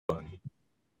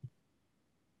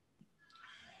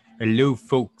Hello,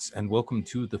 folks, and welcome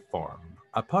to The Farm,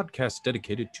 a podcast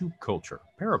dedicated to culture,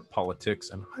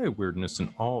 parapolitics, and high weirdness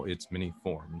in all its many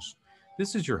forms.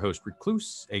 This is your host,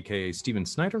 Recluse, aka Steven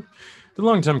Snyder, the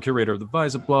longtime curator of the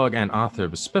Visa blog and author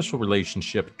of A Special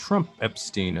Relationship, Trump,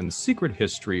 Epstein, and the Secret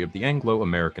History of the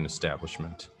Anglo-American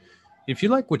Establishment. If you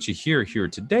like what you hear here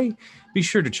today, be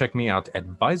sure to check me out at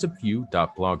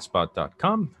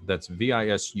visupview.blogspot.com. That's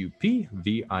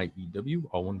VISUPVIEW,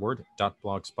 all one word,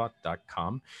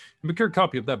 .blogspot.com. And procure a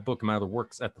copy of that book and my other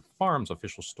works at the Farm's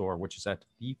official store, which is at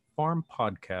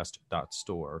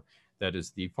thefarmpodcast.store. That is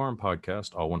the Farm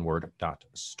Podcast, all one word,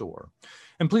 .store.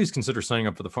 And please consider signing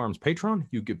up for the Farm's Patreon.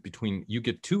 You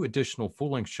get 2 additional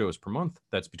full-length shows per month.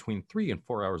 That's between 3 and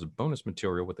 4 hours of bonus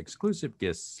material with exclusive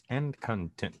guests and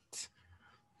content.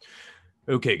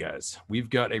 Okay, guys,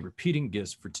 we've got a repeating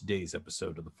guest for today's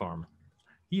episode of The Farm.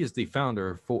 He is the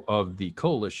founder of the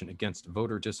Coalition Against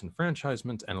Voter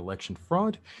Disenfranchisement and Election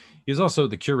Fraud. He is also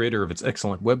the curator of its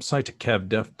excellent website,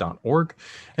 cavdef.org,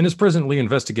 and is presently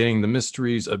investigating the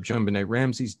mysteries of JonBenet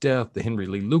Ramsey's death, the Henry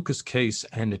Lee Lucas case,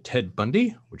 and Ted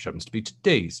Bundy, which happens to be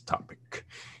today's topic.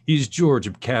 He's George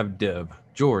of CavDev.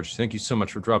 George, thank you so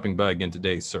much for dropping by again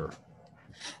today, sir.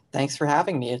 Thanks for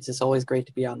having me. It's just always great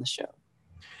to be on the show.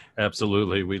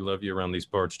 Absolutely. We love you around these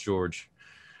parts, George.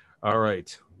 All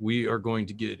right. We are going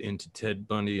to get into Ted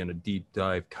Bundy in a deep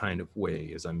dive kind of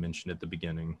way, as I mentioned at the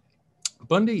beginning.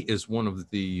 Bundy is one of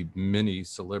the many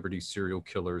celebrity serial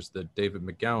killers that David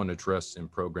McGowan addressed in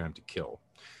Program to Kill.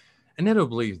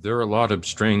 Inevitably, there are a lot of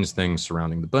strange things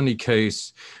surrounding the Bundy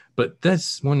case, but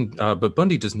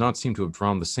Bundy does not seem to have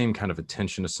drawn the same kind of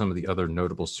attention as some of the other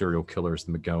notable serial killers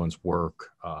that McGowan's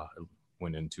work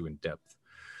went into in depth.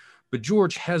 But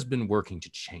George has been working to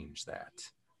change that.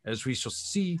 As we shall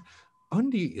see,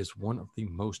 Bundy is one of the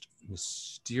most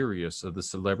mysterious of the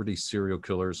celebrity serial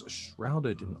killers,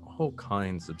 shrouded in all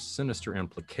kinds of sinister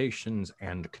implications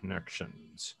and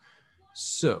connections.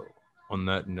 So, on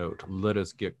that note, let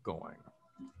us get going.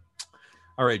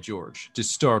 All right, George, to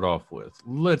start off with,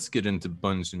 let's get into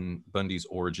Bundy's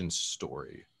origin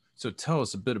story. So tell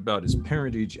us a bit about his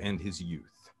parentage and his youth.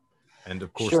 And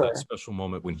of course, that special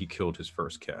moment when he killed his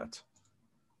first cat.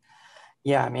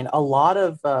 Yeah, I mean, a lot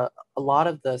of the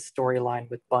storyline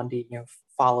with Bundy,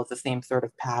 follows the same sort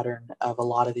of pattern of a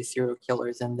lot of these serial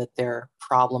killers, in that their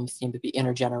problems seem to be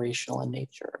intergenerational in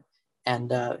nature.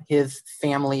 And his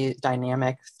family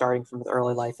dynamic, starting from his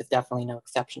early life, is definitely no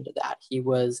exception to that. He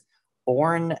was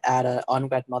born at an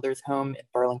unwed mother's home in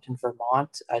Burlington,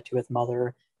 Vermont, to his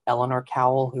mother, Eleanor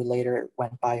Cowell, who later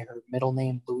went by her middle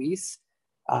name, Louise.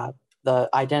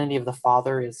 The identity of the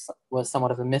father was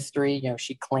somewhat of a mystery.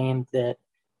 She claimed that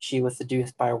she was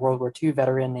seduced by a World War II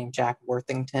veteran named Jack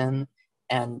Worthington,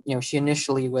 and she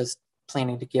initially was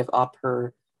planning to give up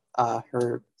her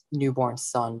newborn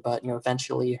son, but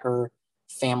eventually her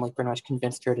family pretty much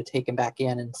convinced her to take him back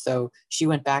in, and so she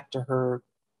went back to her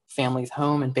family's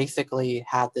home and basically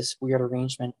had this weird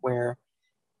arrangement where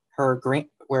her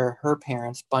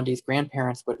parents, Bundy's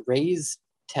grandparents, would raise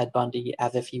Ted Bundy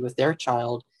as if he was their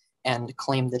child, and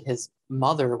claimed that his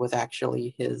mother was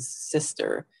actually his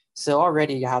sister. So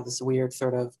already you have this weird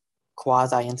sort of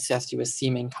quasi-incestuous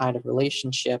seeming kind of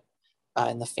relationship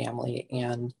in the family.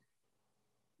 And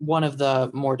one of the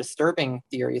more disturbing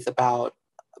theories about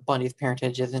Bundy's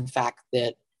parentage is, in fact,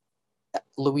 that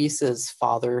Louise's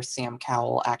father, Sam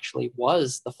Cowell, actually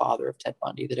was the father of Ted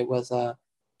Bundy, that it was a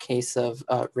case of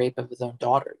rape of his own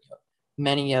daughter.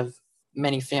 A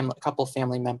couple of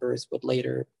family members would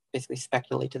later basically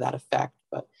speculate to that effect,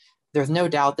 but there's no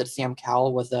doubt that Sam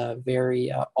Cowell was a very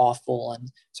awful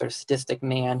and sort of sadistic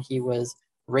man. He was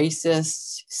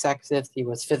racist, sexist. He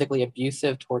was physically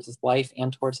abusive towards his wife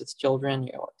and towards his children.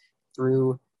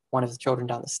 Threw one of his children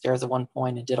down the stairs at one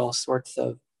point and did all sorts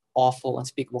of awful,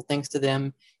 unspeakable things to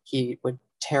them. He would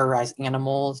terrorize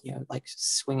animals, like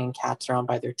swinging cats around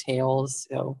by their tails.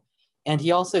 And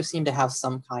he also seemed to have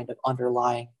some kind of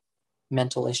underlying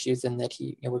mental issues, in that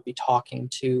he would be talking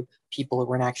to people who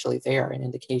weren't actually there, an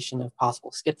indication of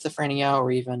possible schizophrenia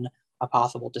or even a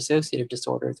possible dissociative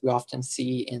disorder, as we often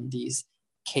see in these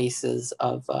cases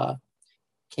of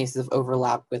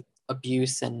overlap with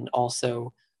abuse and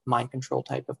also mind control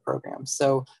type of programs.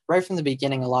 So right from the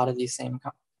beginning, a lot of these same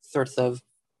sorts of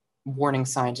warning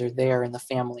signs are there in the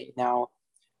family. Now,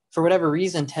 for whatever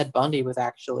reason, Ted Bundy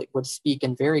would speak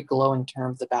in very glowing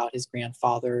terms about his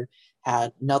grandfather,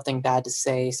 had nothing bad to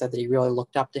say, said that he really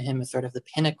looked up to him as sort of the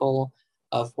pinnacle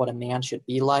of what a man should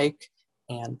be like.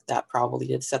 And that probably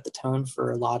did set the tone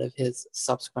for a lot of his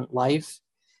subsequent life.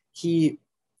 He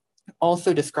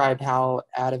also described how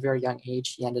at a very young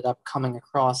age he ended up coming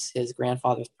across his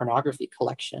grandfather's pornography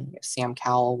collection. Sam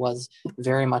Cowell was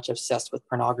very much obsessed with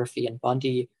pornography, and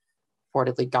Bundy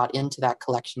reportedly got into that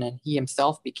collection, and he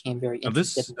himself became very Now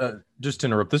interested this, in it. just to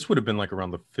interrupt, this would have been like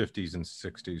around the 50s and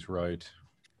 60s, right?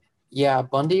 Yeah,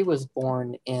 Bundy was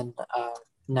born in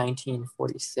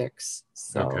 1946.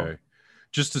 So Okay.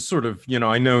 Just to sort of,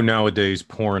 I know nowadays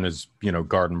porn is,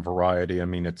 garden variety. I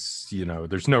mean, it's,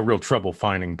 there's no real trouble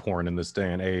finding porn in this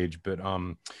day and age, but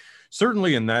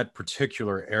certainly in that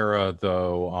particular era,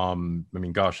 though, I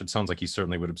mean, gosh, it sounds like he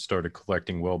certainly would have started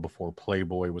collecting well before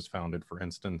Playboy was founded, for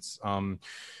instance.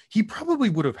 He probably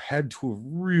would have had to have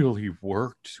really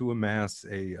worked to amass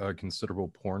a considerable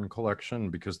porn collection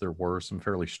because there were some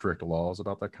fairly strict laws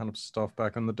about that kind of stuff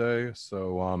back in the day.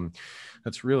 So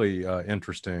that's really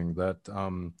interesting. That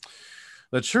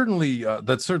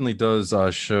certainly does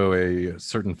show a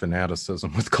certain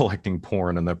fanaticism with collecting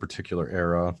porn in that particular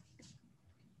era.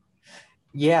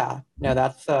 yeah, no,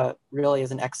 that's really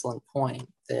is an excellent point.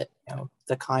 That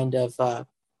the kind of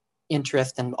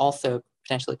interest and also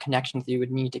potentially connections you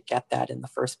would need to get that in the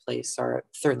first place are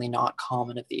certainly not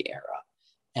common of the era,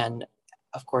 and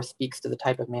of course speaks to the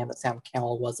type of man that Sam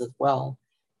Cowell was as well.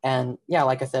 And yeah,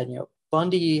 like I said,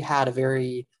 Bundy had a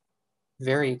very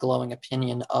very glowing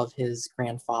opinion of his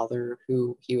grandfather,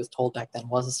 who he was told back then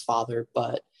was his father,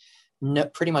 but no,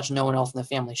 pretty much no one else in the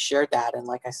family shared that. And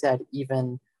like I said,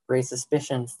 even raised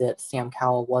suspicions that Sam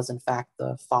Cowell was in fact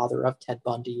the father of Ted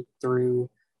Bundy through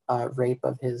rape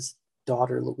of his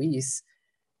daughter Louise.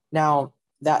 Now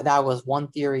that was one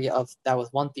theory of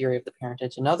the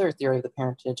parentage. Another theory of the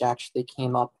parentage actually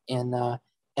came up in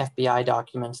FBI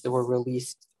documents that were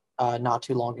released not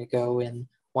too long ago in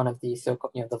one of the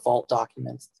so-called the vault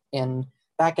documents in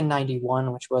back in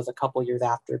 '91, which was a couple years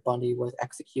after Bundy was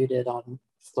executed on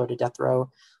Florida death row.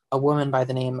 A woman by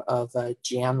the name of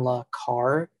Janla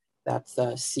Carr, that's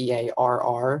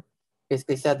Carr,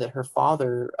 basically said that her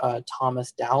father,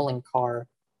 Thomas Dowling Carr,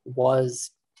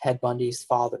 was Ted Bundy's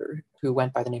father, who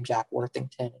went by the name Jack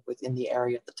Worthington, was in the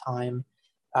area at the time.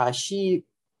 She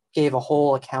gave a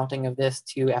whole accounting of this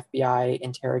to FBI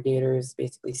interrogators,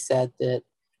 basically said that,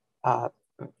 uh,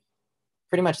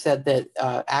 pretty much said that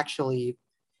actually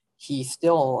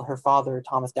her father,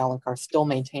 Thomas Dowling Carr, still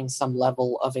maintains some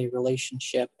level of a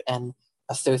relationship and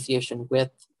association with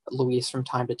Louise from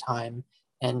time to time,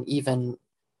 and even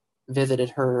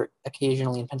visited her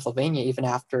occasionally in Pennsylvania, even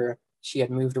after she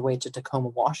had moved away to Tacoma,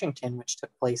 Washington, which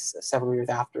took place several years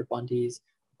after Bundy's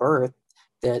birth.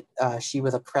 That she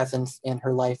was a presence in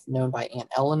her life known by Aunt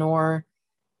Eleanor.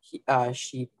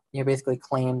 She basically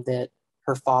claimed that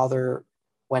her father,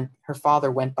 when her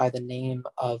father went by the name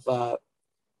of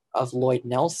Lloyd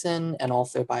Nelson and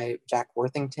also by Jack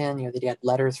Worthington. That he had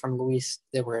letters from Louise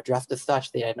that were addressed as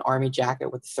such. They had an army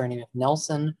jacket with the surname of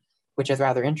Nelson, which is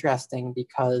rather interesting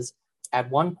because at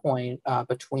one point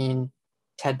between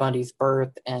Ted Bundy's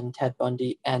birth and Ted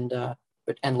Bundy and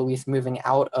Louise moving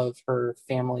out of her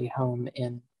family home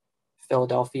in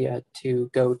Philadelphia to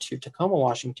go to Tacoma,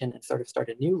 Washington, and sort of start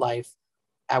a new life.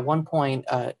 At one point,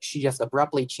 she just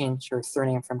abruptly changed her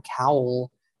surname from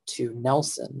Cowell to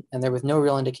Nelson, and there was no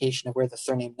real indication of where the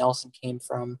surname Nelson came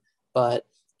from. But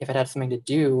if it had something to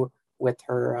do with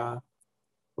her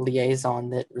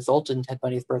liaison that resulted in Ted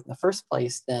Bundy's birth in the first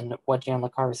place, then what Jan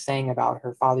LaCar was saying about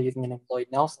her father using the name Lloyd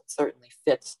Nelson certainly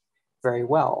fits very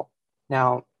well.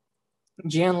 Now,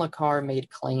 Jan LaCar made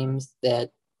claims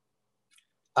that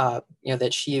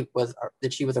that she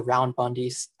was around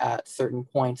Bundy at certain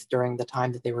points during the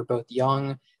time that they were both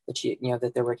young.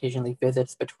 That there were occasionally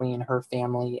visits between her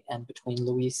family and between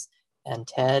Louise and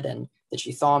Ted, and that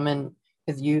she saw him in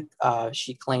his youth.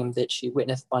 She claimed that she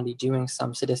witnessed Bundy doing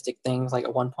some sadistic things, like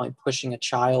at one point pushing a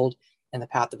child in the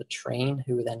path of a train,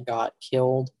 who then got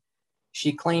killed.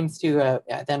 She claims to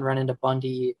then run into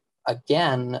Bundy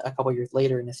again a couple years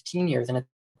later in his teen years, and at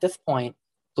this point,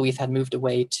 Louise had moved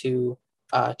away to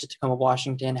Tacoma,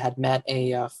 Washington, had met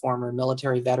a former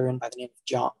military veteran by the name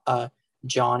of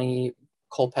Johnny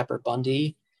Culpepper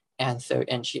Bundy, and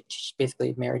she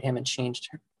basically married him and changed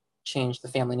the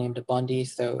family name to Bundy.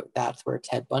 So that's where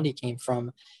Ted Bundy came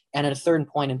from. And at a certain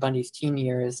point in Bundy's teen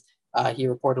years, he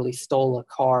reportedly stole a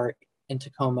car in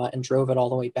Tacoma and drove it all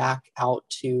the way back out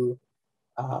to,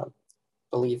 I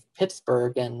believe,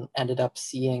 Pittsburgh, and ended up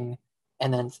seeing,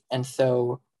 and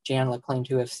so Janla claimed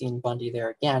to have seen Bundy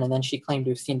there again. And then she claimed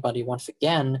to have seen Bundy once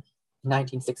again in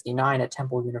 1969 at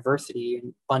Temple University.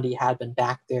 And Bundy had been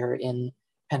back there in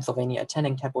Pennsylvania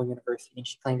attending Temple University, and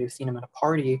she claimed to have seen him at a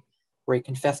party where he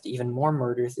confessed to even more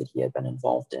murders that he had been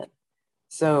involved in.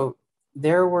 So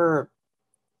there were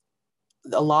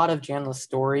a lot of Janla's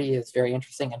story is very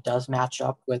interesting and does match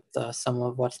up with some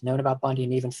of what's known about Bundy,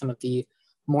 and even some of the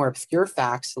more obscure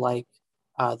facts, like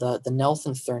the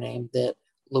Nelson surname that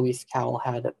Louise Cowell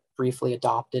had briefly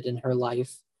adopted in her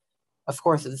life. Of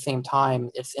course, at the same time,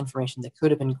 it's information that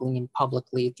could have been gleaned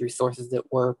publicly through sources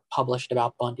that were published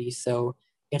about Bundy, so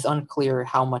it's unclear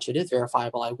how much it is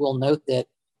verifiable. I will note that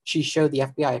she showed the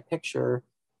FBI a picture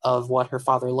of what her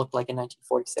father looked like in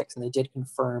 1946, and they did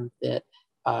confirm that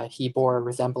he bore a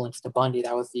resemblance to Bundy.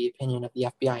 That was the opinion of the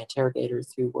FBI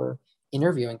interrogators who were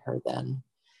interviewing her then.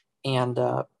 And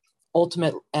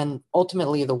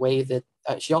ultimately, the way that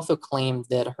she also claimed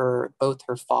that both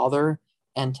her father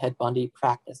and Ted Bundy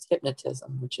practiced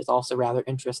hypnotism, which is also rather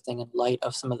interesting in light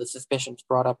of some of the suspicions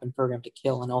brought up in Program to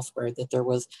Kill and elsewhere, that there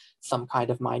was some kind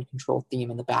of mind control theme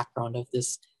in the background of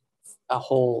this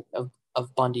whole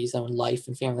of Bundy's own life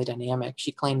and family dynamic.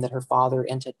 She claimed that her father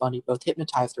and Ted Bundy both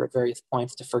hypnotized her at various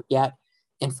points to forget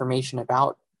information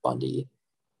about Bundy.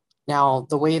 Now,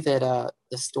 the way that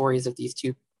the stories of these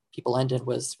two people ended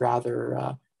was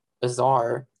rather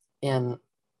bizarre. On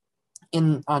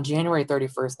January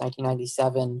 31st,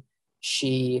 1997,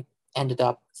 she ended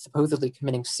up supposedly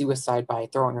committing suicide by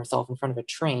throwing herself in front of a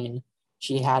train.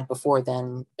 She had before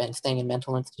then been staying in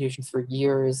mental institutions for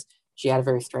years. She had a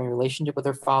very strained relationship with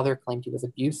her father, claimed he was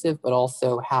abusive, but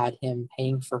also had him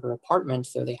paying for her apartment.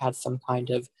 So they had some kind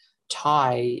of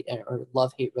tie or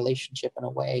love-hate relationship in a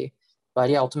way. But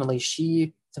yeah, ultimately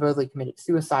she supposedly committed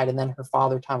suicide, and then her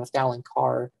father, Thomas Dowling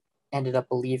Carr, ended up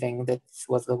believing that this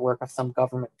was the work of some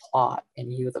government plot,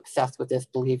 and he was obsessed with this,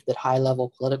 believed that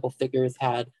high-level political figures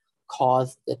had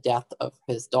caused the death of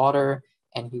his daughter,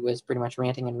 and he was pretty much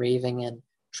ranting and raving and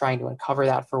trying to uncover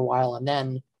that for a while. And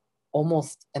then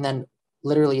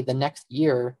literally the next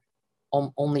year,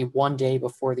 only one day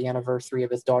before the anniversary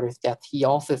of his daughter's death, he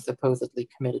also supposedly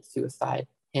committed suicide,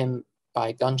 him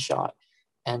by gunshot.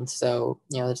 And so,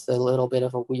 it's a little bit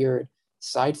of a weird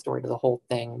side story to the whole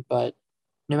thing. But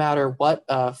no matter what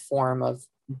form of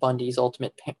Bundy's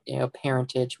ultimate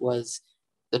parentage was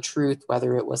the truth,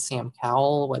 whether it was Sam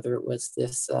Cowell, whether it was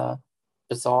this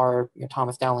bizarre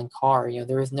Thomas Dowling Carr,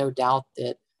 there is no doubt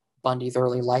that Bundy's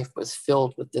early life was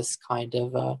filled with this kind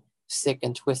of sick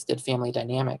and twisted family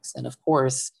dynamics. And of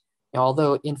course,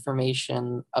 although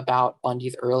information about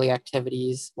Bundy's early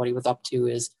activities, what he was up to,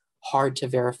 is hard to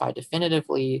verify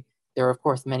definitively, there are, of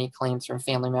course, many claims from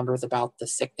family members about the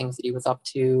sick things that he was up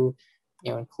to,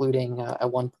 including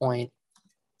at one point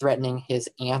threatening his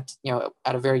aunt,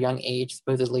 at a very young age,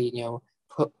 supposedly,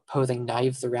 posing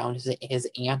knives around his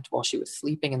aunt while she was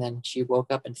sleeping, and then she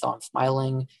woke up and saw him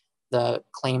smiling. The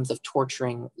claims of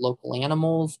torturing local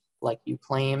animals, like you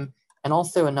claim, and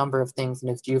also a number of things in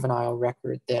his juvenile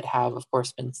record that have, of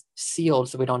course, been sealed,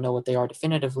 so we don't know what they are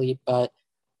definitively, but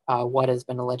what has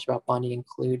been alleged about Bundy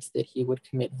includes that he would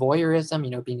commit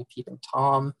voyeurism, being a peeping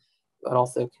Tom, but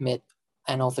also commit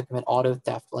auto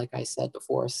theft, like I said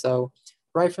before. So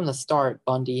right from the start,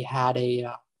 Bundy had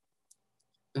a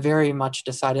very much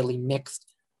decidedly mixed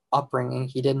upbringing.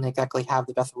 He didn't exactly have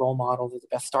the best role models or the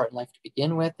best start in life to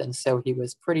begin with, and so he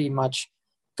was pretty much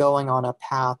going on a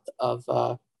path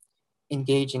of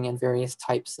engaging in various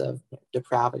types of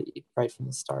depravity right from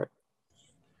the start.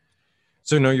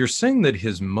 So now you're saying that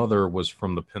his mother was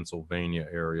from the Pennsylvania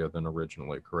area then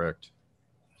originally, correct?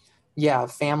 Yeah,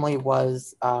 family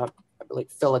was I believe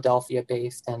Philadelphia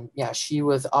based, and yeah, she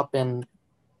was up in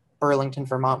Burlington,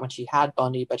 Vermont when she had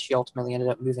Bundy, but she ultimately ended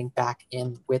up moving back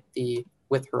in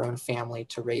with her own family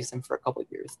to raise him for a couple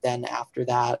of years. Then after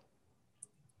that,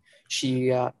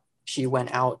 she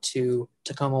went out to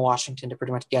Tacoma, Washington to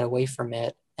pretty much get away from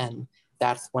it, and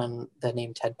that's when the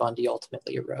name Ted Bundy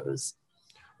ultimately arose.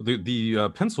 The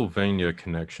Pennsylvania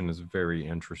connection is very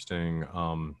interesting.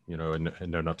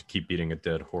 And not to keep beating a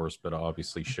dead horse, but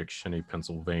obviously Chickasha,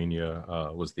 Pennsylvania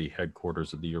was the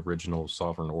headquarters of the original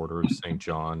Sovereign Order of St.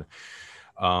 John.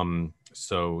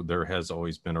 So there has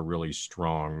always been a really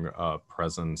strong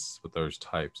presence with those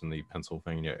types in the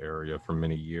Pennsylvania area for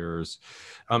many years.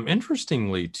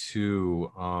 Interestingly,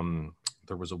 too,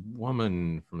 there was a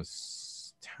woman from a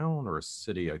town or a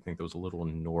city, I think that was a little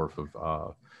north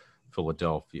of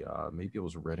Philadelphia. Maybe it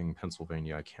was Reading,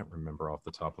 Pennsylvania. I can't remember off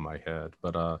the top of my head,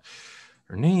 but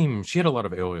her name, she had a lot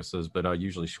of aliases, but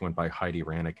usually she went by Heidi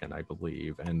Ranikin, I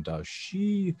believe. And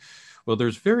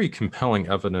there's very compelling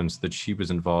evidence that she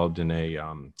was involved in a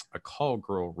call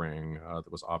girl ring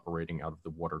that was operating out of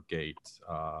the Watergate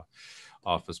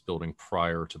office building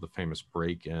prior to the famous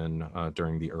break-in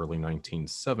during the early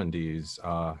 1970s,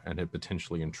 and had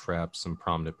potentially entrapped some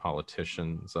prominent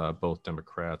politicians, both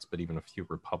Democrats, but even a few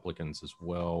Republicans as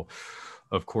well.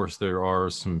 Of course, there are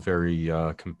some very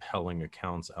compelling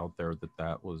accounts out there that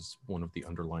that was one of the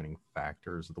underlining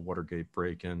factors of the Watergate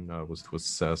break-in, was to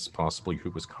assess possibly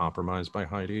who was compromised by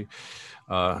Heidi.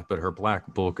 But her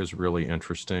Black Book is really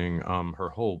interesting. Her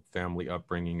whole family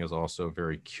upbringing is also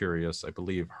very curious. I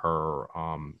believe her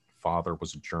father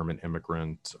was a German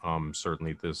immigrant.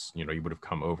 Certainly this, he would have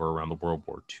come over around the World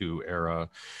War II era.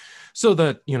 So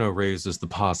that, raises the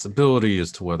possibility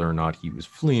as to whether or not he was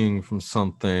fleeing from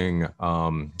something.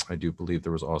 I do believe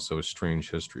there was also a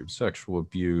strange history of sexual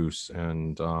abuse,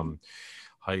 and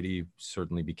Heidi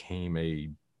certainly became a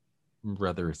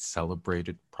rather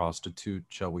celebrated prostitute,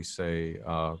 shall we say,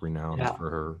 renowned Yeah. for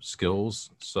her skills.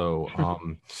 So,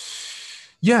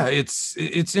 yeah,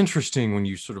 it's interesting when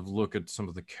you sort of look at some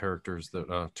of the characters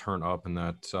that turn up in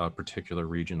that particular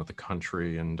region of the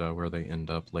country and where they end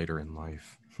up later in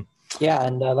life. Yeah,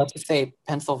 and let's just say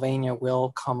Pennsylvania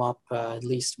will come up at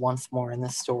least once more in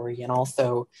this story, and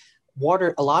also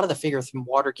a lot of the figures from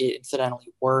Watergate,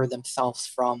 incidentally, were themselves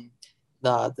from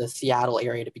the Seattle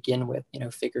area to begin with.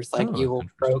 Figures like Oh, that's Ewell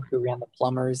interesting. Croak, who ran the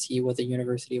Plumbers. He was a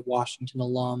University of Washington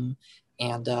alum,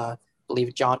 and I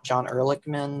believe John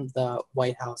Ehrlichman, the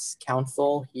White House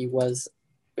counsel, he was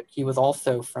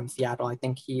also from Seattle. I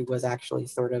think he was actually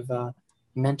sort of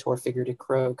mentor figure to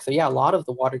Croak. So yeah, a lot of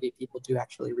the Watergate people do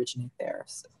actually originate there,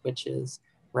 which is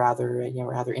rather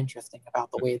interesting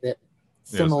about the way that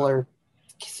Yes. similar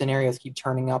scenarios keep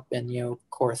turning up in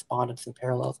correspondence and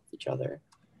parallels with each other.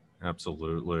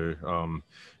 Absolutely.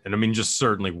 And I mean, just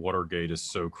certainly Watergate is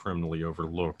so criminally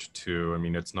overlooked too. I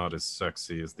mean, it's not as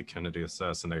sexy as the Kennedy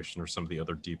assassination or some of the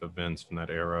other deep events from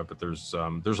that era, but there's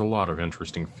a lot of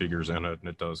interesting figures in it, and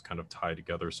it does kind of tie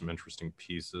together some interesting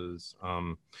pieces.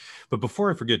 But before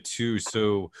I forget too,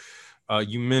 so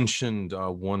you mentioned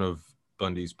one of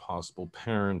Bundy's possible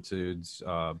parentage,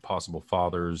 possible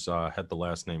fathers had the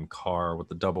last name Carr with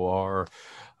the double R.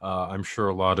 I'm sure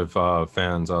a lot of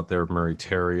fans out there, Murray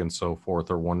Terry and so forth,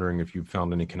 are wondering if you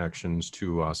found any connections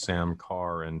to Sam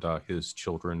Carr and his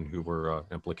children who were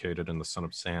implicated in the Son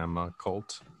of Sam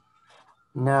cult.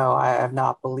 No, I have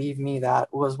not. Believe me,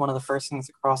 that was one of the first things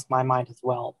that crossed my mind as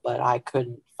well, but I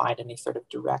couldn't find any sort of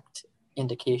direct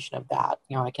indication of that.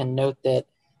 I can note that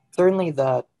certainly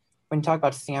when you talk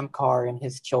about Sam Carr and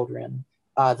his children,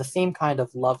 the same kind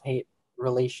of love-hate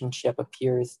relationship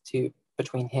appears to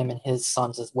between him and his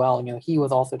sons as well. He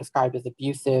was also described as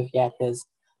abusive, yet his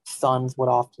sons would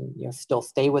often, still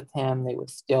stay with him. They would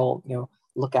still,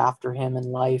 look after him in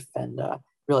life, and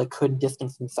really couldn't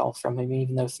distance themselves from him,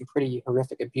 even though some pretty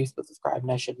horrific abuse was described.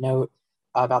 And I should note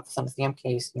about the Son of Sam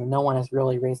case, no one has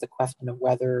really raised the question of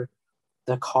whether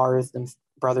the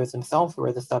brothers themselves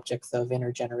were the subjects of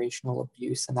intergenerational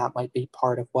abuse, and that might be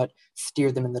part of what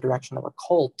steered them in the direction of a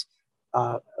cult,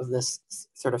 of this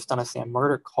sort of Son of Sam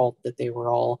murder cult that they were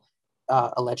all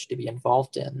alleged to be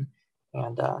involved in.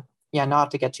 And yeah,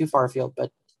 not to get too far afield,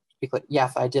 but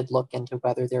yes, I did look into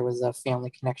whether there was a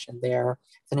family connection there.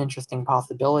 It's an interesting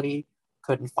possibility.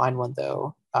 Couldn't find one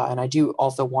though. And I do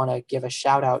also want to give a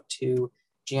shout out to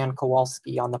Jan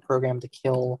Kowalski on the Program to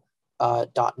Kill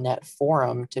 .net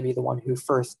forum to be the one who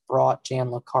first brought Jan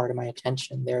LeCar to my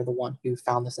attention. They're the one who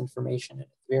found this information.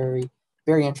 It's very,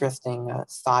 very interesting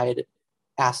side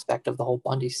aspect of the whole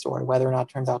Bundy story. Whether or not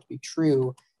it turns out to be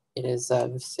true, it is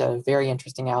very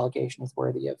interesting allegations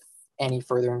worthy of any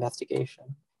further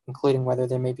investigation, including whether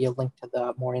there may be a link to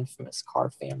the more infamous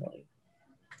Carr family.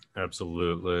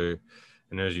 Absolutely.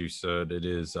 And as you said, it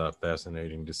is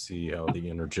fascinating to see how the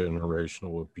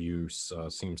intergenerational abuse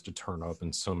seems to turn up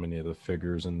in so many of the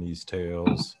figures in these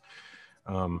tales.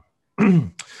 Um,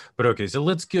 but okay, so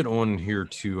let's get on here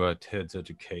to Ted's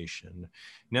education.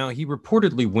 Now, he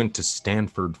reportedly went to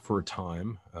Stanford for a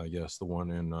time. Yes, the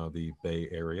one in the Bay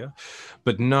Area.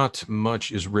 But not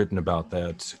much is written about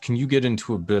that. Can you get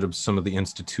into a bit of some of the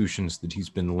institutions that he's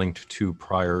been linked to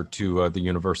prior to the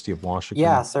University of Washington?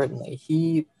 Yeah,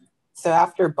 certainly. So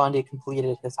after Bundy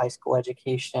completed his high school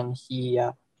education,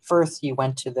 first he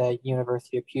went to the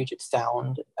University of Puget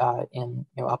Sound up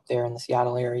there in the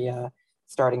Seattle area,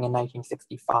 starting in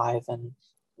 1965, and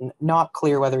not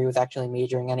clear whether he was actually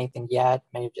majoring anything yet.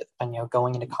 Maybe just been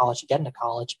going into college to get into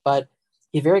college, but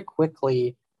he very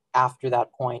quickly after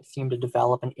that point seemed to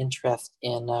develop an interest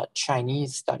in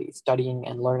Chinese studies, studying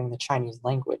and learning the Chinese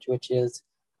language, which is,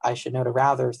 I should note, a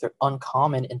rather sort of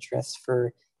uncommon interest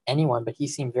for anyone, but he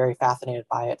seemed very fascinated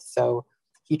by it. So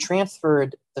he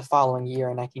transferred the following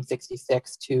year in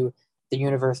 1966 to the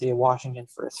University of Washington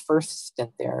for his first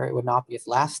stint there. It would not be his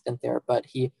last stint there, but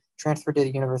he transferred to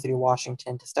the University of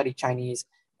Washington to study Chinese.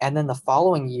 And then the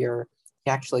following year,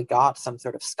 he actually got some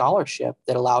sort of scholarship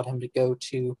that allowed him to go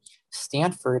to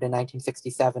Stanford in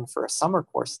 1967 for a summer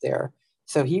course there.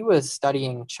 So he was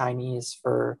studying Chinese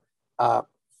for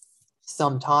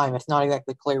some time. It's not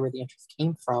exactly clear where the interest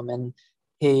came from, and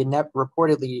he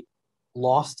reportedly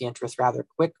lost the interest rather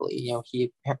quickly.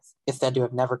 He is said to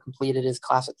have never completed his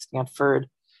class at Stanford,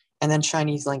 and then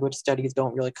Chinese language studies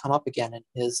don't really come up again in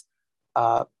his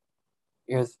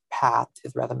path,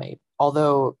 his resume.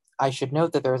 Although I should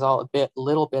note that there's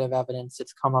little bit of evidence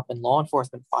that's come up in law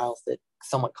enforcement files that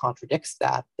somewhat contradicts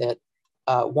that.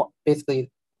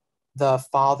 Basically, the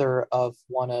father of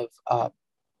one of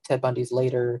Ted Bundy's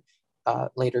later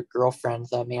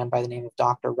girlfriends, a man by the name of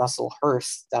Dr. Russell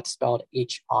Hurst, that's spelled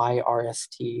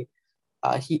Hirst. He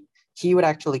would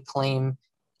actually claim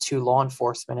to law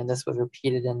enforcement, and this was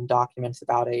repeated in documents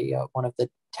about one of the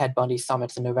Ted Bundy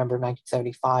summits in November of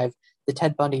 1975, that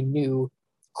Ted Bundy knew,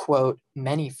 quote,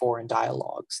 many foreign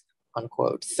dialogues,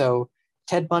 unquote. So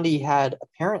Ted Bundy had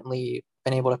apparently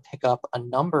been able to pick up a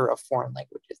number of foreign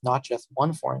languages, not just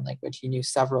one foreign language. He knew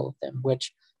several of them,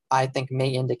 which I think may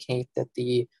indicate that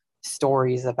the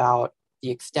stories about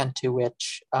the extent to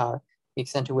which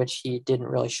he didn't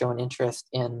really show an interest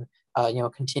in,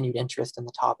 continued interest in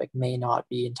the topic may not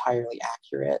be entirely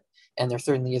accurate. And there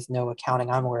certainly is no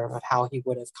accounting I'm aware of how he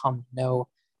would have come to know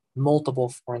multiple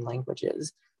foreign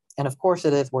languages. And of course,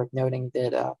 it is worth noting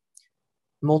that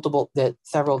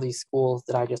several of these schools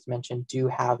that I just mentioned do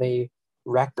have a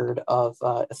record of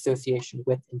association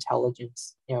with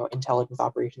intelligence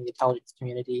operations, the intelligence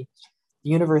community. The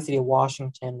University of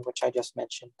Washington, which I just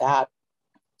mentioned, that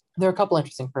there are a couple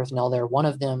interesting personnel there. One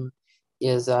of them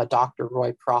is Dr.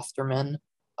 Roy Prosterman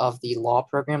of the law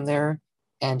program there,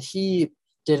 and he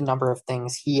did a number of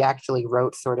things. He actually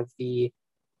wrote sort of the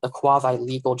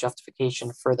quasi-legal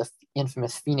justification for the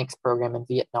infamous Phoenix program in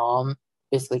Vietnam.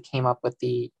 Basically came up with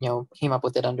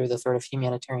it under the sort of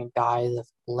humanitarian guise of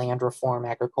land reform,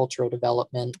 agricultural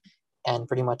development, and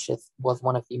pretty much was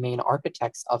one of the main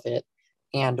architects of it.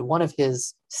 And one of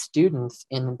his students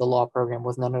in the law program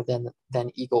was none other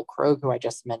than Eagle Krogh, who I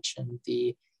just mentioned,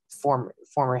 the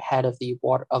former head of the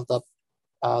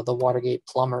Watergate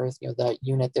plumbers, the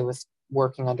unit that was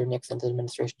working under Nixon's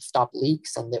administration to stop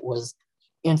leaks, and that was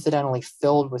incidentally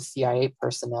filled with CIA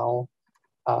personnel.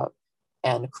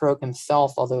 And Krogh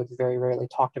himself, although it's very rarely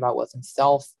talked about, was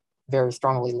himself very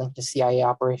strongly linked to CIA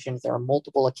operations. There are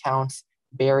multiple accounts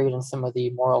buried in some of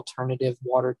the more alternative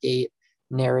Watergate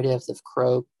narratives of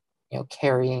Krogh,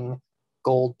 carrying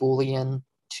gold bullion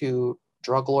to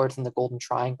drug lords in the Golden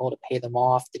Triangle to pay them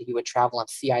off, that he would travel on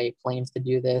CIA planes to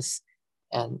do this.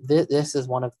 And this is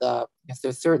one of the,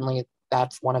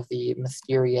 that's one of the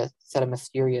mysterious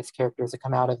characters that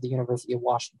come out of the University of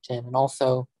Washington. And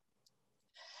also,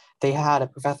 they had a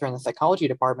professor in the psychology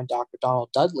department, Dr. Donald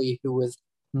Dudley, who was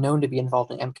known to be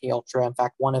involved in MK Ultra. In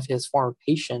fact, one of his former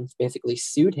patients basically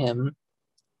sued him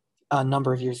a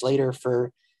number of years later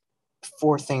for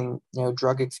forcing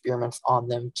drug experiments on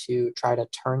them to try to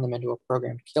turn them into a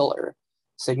programmed killer.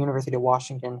 So University of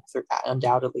Washington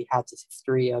undoubtedly has this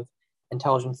history of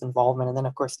intelligence involvement. And then,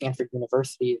 of course, Stanford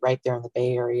University, right there in the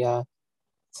Bay Area,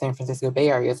 San Francisco Bay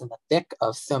Area, is in the thick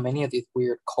of so many of these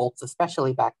weird cults,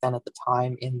 especially back then at the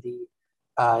time in the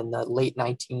late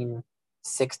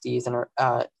 1960s and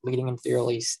leading into the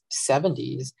early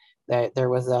 70s. That there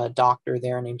was a doctor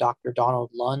there named Dr.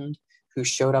 Donald Lund, who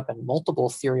showed up in multiple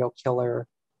serial killer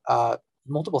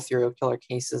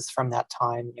cases from that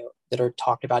time, that are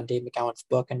talked about in Dave McGowan's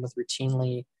book, and was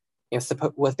routinely,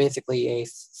 was basically a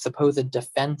supposed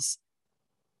defense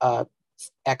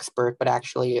expert, but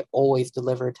actually always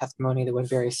delivered testimony that would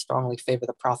very strongly favor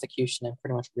the prosecution and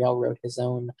pretty much railroad his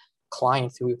own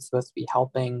clients who he was supposed to be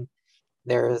helping.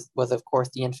 There was, of course,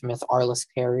 the infamous Arliss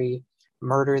Perry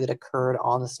murder that occurred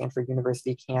on the Stanford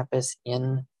University campus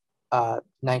in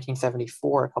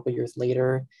 1974, a couple years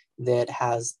later, that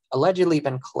has allegedly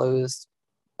been closed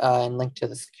and linked to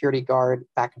the security guard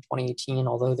back in 2018,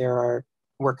 although there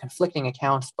were conflicting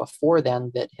accounts before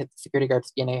then that his security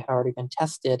guard's DNA had already been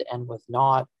tested and was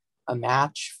not a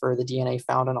match for the DNA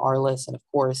found on Arliss. And of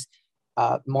course,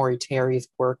 Maury Terry's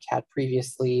work had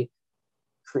previously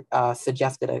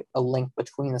suggested a link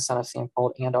between the son of Sam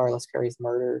Colt and Arliss Perry's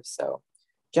murder. So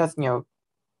just,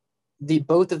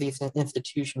 both of these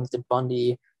institutions that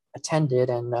Bundy attended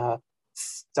and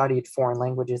studied foreign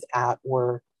languages at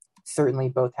were certainly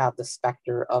both have the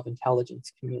specter of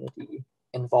intelligence community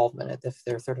involvement, as if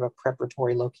they're sort of a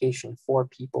preparatory location for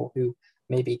people who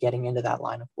may be getting into that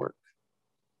line of work.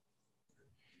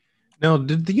 Now,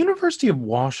 did the University of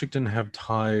Washington have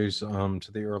ties to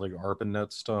the early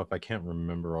ARPANET stuff? I can't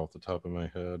remember off the top of my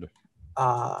head.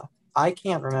 Uh, I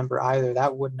can't remember either.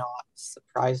 That would not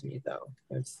surprise me, though.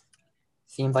 It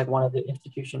seems like one of the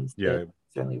institutions that Yeah,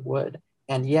 certainly would.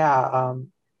 And yeah,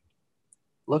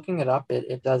 looking it up,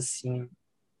 it does seem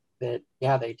that,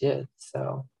 yeah, they did.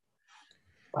 So,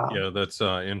 wow. yeah, that's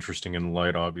interesting in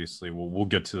light. Obviously, we'll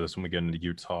get to this when we get into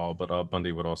Utah. But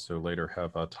Bundy would also later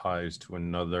have ties to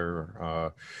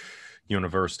another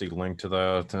university linked to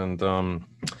that, and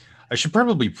I should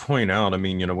probably point out. I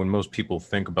mean, when most people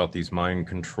think about these mind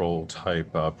control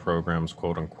type programs,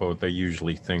 quote unquote, they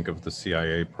usually think of the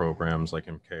CIA programs like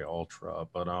MK Ultra,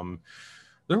 but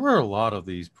there were a lot of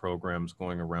these programs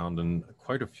going around, and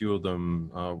quite a few of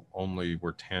them only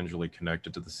were tangibly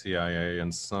connected to the CIA,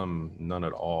 and some none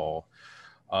at all.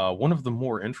 One of the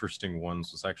more interesting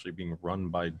ones was actually being run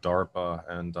by DARPA,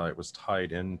 and it was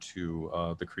tied into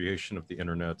the creation of the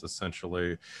internet.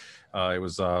 Essentially, it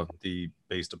was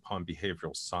based upon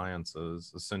behavioral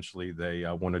sciences. Essentially, they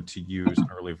wanted to use an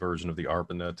early version of the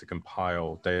ARPANET to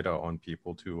compile data on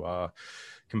people, to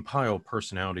compile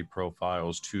personality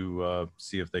profiles, to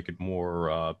see if they could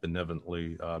more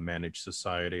benevolently manage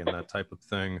society and that type of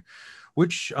thing,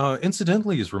 which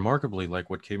incidentally is remarkably like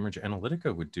what Cambridge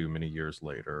Analytica would do many years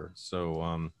later.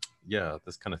 So yeah,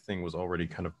 this kind of thing was already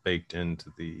kind of baked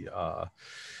into the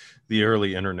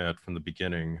early internet from the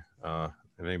beginning.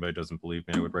 If anybody doesn't believe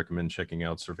me, I would recommend checking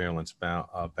out Surveillance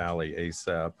Valley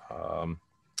ASAP.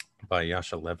 By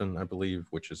Yasha Levin, I believe,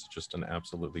 which is just an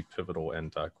absolutely pivotal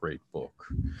and great book.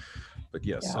 But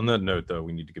yes, Yeah. on that note, though,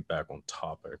 we need to get back on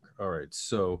topic. All right,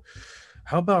 so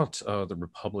how about the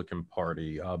Republican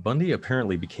Party? Bundy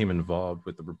apparently became involved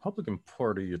with the Republican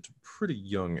Party at a pretty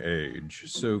young age.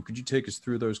 So could you take us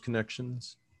through those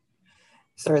connections?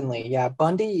 Certainly, yeah.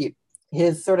 Bundy,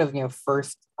 his sort of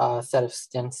first set of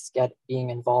stints being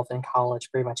involved in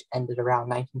college pretty much ended around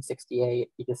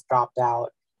 1968. He just dropped out,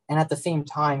 and at the same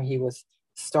time, he was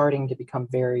starting to become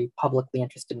very publicly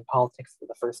interested in politics for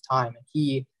the first time. And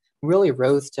he really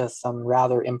rose to some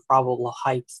rather improbable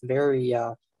heights. Very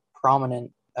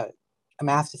prominent,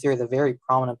 amassed a series of very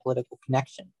prominent political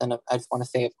connections. And I just want to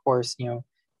say, of course,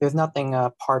 there's nothing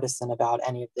partisan about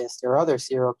any of this. There are other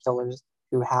serial killers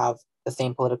who have the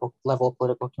same political level of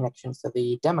political connections to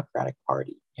the Democratic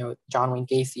Party. John Wayne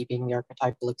Gacy being the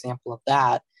archetypal example of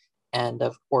that. And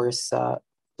of course, I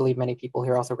believe many people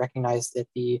here also recognize that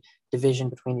the division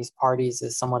between these parties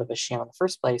is somewhat of a sham in the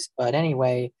first place. But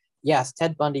anyway, yes,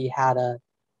 Ted Bundy had a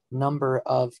number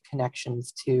of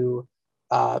connections to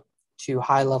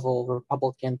high-level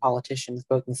Republican politicians,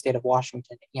 both in the state of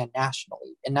Washington and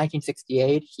nationally. In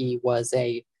 1968, he was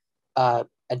a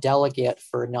delegate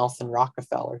for Nelson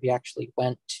Rockefeller. He actually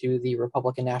went to the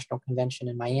Republican National Convention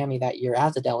in Miami that year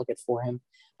as a delegate for him.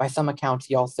 By some accounts,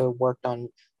 he also worked on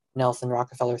Nelson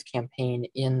Rockefeller's campaign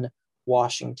in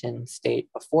Washington state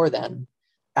before then.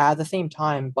 At the same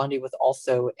time, Bundy was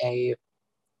also a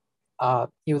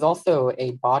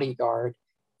bodyguard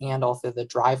and also the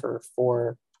driver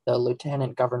for the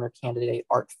lieutenant governor candidate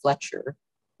Art Fletcher.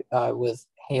 Was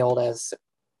hailed as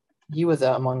He was,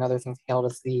 among other things, hailed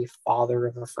as the father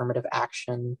of affirmative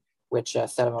action, which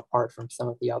set him apart from some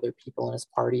of the other people in his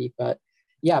party. But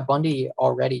yeah, Bundy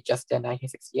already just in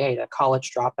 1968, a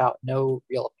college dropout, no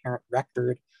real apparent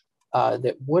record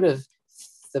that would have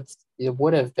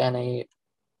been a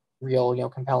real,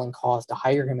 compelling cause to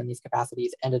hire him in these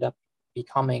capacities, ended up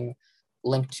becoming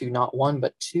linked to not one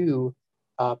but two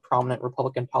prominent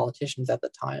Republican politicians at the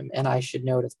time. And I should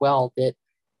note as well that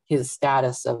his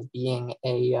status of being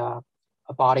a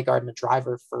bodyguard and a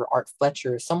driver for Art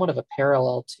Fletcher is somewhat of a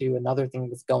parallel to another thing that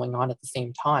was going on at the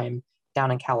same time down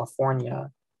in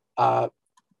California. Uh,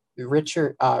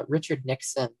 Richard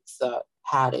Nixon's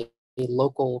had a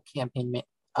local campaign,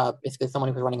 basically someone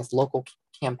who was running his local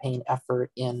campaign effort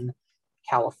in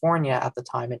California at the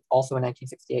time, and also in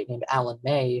 1968 named Alan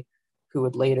May, who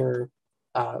would later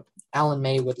Alan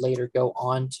May would later go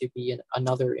on to be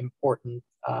another important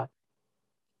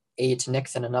aide to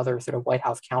Nixon, another sort of White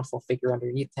House counsel figure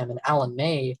underneath him. And Alan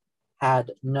May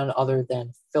had none other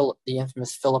than the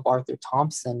infamous Philip Arthur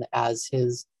Thompson as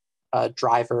his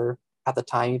driver at the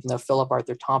time, even though Philip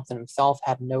Arthur Thompson himself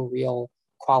had no real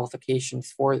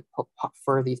qualifications for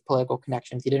these political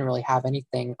connections. He didn't really have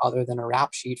anything other than a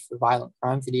rap sheet for violent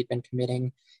crimes that he'd been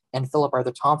committing. And Philip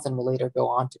Arthur Thompson will later go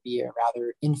on to be a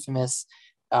rather infamous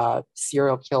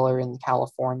serial killer in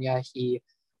California. He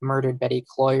murdered Betty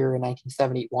Cloyer in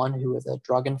 1971, who was a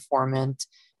drug informant.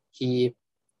 He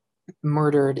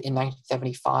murdered in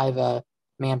 1975 a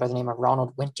man by the name of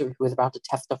Ronald Winter, who was about to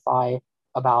testify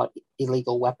about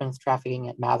illegal weapons trafficking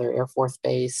at Mather Air Force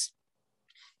Base.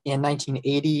 In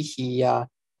 1980, he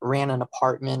ran an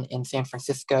apartment in San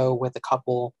Francisco with a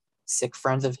couple sick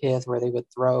friends of his where they would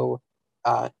throw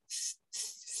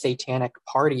satanic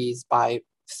parties by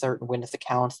certain witness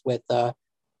accounts with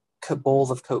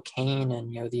bowls of cocaine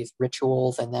and these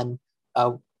rituals. And then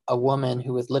a woman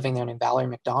who was living there named Valerie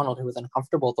McDonald, who was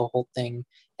uncomfortable with the whole thing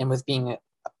and was being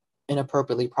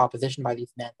inappropriately propositioned by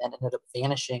these men, then ended up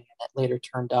vanishing, and it later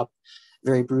turned up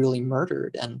very brutally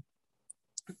murdered. And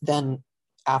then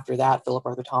after that, Philip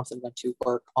Arthur Thompson went to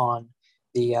work on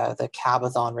the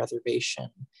Cabazon Reservation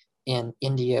in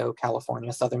Indio,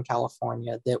 California, Southern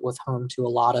California, that was home to a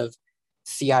lot of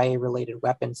CIA-related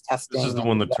weapons testing. This is the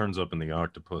one that turns up in the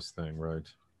octopus thing, right?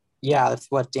 Yeah, that's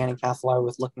what Danny Castellar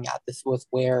was looking at. This was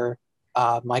where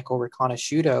Michael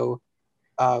Riconosciuto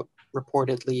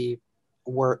reportedly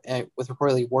was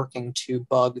reportedly working to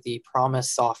bug the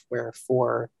Promise software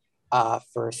for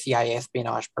CIA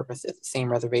espionage purposes. The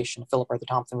same reservation. Philip Arthur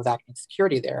Thompson was acting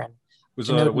security there. And was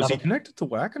he connected to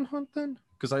Wackenhunt then?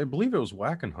 Because I believe it was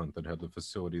Wackenhunt that had the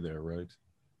facility there, right?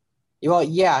 Well,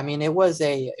 yeah. I mean, it was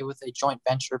a joint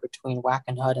venture between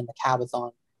Wackenhut and the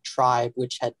Cabazon tribe,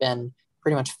 which had been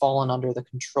pretty much fallen under the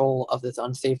control of this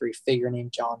unsavory figure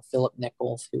named John Philip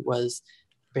Nichols, who was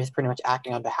pretty much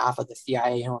acting on behalf of the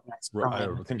CIA and organized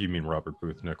crime. I think you mean Robert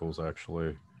Booth Nichols,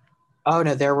 actually. Oh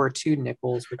no, there were two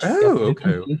Nichols. Which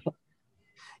okay.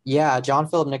 Yeah, John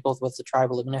Philip Nichols was the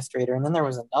tribal administrator, and then there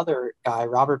was another guy,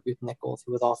 Robert Booth Nichols,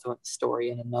 who was also in the story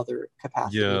in another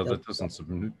capacity. Yeah, that doesn't.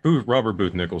 Robert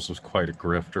Booth Nichols was quite a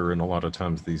grifter, and a lot of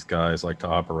times these guys like to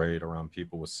operate around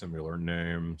people with similar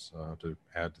names to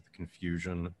add to the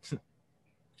confusion.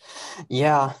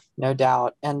 Yeah, no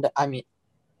doubt. And I mean,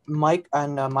 Michael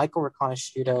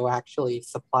Riconosciuto actually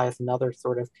supplies another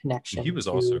sort of connection. He was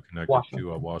also connected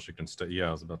to Washington State. Yeah,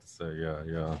 I was about to say,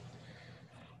 yeah.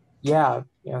 Yeah,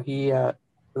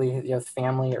 his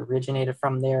family originated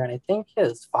from there, and I think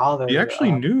his father. He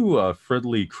actually knew Fred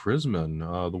Lee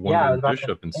Krisman, the one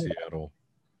bishop in Seattle.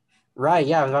 Right.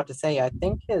 Yeah, I was about to say. I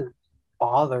think his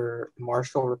father,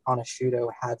 Marshall Riconosciuto,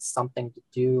 had something to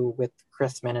do with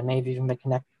Chrisman, and maybe even been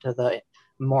connected to the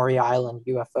Maury Island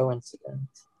UFO incident.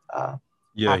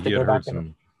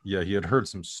 He had heard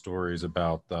some stories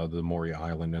about the Maury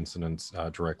Island incidents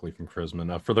directly from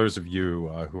Krisman. For those of you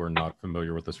who are not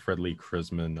familiar with this, Fred Lee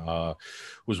Krisman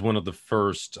was one of the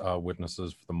first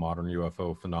witnesses for the modern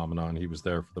UFO phenomenon. He was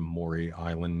there for the Maury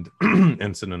Island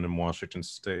incident in Washington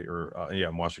State,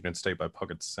 Washington State by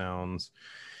Puget Sounds,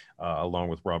 along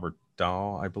with Robert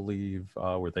Dahl, I believe,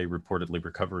 where they reportedly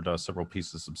recovered several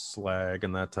pieces of slag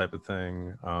and that type of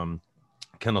thing.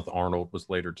 Kenneth Arnold was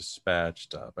later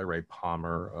dispatched by Ray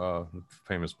Palmer,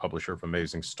 famous publisher of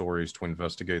Amazing Stories, to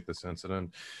investigate this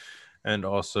incident, and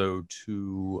also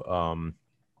two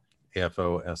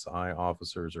AFOSI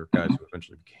officers, or guys who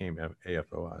eventually became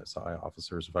AFOSI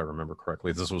officers, if I remember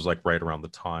correctly. This was like right around the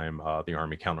time the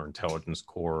Army Counterintelligence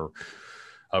Corps,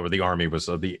 where the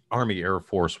Army Air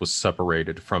Force was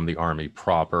separated from the Army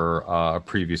proper.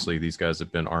 Previously, these guys had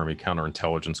been Army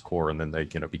Counterintelligence Corps, and then they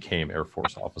became Air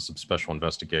Force Office of Special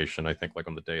Investigation, I think like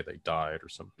on the day they died or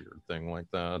some weird thing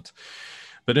like that.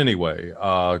 But anyway,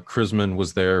 Krisman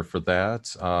was there for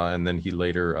that, and then he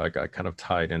later got kind of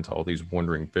tied into all these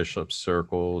wandering bishop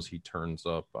circles. He turns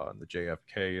up in the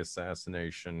JFK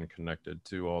assassination, connected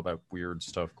to all that weird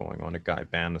stuff going on at Guy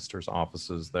Bannister's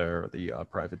offices there, the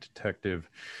private detective.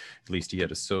 At least he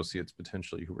had associates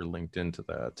potentially who were linked into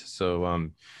that.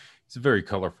 So it's a very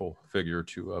colorful figure,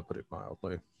 to put it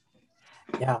mildly.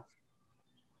 Yeah.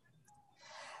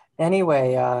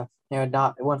 Anyway,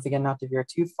 not to veer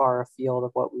too far afield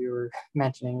of what we were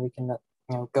mentioning, we can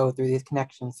go through these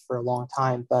connections for a long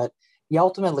time. But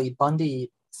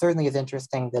Bundy certainly is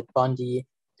interesting that Bundy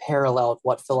paralleled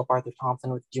what Philip Arthur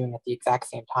Thompson was doing at the exact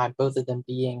same time, both of them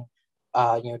being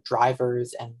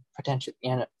drivers and potentially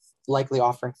and likely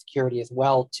offering security as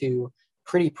well to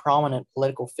pretty prominent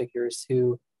political figures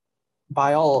who,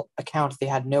 by all accounts, they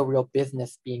had no real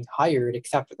business being hired,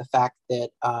 except for the fact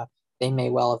that they may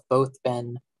well have both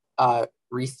been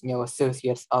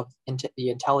associates of the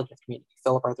intelligence community.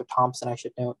 Philip Arthur Thompson, I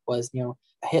should note, was a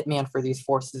hitman for these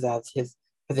forces, as his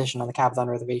position on the Cabazon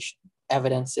Reservation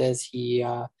evidence is. He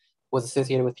was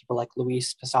associated with people like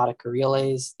Luis Posada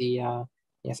Carriles, the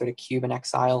sort of Cuban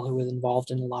exile who was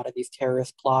involved in a lot of these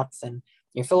terrorist plots. And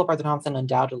Philip Arthur Thompson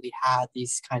undoubtedly had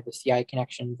these kinds of CIA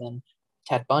connections. And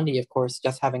Ted Bundy, of course,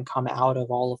 just having come out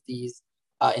of all of these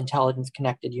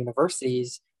intelligence-connected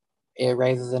universities, it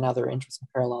raises another interesting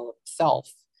parallel of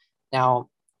itself. Now,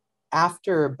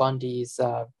 after Bundy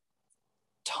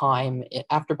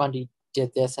did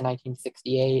this in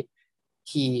 1968,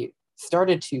 he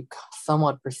started to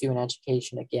somewhat pursue an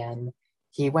education again.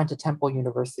 He went to Temple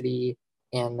University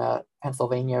in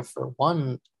Pennsylvania for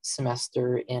one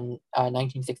semester in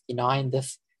 1969.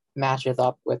 This matches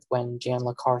up with when Jan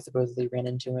Le Carre supposedly ran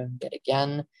into him yet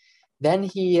again. Then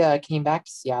he came back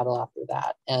to Seattle after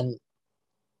that, and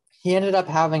he ended up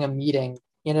having a meeting.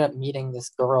 He ended up meeting this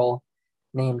girl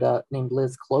named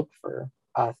Liz Klopfer,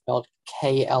 spelled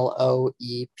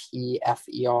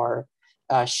Kloepfer.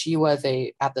 She was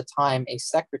at the time a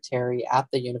secretary at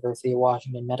the University of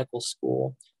Washington Medical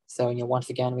School. So, once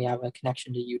again, we have a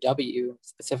connection to UW,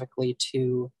 specifically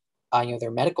to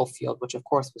their medical field, which of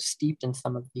course was steeped in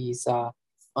some of these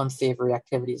unsavory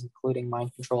activities, including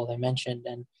mind control, as I mentioned.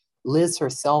 And Liz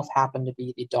herself happened to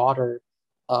be the daughter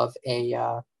of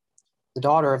a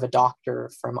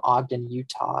doctor from Ogden,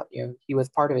 Utah. He was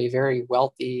part of a very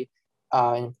wealthy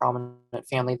and prominent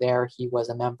family there. He was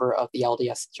a member of the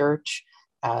LDS Church,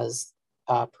 as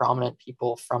prominent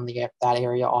people from that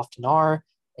area often are.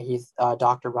 He's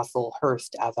Dr. Russell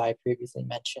Hurst, as I previously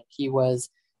mentioned. He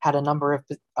had a number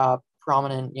of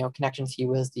prominent connections. He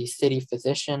was the city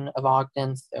physician of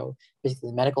Ogden, so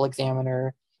basically the medical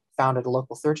examiner, founded a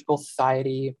local surgical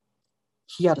society.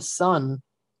 He had a son,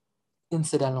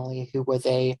 incidentally, who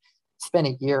spent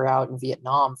a year out in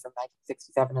Vietnam from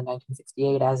 1967 to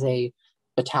 1968 as a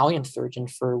battalion surgeon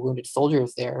for wounded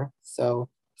soldiers there. So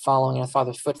following in his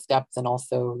father's footsteps, and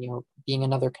also, being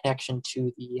another connection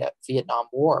to the Vietnam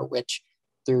War, which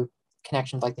through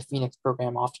connections like the Phoenix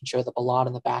program often shows up a lot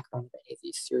in the background of any of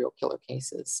these serial killer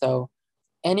cases. So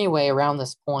anyway, around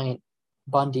this point,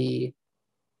 Bundy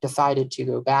decided to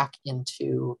go back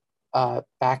into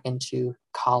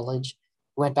college.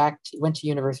 Went to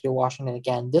University of Washington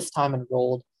again, this time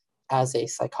enrolled as a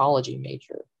psychology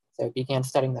major. So began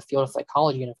studying the field of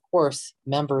psychology, and of course,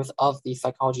 members of the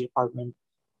psychology department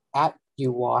at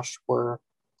UWash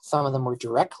some of them were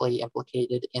directly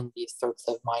implicated in these sorts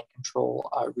of mind control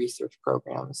research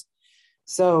programs.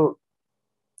 So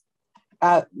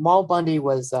while Bundy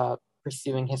was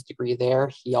pursuing his degree there,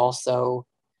 he was also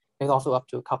up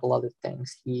to a couple other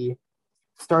things. He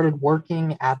started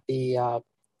working at the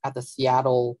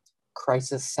Seattle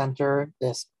Crisis Center,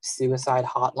 this suicide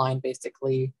hotline,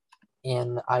 basically,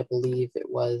 in, I believe it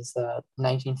was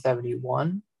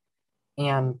 1971.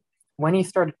 And when he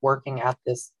started working at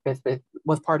this, it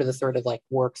was part of the sort of like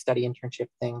work study internship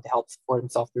thing to help support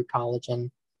himself through college,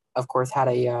 and of course had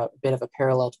a bit of a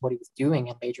parallel to what he was doing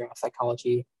in majoring in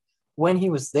psychology. When he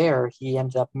was there, he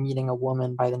ended up meeting a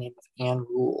woman by the name of Anne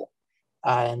Rule.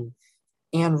 And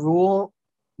Anne Rule,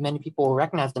 many people will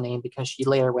recognize the name because she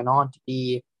later went on to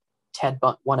be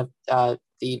one of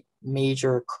the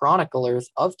major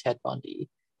chroniclers of Ted Bundy.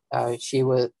 She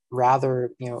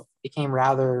became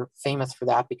rather famous for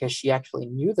that because she actually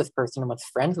knew this person and was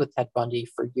friends with Ted Bundy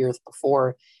for years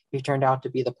before he turned out to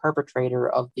be the perpetrator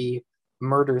of the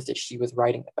murders that she was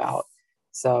writing about.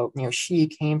 So, she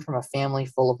came from a family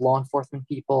full of law enforcement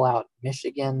people out in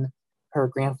Michigan. Her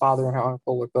grandfather and her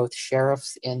uncle were both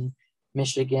sheriffs in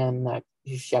Michigan.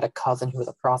 She had a cousin who was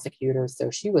a prosecutor.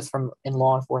 So she was in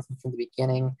law enforcement from the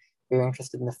beginning, very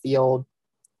interested in the field.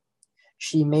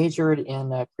 She majored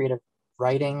in creative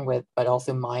writing, but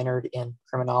also minored in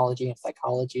criminology and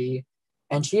psychology.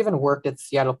 And she even worked at the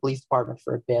Seattle Police Department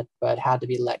for a bit, but had to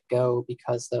be let go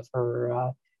because of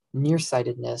her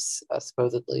nearsightedness,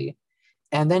 supposedly.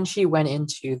 And then she went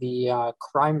into the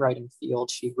crime writing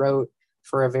field. She wrote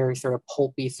for a very sort of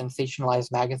pulpy,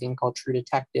 sensationalized magazine called True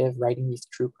Detective, writing these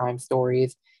true crime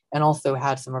stories, and also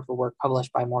had some of her work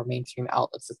published by more mainstream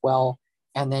outlets as well.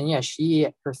 And then, she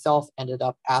herself ended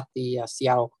up at the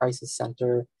Seattle Crisis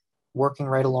Center, working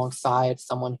right alongside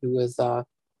someone who was, I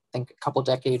think, a couple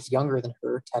decades younger than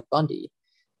her, Ted Bundy.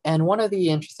 And one of the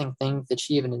interesting things that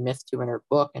she even admits to in her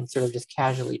book and sort of just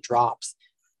casually drops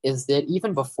is that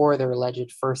even before their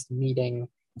alleged first meeting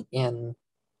in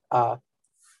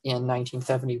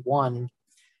 1971,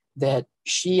 that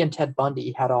she and Ted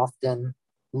Bundy had often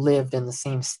lived in the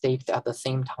same states at the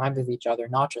same time as each other,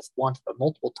 not just once, but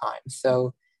multiple times.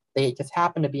 So they just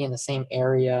happened to be in the same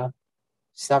area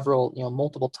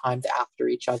multiple times after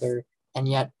each other, and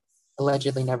yet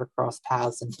allegedly never crossed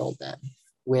paths until then,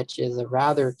 which is a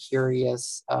rather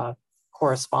curious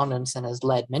correspondence, and has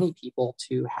led many people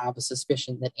to have a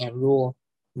suspicion that Anne Rule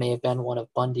may have been one of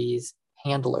Bundy's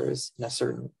handlers in a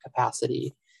certain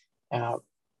capacity.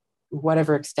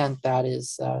 Whatever extent that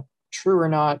is true or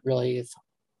not really is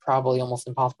probably almost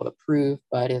impossible to prove,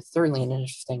 but it's certainly an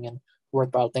interesting and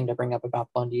worthwhile thing to bring up about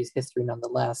Bundy's history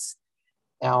nonetheless.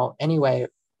 Now, anyway,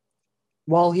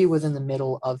 while he was in the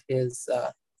middle of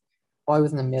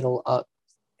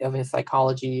of his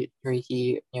psychology, where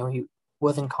he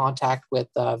was in contact with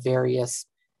various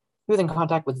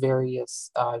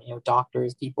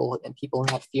doctors, people in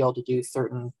that field to do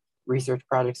certain research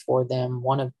projects for them.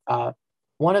 One of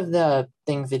the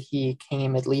things that he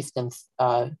came at least in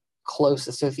close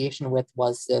association with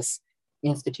was this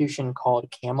institution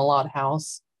called Camelot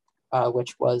House,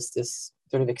 which was this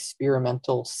sort of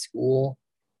experimental school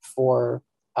for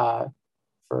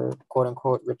quote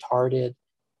unquote retarded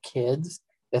kids.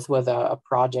 This was a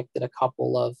project that a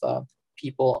couple of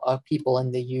people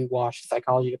in the UWash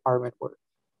psychology department were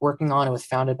working on. It was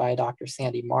founded by a Dr.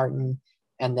 Sandy Martin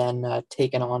and then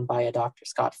taken on by a Dr.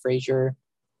 Scott Frazier.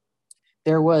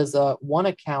 There was one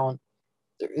account,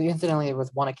 incidentally, there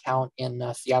was one account in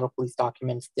Seattle police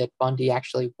documents that Bundy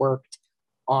actually worked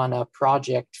on a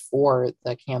project for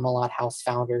the Camelot House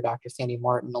founder, Dr. Sandy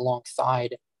Martin,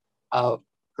 alongside a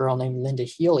girl named Linda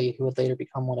Healy, who would later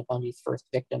become one of Bundy's first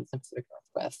victims in Pacific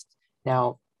Northwest.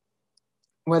 Now,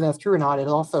 whether that's true or not, it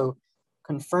also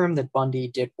confirmed that Bundy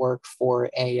did work for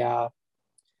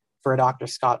Dr.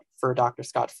 Scott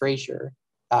Frazier.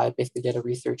 Basically did a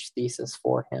research thesis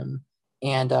for him.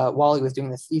 And while he was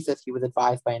doing this thesis, he was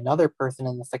advised by another person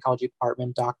in the psychology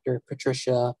department, Dr.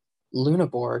 Patricia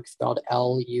Luneborg, spelled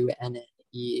Lunneborg.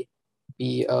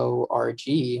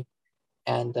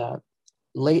 And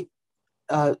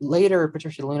later,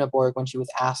 Patricia Luneborg, when she was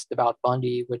asked about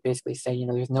Bundy, would basically say,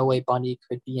 there's no way Bundy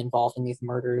could be involved in these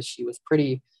murders. She was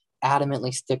pretty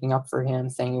adamantly sticking up for him,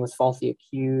 saying he was falsely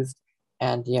accused.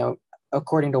 And,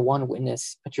 according to one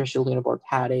witness, Patricia Luneborg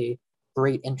had a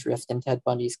great interest in Ted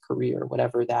Bundy's career,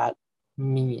 whatever that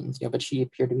means. But she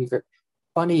appeared to be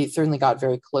Bundy certainly got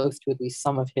very close to at least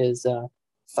some of his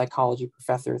psychology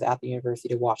professors at the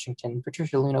University of Washington.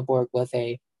 Patricia Luneborg was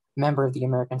a member of the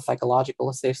American Psychological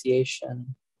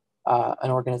Association, an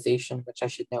organization which I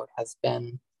should note has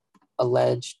been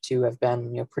alleged to have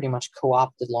been pretty much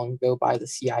co-opted long ago by the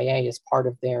CIA as part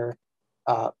of their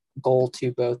goal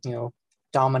to both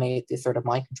dominate the sort of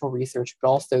mind control research, but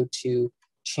also to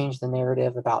change the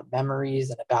narrative about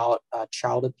memories and about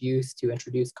child abuse, to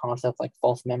introduce concepts like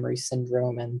false memory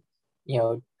syndrome and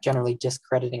generally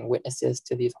discrediting witnesses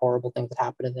to these horrible things that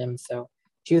happen to them. So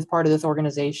she was part of this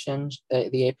organization,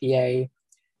 the APA.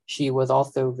 She was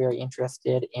also very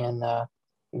interested in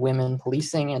women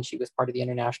policing, and she was part of the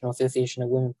International Association of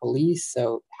Women Police,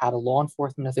 so had a law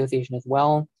enforcement association as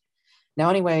well.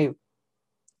 Now, anyway,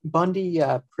 Bundy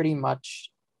was pretty much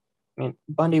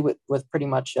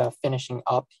finishing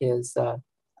up his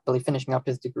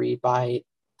degree by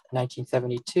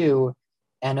 1972,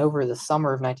 and over the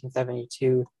summer of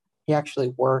 1972, he actually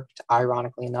worked,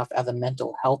 ironically enough, as a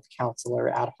mental health counselor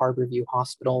at Harborview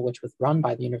Hospital, which was run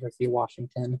by the University of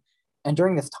Washington. And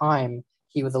during this time,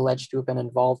 he was alleged to have been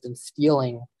involved in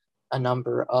stealing a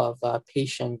number of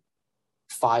patient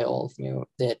files,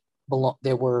 that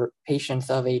were patients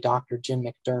of a Dr. Jim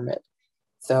McDermott.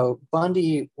 So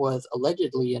Bundy was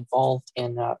allegedly involved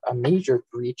in a major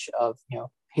breach of,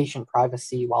 patient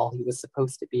privacy while he was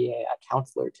supposed to be a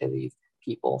counselor to these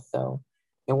people. So,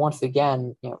 once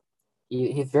again,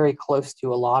 he's very close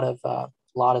to a lot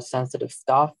of sensitive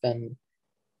stuff. And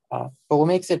but what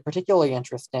makes it particularly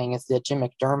interesting is that Jim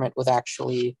McDermott was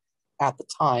actually at the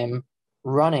time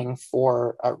running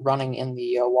in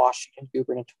the Washington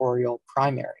gubernatorial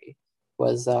primary.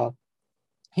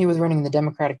 He was running the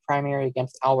Democratic primary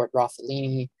against Albert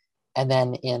Rossellini, and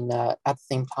then at the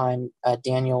same time,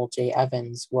 Daniel J.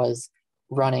 Evans was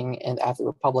running as a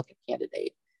Republican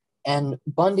candidate. And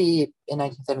Bundy in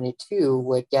 1972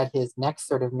 would get his next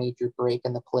sort of major break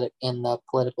in the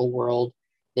political world,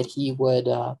 that he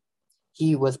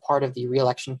was part of the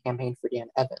re-election campaign for Dan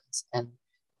Evans.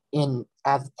 And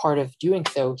as part of doing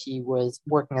so, he was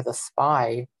working as a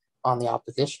spy on the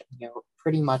opposition,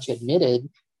 pretty much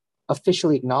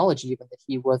officially acknowledged even that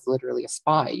he was literally a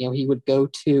spy. He would go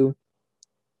to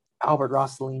Albert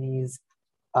Rossellini's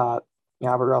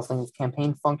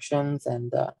campaign functions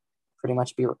and pretty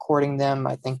much be recording them.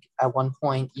 I think at one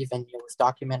point even was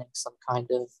documenting some kind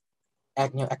of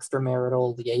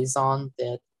extramarital liaison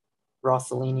that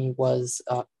Rossellini was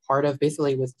part of.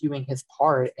 Basically was doing his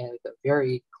part in a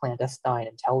very clandestine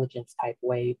intelligence type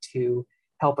way to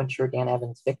help ensure Dan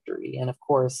Evans' victory. And of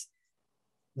course,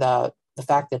 the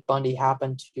fact that Bundy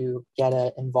happened to get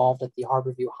involved at the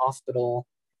Harborview Hospital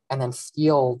and then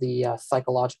steal the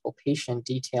psychological patient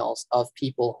details of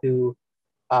people who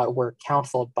were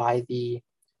counseled by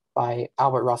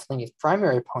Albert Rossellini's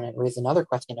primary opponent raised another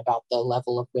question about the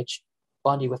level of which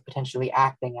Bundy was potentially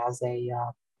acting as a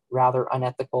rather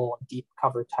unethical, deep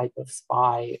cover type of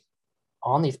spy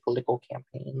on these political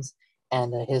campaigns.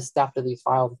 And his theft of these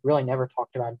files really never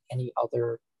talked about in any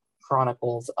other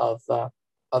chronicles of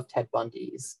Ted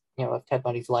Bundy's, of Ted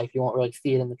Bundy's life. You won't really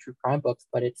see it in the true crime books,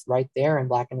 but it's right there in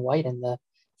black and white in the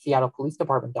Seattle Police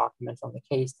Department documents on the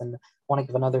case. And I want to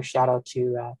give another shout out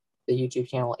to the YouTube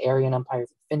channel Aryan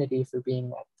Empires Infinity for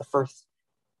being the first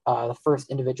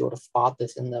individual to spot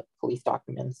this in the police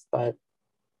documents. But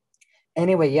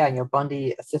anyway, yeah,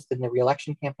 Bundy assisted in the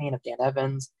re-election campaign of Dan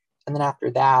Evans, and then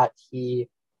after that, he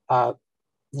the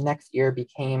next year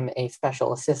became a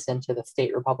special assistant to the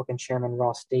state Republican chairman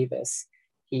Ross Davis.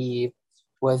 It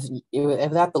was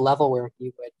at the level where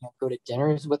he would go to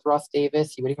dinners with Ross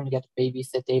Davis. He would even get to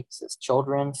babysit Davis's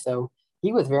children. So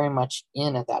he was very much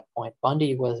in at that point.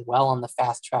 Bundy was well on the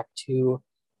fast track to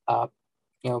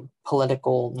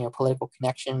political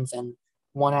connections, and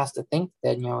one has to think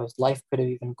that his life could have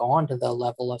even gone to the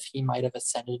level of he might have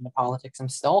ascended into politics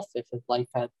himself if his life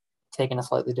had taken a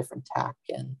slightly different tack.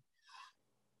 And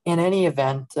in any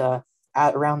event,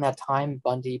 at around that time,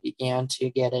 Bundy began to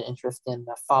get an interest in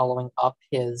following up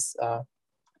his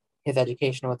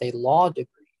education with a law degree,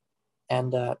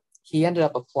 and he ended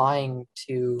up applying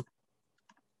to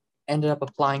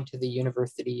the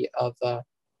University of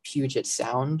Puget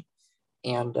Sound,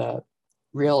 and a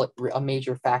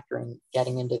major factor in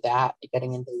getting into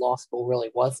law school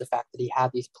really was the fact that he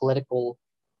had these politically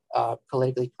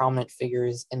prominent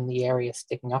figures in the area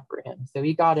sticking up for him. So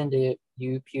he got into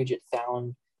Puget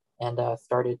Sound and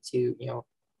started to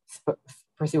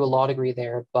pursue a law degree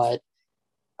there. But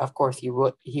of course, he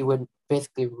would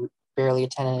basically barely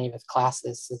attend any of his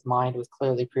classes. His mind was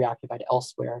clearly preoccupied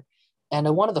elsewhere. And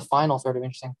one of the final sort of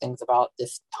interesting things about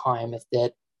this time is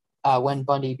that when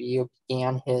Bundy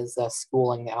began his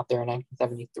schooling out there in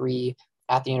 1973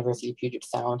 at the University of Puget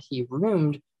Sound, he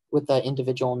roomed with an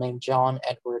individual named John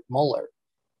Edward Muller,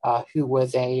 who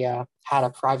was had a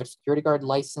private security guard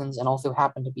license and also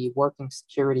happened to be working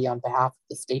security on behalf of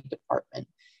the State Department.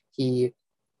 He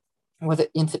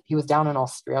was down in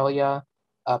Australia,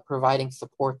 providing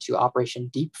support to Operation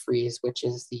Deep Freeze, which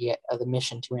is the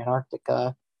mission to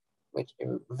Antarctica, which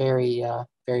is very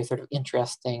sort of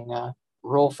interesting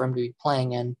role for him to be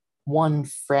playing. And one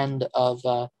friend of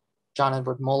John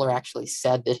Edward Muller actually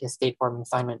said that his State Department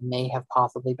assignment may have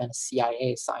possibly been a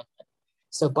CIA assignment.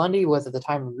 So Bundy was at the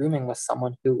time rooming with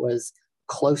someone who was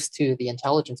close to the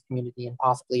intelligence community and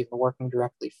possibly even working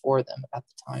directly for them at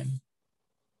the time.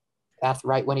 That's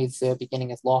right when he's beginning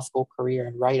his law school career,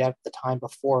 and right at the time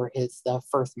before his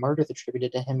first murders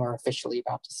attributed to him are officially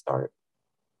about to start.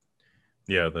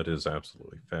 Yeah, that is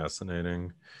absolutely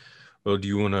fascinating. Well, do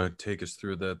you want to take us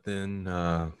through that then,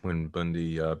 when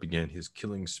Bundy began his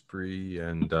killing spree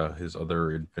and his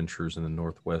other adventures in the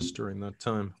Northwest during that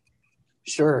time?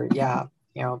 Sure, yeah.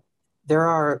 There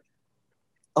are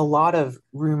a lot of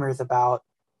rumors about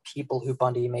people who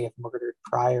Bundy may have murdered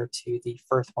prior to the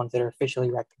first ones that are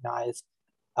officially recognized,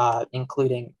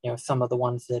 including some of the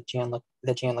ones that Jan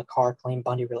Le Carre claimed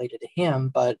Bundy related to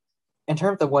him. But in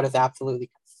terms of what is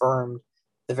absolutely confirmed,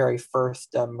 the very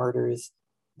first murders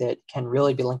that can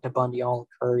really be linked to Bundy all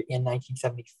occur in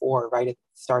 1974,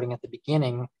 starting at the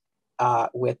beginning,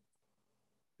 with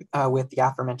the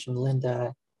aforementioned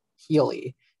Linda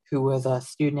Healy, who was a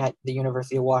student at the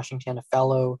University of Washington, a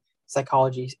fellow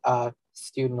psychology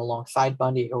student alongside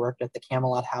Bundy, who worked at the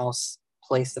Camelot House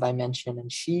place that I mentioned.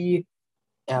 And she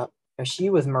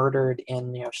was murdered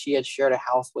she had shared a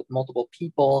house with multiple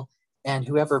people, and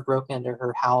whoever broke into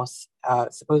her house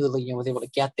supposedly was able to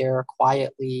get there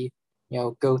quietly,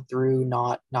 go through,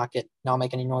 not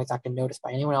make any noise, not get noticed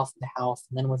by anyone else in the house,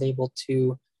 and then was able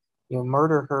to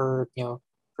murder her,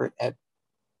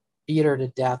 beat her to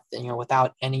death,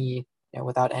 without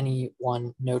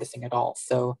anyone noticing at all.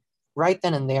 So right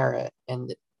then and there,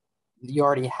 and you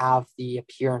already have the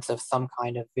appearance of some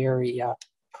kind of very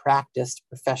practiced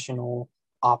professional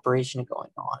operation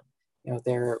going on.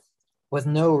 There was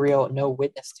no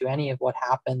witness to any of what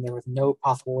happened. There was no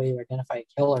possible way to identify a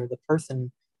killer. The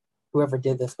person, whoever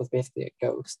did this, was basically a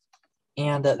ghost.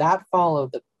 And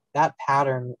that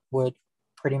pattern would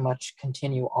pretty much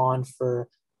continue on for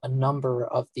a number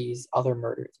of these other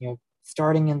murders.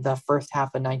 Starting in the first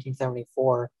half of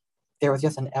 1974, there was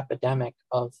just an epidemic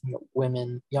of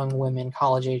young women,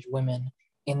 college-age women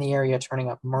in the area turning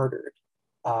up murdered,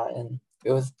 and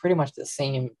it was pretty much the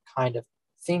same kind of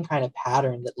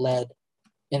pattern that led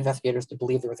investigators to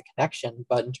believe there was a connection.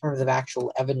 But in terms of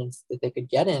actual evidence that they could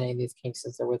get in any of these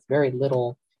cases, there was very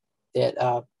little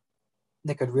that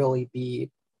could really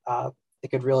be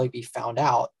found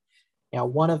out.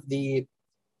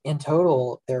 In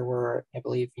total, there were, I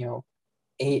believe,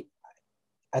 eight.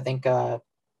 I think, no,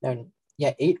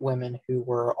 yeah, 8 women who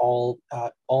were all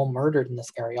murdered in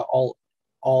this area, all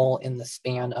all in the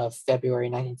span of February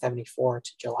 1974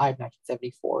 to July of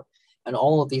 1974. And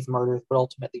all of these murders would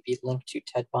ultimately be linked to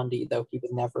Ted Bundy, though he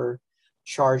was never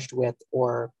charged with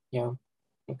or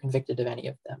convicted of any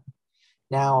of them.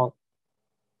 Now,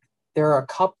 there are a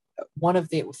couple. One of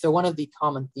the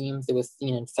common themes that was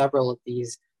seen in several of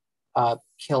these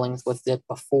killings was that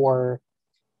before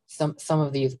some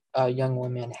of these young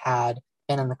women had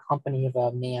been in the company of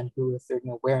a man who was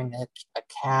wearing a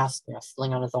cast, a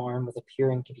sling on his arm, was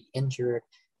appearing to be injured.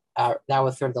 That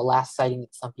was sort of the last sighting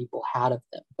that some people had of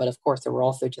them. But of course, there were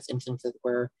also just instances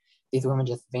where these women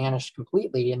just vanished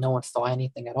completely and no one saw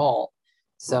anything at all.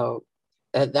 So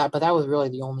that was really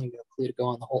the only clue to go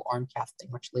on the whole arm casting,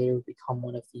 which later would become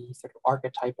one of the sort of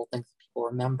archetypal things that people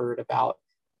remembered about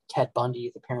Ted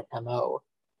Bundy's apparent MO.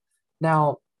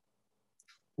 Now,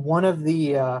 one of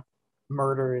the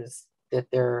murders that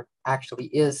there actually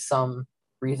is some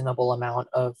reasonable amount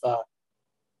of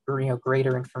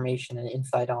greater information and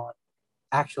insight on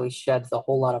actually sheds a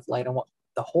whole lot of light on what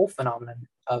the whole phenomenon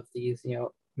of these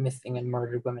missing and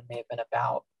murdered women may have been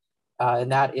about.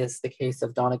 And that is the case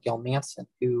of Donna Gail Manson,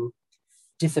 who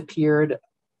disappeared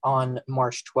on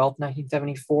March 12th,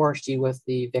 1974. She was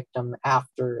the victim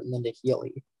after Linda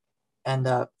Healy. And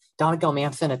Donna Gail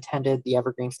Manson attended the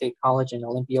Evergreen State College in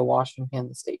Olympia, Washington,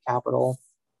 the state capital.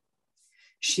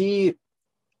 She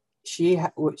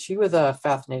was a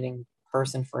fascinating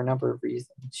person for a number of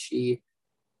reasons. She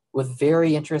was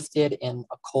very interested in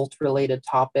occult-related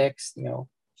topics,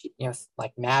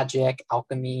 like magic,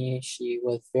 alchemy. She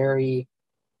was very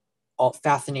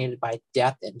fascinated by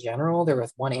death in general. There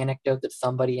was one anecdote that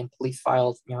somebody in police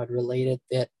files, had related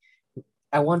that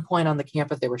at one point on the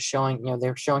campus they were showing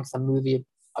some movie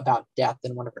about death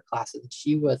in one of her classes, and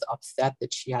she was upset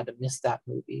that she had to miss that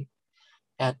movie.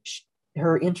 And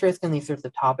her interest in these sorts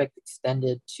of topics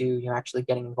extended to actually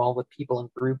getting involved with people in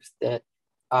groups that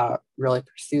really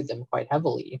pursued them quite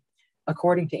heavily.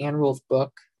 According to Ann Rule's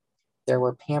book, there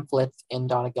were pamphlets in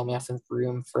Donna Gail Manson's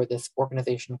room for this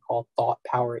organization called Thought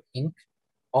Power Inc.,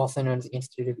 also known as the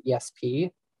Institute of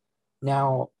ESP.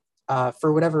 Now,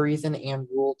 for whatever reason, Ann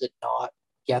Rule did not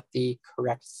get the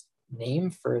correct name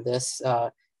for this.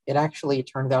 It actually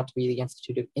turned out to be the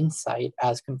Institute of Insight,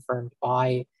 as confirmed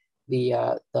by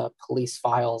the police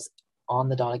files on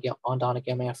Donna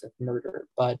Gail Manson's murder.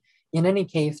 But in any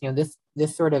case,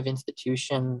 this sort of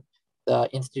institution, the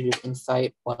Institute of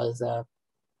Insight, was a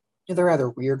rather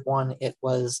weird one. It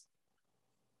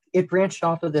branched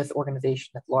off of this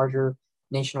organization, this larger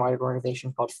nationwide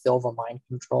organization called Silva Mind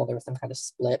Control. There was some kind of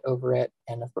split over it,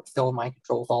 and of course, Silva Mind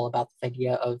Control is all about this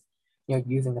idea of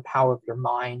using the power of your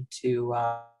mind to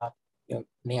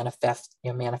manifest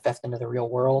into the real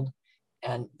world.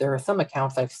 And there are some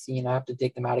accounts I've seen, I have to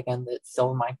dig them out again, that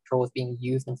Silva Mind Control was being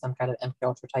used in some kind of MK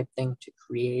Ultra type thing to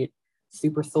create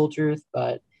super soldiers.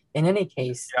 But in any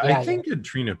case, I think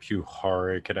Adrena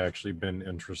Puharich had actually been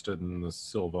interested in the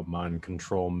Silva mind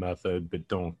control method, but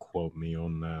don't quote me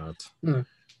on that.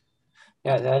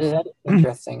 Yeah, that is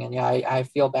interesting. And I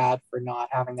feel bad for not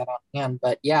having that on hand.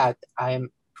 But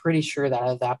I'm pretty sure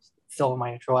that Silva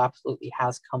mind control absolutely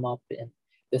has come up in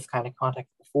this kind of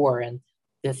context before. And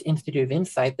this Institute of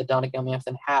Insight that Donna Gail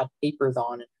Manson had papers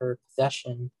on in her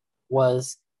possession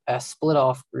was a split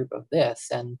off group of this.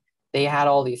 And they had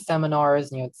all these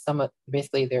seminars,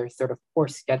 basically their sort of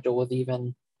course schedule was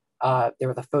even, there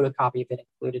was a photocopy of it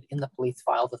included in the police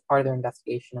files as part of their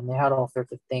investigation. And they had all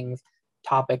sorts of things,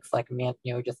 topics like,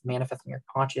 just manifesting your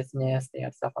consciousness. They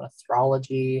had stuff on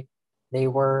astrology. They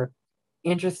were,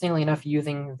 interestingly enough,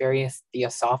 using various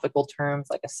theosophical terms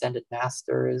like ascended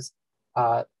masters.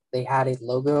 They had a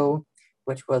logo,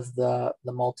 which was the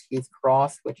Maltese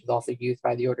cross, which is also used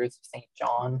by the Orders of St.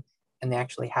 John. And they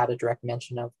actually had a direct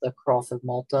mention of the Cross of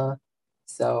Malta.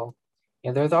 So,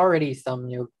 there's already some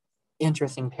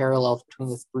interesting parallels between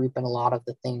this group and a lot of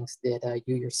the things that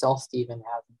you yourself, Stephen,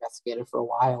 have investigated for a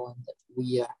while, and that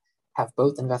we have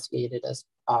both investigated as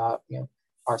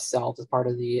ourselves as part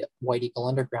of the White Eagle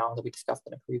Underground that we discussed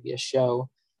in a previous show.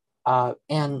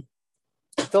 And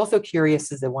it's also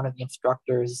curious is that one of the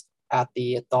instructors at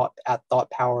the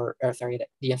the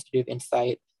Institute of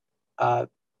Insight,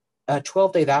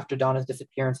 12 days after Donna's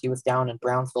disappearance, he was down in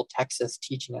Brownsville, Texas,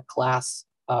 teaching a class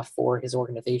for his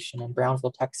organization. And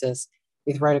Brownsville, Texas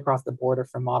is right across the border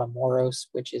from Matamoros,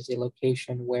 which is a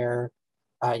location where,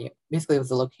 basically it was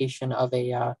the location of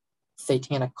a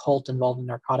satanic cult involved in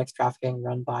narcotics trafficking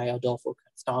run by Adolfo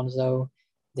Constanzo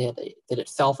that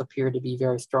itself appeared to be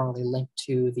very strongly linked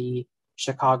to the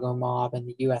Chicago mob and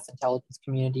the U.S. intelligence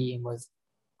community, and was,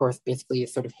 of course, basically a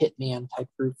sort of hitman type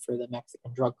group for the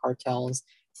Mexican drug cartels.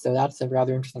 So that's a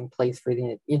rather interesting place for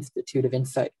the Institute of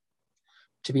Insight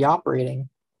to be operating.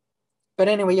 But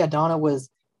anyway, yeah, Donna was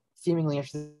seemingly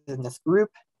interested in this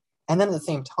group, and then at the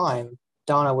same time,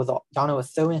 Donna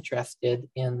was so interested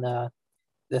in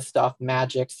this stuff,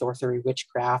 magic, sorcery,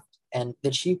 witchcraft, and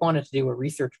that she wanted to do a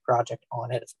research project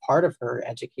on it as part of her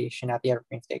education at the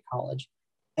Evergreen State College.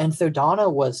 And so Donna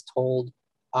was told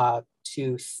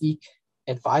to seek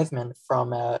advisement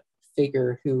from a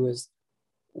figure who was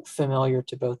familiar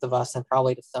to both of us and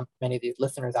probably to many of these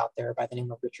listeners out there by the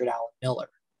name of Richard Allen Miller,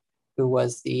 who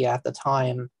was at the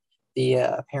time the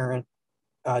apparent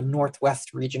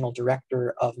Northwest Regional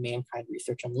Director of Mankind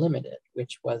Research Unlimited,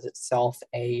 which was itself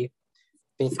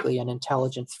basically an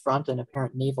intelligence front, an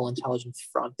apparent naval intelligence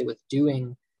front that was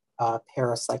doing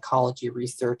parapsychology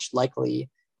research, likely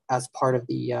as part of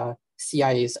the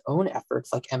CIA's own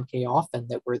efforts, like MK Often,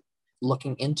 that were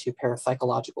looking into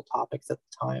parapsychological topics at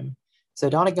the time. So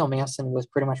Donna Gale Manson was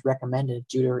pretty much recommended,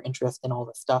 due to her interest in all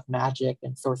the stuff, magic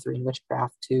and sorcery and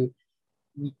witchcraft, to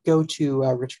go to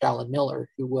Richard Allen Miller,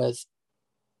 who was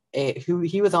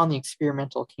he was on the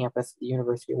experimental campus of the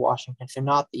University of Washington, so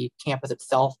not the campus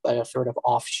itself, but a sort of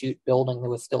offshoot building that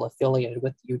was still affiliated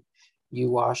with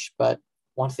UWash. But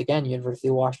once again, University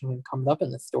of Washington comes up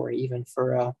in the story, even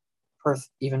for a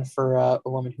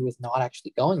woman who was not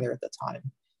actually going there at the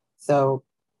time. So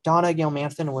Donna Gale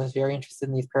Manson was very interested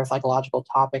in these parapsychological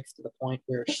topics, to the point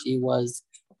where she was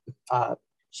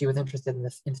interested in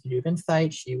this Institute of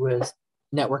Insight. She was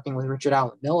networking with Richard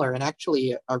Allen Miller, and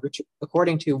actually,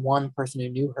 according to one person who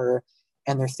knew her,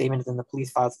 and their statements in the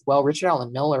police files as well, Richard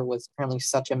Allen Miller was apparently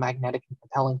such a magnetic and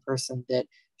compelling person that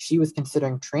she was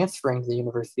considering transferring to the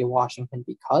University of Washington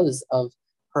because of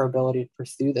her ability to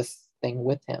pursue this thing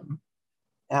with him.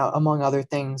 Now, among other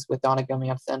things, with Donna Gale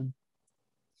Manson,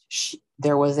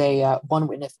 there was one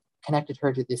witness connected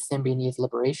her to the Symbionese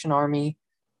Liberation Army,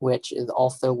 which is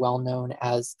also well known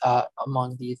as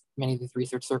among many of these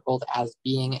research circles as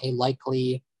being a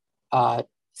likely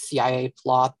CIA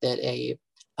plot that a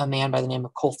man by the name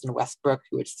of Colston Westbrook,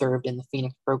 who had served in the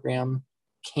Phoenix program,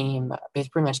 pretty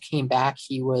much came back.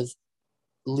 He was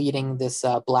leading this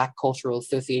Black Cultural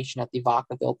Association at the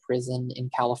Vacaville prison in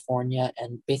California,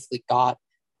 and basically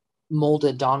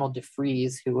molded Donald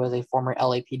DeFreeze, who was a former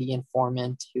LAPD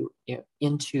informant,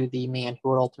 into the man who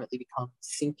would ultimately become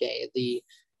Cinque, the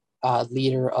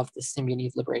leader of the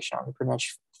Symbionese Liberation Army. Pretty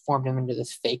much formed him into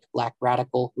this fake black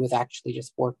radical who was actually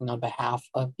just working on behalf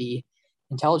of the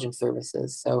intelligence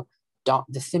services. So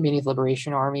the Symbionese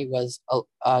Liberation Army was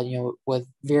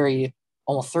very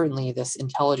almost certainly this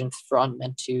intelligence front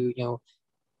meant to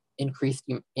increase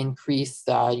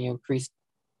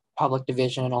public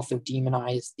division, and also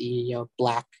demonize the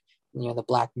black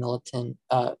militant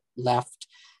left.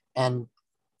 And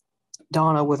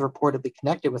Donna was reportedly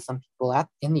connected with some people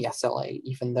in the SLA,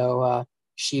 even though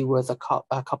she was a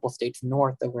couple states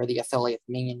north of where the SLA's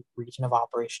main region of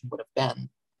operation would have been.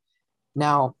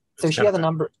 Now, so she has a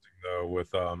number. Though,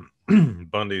 with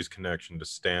Bundy's connection to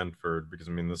Stanford, because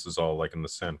I mean, this is all like in the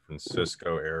San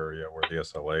Francisco area where the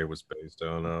SLA was based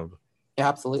out of. Yeah,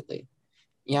 absolutely.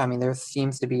 Yeah, I mean, there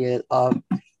seems to be a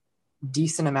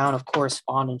decent amount of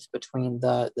correspondence between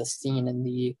the scene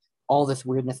and all this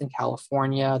weirdness in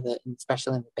California,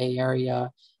 especially in the Bay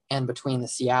Area, and between the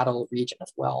Seattle region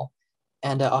as well.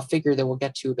 And a figure that we'll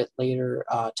get to a bit later,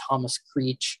 Thomas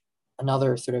Creech,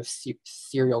 another sort of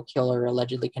serial killer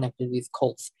allegedly connected to these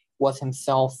cults, was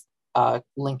himself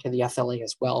linked to the SLA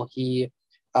as well. He,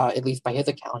 at least by his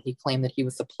account, he claimed that he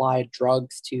was supplied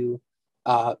drugs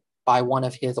by one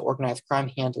of his organized crime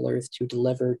handlers to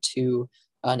deliver to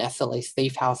an SLA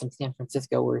safe house in San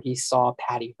Francisco, where he saw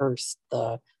Patty Hearst,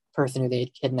 the person who they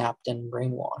had kidnapped and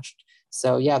brainwashed.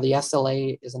 So yeah, the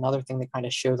SLA is another thing that kind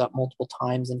of shows up multiple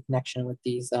times in connection with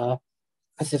these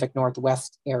Pacific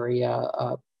Northwest area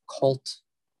cult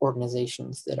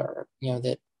organizations that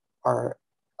are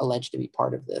alleged to be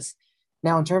part of this.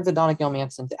 Now, in terms of Donna Gale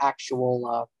Manson's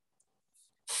actual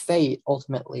fate,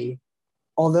 ultimately,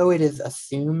 although it is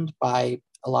assumed by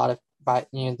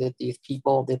that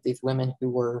these women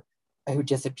who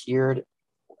disappeared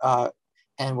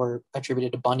and were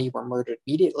attributed to Bundy were murdered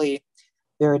immediately,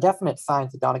 there are definite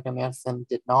signs that Donna Gale Manson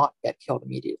did not get killed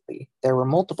immediately. There were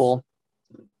multiple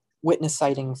witness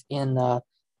sightings in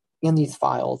these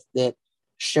files that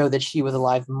show that she was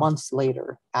alive months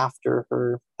later after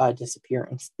her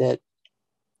disappearance. That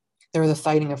there was a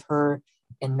sighting of her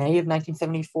in May of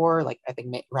 1974, like I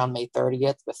think around May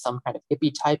 30th, with some kind of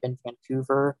hippie type in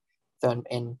Vancouver, so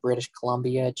in British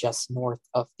Columbia, just north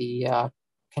of the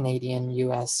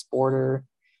Canadian-U.S. border.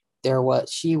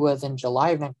 She was in July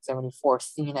of 1974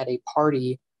 seen at a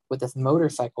party with this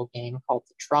motorcycle gang called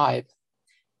the Tribe.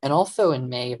 And also in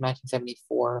May of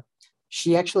 1974,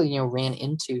 she actually, ran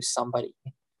into somebody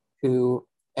who,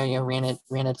 ran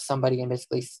into somebody and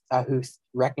basically who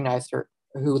recognized her,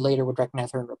 who later would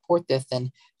recognize her and report this.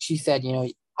 And she said,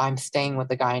 I'm staying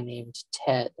with a guy named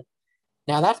Ted.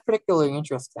 Now that's particularly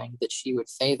interesting that she would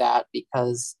say that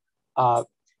because uh,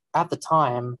 at the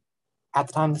time,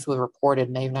 this was reported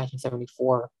in May of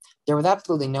 1974, there was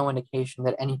absolutely no indication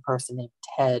that any person named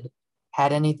Ted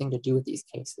had anything to do with these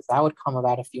cases. That would come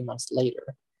about a few months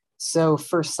later. So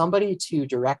for somebody to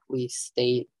directly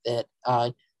state that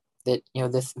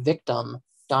this victim,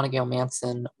 Donegale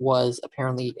Manson, was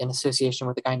apparently in association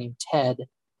with a guy named Ted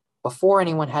before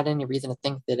anyone had any reason to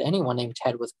think that anyone named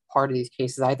Ted was part of these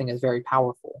cases, I think is very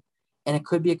powerful. And it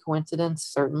could be a coincidence,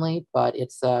 certainly, but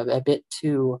it's a bit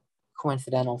too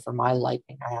coincidental for my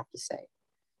liking, I have to say.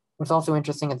 What's also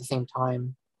interesting at the same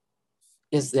time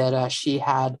is that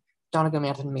Donegal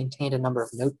Manson maintained a number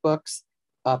of notebooks,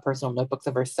 personal notebooks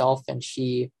of herself, and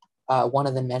one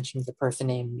of them mentions a person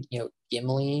named,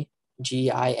 Gimli,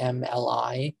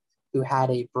 Gimli, who had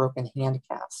a broken hand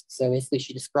cast. So basically,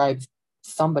 she describes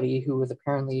somebody who was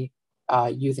apparently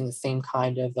using the same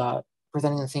kind of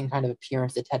presenting the same kind of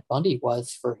appearance that Ted Bundy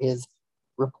was for his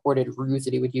reported ruse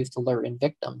that he would use to lure in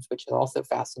victims, which is also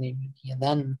fascinating. And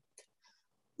then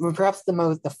perhaps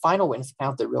the final witness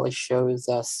account that really shows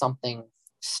something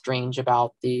strange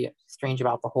about the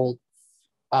whole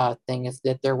thing is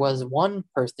that there was one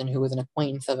person who was an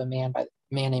acquaintance of a man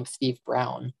named Steve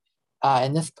Brown,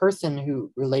 and this person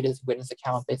who related his witness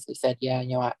account basically said,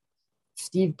 "Yeah,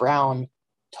 Steve Brown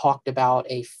talked about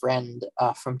a friend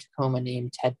from Tacoma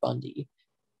named Ted Bundy,"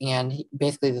 and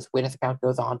basically this witness account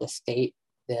goes on to state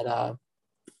that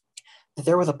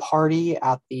there was a party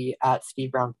at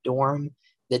Steve Brown's dorm,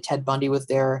 that Ted Bundy was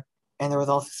there, and there was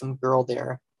also some girl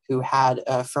there who had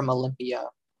from Olympia,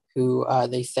 who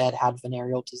they said had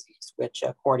venereal disease, which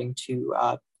according to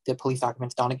the police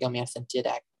documents, Donegale Manson did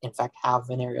in fact have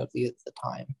venereal disease at the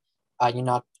time. You're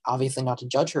not obviously not to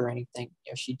judge her or anything.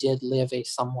 She did live a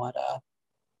somewhat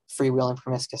freewheeling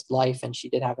promiscuous life, and she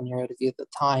did have venereal disease at the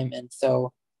time. And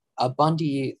so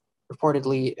Bundy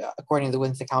reportedly, according to the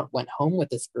witness account, went home with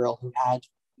this girl who had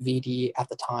VD at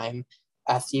the time.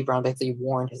 Steve Brown basically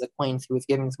warned his acquaintance who was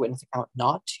giving this witness account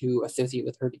not to associate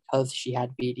with her because she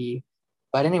had VD.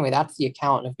 But anyway, that's the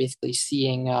account of basically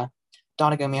seeing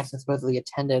Donegal Manson supposedly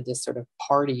attended this sort of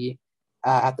party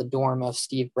at the dorm of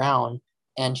Steve Brown,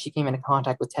 and she came into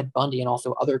contact with Ted Bundy and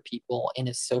also other people in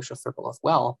his social circle as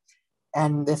well.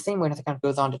 And the same witness account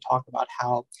goes on to talk about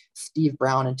how Steve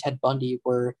Brown and Ted Bundy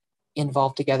were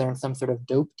involved together in some sort of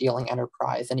dope dealing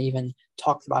enterprise, and even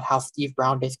talks about how Steve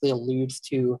Brown basically alludes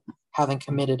to having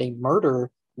committed a murder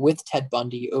with Ted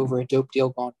Bundy over a dope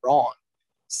deal gone wrong.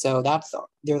 So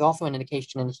there's also an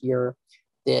indication in here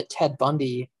that Ted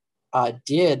Bundy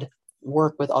did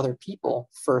work with other people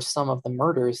for some of the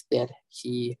murders that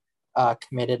he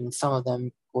committed, and some of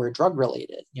them were drug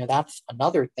related. That's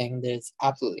another thing that is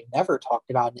absolutely never talked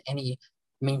about in any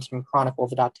mainstream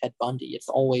chronicles about Ted Bundy. It's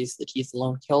always that he's the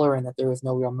lone killer and that there was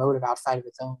no real motive outside of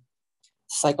his own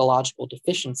psychological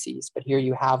deficiencies. But here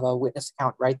you have a witness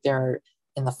account right there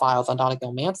in the files on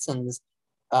Donegal Manson's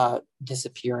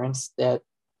disappearance, that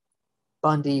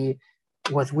Bundy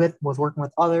was working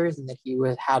with others, and that he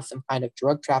would have some kind of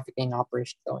drug trafficking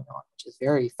operation going on, which is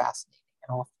very fascinating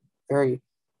and often very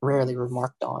rarely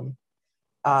remarked on.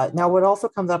 Now, what also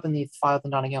comes up in these files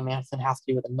on Donegal Manson has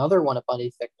to do with another one of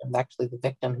Bundy's victims, actually the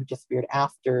victim who disappeared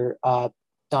after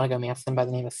Donegal Manson, by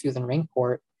the name of Susan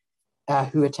Raincourt,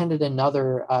 who attended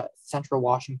another Central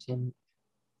Washington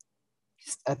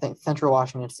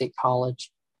State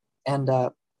College, and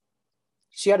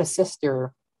she had a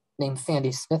sister named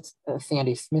Sandy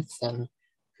Smithson,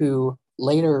 who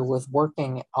later was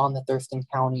working on the Thurston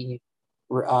County,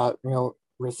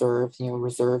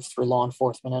 reserves for law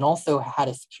enforcement, and also had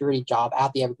a security job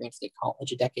at the Evergreen State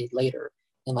College a decade later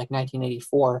in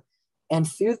 1984. And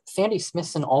Sandy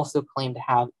Smithson also claimed to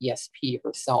have ESP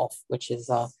herself, which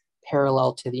is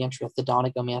parallel to the interest that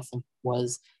Donegal Manson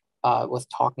was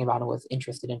talking about and was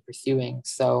interested in pursuing.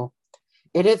 So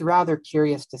it is rather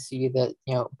curious to see that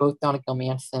both Donegal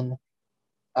Manson,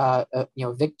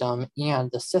 victim,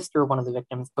 and the sister of one of the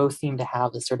victims both seem to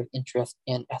have this sort of interest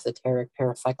in esoteric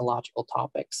parapsychological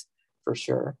topics, for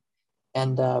sure.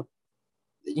 And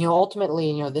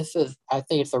ultimately, this is, I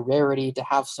think it's a rarity to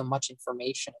have so much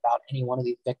information about any one of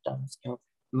these victims.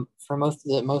 For most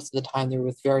of the time, there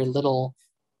was very little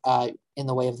in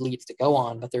the way of leads to go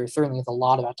on, but there certainly is a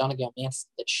lot about Donegal Manson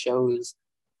that shows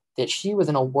that she was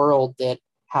in a world that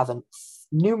has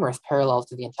numerous parallels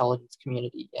to the intelligence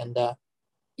community, and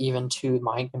even to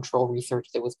mind control research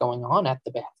that was going on at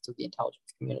the behest of the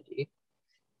intelligence community.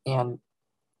 And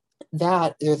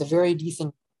that there's a very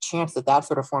decent chance that that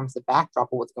sort of forms the backdrop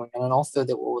of what's going on, and also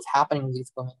that what was happening with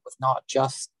these women was not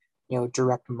just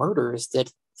direct murders.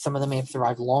 That some of them may have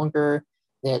survived longer.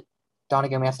 That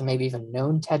Donegal may have maybe even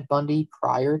known Ted Bundy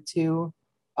prior to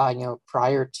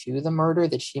the murder.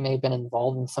 That she may have been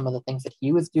involved in some of the things that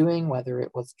he was doing, whether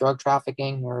it was drug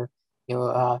trafficking or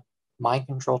mind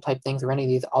control type things or any of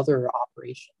these other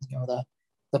operations.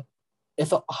 The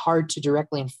it's hard to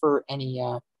directly infer any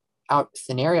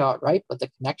scenario outright, but the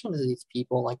connections of these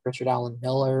people like Richard Allen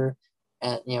Miller,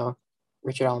 the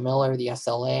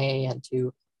SLA, and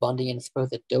to Bundy and his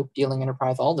supposed dope dealing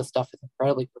enterprise, all this stuff is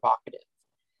incredibly provocative.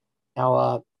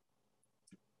 Now,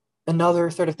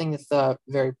 another sort of thing that's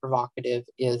very provocative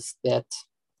is that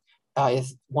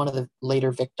is one of the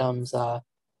later victims,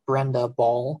 Brenda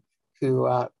Ball,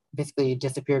 who basically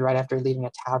disappeared right after leaving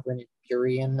a tavern in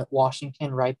Burien,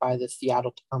 Washington, right by the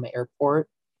Seattle-Tacoma airport.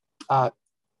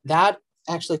 That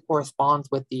actually corresponds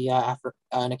with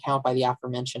an account by the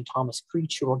aforementioned Thomas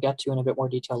Creech, who we'll get to in a bit more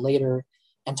detail later.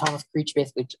 And Thomas Creech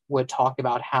basically would talk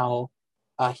about how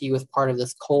he was part of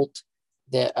this cult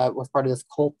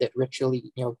that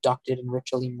ritually, abducted and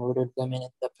ritually murdered women in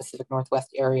the Pacific Northwest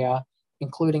area,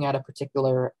 including at a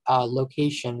particular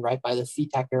location right by the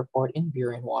SeaTac airport in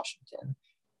Burien, Washington.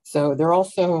 So there are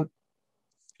also,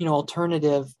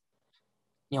 alternative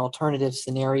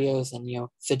scenarios and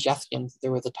suggestions.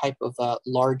 There was a type of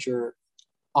larger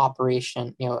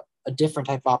operation, a different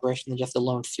type of operation than just a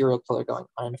lone serial killer going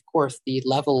on. And of course, the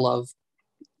level of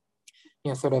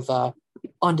sort of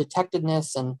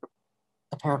undetectedness and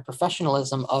apparent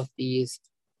professionalism of these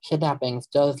kidnappings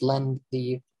does lend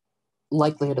the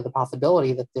likelihood of the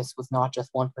possibility that this was not just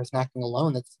one person acting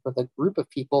alone. This was a group of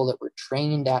people that were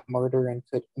trained at murder and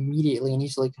could immediately and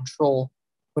easily control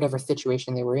whatever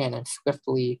situation they were in and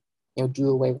swiftly, do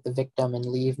away with the victim and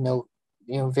leave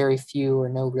very few or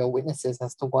no real witnesses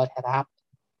as to what had happened.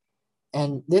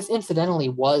 And this incidentally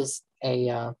was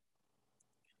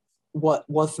what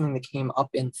was something that came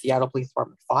up in Seattle Police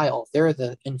Department files. There is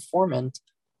an informant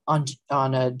on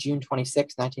June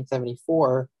 26,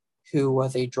 1974, who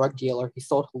was a drug dealer. He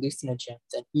sold hallucinogens,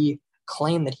 and he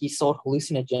claimed that he sold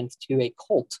hallucinogens to a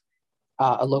cult,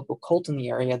 a local cult in the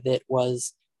area that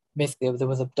was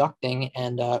abducting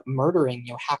and murdering,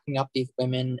 hacking up these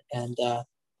women and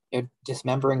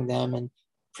dismembering them. And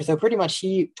so pretty much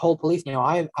he told police,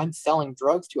 I'm selling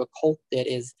drugs to a cult that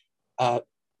is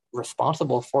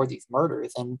responsible for these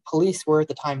murders. And police were at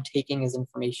the time taking his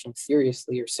information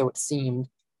seriously, or so it seemed.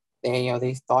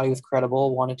 They thought he was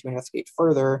credible, wanted to investigate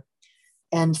further.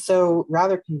 And so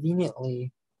rather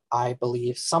conveniently, I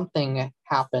believe, something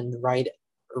happened right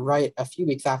a few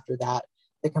weeks after that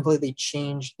completely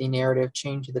changed the narrative,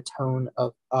 changed the tone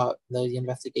of the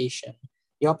investigation.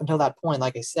 Up until that point,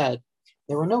 like I said,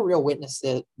 there were no real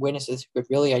witnesses who could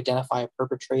really identify a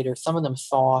perpetrator. Some of them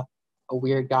saw a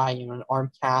weird guy, an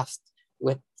arm cast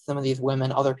with some of these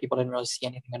women. Other people didn't really see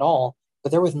anything at all.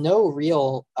 But there was no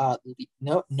real,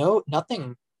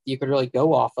 nothing you could really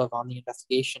go off of on the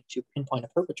investigation to pinpoint a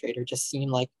perpetrator. It just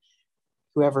seemed like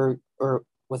whoever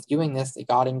was doing this, they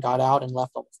got in, got out, and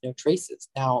left almost no traces.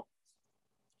 Now,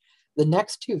 the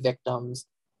next two victims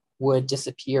would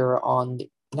disappear the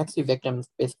next two victims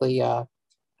basically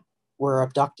were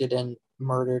abducted and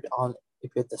murdered on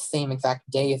the same exact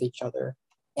day as each other.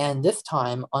 And this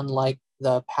time, unlike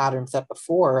the pattern set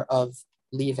before of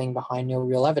leaving behind no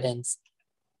real evidence,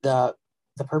 the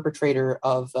perpetrator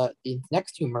of the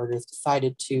next two murders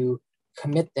decided to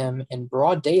commit them in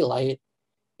broad daylight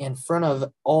in front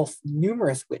of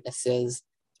numerous witnesses,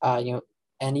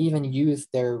 and even use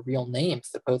their real names,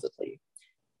 supposedly.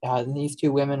 And these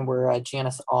two women were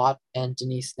Janice Ott and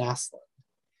Denise Naslund.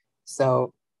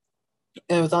 So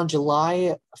it was on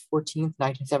July 14th,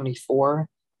 1974,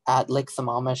 at Lake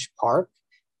Sammamish Park.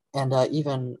 And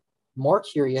even more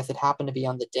curious, it happened to be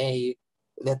on the day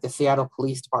that the Seattle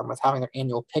Police Department was having their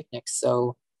annual picnic.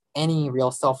 So any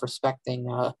real self-respecting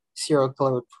serial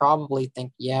killer would probably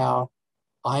think,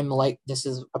 this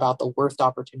is about the worst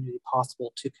opportunity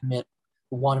possible to commit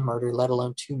one murder, let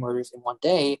alone two murders in one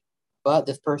day. But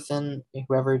this person,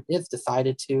 whoever it is,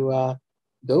 decided to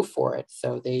go for it.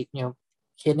 So they,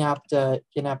 kidnapped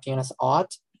Janice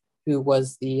Ott, who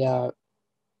was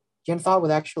Janice Ott was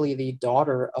actually the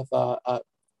daughter of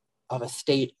a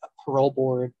state parole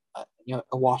board,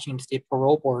 a Washington State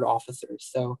parole board officer.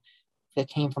 So it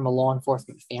came from a law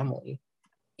enforcement family,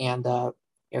 and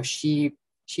she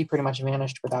pretty much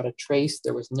vanished without a trace.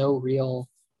 There was no real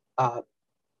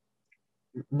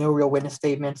witness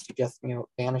statements. She just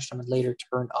vanished and would later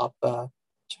turn up. Her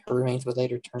remains would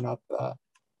later turn up,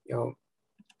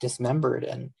 dismembered.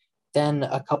 And Then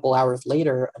a couple hours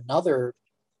later, another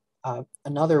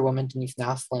woman, Denise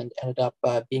Naslund, ended up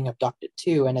being abducted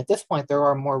too. And at this point, there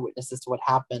are more witnesses to what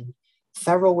happened.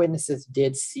 Several witnesses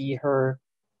did see her.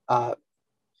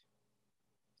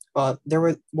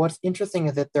 What's interesting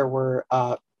is that there were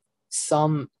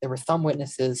some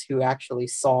witnesses who actually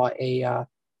saw a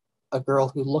girl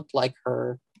who looked like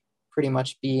her pretty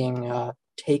much being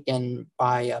taken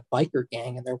by a biker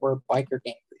gang, and there were biker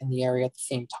gangs in the area at the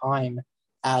same time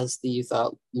as these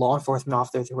law enforcement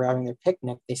officers who were having their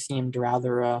picnic. They seemed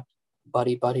rather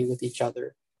buddy-buddy with each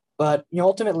other. But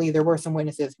ultimately, there were some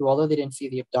witnesses who, although they didn't see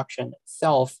the abduction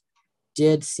itself,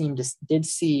 did see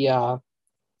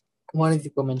one of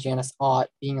the women, Janice Ott,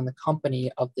 being in the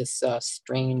company of this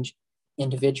strange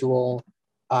individual,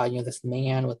 this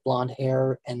man with blonde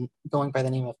hair and going by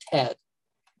the name of Ted.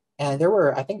 And there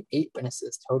were, I think, 8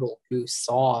 witnesses total who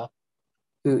saw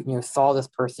this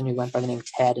person who went by the name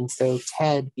Ted. And so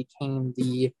Ted became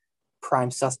the prime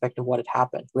suspect of what had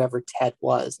happened, whoever Ted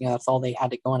was. That's all they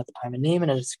had to go on at the time, a name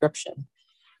and a description.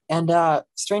 And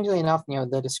strangely enough,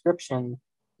 the description,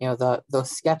 the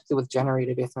sketch that was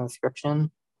generated based on the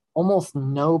description, almost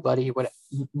very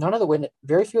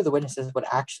few of the witnesses would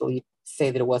actually say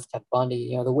that it was Ted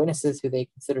Bundy. The witnesses who they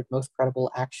considered most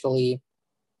credible actually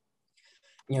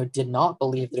did not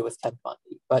believe that it was Ted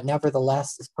Bundy. But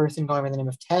nevertheless, this person going by the name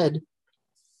of Ted,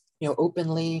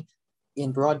 openly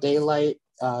in broad daylight,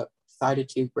 decided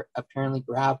to apparently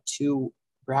grab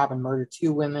and murder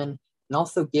 2 women, and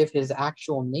also give his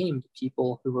actual name to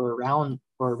people who were around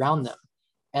them.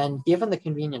 And given the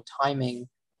convenient timing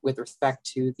with respect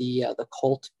to the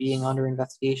cult being under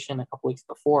investigation a couple weeks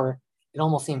before, it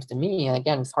almost seems to me, and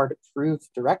again, it's hard to prove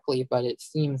directly, but it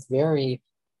seems very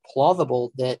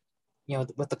plausible that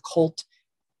with the cult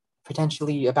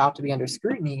potentially about to be under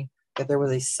scrutiny, that there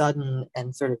was a sudden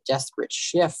and sort of desperate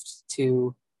shift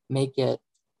to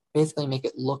basically make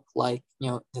it look like,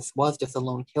 this was just a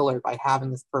lone killer by having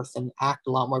this person act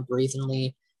a lot more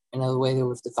brazenly in a way that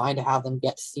was designed to have them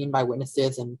get seen by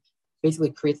witnesses, and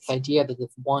basically create this idea that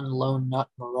this one lone nut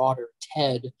marauder,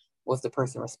 Ted, was the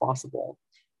person responsible.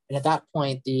 And at that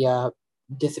point, the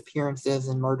disappearances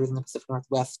and murders in the Pacific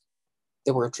Northwest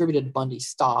that were attributed to Bundy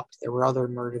stopped. There were other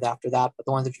murders after that, but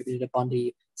the ones attributed to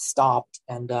Bundy stopped.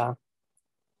 And the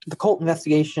cult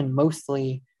investigation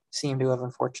mostly seemed to have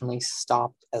unfortunately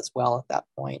stopped as well at that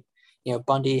point.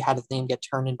 Bundy had his name get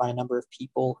turned in by a number of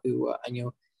people who,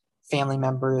 family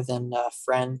members and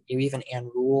friends, even Ann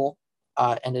Rule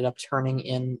ended up turning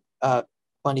in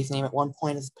Bundy's name at one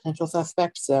point as a potential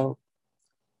suspect. So,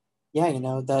 yeah,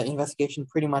 the investigation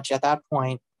pretty much at that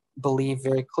point believed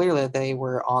very clearly that they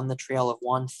were on the trail of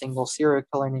one single serial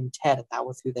killer named Ted, and that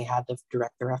was who they had to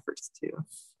direct their efforts to.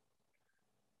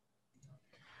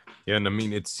 Yeah, and I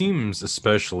mean, it seems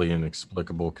especially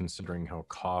inexplicable considering how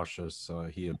cautious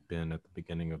he had been at the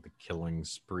beginning of the killing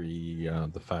spree.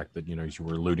 The fact that, as you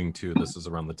were alluding to, this is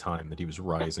around the time that he was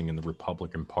rising in the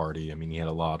Republican Party. I mean, he had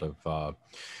a lot of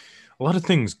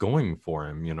things going for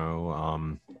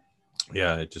him.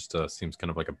 Yeah, it just seems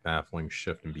kind of like a baffling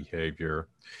shift in behavior.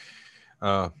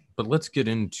 But let's get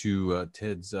into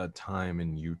Ted's time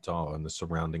in Utah and the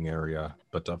surrounding area.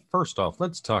 But first off,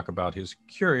 let's talk about his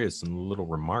curious and little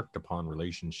remarked upon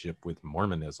relationship with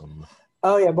Mormonism.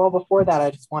 Oh, yeah. Well, before that,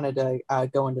 I just wanted to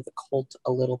go into the cult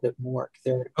a little bit more.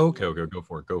 Okay, go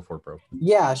for it, bro.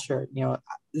 Yeah, sure.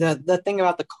 The thing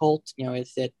about the cult,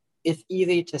 is that it's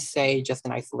easy to say just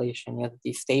in isolation, that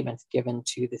these statements given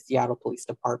to the Seattle Police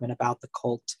Department about the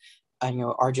cult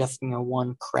are just,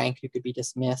 one crank who could be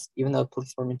dismissed, even though the police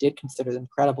department did consider them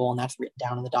credible, and that's written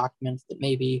down in the documents that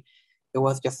maybe it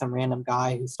was just some random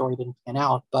guy whose story didn't pan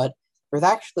out. But there's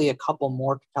actually a couple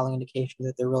more compelling indications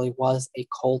that there really was a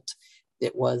cult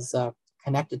that was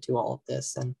connected to all of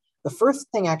this. And the first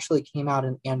thing actually came out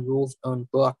in Ann Rule's own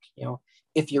book.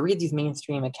 If you read these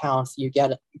mainstream accounts, you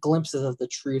get glimpses of the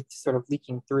truth sort of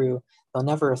leaking through. They'll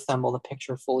never assemble the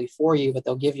picture fully for you, but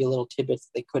they'll give you little tidbits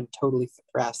that they couldn't totally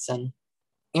suppress. And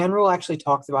Ann Rule actually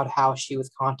talks about how she was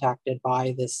contacted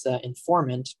by this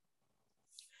informant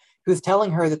who's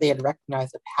telling her that they had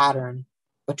recognized a pattern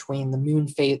between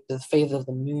the phase of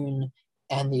the moon,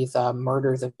 and these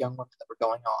murders of young women that were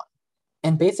going on.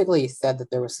 And basically said that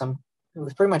there was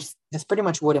this pretty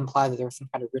much would imply that there was some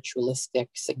kind of ritualistic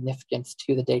significance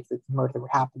to the dates that the murder were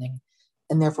happening,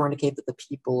 and therefore indicate that the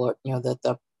people,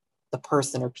 that the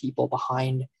person or people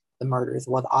behind the murders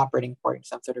was operating according to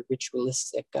some sort of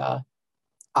ritualistic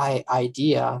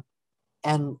idea.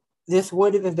 And this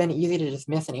would have been easy to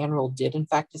dismiss, and Ann Rule did in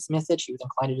fact dismiss it. She was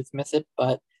inclined to dismiss it,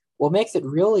 but what makes it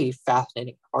really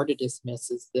fascinating, hard to dismiss,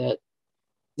 is that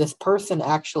this person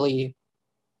actually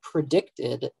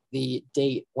predicted the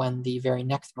date when the very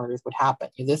next murders would happen.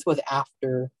 This was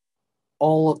after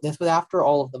all of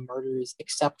the murders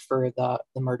except for the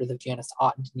murders of Janice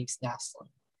Ott and Denise Naslund.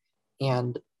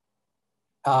 And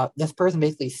this person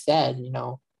basically said,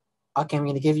 okay, I'm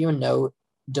going to give you a note.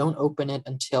 Don't open it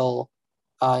until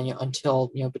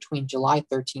between July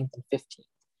 13th and 15th.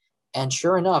 And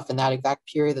sure enough, in that exact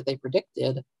period that they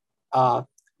predicted,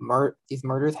 these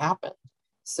murders happened.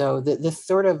 So this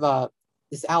sort of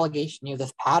this allegation,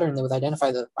 this pattern that was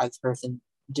identified by this person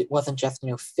wasn't just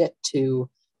fit to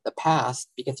the past,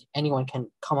 because anyone can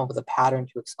come up with a pattern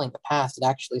to explain the past. It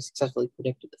actually successfully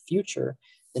predicted the future,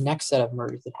 the next set of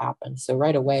murders that happened. So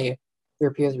right away, there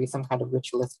appears to be some kind of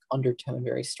ritualistic undertone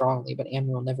very strongly, but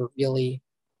Amiel never really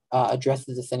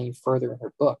addresses this any further in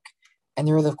her book. And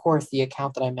there is, of course, the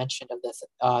account that I mentioned of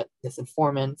this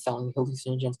informant selling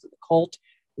hallucinogens to the cult.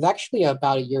 It was actually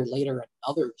about a year later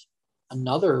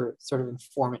another sort of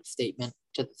informant statement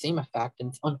to the same effect, and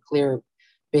it's unclear,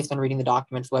 based on reading the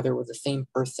documents, whether it was the same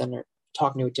person or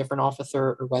talking to a different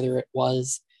officer, or whether it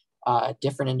was a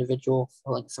different individual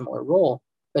filling a similar role.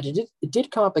 But it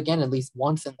did come up again at least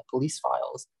once in the police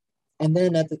files. And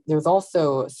then there's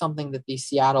also something that the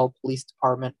Seattle Police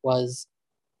Department was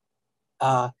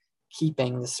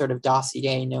keeping, this sort of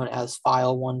dossier known as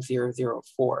File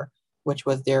 1004, which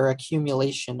was their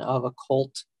accumulation of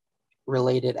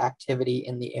occult-related activity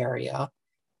in the area.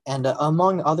 And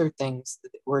among other things that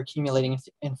were accumulating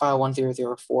in File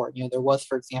 1004, there was,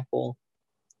 for example,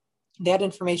 they had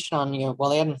information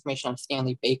on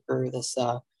Stanley Baker, this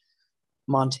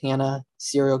Montana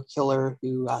serial killer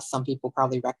who some people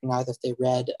probably recognize if they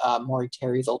read Maury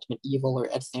Terry's Ultimate Evil or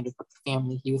Ed Sanders' Book of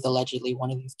Family. He was allegedly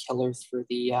one of these killers for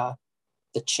the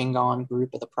Chingon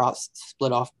group of the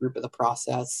split off group of the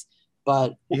process.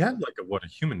 But he had a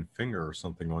human finger or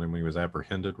something on him when he was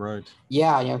apprehended, right?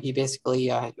 Yeah, he basically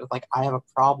was like, I have a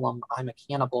problem, I'm a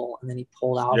cannibal, and then he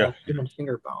pulled out a human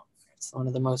finger bone. It's one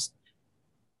of the most,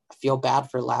 I feel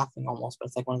bad for laughing almost, but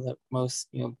it's like one of the most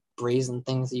brazen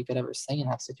things that you could ever say in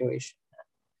that situation.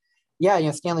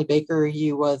 Yeah, Stanley Baker,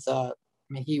 he was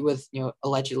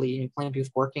allegedly claimed he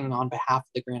was working on behalf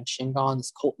of the Grand Shingon,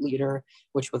 this cult leader,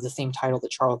 which was the same title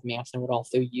that Charles Manson would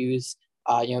also use,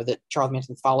 that Charles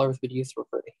Manson's followers would use to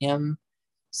refer to him.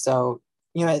 So,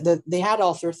 they had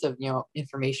all sorts of,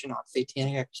 information on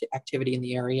satanic activity in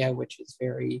the area, which is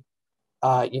very,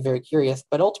 very curious.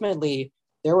 But ultimately,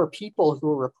 there were people who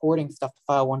were reporting stuff to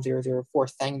File 1004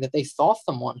 saying that they saw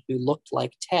someone who looked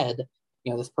like Ted,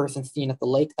 this person seen at the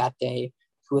lake that day,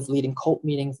 who was leading cult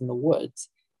meetings in the woods.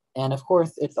 And of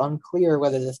course, it's unclear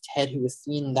whether this Ted who was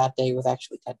seen that day was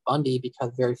actually Ted Bundy,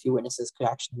 because very few witnesses could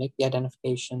actually make the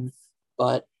identification.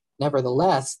 But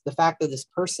nevertheless, the fact that this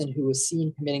person who was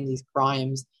seen committing these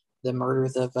crimes, the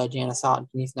murders of Janice Ott and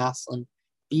Denise Naslund,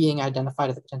 being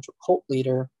identified as a potential cult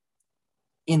leader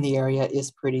in the area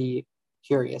is pretty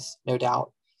curious, no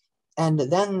doubt. And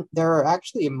then there are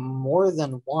actually more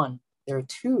than one. There are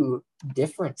two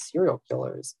different serial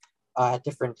killers at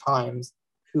different times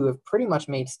who have pretty much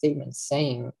made statements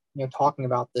saying, talking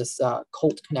about this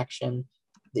cult connection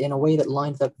in a way that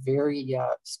lines up very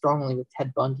strongly with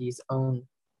Ted Bundy's own,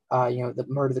 the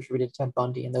murder attributed to Ted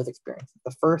Bundy and those experiences.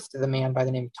 The first is a man by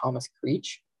the name of Thomas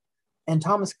Creech. And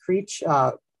Thomas Creech,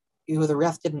 he was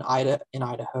arrested in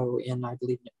Idaho in, I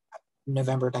believe,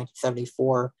 November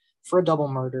 1974 for a double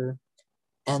murder.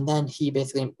 And then he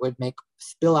basically would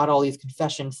spill out all these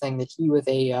confessions saying that he was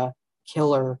a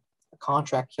killer, a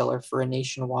contract killer for a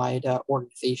nationwide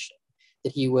organization,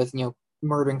 that he was,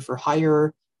 murdering for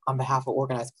hire on behalf of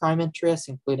organized crime interests,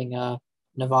 including a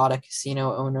Nevada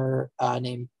casino owner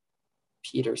named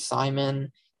Peter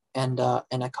Simon and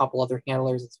a couple other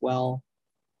handlers as well.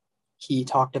 He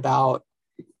talked about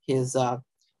his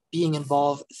being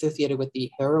associated with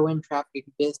the heroin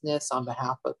trafficking business on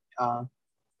behalf of,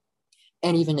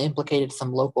 and even implicated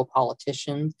some local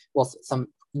politicians, some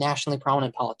nationally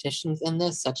prominent politicians in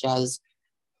this, such as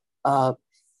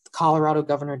Colorado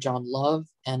Governor John Love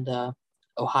and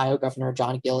Ohio Governor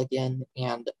John Gilligan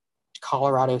and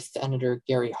Colorado Senator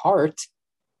Gary Hart.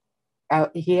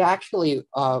 He actually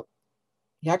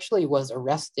was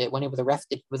arrested. When he was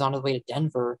arrested, he was on his way to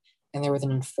Denver, and there was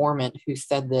an informant who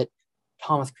said that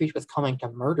Thomas Creech was coming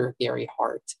to murder Gary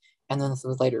Hart, and then this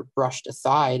was later brushed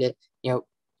aside.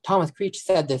 Thomas Creech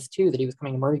said this too, that he was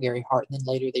coming to murder Gary Hart, and then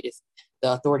later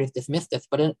the authorities dismissed this.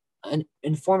 But an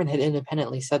informant had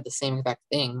independently said the same exact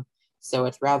thing, so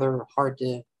it's rather hard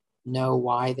to know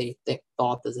why they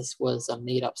thought that this was a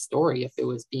made-up story if it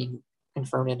was being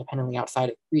confirmed independently outside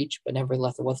of Creech, but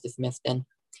nevertheless it was dismissed. And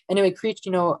anyway, Creech,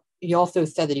 he also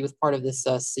said that he was part of this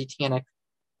satanic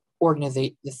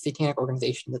this satanic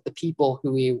organization, that the people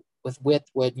who he was with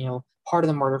would, part of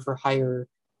the murder for hire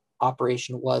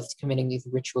operation was committing these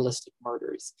ritualistic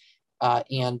murders.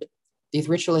 And these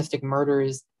ritualistic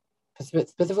murders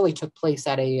specifically took place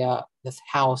at this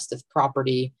house, this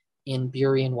property in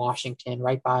Burien, Washington,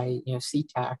 right by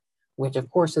SeaTac, which of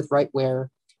course is right where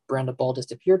Brenda Ball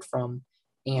disappeared from.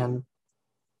 And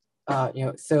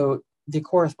so the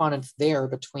correspondence there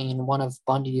between one of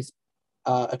Bundy's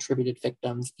attributed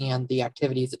victims and the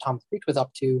activities that Thomas Creech was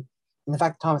up to, and the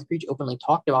fact that Thomas Creech openly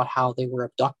talked about how they were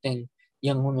abducting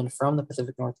young women from the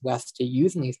Pacific Northwest to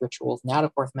use in these rituals, and that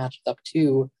of course matches up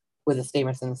too with the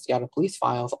statements in the Seattle police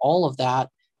files. All of that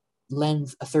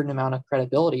lends a certain amount of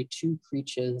credibility to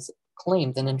Creech's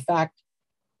claims. And in fact,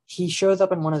 he shows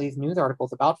up in one of these news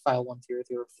articles about File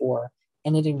 1004,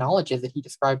 and it acknowledges that he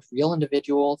described real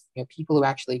individuals, people who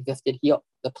actually existed.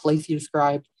 The place he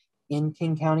described in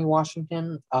King County,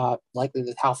 Washington, likely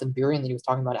the house in Burien that he was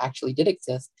talking about, actually did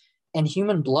exist, and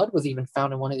human blood was even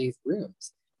found in one of these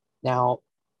rooms. Now,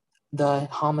 the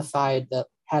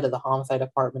head of the homicide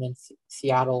department in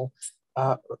Seattle,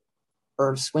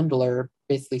 Irv Swindler,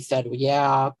 basically said, well,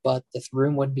 yeah, but this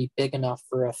room wouldn't be big enough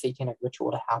for a satanic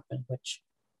ritual to happen, which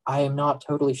I am not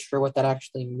totally sure what that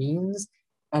actually means.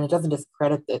 And it doesn't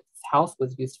discredit that this house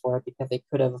was used for it, because they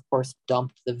could have, of course,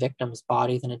 dumped the victims'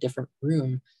 bodies in a different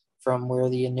room from where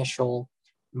the initial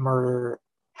murder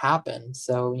happened.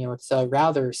 So, it's a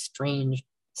rather strange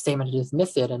statement to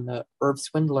dismiss it. And Irv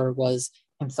Swindler was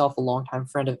himself a longtime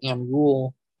friend of Ann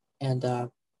Rule, and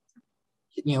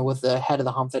was the head of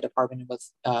the homicide department, and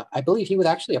was I believe he was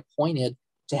actually appointed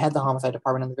to head the homicide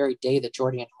department on the very day that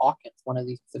Jordan Hawkins, one of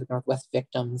these Pacific Northwest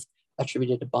victims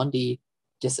attributed to Bundy,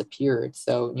 disappeared.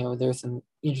 So there's some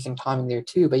interesting timing there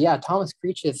too. But yeah, Thomas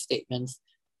Creech's statements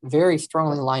very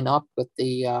strongly line up with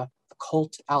the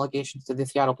cult allegations to the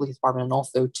Seattle Police Department, and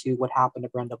also to what happened to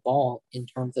Brenda Ball in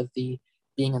terms of the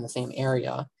being in the same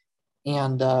area.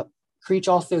 And Creech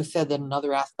also said that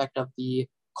another aspect of the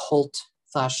cult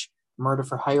 / murder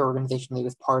for hire organization that he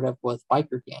was part of was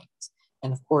biker gangs.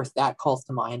 And of course, that calls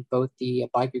to mind both the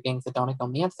biker gangs that Donegal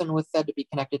Manson was said to be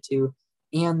connected to,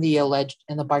 and the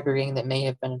biker gang that may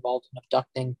have been involved in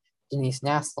abducting Denise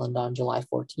Naslund on July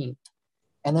 14th.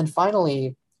 And then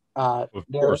finally, of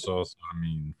course, also,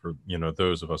 for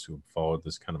those of us who have followed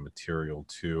this kind of material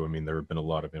too, there have been a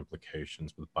lot of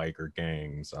implications with biker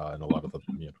gangs and a lot of the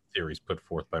theories put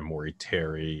forth by Maury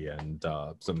Terry and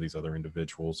some of these other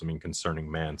individuals.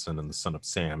 Concerning Manson and the Son of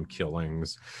Sam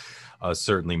killings,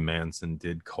 certainly Manson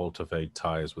did cultivate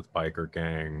ties with biker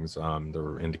gangs. There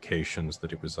were indications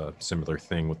that it was a similar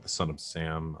thing with the Son of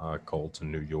Sam cult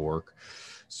in New York.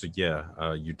 So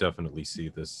yeah, you definitely see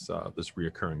this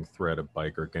reoccurring thread of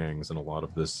biker gangs and a lot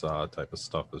of this type of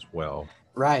stuff as well.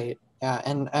 Right. Yeah,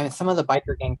 and some of the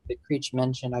biker gangs that Creech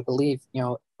mentioned, I believe,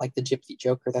 like the Gypsy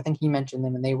Jokers, I think he mentioned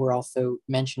them, and they were also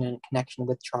mentioned in connection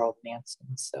with Charles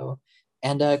Manson. So,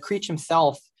 and Creech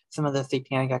himself, some of the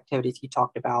satanic activities he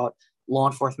talked about, law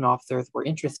enforcement officers were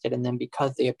interested in them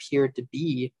because they appeared to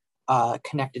be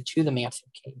connected to the Manson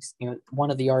case.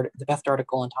 One of the best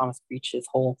article in Thomas Creech's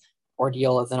whole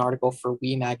ordeal is an article for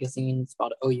We Magazine. It's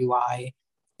about OUI,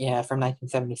 from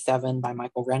 1977 by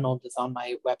Michael Reynolds. It's on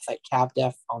my website,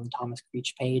 CavDef, on the Thomas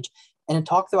Creech page. And it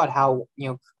talks about how,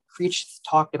 Creech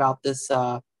talked about this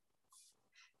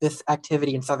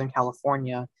activity in Southern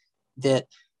California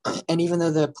and even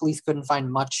though the police couldn't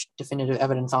find much definitive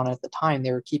evidence on it at the time,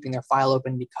 they were keeping their file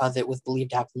open because it was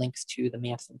believed to have links to the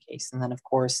Manson case. And then, of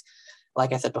course,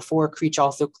 like I said before, Creech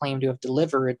also claimed to have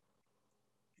delivered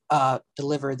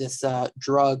this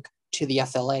drug to the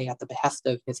SLA at the behest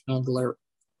of his handler,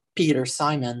 Peter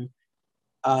Simon.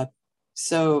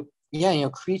 So yeah,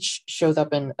 Creech shows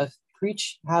up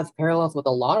Creech has parallels with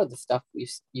a lot of the stuff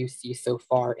you see so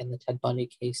far in the Ted Bundy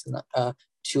case, and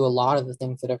to a lot of the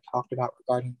things that I've talked about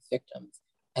regarding the victims.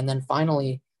 And then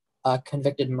finally, a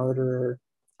convicted murderer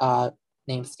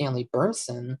named Stanley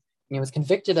Bernson. He was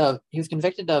convicted of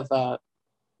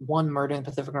one murder in the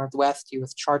Pacific Northwest. He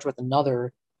was charged with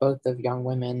another, both of young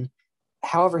women.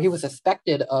 However, he was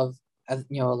suspected of,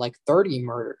 like 30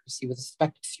 murders. He was a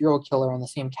suspected serial killer on the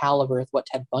same caliber as what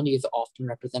Ted Bundy is often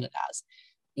represented as.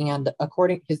 And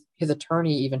according to his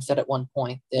attorney, even said at one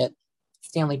point that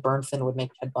Stanley Bernson would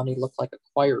make Ted Bundy look like a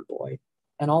choir boy,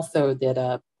 and also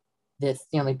that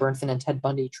Stanley Bernson and Ted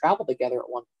Bundy traveled together at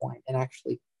one point, and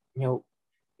actually,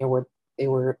 they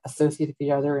were associated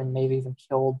together and maybe even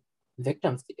killed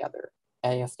victims together.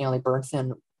 And Stanley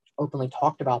Bernson openly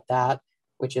talked about that,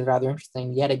 which is rather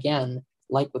interesting. Yet again,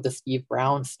 like with the Steve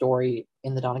Brown story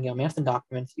in the Donegal Manson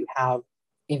documents, you have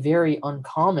a very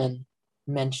uncommon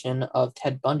mention of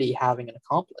Ted Bundy having an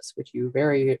accomplice, which you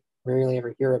very rarely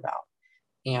ever hear about.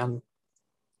 And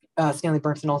Stanley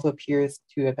Bernstein also appears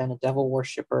to have been a devil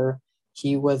worshiper.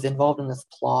 He was involved in this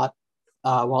plot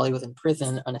while he was in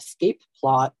prison, an escape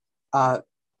plot.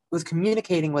 Was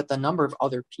communicating with a number of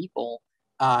other people.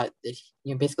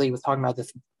 Basically, he was talking about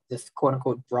this quote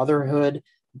unquote brotherhood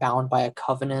bound by a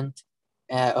covenant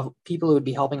of people who would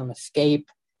be helping him escape.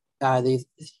 These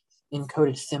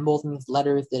encoded symbols in these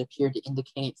letters that appeared to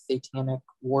indicate satanic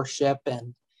worship,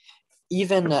 and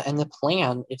even and the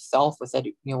plan itself was that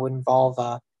would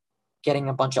involve getting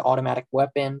a bunch of automatic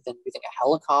weapons and using a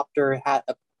helicopter. It had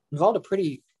involved a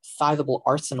pretty sizable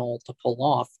arsenal to pull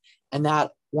off, and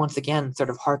that once again sort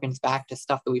of harkens back to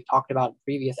stuff that we've talked about in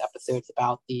previous episodes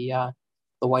about the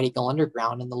White Eagle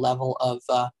Underground and the level of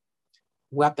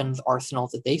weapons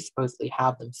arsenals that they supposedly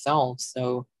have themselves.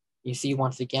 So you see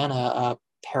once again a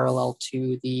parallel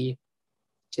to the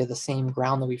same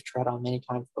ground that we've tread on many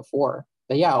times before.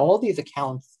 But yeah, all these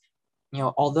accounts,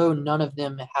 although none of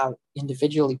them have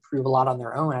individually prove a lot on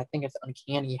their own, I think it's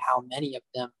uncanny how many of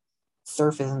them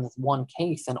surface in this one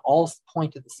case and all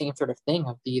point to the same sort of thing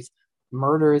of these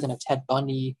murders and of Ted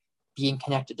Bundy being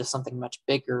connected to something much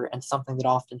bigger and something that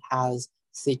often has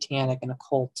satanic and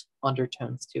occult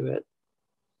undertones to it.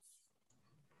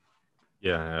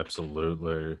 Yeah,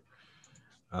 absolutely.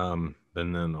 And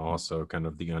then also kind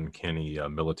of the uncanny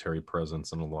military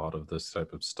presence in a lot of this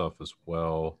type of stuff as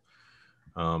well.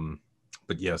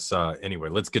 But yes, anyway,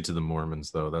 let's get to the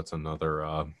Mormons, though. That's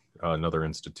another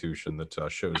institution that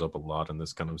shows up a lot in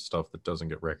this kind of stuff that doesn't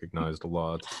get recognized a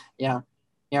lot. Yeah.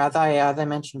 As I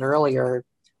mentioned earlier,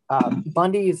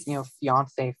 Bundy's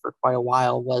fiance for quite a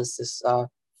while was this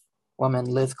woman,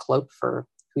 Liz Klopfer,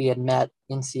 who he had met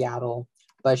in Seattle,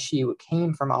 but she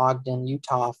came from Ogden,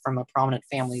 Utah, from a prominent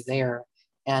family there.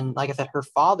 And like I said, her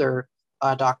father,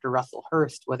 Dr. Russell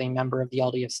Hurst, was a member of the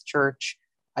LDS Church.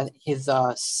 His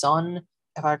son,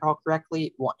 if I recall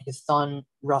correctly, his son,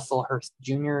 Russell Hurst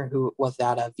Jr., who was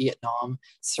that Vietnam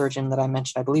surgeon that I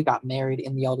mentioned, I believe got married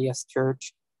in the LDS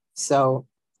Church. So,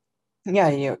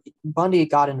 yeah, Bundy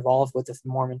got involved with this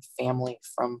Mormon family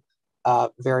from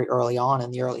very early on in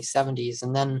the early 70s.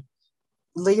 And then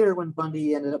later, when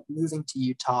Bundy ended up moving to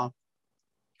Utah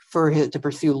to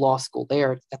pursue law school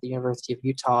there at the University of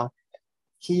Utah,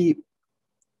 he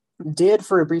did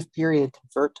for a brief period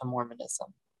convert to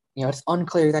Mormonism. It's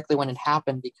unclear exactly when it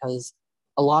happened because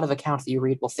a lot of accounts that you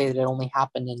read will say that it only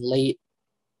happened in mid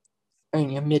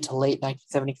to late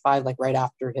 1975, like right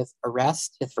after his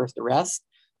first arrest.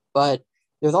 But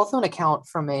there's also an account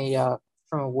from a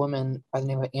woman by the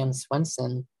name of Ann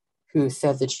Swenson who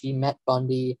said that she met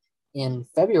Bundy in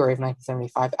February of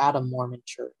 1975 at a Mormon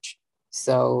church.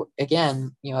 So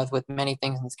again, as with many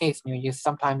things in this case,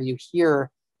 sometimes you hear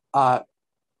a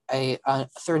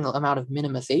certain amount of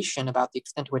minimization about the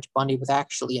extent to which Bundy was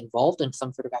actually involved in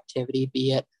some sort of activity,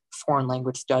 be it foreign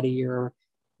language study or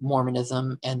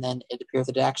Mormonism, and then it appears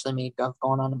that it actually may have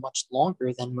gone on much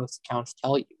longer than most accounts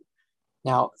tell you.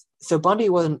 Now, so Bundy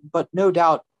wasn't, but no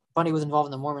doubt Bundy was involved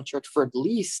in the Mormon Church for at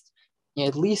least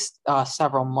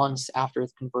several months after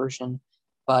his conversion.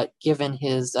 But given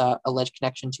his alleged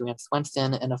connection to Ann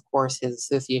Swenson, and of course his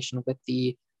association with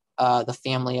the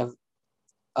family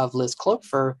of Liz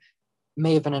Klopfer,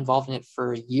 may have been involved in it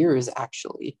for years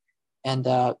actually. And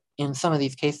in some of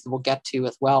these cases we'll get to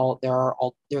as well,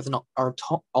 there's an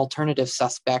alternative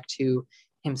suspect who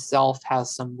himself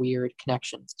has some weird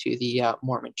connections to the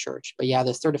Mormon Church. But yeah,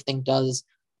 this sort of thing does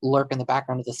lurk in the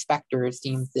background of the specter. It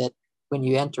seems that when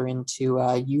you enter into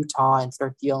Utah and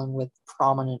start dealing with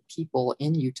prominent people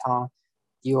in Utah,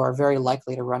 you are very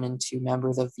likely to run into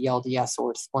members of the LDS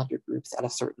or splinter groups at a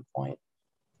certain point.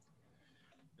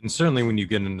 And certainly when you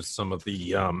get into some of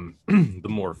the the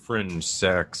more fringe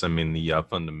sects, I mean, the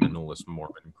fundamentalist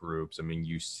Mormon groups, I mean,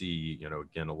 you see,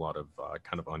 again, a lot of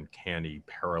kind of uncanny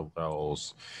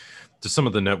parallels to some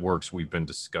of the networks we've been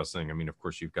discussing. I mean, of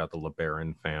course, you've got the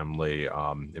LeBaron family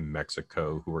in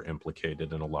Mexico who were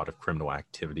implicated in a lot of criminal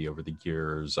activity over the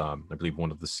years. I believe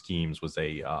one of the schemes was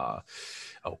they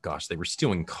were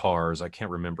stealing cars. I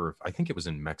can't remember. I think it was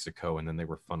in Mexico, and then they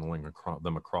were funneling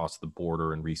them across the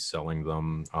border and reselling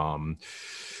them.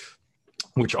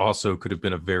 Which also could have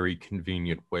been a very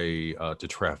convenient way to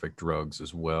traffic drugs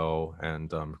as well.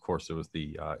 And of course, there was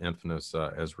the infamous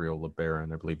Ezriel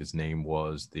LeBaron, I believe his name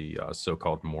was, the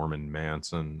so-called Mormon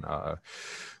Manson,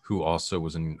 who also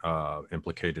was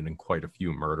implicated in quite a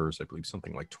few murders, I believe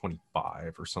something like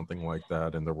 25 or something like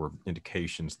that. And there were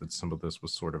indications that some of this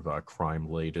was sort of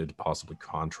crime-related, possibly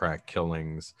contract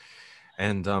killings.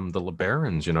 And the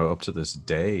LeBarons, you know, up to this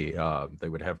day, they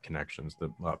would have connections. The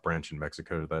branch in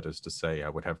Mexico, that is to say, I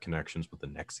would have connections with the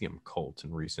Nexium cult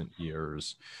in recent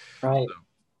years. Right. So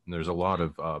there's a lot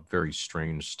of very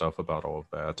strange stuff about all of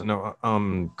that. Now,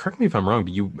 correct me if I'm wrong,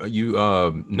 but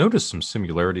you noticed some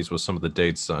similarities with some of the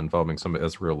dates involving some of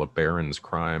Ezra LeBaron's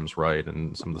crimes, right,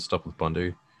 and some of the stuff with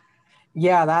Bundy.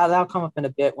 Yeah, that'll come up in a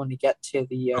bit when we get to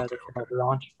the Okay, Taylor okay.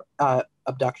 Ranch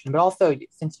abduction. But also,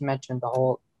 since you mentioned the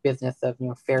whole business of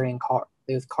ferrying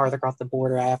those cars across the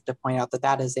border, I have to point out that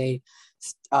that is a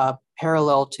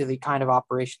parallel to the kind of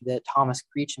operation that Thomas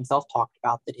Creech himself talked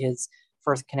about. That his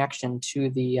first connection to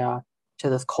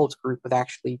this cult group was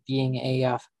actually being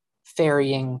a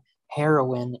ferrying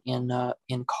heroin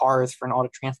in cars for an auto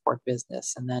transport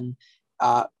business, and then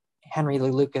uh, Henry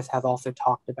Lee Lucas has also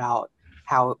talked about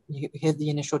how the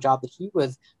initial job that he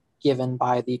was given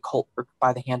by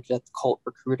by the hand of the cult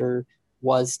recruiter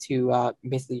was to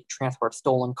basically transport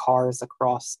stolen cars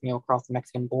across the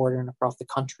Mexican border and across the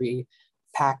country,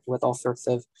 packed with all sorts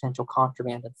of potential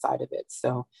contraband inside of it.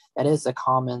 So that is a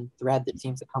common thread that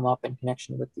seems to come up in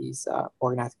connection with these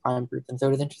organized crime groups. And so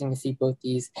it is interesting to see both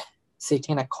these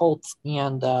satanic cults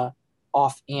and also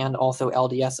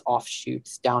LDS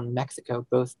offshoots down in Mexico,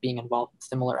 both being involved in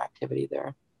similar activity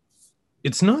there.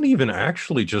 It's not even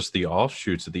actually just the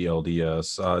offshoots of the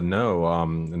LDS. No,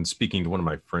 and speaking to one of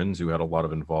my friends who had a lot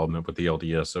of involvement with the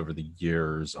LDS over the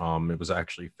years, it was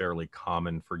actually fairly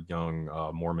common for young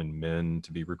Mormon men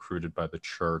to be recruited by the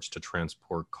church to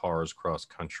transport cars cross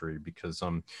country because, I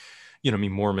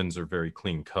mean, Mormons are very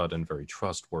clean cut and very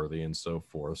trustworthy and so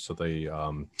forth. So they,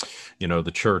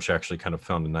 the church actually kind of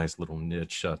found a nice little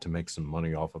niche to make some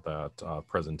money off of that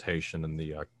presentation and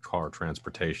the car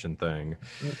transportation thing.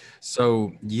 So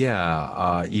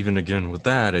yeah, even again with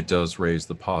that, it does raise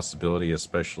the possibility,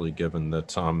 especially given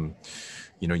that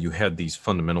you had these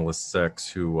fundamentalist sects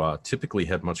who typically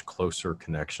had much closer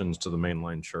connections to the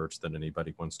mainline church than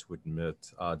anybody wants to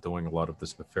admit, doing a lot of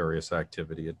this nefarious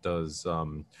activity. It does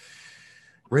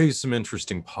raise some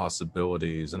interesting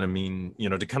possibilities. And I mean,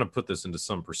 to kind of put this into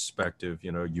some perspective,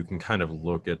 you can kind of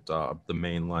look at the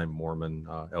mainline Mormon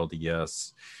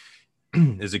LDS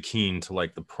is akin to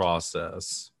like the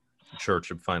process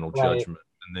Church of Final Right. Judgment.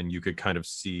 And then you could kind of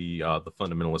see the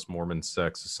fundamentalist Mormon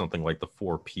sects as something like the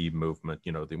 4P movement,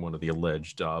 one of the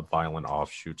alleged violent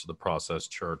offshoots of the process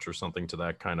church or something to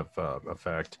that kind of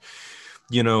effect.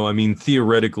 I mean,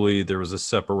 theoretically, there was a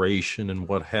separation and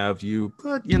what have you,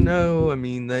 but, I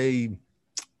mean, they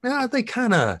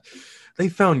kind of they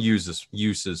found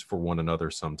uses for one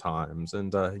another sometimes,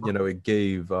 and it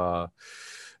gave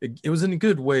it was in a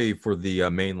good way for the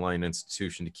mainline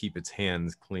institution to keep its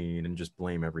hands clean and just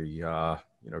blame every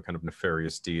kind of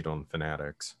nefarious deed on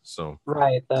fanatics. So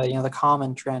Right. The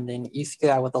common trend, and you see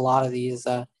that with a lot of these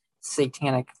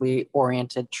satanically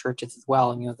oriented churches as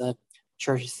well. The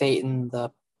Church of Satan,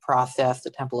 the Process, the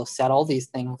Temple of Set, all these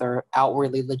things are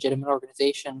outwardly legitimate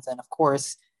organizations, and of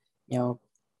course, you know,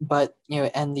 but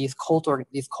and these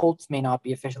cults may not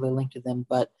be officially linked to them,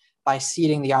 but by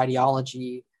seeding the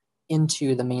ideology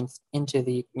into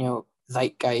the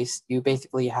zeitgeist, you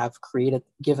basically have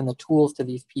given the tools to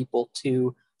these people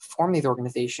to form these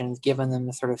organizations, given them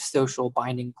the sort of social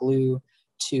binding glue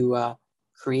to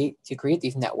create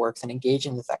these networks and engage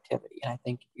in this activity. And I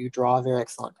think you draw a very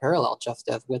excellent parallel, just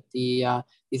as with these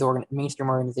mainstream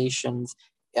organizations,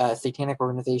 satanic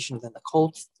organizations, and the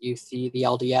cults. You see the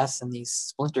LDS and these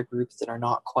splinter groups that are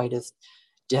not quite as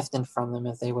distant from them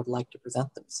as they would like to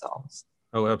present themselves.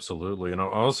 oh, absolutely. And I'll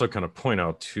also kind of point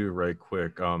out too, right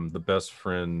quick, the Best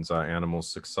Friends Animal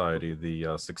Society,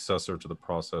 the successor to the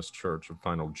Process Church of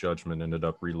Final Judgment, ended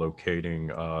up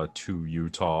relocating to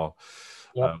Utah,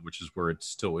 Yep. which is where it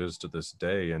still is to this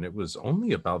day. And it was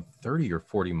only about 30 or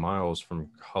 40 miles from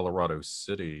Colorado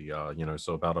City,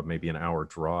 so about maybe an hour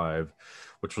drive,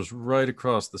 which was right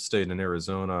across the state in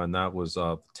Arizona. And that was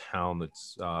the town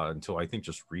that's, until I think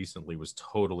just recently, was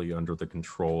totally under the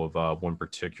control of one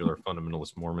particular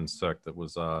fundamentalist Mormon sect that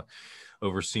was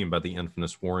overseen by the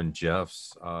infamous Warren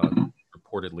Jeffs.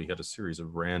 Reportedly had a series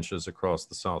of ranches across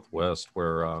the Southwest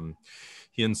where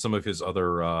he and some of his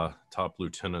other top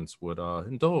lieutenants would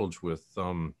indulge with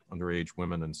underage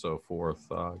women and so forth,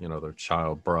 their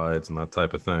child brides and that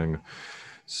type of thing.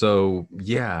 So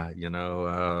yeah,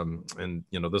 and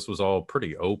this was all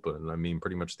pretty open. I mean,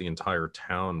 pretty much the entire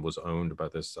town was owned by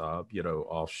this,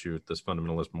 offshoot, this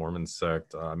fundamentalist Mormon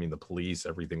sect. I mean, the police,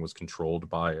 everything was controlled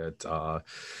by it. It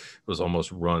was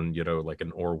almost run, like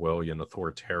an Orwellian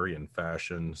authoritarian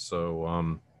fashion.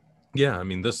 So, Yeah, I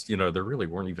mean, this, they really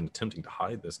weren't even attempting to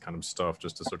hide this kind of stuff,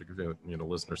 just to sort of give,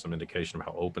 listeners some indication of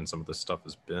how open some of this stuff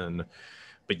has been.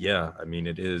 But yeah, I mean,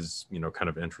 it is, kind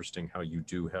of interesting how you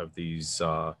do have these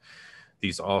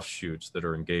offshoots that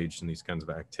are engaged in these kinds of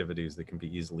activities that can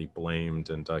be easily blamed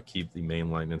and keep the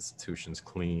mainline institutions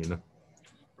clean.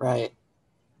 Right.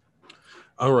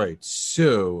 All right,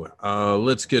 so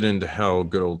let's get into how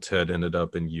good old Ted ended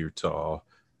up in Utah.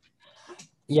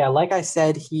 Yeah, like I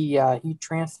said, he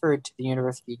transferred to the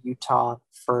University of Utah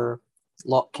for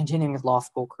continuing his law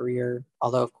school career.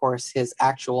 Although, of course, his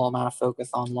actual amount of focus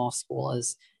on law school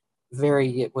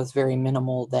it was very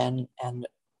minimal then, and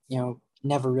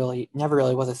never really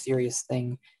was a serious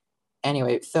thing.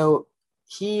 Anyway, so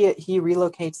he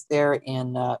relocates there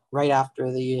in right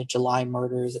after the July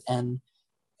murders and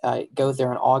goes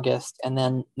there in August, and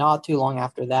then not too long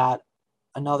after that,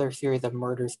 another series of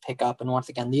murders pick up. And once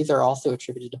again, these are also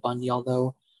attributed to Bundy,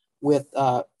 although with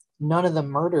none of the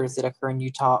murders that occur in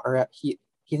Utah, or he's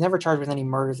never charged with any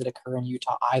murders that occur in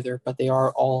Utah either, but they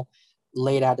are all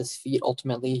laid at his feet.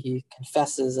 Ultimately, he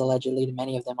confesses allegedly to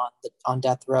many of them on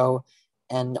death row,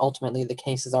 and ultimately the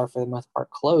cases are for the most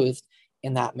part closed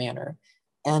in that manner.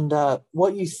 And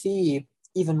what you see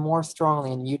even more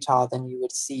strongly in Utah than you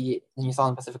saw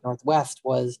in the Pacific Northwest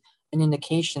was an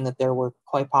indication that there were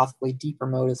quite possibly deeper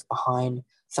motives behind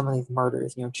some of these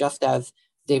murders. Just as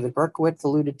David Berkowitz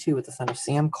alluded to with the Son of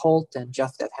Sam cult, and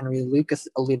just as Henry Lucas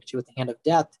alluded to with the Hand of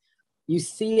Death, you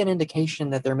see an indication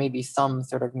that there may be some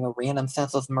sort of random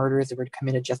senseless murders that were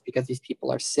committed just because these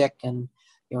people are sick and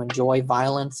enjoy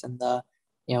violence and the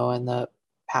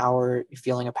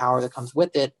feeling of power that comes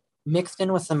with it, mixed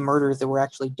in with some murders that were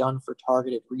actually done for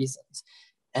targeted reasons.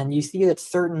 And you see that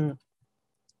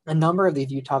a number of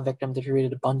these Utah victims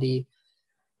attributed to Bundy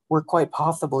were quite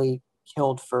possibly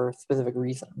killed for specific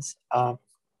reasons.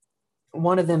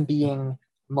 One of them being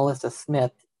Melissa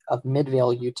Smith of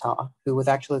Midvale, Utah, who was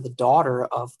actually the daughter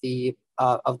of the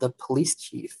police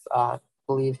chief. I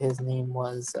believe his name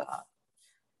was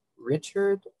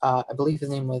Richard. I believe his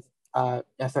name was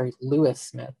Lewis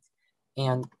Smith.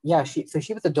 And yeah, she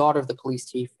was the daughter of the police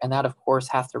chief, and that of course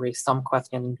has to raise some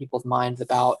question in people's minds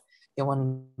about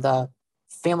when the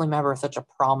family member of such a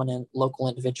prominent local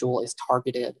individual is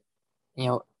targeted. You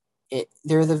know,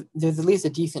 there's at least a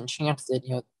decent chance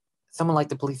that someone like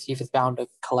the police chief is bound to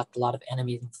collect a lot of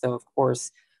enemies, and so of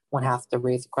course one has to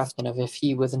raise the question of if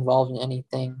he was involved in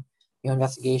anything,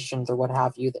 investigations or what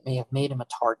have you that may have made him a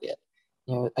target.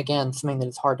 Again, something that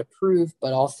is hard to prove,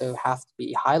 but also has to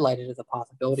be highlighted as a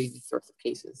possibility in these sorts of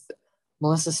cases.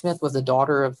 Melissa Smith was the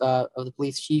daughter of the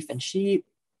police chief, and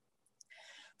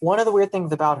one of the weird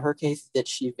things about her case is that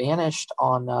she vanished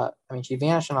on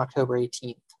October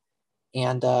 18th,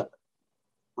 and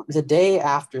the day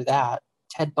after that,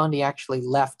 Ted Bundy actually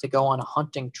left to go on a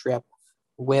hunting trip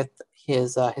with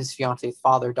his fiance's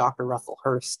father, Dr. Russell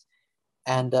Hurst,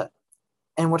 and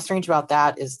what's strange about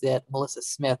that is that Melissa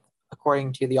Smith,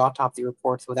 according to the autopsy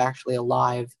reports, was actually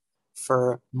alive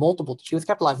she was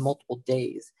kept alive multiple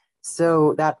days.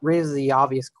 So that raises the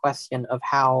obvious question of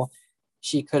how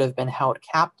she could have been held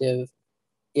captive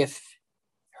if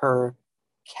her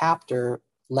captor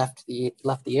left the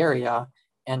area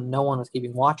and no one was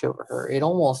keeping watch over her. It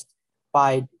almost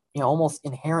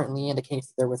inherently indicates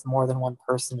that there was more than one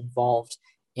person involved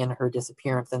in her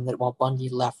disappearance, and that while Bundy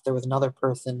left, there was another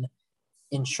person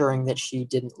ensuring that she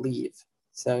didn't leave.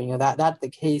 So, that the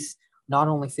case not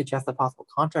only suggests a possible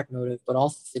contract motive, but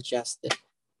also suggests that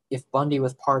if Bundy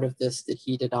was part of this, that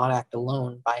he did not act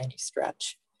alone by any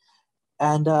stretch.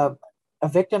 And a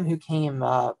victim who came,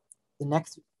 the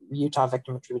next Utah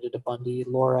victim attributed to Bundy,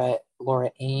 Laura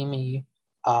Amy,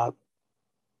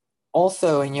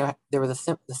 also, and there was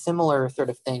a similar sort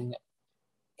of thing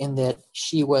in that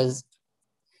she was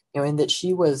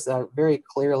very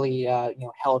clearly,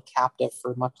 held captive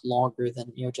for much longer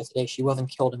than, just a day. She wasn't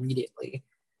killed immediately.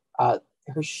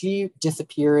 She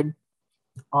disappeared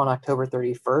on October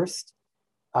 31st,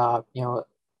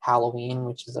 Halloween,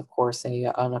 which is, of course,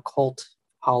 an occult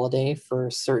holiday for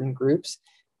certain groups.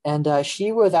 And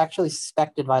she was actually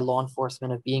suspected by law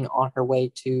enforcement of being on her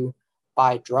way to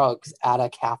buy drugs at a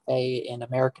cafe in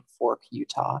American Fork,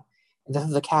 Utah. And this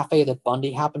is a cafe that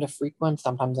Bundy happened to frequent,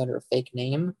 sometimes under a fake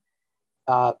name.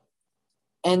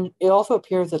 And it also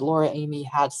appears that Laura Amy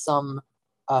had some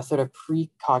sort of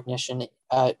precognition,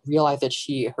 realized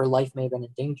that her life may have been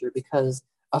in danger, because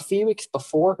a few weeks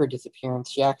before her disappearance,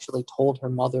 she actually told her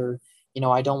mother,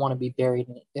 I don't want to be buried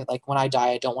like when I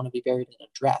die, I don't want to be buried in a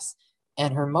dress.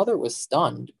 And her mother was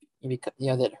stunned because,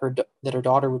 that her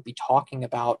daughter would be talking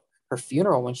about her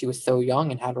funeral when she was so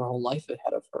young and had her whole life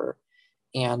ahead of her.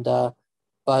 And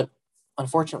but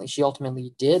unfortunately, she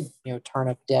ultimately did, turn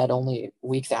up dead only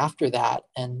weeks after that,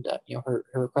 and her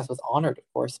request was honored, of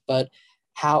course. But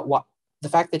the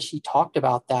fact that she talked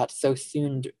about that so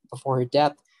soon before her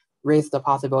death raised the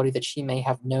possibility that she may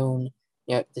have known,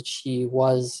 that she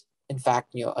was in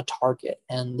fact, a target,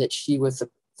 and that she was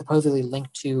supposedly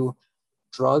linked to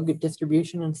drug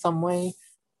distribution in some way.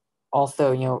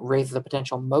 Also, raises the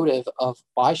potential motive of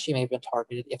why she may have been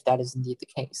targeted if that is indeed the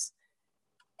case.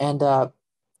 And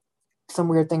some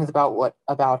weird things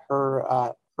about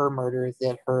her murder is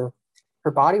that her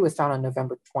body was found on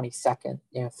November 22nd,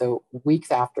 so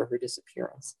weeks after her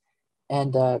disappearance,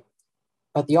 and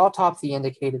but the autopsy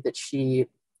indicated that she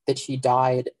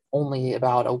died only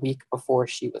about a week before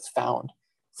she was found.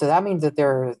 So that means that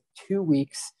there are 2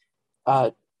 weeks.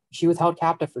 She was held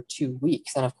captive for 2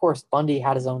 weeks, and of course, Bundy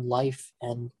had his own life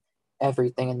and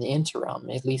everything in the interim,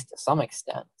 at least to some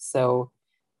extent. So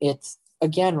it's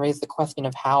again raised the question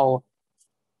of how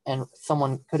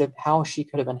she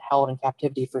could have been held in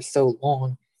captivity for so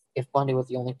long if Bundy was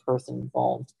the only person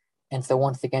involved. And so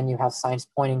once again, you have signs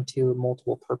pointing to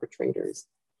multiple perpetrators.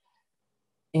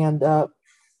 And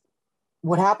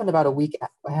what happened about a week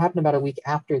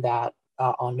after that,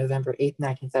 on November 8th,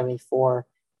 1974,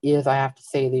 is, I have to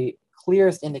say, the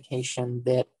clearest indication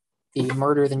that the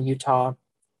murders in Utah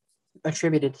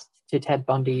attributed to Ted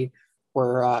Bundy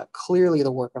were clearly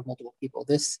the work of multiple people.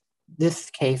 This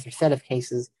case, or set of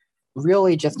cases,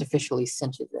 really just officially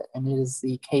cinches it, and it is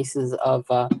the cases of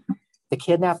the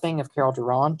kidnapping of Carol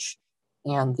Duranch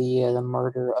and the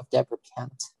murder of Deborah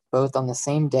Kent, both on the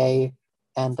same day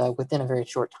and within a very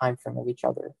short time frame of each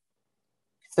other.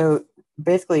 So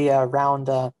basically,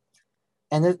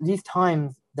 these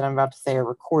times that I'm about to say are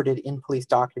recorded in police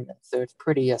documents, so it's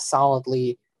pretty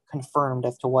solidly confirmed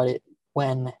as to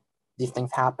when these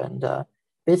things happened.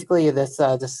 Basically,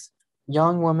 this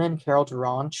young woman, Carol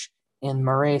Duranch, in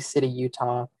Murray City,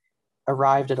 Utah,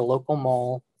 arrived at a local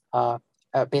mall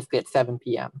basically at 7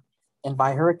 p.m. And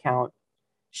by her account,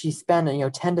 she spent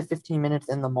 10 to 15 minutes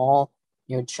in the mall,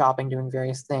 shopping, doing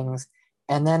various things.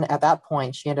 And then at that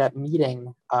point, she ended up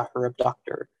meeting her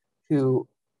abductor, who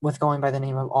was going by the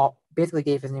name of, basically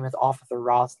gave his name as Officer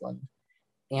Roslin.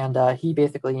 And he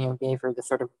basically, gave her the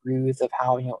sort of ruse of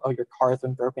how, oh, your car's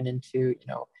been broken into,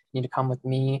 you need to come with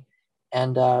me.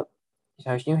 And,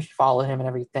 she followed him and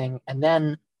everything. And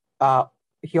then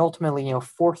he ultimately,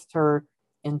 forced her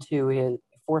into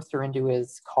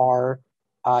his car,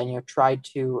 tried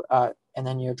to, and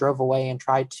then, drove away and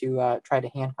tried to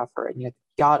handcuff her. And,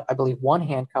 got, I believe, one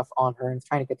handcuff on her and was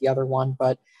trying to get the other one,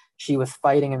 but she was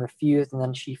fighting and refused. And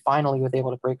then she finally was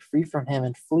able to break free from him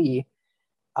and flee.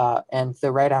 And so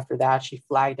right after that, she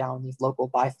flagged down these local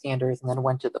bystanders and then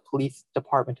went to the police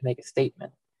department to make a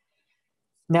statement.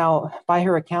 Now, by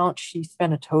her account, she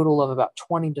spent a total of about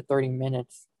 20 to 30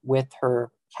 minutes with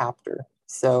her captor.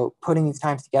 So putting these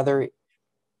times together,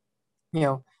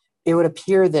 it would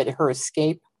appear that her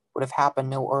escape would have happened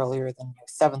no earlier than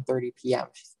 7:30 p.m.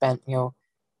 She spent,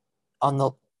 on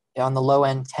the low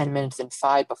end, 10 minutes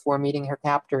inside before meeting her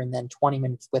captor, and then 20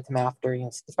 minutes with him after.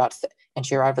 And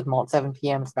she arrived at the mall at 7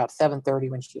 p.m. It's about 7:30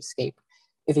 when she escaped.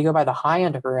 If you go by the high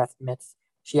end of her estimates,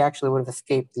 she actually would have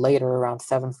escaped later, around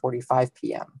 7:45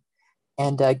 p.m.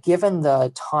 And given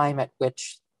the time at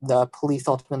which the police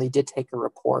ultimately did take a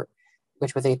report,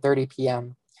 which was 8:30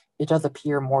 p.m., it does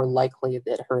appear more likely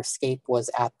that her escape was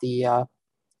at the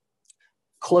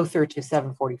closer to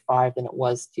 7:45 than it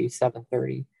was to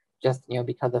 7:30, just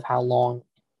because of how long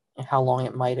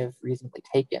it might have reasonably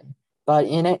taken. But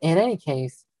in any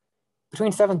case,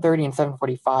 between 7:30 and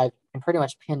 7:45, you can pretty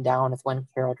much pin down as when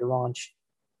Carol Duranch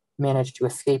managed to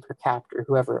escape her captor,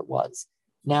 whoever it was.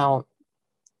 Now,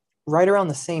 right around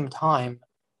the same time,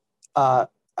 I'd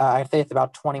say it's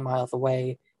about 20 miles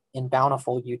away in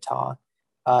Bountiful, Utah,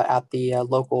 at the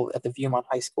Viewmont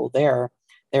High School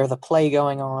there's a play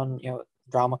going on,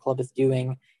 drama club is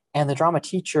doing, and the drama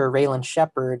teacher, Raylan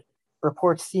Shepard,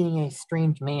 reports seeing a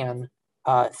strange man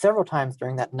several times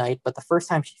during that night, but the first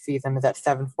time she sees him is at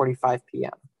 7:45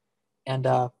 p.m. And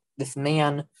this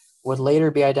man would later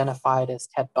be identified as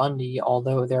Ted Bundy,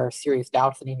 although there are serious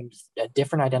doubts and even just a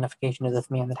different identification of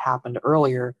this man that happened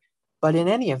earlier. But in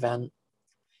any event,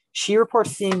 she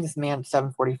reports seeing this man at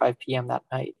 7:45 p.m. that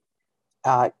night.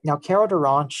 Now, Carol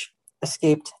Duranch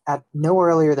escaped at no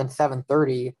earlier than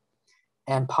 7:30,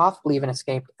 and possibly even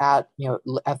escaped at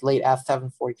as late as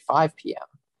 7:45 p.m.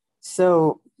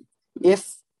 So,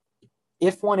 if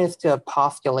one is to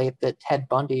postulate that Ted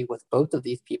Bundy was both of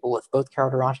these people, was both Carol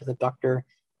Duranch's abductor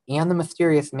and the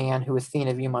mysterious man who was seen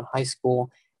at Viewmont High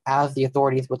School, as the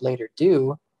authorities would later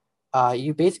do,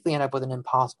 you basically end up with an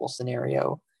impossible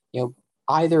scenario.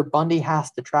 either Bundy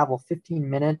has to travel 15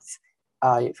 minutes,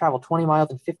 travel 20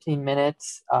 miles in 15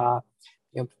 minutes, you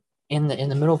know, in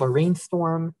the middle of a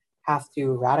rainstorm, has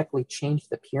to radically change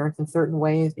the appearance in certain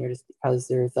ways, just because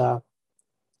there's I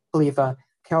believe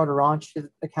Carol Durant's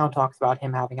account talks about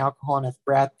him having alcohol in his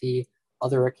breath. The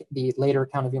later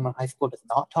account of him in high school does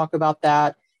not talk about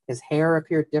that. His hair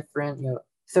appeared different,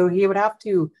 so he would have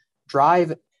to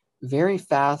drive very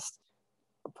fast,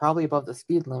 probably above the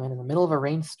speed limit in the middle of a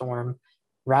rainstorm,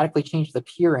 radically change the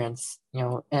appearance,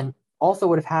 and also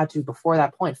would have had to, before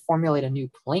that point, formulate a new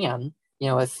plan,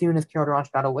 as soon as Carol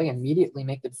Durant got away, immediately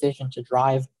make the decision to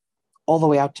drive all the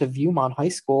way out to Viewmont High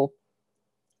School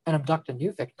and abduct a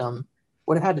new victim.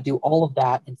 Would have had to do all of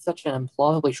that in such an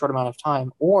implausibly short amount of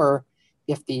time. Or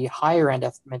if the higher end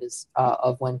estimate is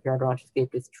of when Carol Durant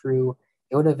escaped is true,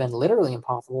 it would have been literally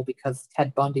impossible, because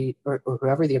Ted Bundy, or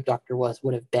whoever the abductor was,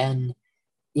 would have been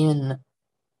in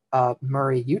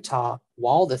Murray, Utah,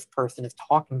 while this person is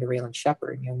talking to Raylan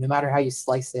Shepard. No matter how you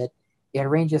slice it, it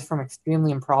ranges from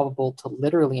extremely improbable to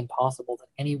literally impossible that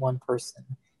any one person,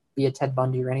 be it Ted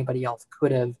Bundy or anybody else,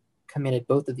 could have committed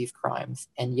both of these crimes.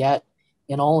 And yet,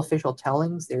 in all official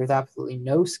tellings, there is absolutely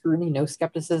no scrutiny, no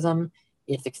skepticism.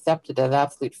 It's accepted as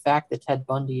absolute fact that Ted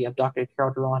Bundy abducted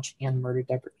Carol Durant and murdered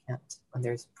Deborah Kent, when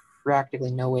there's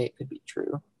practically no way it could be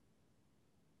true.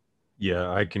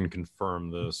 Yeah, I can confirm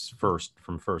this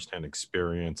from firsthand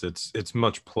experience. It's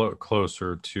much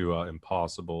closer to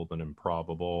impossible than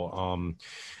improbable.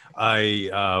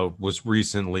 I was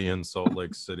recently in Salt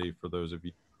Lake City. For those of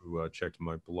you who checked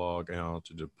my blog out,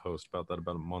 I did a post about that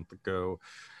about a month ago.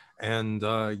 And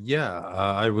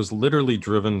I was literally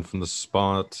driven from the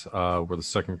spot where the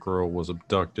second girl was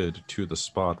abducted to the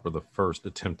spot where the first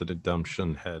attempted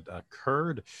abduction had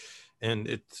occurred. And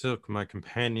it took my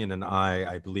companion and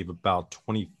I believe, about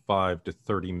 25 to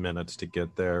 30 minutes to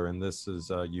get there. And this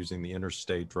is using the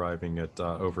interstate, driving at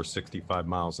over 65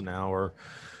 miles an hour.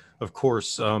 Of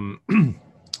course, in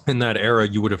that era,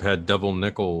 you would have had double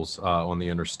nickels on the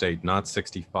interstate, not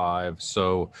 65.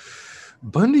 So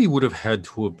Bundy would have had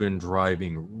to have been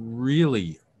driving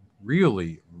really,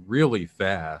 really, really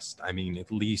fast. I mean,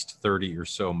 at least 30 or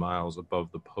so miles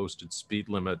above the posted speed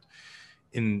limit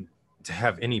in to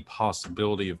have any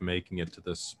possibility of making it to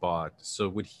this spot. So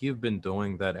would he have been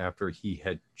doing that after he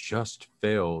had just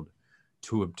failed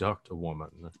to abduct a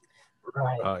woman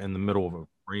Right. in the middle of a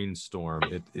rainstorm?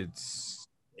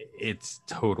 It's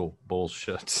total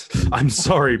bullshit. I'm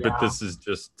sorry, but Yeah. this is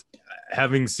just,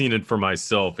 having seen it for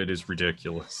myself, it is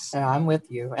ridiculous. Yeah, I'm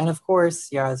with you. And of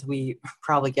course, yeah, as we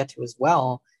probably get to as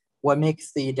well, what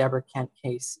makes the Deborah Kent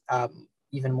case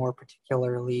even more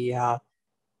particularly,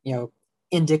 you know,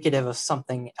 indicative of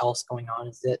something else going on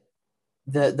is that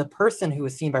the person who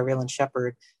was seen by Raylan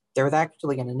Shepard, there was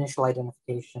actually an initial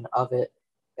identification of it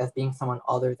as being someone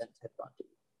other than Ted Bundy.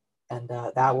 And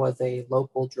that was a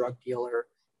local drug dealer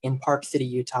in Park City,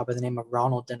 Utah, by the name of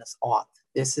Ronald Dennis Auth.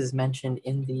 This is mentioned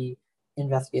in the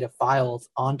investigative files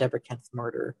on Deborah Kent's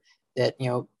murder. That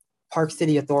Park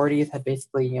City authorities had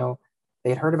basically they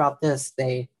had heard about this.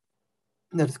 The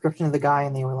description of the guy,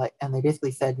 and they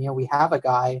basically said, we have a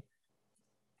guy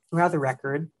who has a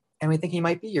record, and we think he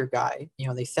might be your guy.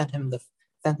 They sent him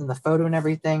the photo and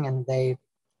everything, and they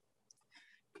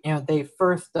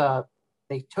first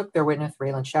they took their witness,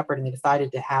 Raylan Shepard, and they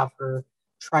decided to have her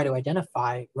try to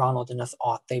identify Ronald Dennis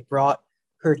Auth. They brought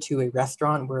her to a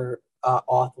restaurant where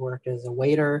Auth worked as a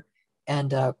waiter,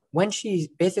 and when she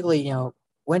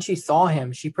saw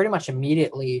him, she pretty much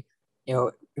immediately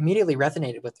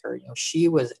resonated with her. She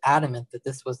was adamant that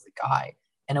this was the guy,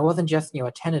 and it wasn't just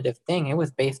a tentative thing. It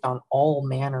was based on all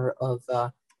manner of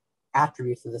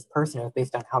attributes of this person. It was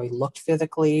based on how he looked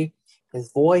physically,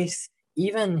 his voice,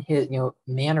 even his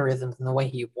mannerisms and the way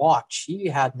he walked. She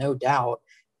had no doubt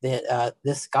that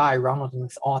this guy, Ronald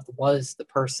Dennis Auth, was the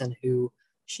person who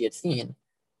she had seen.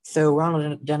 So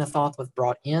Ronald Dennis Auth was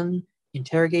brought in,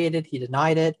 interrogated. He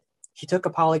denied it. She took a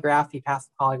polygraph. He passed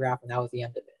the polygraph, and that was the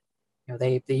end of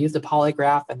it. They used a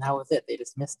polygraph, and that was it. They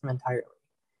dismissed him entirely.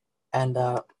 And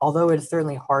although it is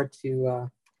certainly hard to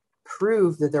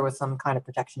prove that there was some kind of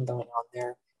protection going on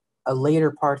there,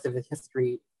 later parts of his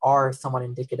history are somewhat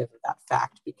indicative of that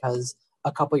fact, because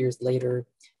a couple years later,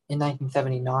 in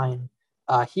 1979,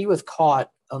 he was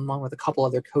caught along with a couple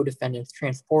other co-defendants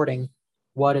transporting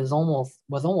what was almost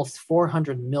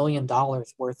 $400 million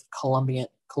worth of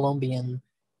Colombian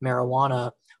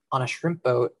marijuana on a shrimp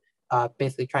boat,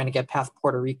 basically trying to get past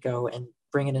Puerto Rico and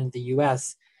bring it into the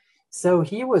U.S. So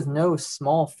he was no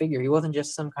small figure. He wasn't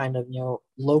just some kind of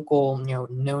local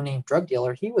no-name drug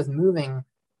dealer. He was moving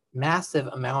massive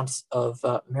amounts of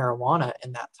marijuana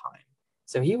in that time.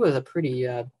 So he was a pretty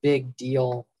big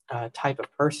deal type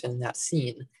of person in that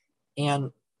scene.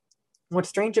 And what's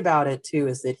strange about it too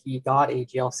is that he got a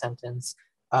jail sentence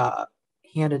uh,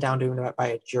 handed down to him by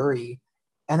a jury,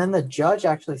 and then the judge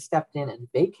actually stepped in and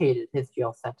vacated his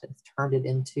jail sentence, turned it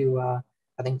into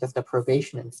I think just a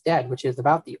probation instead, which is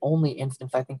about the only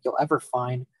instance I think you'll ever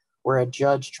find where a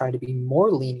judge tried to be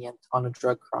more lenient on a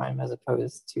drug crime as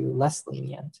opposed to less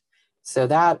lenient. So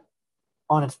that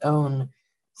on its own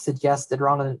suggests that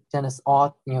Ronald Dennis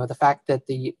ought, the fact that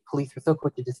the police were so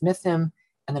quick to dismiss him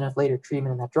and then his later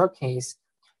treatment in that drug case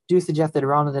do suggest that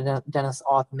Ronald Dennis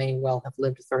Auth may well have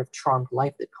lived a sort of charmed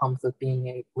life that comes with being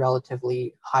a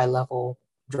relatively high level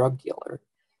drug dealer.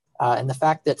 And the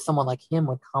fact that someone like him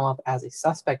would come up as a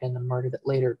suspect in the murder that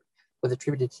later was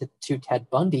attributed to Ted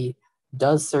Bundy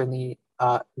does certainly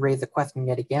raise the question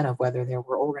yet again of whether there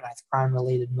were organized crime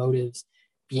related motives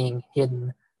being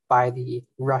hidden by the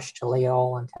rush to lay it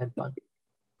all on Ted Bundy.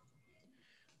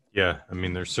 Yeah, I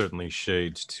mean, there's certainly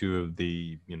shades too of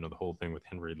the, the whole thing with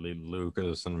Henry Lee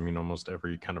Lucas, and I mean, almost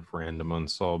every kind of random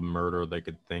unsolved murder they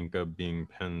could think of being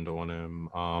pinned on him.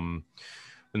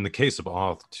 In the case of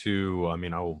Oth too, I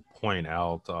mean, I will point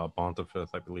out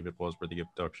Bontefith, I believe it was, where the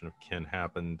abduction of Ken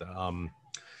happened.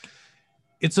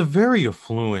 It's a very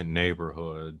affluent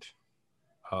neighborhood.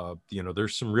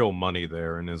 There's some real money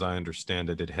there, and as I understand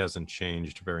it, it hasn't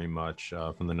changed very much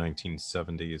from the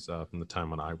 1970s, from the time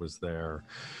when I was there.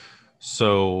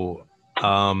 So,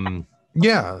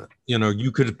 yeah,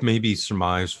 you could maybe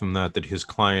surmise from that his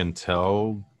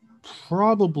clientele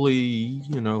probably,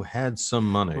 had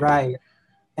some money. Right.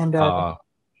 And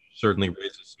certainly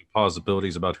raises some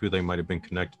possibilities about who they might have been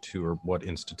connected to or what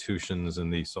institutions in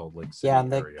the Salt Lake City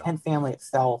and the area. Kent family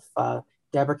itself,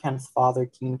 Deborah Kent's father,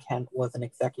 Dean Kent, was an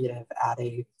executive at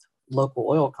a local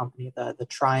oil company, the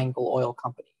Triangle Oil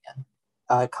Company, and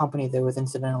a company that was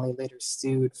incidentally later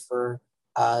sued for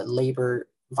labor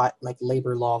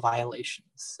law violations.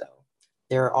 So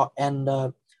there are,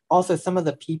 and also some of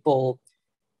the people.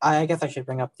 I guess I should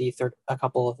bring up a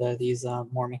couple of these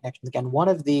Mormon connections again. Some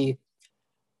of the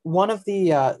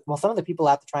people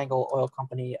at the Triangle Oil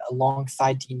Company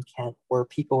alongside Dean Kent were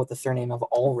people with the surname of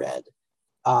Allred.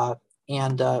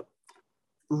 And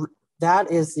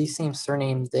that is the same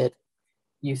surname that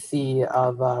you see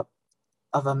of a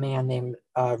man named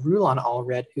Rulon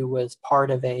Allred, who was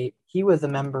he was a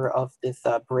member of this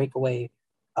breakaway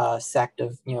sect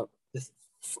of, this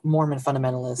Mormon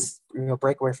fundamentalists,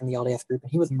 breakaway from the LDS group. And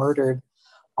he was murdered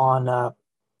on May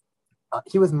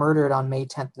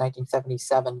 10th,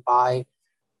 1977 by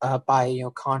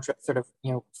contract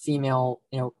female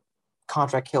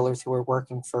contract killers who were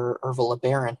working for Ervil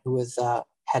LeBaron, who was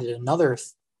headed another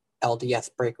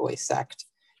LDS breakaway sect.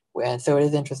 And so it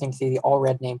is interesting to see the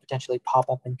Allred name potentially pop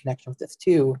up in connection with this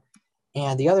too.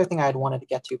 And the other thing I had wanted to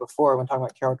get to before when talking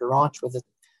about Carol Duranch was that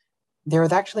there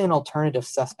was actually an alternative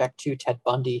suspect to Ted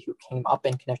Bundy who came up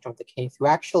in connection with the case, who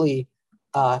actually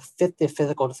fit the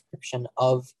physical description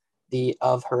of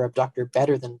her abductor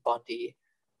better than Bundy.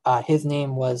 His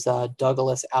name was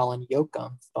Douglas Allen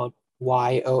Yoakum, spelled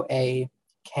Yoakam.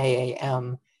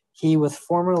 He was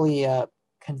formerly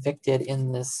convicted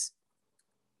in this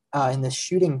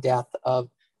shooting death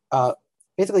of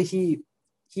basically he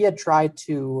had tried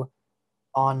to,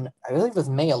 on I believe it was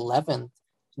May 11th,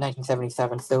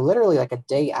 1977. So literally like a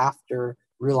day after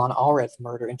Rulon Allred's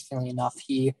murder. Interestingly enough,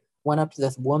 he went up to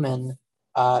this woman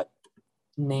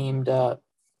named I don't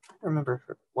remember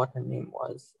what her name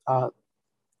was.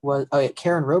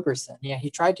 Karen Roberson. Yeah, he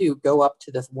tried to go up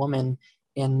to this woman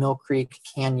in Mill Creek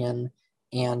Canyon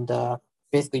and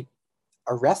basically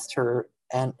arrest her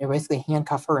and basically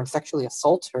handcuff her and sexually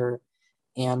assault her.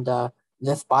 And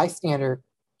this bystander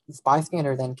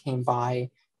then came by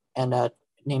and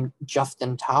named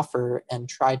Justin Toffer and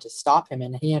tried to stop him,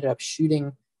 and he ended up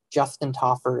shooting Justin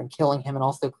Toffer and killing him, and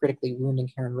also critically wounding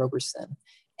Karen Roberson.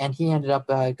 And he ended up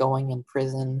going in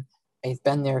prison. He's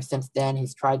been there since then.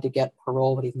 He's tried to get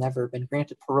parole, but he's never been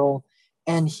granted parole.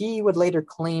 And he would later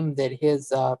claim that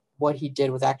his what he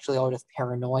did was actually all just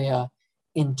paranoia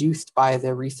induced by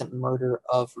the recent murder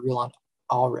of Rulon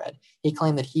Allred. He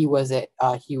claimed that he was a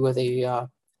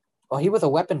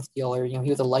weapons dealer. He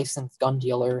was a licensed gun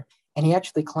dealer, and he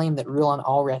actually claimed that Rulon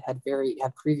Allred had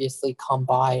previously come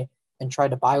by and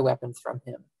tried to buy weapons from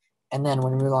him. And then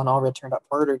when Rulon Allred turned up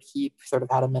murdered, he sort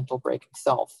of had a mental break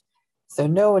himself. So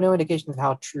no indications of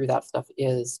how true that stuff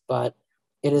is, but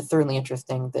it is certainly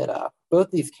interesting that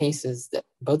both these cases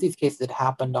that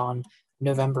happened on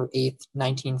November 8th,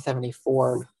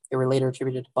 1974, they were later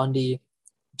attributed to Bundy,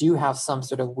 do have some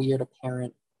sort of weird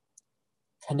apparent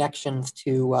connections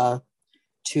to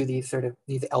these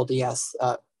LDS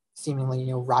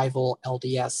seemingly rival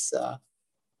LDS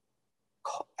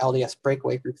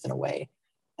breakaway groups in a way.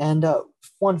 And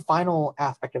one final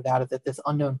aspect of that is that this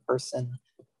unknown person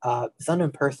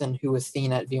who was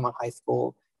seen at Viewmont High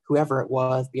School, whoever it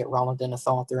was, be it Ronald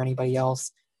Denisalt or anybody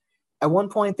else, at one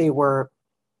point they were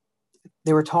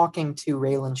talking to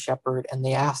Raylan Shepard, and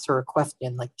they asked her a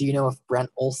question like, "Do you know if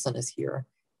Brent Olson is here?"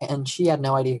 And she had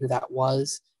no idea who that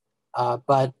was.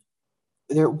 But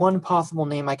one possible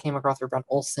name I came across for Brent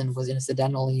Olson was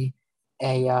incidentally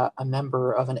a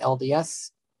member of an LDS.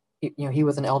 He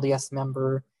was an LDS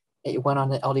member. He went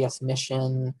on an LDS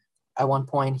mission. At one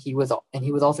point, he was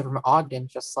also from Ogden,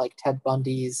 just like Ted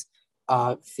Bundy's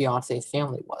fiance's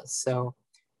family was. So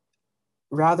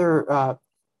rather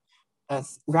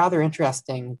rather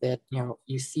interesting that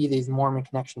you see these Mormon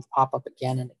connections pop up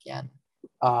again and again.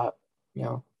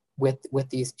 With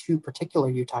these two particular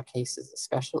Utah cases,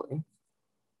 especially.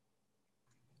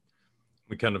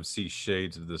 We kind of see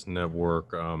shades of this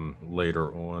network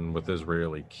later on with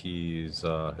Israeli Keys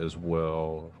as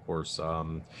well. Of course,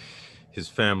 his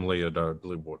family had, I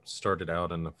believe, started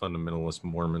out in the fundamentalist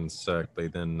Mormon sect. They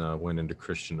then went into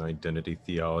Christian identity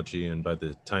theology, and by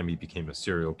the time he became a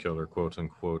serial killer, quote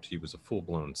unquote, he was a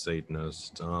full-blown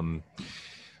Satanist.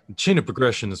 The chain of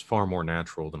progression is far more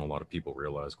natural than a lot of people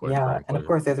realize, quite frankly. And of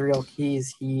course, Israel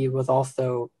Keys, he was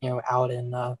also out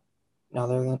in none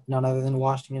other than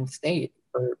Washington State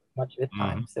for much of his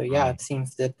time. So it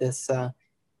seems that this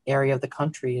area of the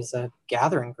country is a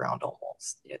gathering ground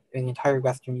almost. The entire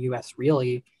Western U.S.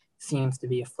 really seems to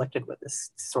be afflicted with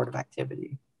this sort of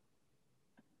activity.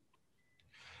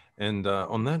 And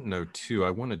on that note, too,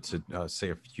 I wanted to say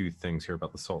a few things here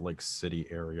about the Salt Lake City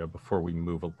area before we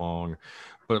move along.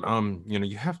 But,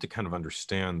 you have to kind of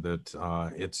understand that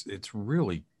it's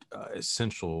really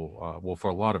essential, well, for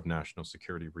a lot of national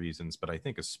security reasons, but I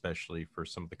think especially for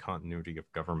some of the continuity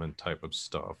of government type of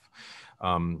stuff.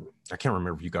 I can't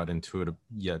remember if you got into it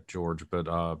yet, George,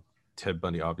 but Ted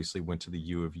Bundy obviously went to the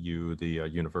U of U, the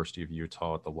University of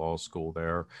Utah, at the law school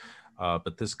there.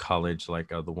 But this college, like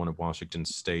the one at Washington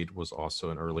State, was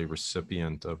also an early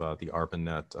recipient of the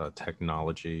ARPANET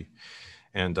technology.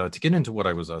 And to get into what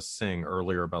I was saying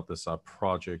earlier about this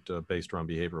project based around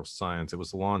behavioral science, it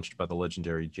was launched by the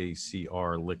legendary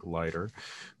J.C.R. Licklider,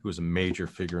 who was a major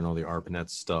figure in all the ARPANET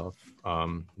stuff.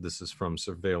 This is from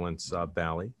Surveillance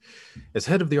Valley. As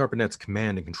head of the ARPANET's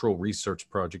Command and Control Research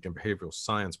Project and Behavioral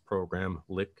Science Program,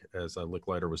 Lick, as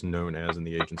Licklider was known as in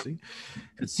the agency,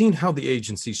 had seen how the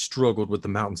agency struggled with the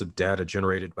mountains of data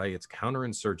generated by its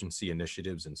counterinsurgency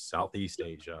initiatives in Southeast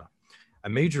Asia. A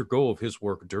major goal of his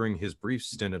work during his brief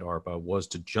stint at ARPA was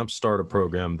to jumpstart a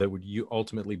program that would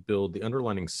ultimately build the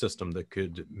underlying system that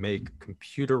could make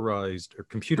computerized or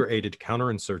computer-aided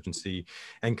counterinsurgency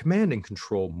and command and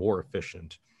control more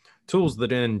efficient. Tools that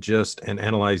ingest and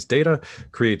analyze data,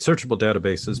 create searchable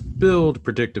databases, build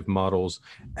predictive models,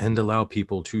 and allow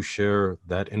people to share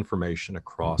that information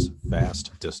across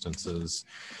vast distances.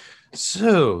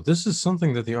 So this is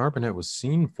something that the ARPANET was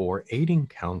seen for, aiding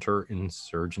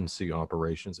counterinsurgency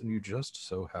operations, and you just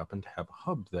so happen to have a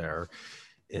hub there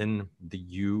in the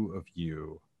U of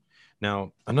U.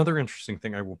 Now, another interesting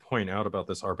thing I will point out about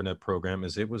this ARPANET program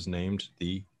is it was named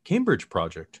the Cambridge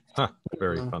Project.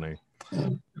 Very funny.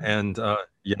 And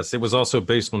yes, it was also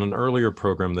based on an earlier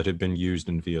program that had been used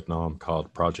in Vietnam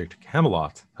called Project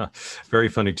Camelot. Very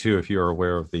funny, too, if you're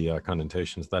aware of the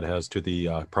connotations that has to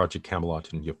the Project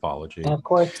Camelot in ufology. And of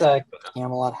course,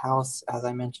 Camelot House, as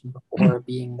I mentioned before,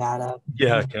 being that.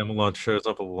 Yeah, Camelot shows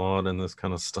up a lot in this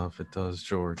kind of stuff. It does,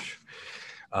 George.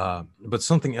 But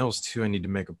something else, too, I need to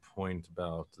make a point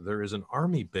about. There is an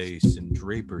Army base in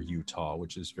Draper, Utah,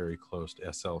 which is very close to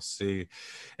SLC,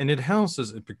 and it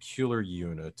houses a peculiar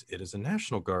unit. It is a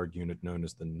National Guard unit known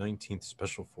as the 19th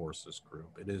Special Forces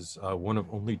Group. It is one of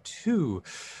only two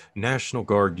National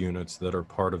Guard units that are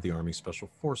part of the Army Special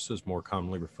Forces, more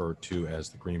commonly referred to as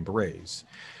the Green Berets.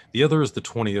 The other is the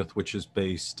 20th, which is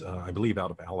based, I believe, out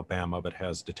of Alabama, but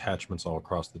has detachments all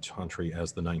across the country,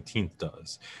 as the 19th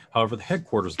does. However, the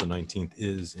headquarters of the 19th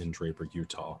is in Draper,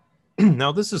 Utah.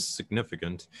 Now, this is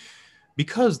significant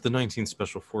because the 19th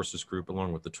Special Forces Group,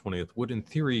 along with the 20th, would in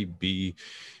theory be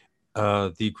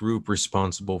the group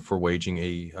responsible for waging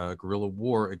a guerrilla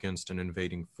war against an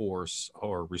invading force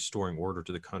or restoring order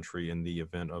to the country in the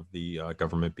event of the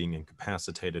government being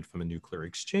incapacitated from a nuclear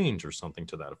exchange or something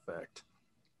to that effect.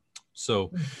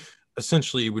 So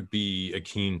essentially, it would be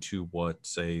akin to what,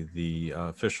 say, the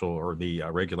official or the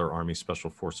regular Army Special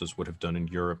Forces would have done in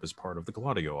Europe as part of the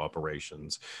Gladio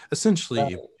operations. Essentially,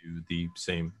 it would do the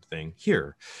same thing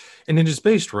here. And it is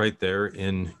based right there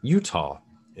in Utah.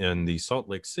 in the Salt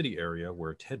Lake City area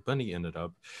where Ted Bundy ended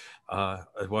up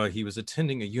while he was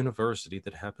attending a university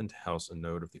that happened to house a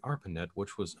node of the ARPANET,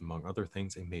 which was, among other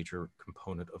things, a major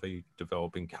component of a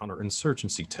developing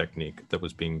counterinsurgency technique that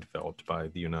was being developed by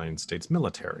the United States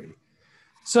military.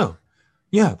 So,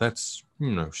 yeah, that's,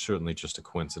 certainly just a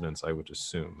coincidence, I would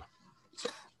assume.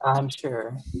 I'm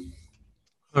sure.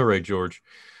 All right, George.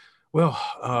 Well,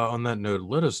 on that note,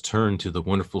 let us turn to the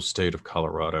wonderful state of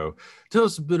Colorado. Tell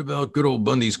us a bit about good old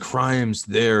Bundy's crimes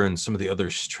there and some of the other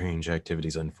strange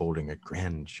activities unfolding at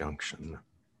Grand Junction.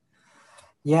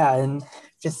 Yeah, and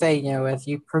just say, as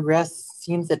you progress,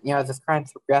 seems that, as this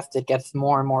crime's progressed, it gets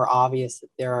more and more obvious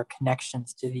that there are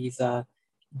connections to these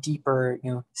deeper,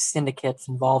 syndicates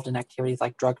involved in activities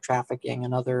like drug trafficking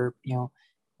and other,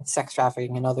 sex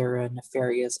trafficking and other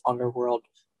nefarious underworld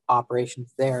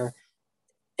operations there.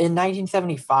 In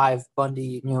 1975,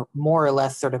 Bundy, more or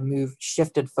less sort of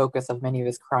shifted focus of many of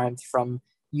his crimes from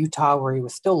Utah, where he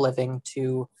was still living,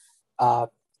 to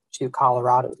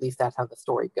Colorado. At least that's how the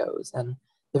story goes. And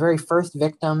the very first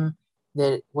victim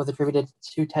that was attributed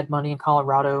to Ted Bundy in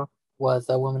Colorado was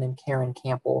a woman named Karen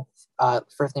Campbell.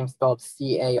 First name spelled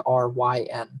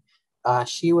Caryn.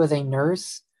 She was a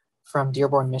nurse from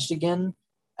Dearborn, Michigan.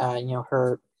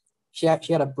 She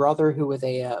had a brother who was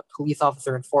a police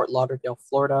officer in Fort Lauderdale,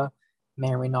 Florida. May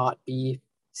or may not be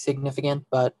significant,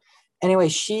 but anyway,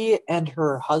 she and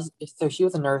her husband. So she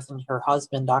was a nurse, and her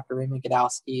husband, Dr. Raymond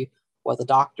Godowski, was a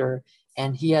doctor,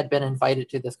 and he had been invited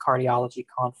to this cardiology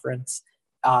conference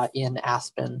in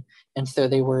Aspen, and so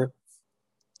they were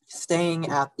staying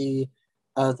at the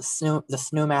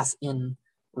Snowmass Inn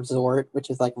Resort, which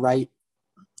is like the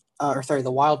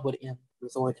Wildwood Inn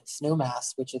Resort in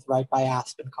Snowmass, which is right by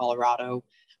Aspen, Colorado,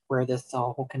 where this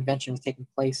whole convention is taking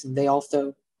place. And they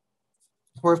also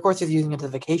were, of course, just using it as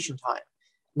vacation time.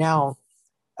 Now,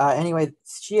 anyway,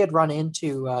 Karen had run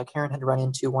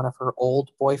into one of her old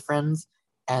boyfriends,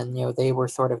 and they were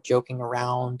sort of joking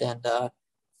around. And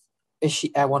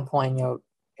she, at one point,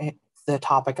 the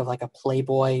topic of like a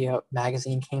Playboy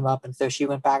magazine came up, and so she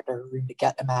went back to her room to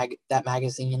get that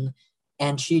magazine,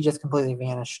 and she just completely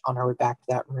vanished on her way back to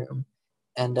that room,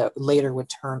 and later would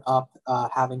turn up,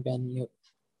 having been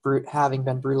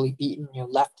brutally beaten,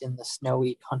 left in the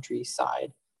snowy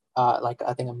countryside. Like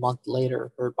I think a month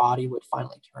later, her body would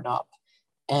finally turn up,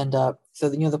 and so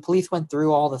the police went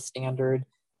through all the standard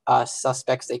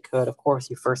suspects they could. Of course,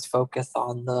 you first focus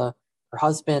on her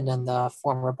husband and the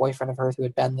former boyfriend of hers who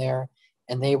had been there,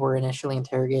 and they were initially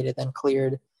interrogated, then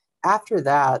cleared. After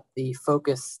that, the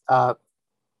focus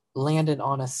landed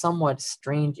on a somewhat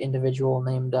strange individual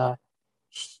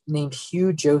named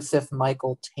Hugh Joseph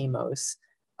Michael Tamos,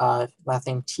 last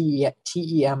name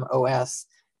Temos,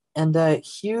 and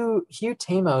Hugh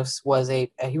Tamos was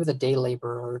he was a day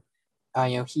laborer.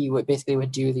 He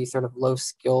would do these sort of low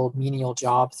skilled menial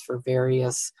jobs for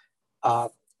various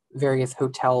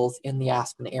hotels in the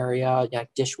Aspen area,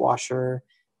 like dishwasher,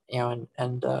 and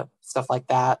stuff like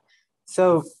that.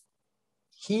 So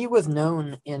he was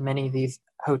known in many of these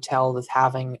hotels as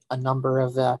having a number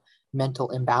of mental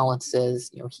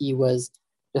imbalances. He was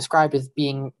described as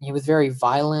he was very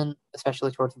violent,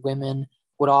 especially towards women,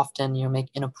 would often, make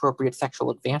inappropriate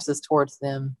sexual advances towards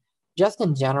them, just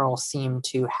in general seemed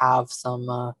to have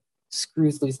some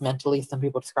screws loose mentally. Some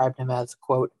people described him as,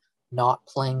 quote, not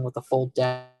playing with a full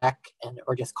deck,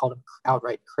 or just called him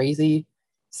outright crazy.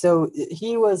 So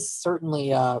he was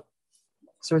certainly an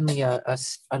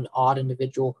odd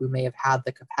individual who may have had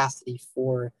the capacity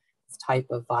for this type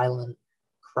of violent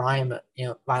crime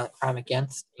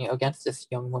against this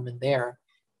young woman there.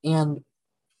 And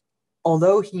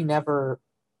although he never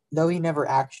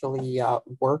actually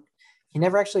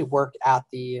worked at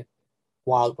the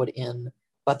Wildwood Inn,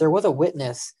 but there was a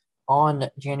witness on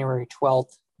January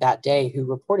 12th that day who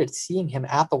reported seeing him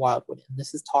at the Wildwood Inn.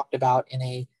 This is talked about in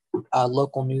a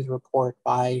local news report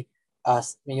by a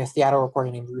Seattle reporter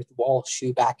named Ruth Walsh,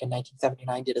 who back in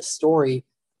 1979 did a story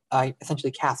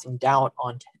essentially casting doubt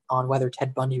on whether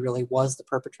Ted Bundy really was the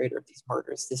perpetrator of these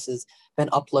murders. This has been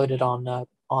uploaded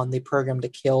on the Program to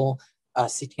Kill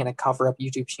Satanic Cover-Up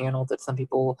YouTube channel that some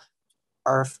people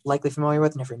are likely familiar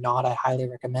with, and if you're not, I highly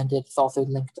recommend it. It's also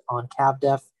linked on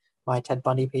CavDef, my Ted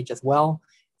Bundy page as well.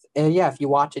 If you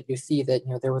watch it, you see that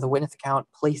there was a witness account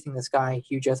placing this guy,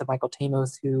 Hugh Joseph Michael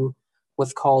Tamos, who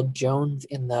was called Jones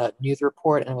in the news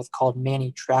report and was called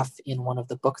Manny Treff in one of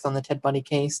the books on the Ted Bundy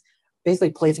case, basically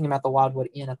placing him at the Wildwood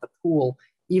Inn at the pool,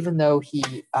 even though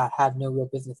he had no real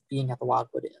business being at the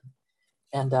Wildwood Inn.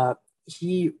 And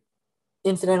he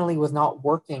incidentally was not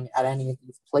working at any of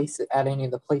the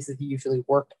places he usually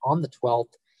worked on the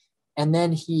 12th. And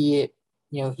then he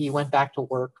he went back to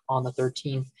work on the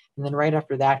 13th, and then right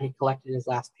after that, he collected his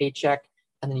last paycheck,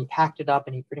 and then he packed it up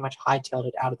and he pretty much hightailed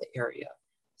it out of the area.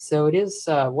 So it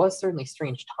was certainly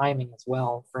strange timing as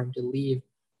well for him to leave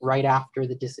right after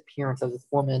the disappearance of this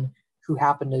woman who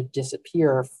happened to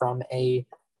disappear from a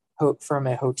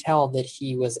hotel that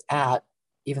he was at,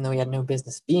 even though he had no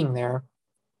business being there.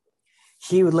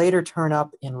 He would later turn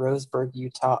up in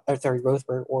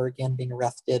Roseburg, Oregon, being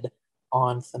arrested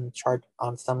on some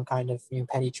kind of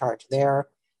petty charge there.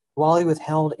 While he was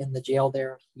held in the jail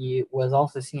there, he was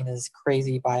also seen as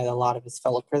crazy by a lot of his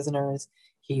fellow prisoners.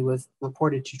 He was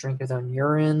reported to drink his own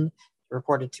urine,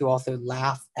 reported to also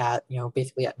laugh at,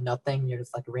 basically at nothing. You're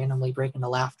just like randomly breaking into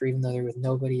laughter, even though there was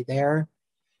nobody there.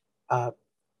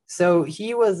 So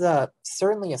he was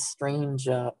certainly a strange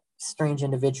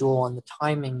individual, and the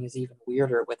timing is even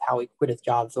weirder with how he quit his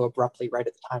job so abruptly right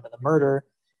at the time of the murder.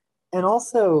 And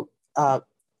also,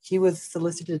 he was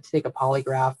solicited to take a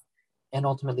polygraph and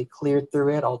ultimately cleared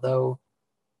through it, although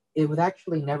it was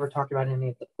actually never talked about in any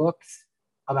of the books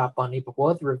about Bundy, but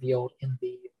was revealed in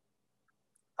the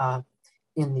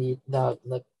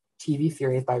TV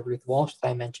series by Ruth Walsh that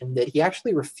I mentioned, that he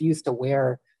actually refused to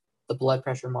wear the blood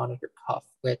pressure monitor cuff,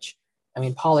 which,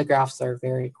 polygraphs are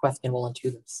very questionable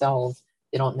unto themselves.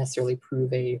 They don't necessarily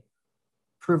prove a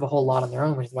whole lot on their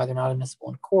own, which is why they're not admissible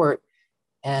in court.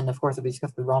 And of course, if we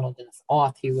discussed with Ronald Dennis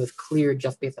Auth, he was cleared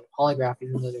just based on polygraph,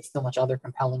 even though there's so much other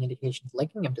compelling indications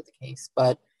linking him to the case.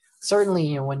 But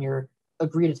certainly, when you're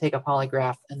agree to take a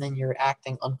polygraph and then you're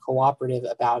acting uncooperative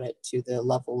about it to the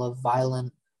level of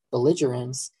violent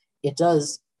belligerence, it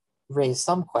does raise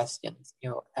some questions,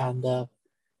 and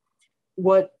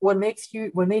what made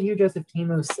Hugh Joseph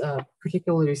Timos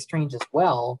particularly strange as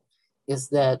well is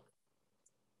that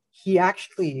he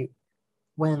actually,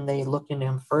 when they looked into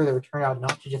him further, turned out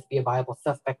not to just be a viable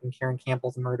suspect in Karen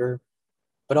Campbell's murder,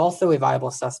 but also a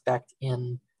viable suspect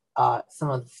in some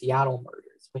of the Seattle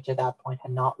murders, which at that point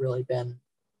had not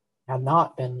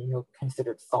been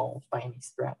considered solved by any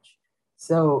stretch.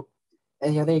 So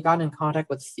they got in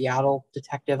contact with Seattle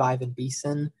detective Ivan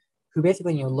Beeson, who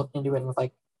basically looked into it and was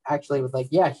like,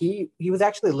 yeah, he was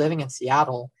actually living in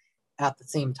Seattle at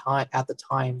the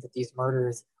time that these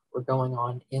murders were going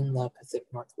on in the Pacific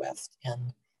Northwest.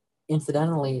 And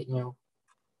incidentally,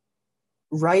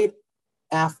 right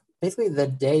after, basically the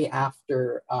day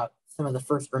after some of the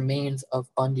first remains of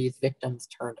Bundy's victims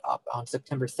turned up on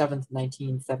September 7th,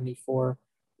 1974,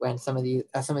 when some of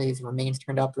these remains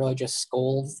turned up, really just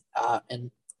skulls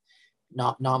and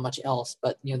not much else.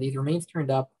 But these remains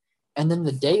turned up, and then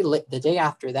the day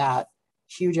after that,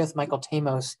 Hugh Jess Michael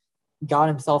Tamos got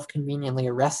himself conveniently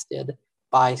arrested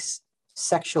by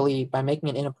making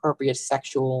an inappropriate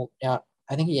sexual.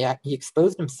 I think he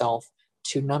exposed himself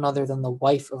to none other than the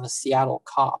wife of a Seattle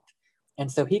cop, and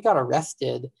so he got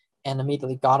arrested and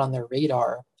immediately got on their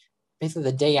radar, basically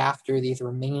the day after these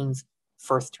remains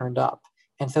first turned up.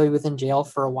 And so he was in jail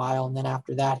for a while, and then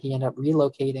after that, he ended up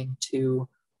relocating to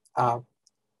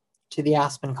the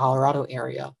Aspen, Colorado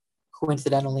area,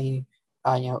 coincidentally,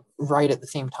 right at the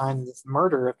same time this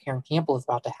murder of Karen Campbell is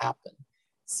about to happen.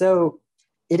 So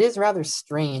it is rather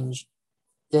strange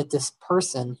that this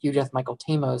person, Hugh Jess Michael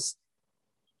Tamos,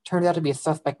 turned out to be a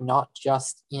suspect not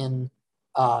just in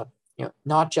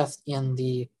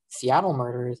the Seattle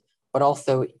murders, but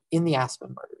also in the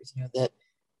Aspen murders.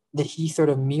 That he sort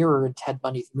of mirrored Ted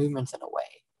Bundy's movements in a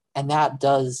way, and that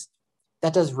does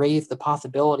raise the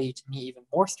possibility to me even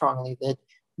more strongly that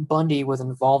Bundy was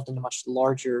involved in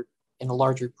a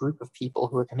larger group of people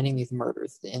who were committing these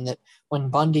murders, and that when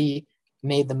Bundy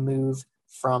made the move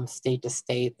from state to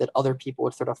state, that other people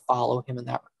would sort of follow him in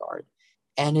that regard.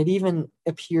 And it even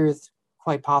appears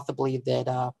quite possibly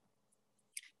that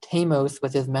Tamos,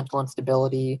 with his mental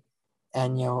instability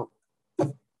and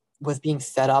was being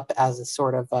set up as a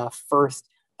sort of first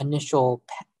initial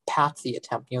patsy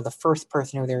attempt, the first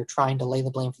person who they were trying to lay the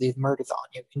blame for these murders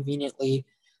on, conveniently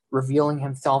revealing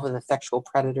himself as a sexual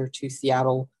predator to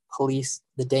Seattle police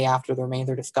the day after the remains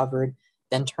are discovered,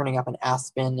 then turning up in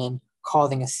Aspen and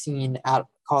causing a scene,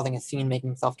 making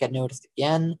himself get noticed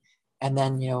again, and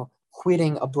then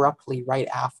quitting abruptly right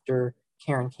after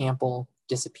Karen Campbell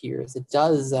disappears. It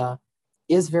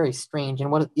is very strange, and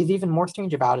what is even more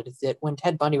strange about it is that when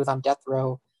Ted Bundy was on death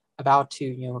row, about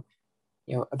to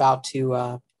be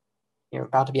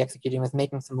executed, and was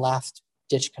making some last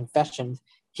ditch confessions,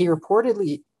 he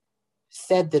reportedly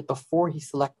said that before he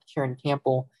selected Karen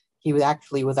Campbell, he was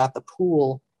at the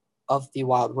pool of the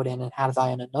Wildwood Inn and had his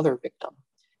eye on another victim.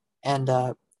 And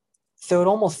so it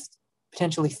almost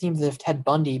potentially seems as if Ted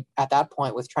Bundy at that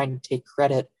point was trying to take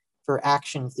credit for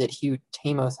actions that Hugh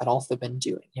Tamos had also been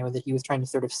doing, that he was trying to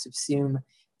sort of subsume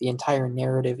the entire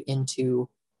narrative into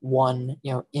one,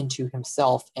 into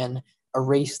himself and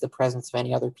erase the presence of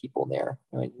any other people there.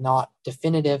 Not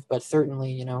definitive, but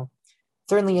certainly,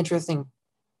 certainly interesting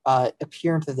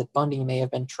appearances that Bundy may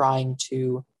have been trying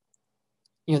to,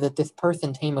 that this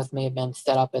person, Tamos, may have been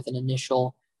set up as an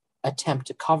initial attempt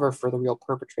to cover for the real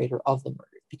perpetrator of the murder.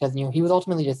 Because, he was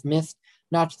ultimately dismissed,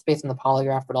 not just based on the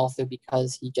polygraph, but also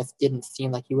because he just didn't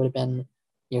seem like he would have been,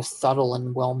 subtle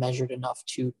and well measured enough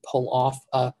to pull off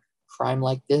a crime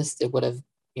like this. It would have,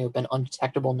 been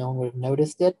undetectable. No one would have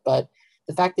noticed it. But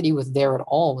the fact that he was there at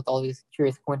all with all these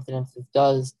curious coincidences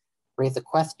does raise the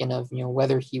question of,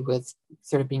 whether he was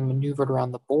sort of being maneuvered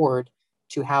around the board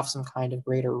to have some kind of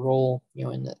greater role,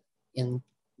 in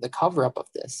the cover up of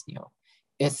this.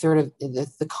 It's sort of,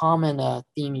 it's the common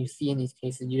theme you see in these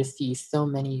cases. You just see so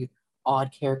many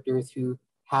odd characters who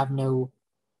have no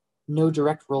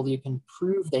direct role that you can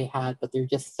prove they had, but there are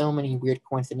just so many weird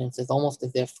coincidences, almost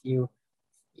as if you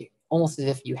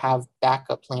have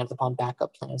backup plans upon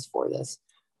backup plans for this.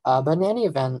 But in any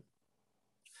event,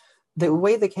 the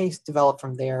way the case developed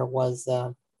from there was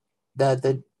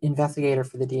the investigator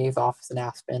for the DA's office in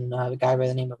Aspen, a guy by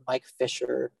the name of Mike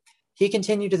Fisher. He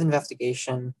continued his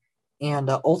investigation, and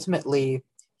ultimately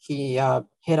he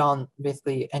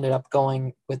basically ended up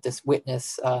going with this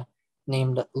witness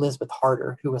named Elizabeth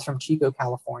Harder, who was from Chico,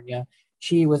 California.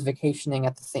 She was vacationing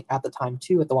at the time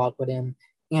too at the Wildwood Inn,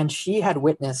 and she had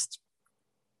witnessed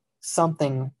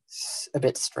something a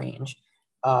bit strange.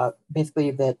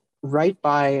 Basically, that right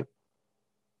by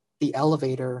the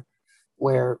elevator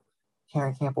where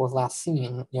Karen Campbell was last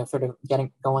seen, sort of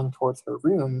going towards her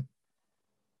room,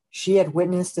 she had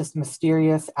witnessed this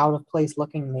mysterious, out of place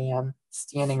looking man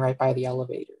standing right by the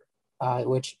elevator,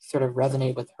 which sort of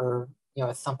resonated with her,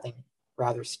 as something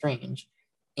rather strange.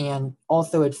 And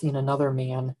also had seen another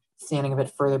man standing a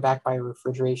bit further back by a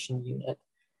refrigeration unit.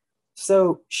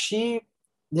 So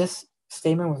this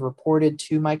statement was reported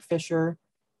to Mike Fisher,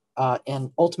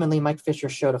 and ultimately Mike Fisher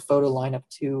showed a photo lineup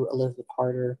to Elizabeth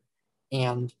Harder,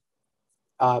 and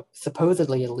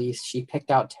supposedly, at least, she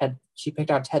picked out Ted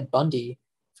Bundy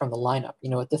from the lineup.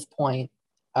 At this point,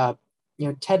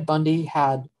 Ted Bundy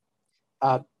had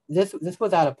this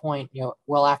was at a point,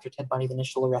 well after Ted Bundy's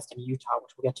initial arrest in Utah,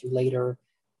 which we'll get to later.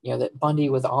 That Bundy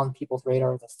was on people's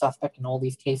radar as a suspect in all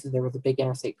these cases. There was a big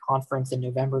interstate conference in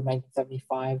November of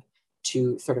 1975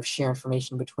 to sort of share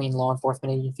information between law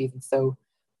enforcement agencies, and so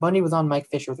Bundy was on Mike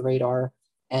Fisher's radar,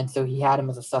 and so he had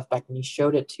him as a suspect, and he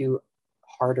showed it to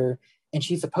Harder, and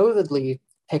she supposedly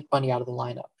picked Bundy out of the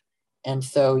lineup. And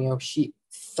so,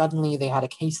 they had a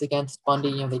case against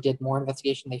Bundy. They did more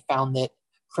investigation. They found that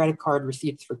credit card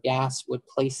receipts for gas would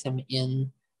placed him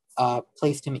in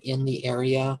the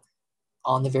area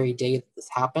on the very day that this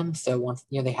happened. So once,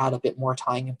 they had a bit more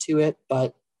tying him to it,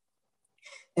 but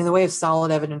in the way of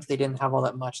solid evidence, they didn't have all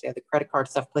that much. They had the credit card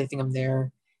stuff placing him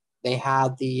there. They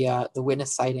had the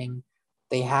witness sighting.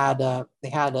 They had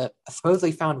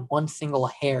supposedly found one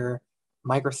single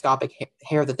microscopic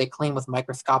hair that they claimed was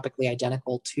microscopically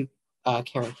identical to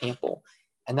Karen Campbell.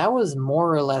 And that was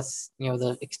more or less,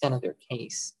 the extent of their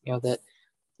case. That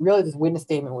really this witness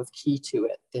statement was key to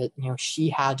it, that, she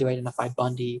had to identify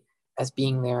Bundy as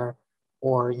being there,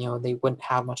 or, they wouldn't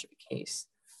have much of a case.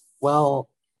 Well,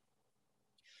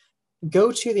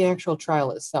 go to the actual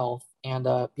trial itself, and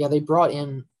they brought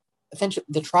in essentially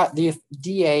the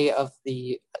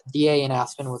DA in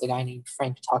Aspen was a guy named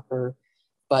Frank Tucker,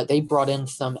 but they brought in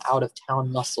some out of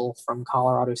town muscle from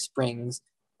Colorado Springs,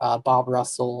 Bob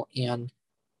Russell and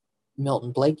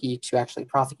Milton Blakey, to actually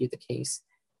prosecute the case.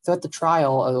 So at the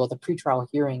trial, or the pretrial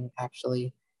hearing,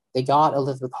 actually, they got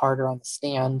Elizabeth Harder on the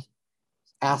stand,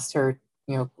 asked her,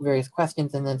 various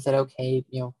questions, and then said, okay,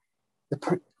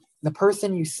 the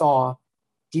person you saw,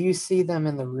 do you see them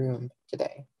in the room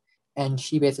today? And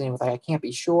she basically was like, I can't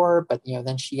be sure, but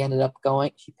then she ended up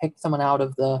she picked someone out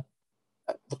of the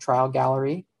trial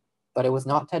gallery, but it was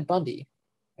not Ted Bundy.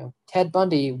 Ted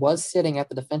Bundy was sitting at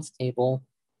the defense table,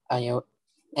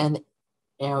 and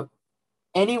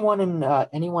anyone in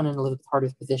Elizabeth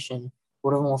Harder's position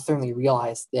would have almost certainly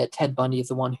realized that Ted Bundy is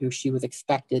the one who she was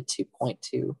expected to point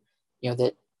to.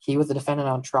 That he was the defendant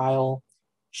on trial,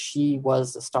 she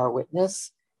was the star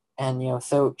witness, and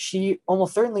so she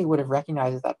almost certainly would have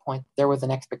recognized at that point there was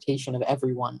an expectation of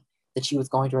everyone that she was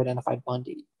going to identify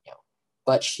Bundy.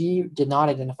 But she did not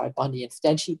identify Bundy.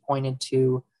 Instead, she pointed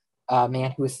to a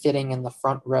man who was sitting in the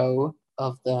front row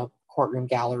of the courtroom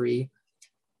gallery.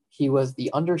 He was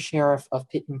the undersheriff of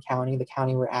Pitkin County, the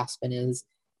county where Aspen is.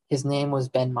 His name was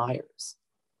Ben Myers.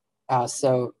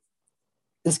 So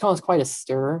this caused quite a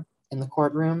stir in the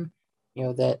courtroom,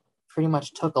 that pretty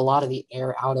much took a lot of the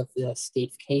air out of the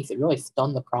state's case. It really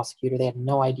stunned the prosecutor. They had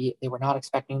no idea. They were not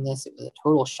expecting this. It was a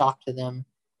total shock to them.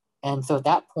 And so at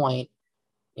that point,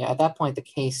 the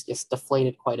case just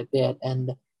deflated quite a bit.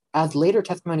 And as later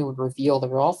testimony would reveal, there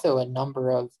were also a number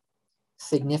of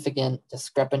significant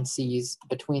discrepancies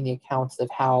between the accounts of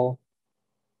how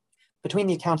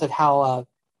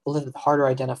Elizabeth Harder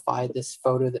identified this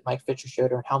photo that Mike Fisher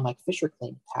showed her and how Mike Fisher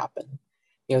claimed it happened.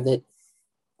 That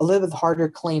Elizabeth Harder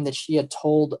claimed that she had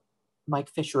told Mike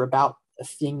Fisher about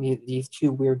seeing these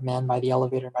two weird men by the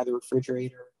elevator and by the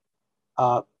refrigerator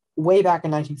way back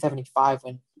in 1975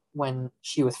 when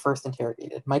she was first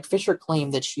interrogated. Mike Fisher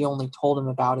claimed that she only told him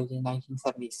about it in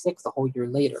 1976, a whole year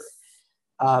later.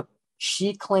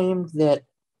 She claimed that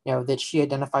that she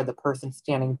identified the person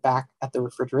standing back at the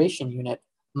refrigeration unit.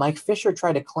 Mike Fisher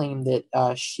tried to claim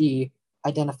that she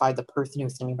identified the person who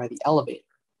was standing by the elevator.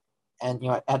 And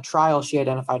at trial, she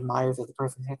identified Myers as the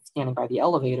person standing by the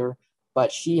elevator,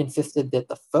 but she insisted that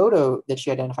the photo that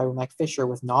she identified with Mike Fisher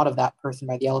was not of that person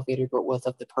by the elevator, but was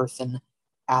of the person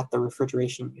at the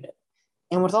refrigeration unit.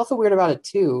 And what's also weird about it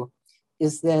too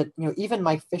is that even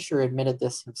Mike Fisher admitted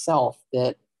this himself,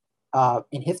 that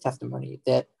in his testimony,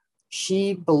 that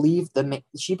she believed the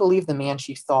man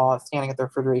she saw standing at the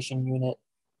refrigeration unit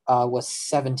was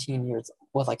 17 years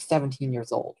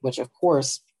old, which of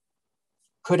course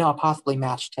could not possibly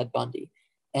match Ted Bundy.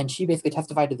 And she basically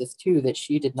testified to this too, that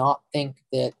she did not think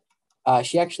that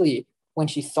she actually, when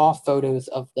she saw photos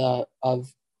of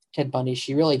Ted Bundy,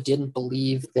 she really didn't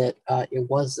believe that it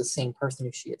was the same person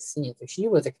who she had seen. So she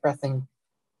was expressing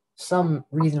some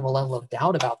reasonable level of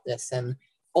doubt about this. And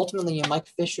ultimately, Mike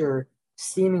Fisher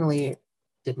seemingly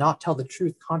did not tell the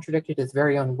truth, contradicted his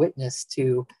very own witness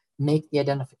to make the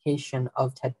identification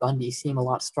of Ted Bundy seem a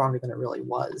lot stronger than it really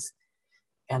was.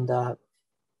 And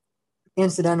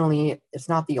incidentally, it's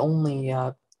not the only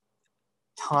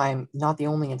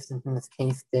instance in this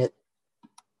case that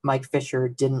Mike Fisher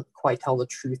didn't quite tell the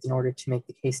truth in order to make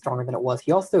the case stronger than it was.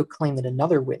 He also claimed that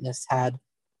another witness had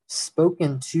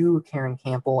spoken to Karen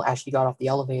Campbell as she got off the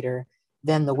elevator.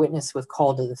 Then the witness was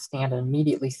called to the stand and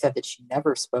immediately said that she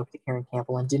never spoke to Karen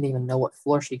Campbell and didn't even know what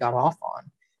floor she got off on.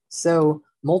 So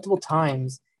multiple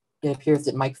times it appears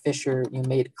that Mike Fisher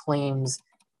made claims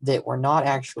that were not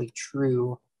actually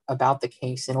true about the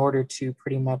case in order to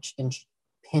pretty much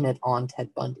pin it on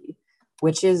Ted Bundy,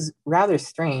 which is rather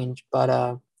strange.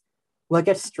 But what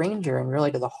gets stranger and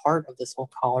really to the heart of this whole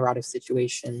Colorado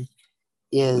situation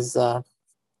is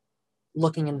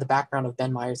looking into the background of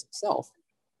Ben Myers himself.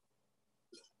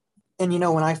 And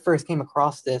when I first came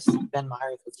across this, Ben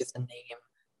Myers was just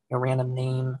a random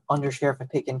name, undersheriff of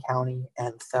Pitkin County,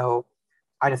 and so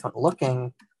I just went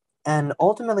looking. And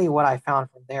ultimately, what I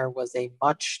found from there was a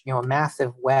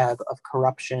massive web of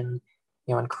corruption,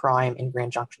 and crime in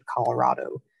Grand Junction,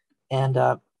 Colorado.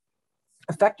 And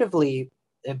effectively,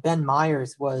 Ben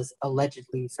Myers was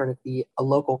allegedly sort of a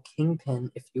local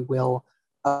kingpin, if you will,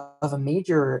 of a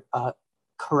major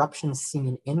corruption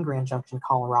scene in Grand Junction,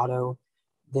 Colorado,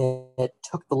 that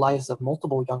took the lives of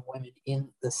multiple young women in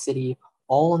the city,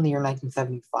 all in the year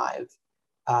 1975.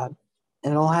 And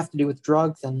it all has to do with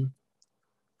drugs and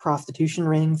prostitution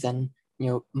rings and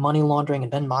money laundering,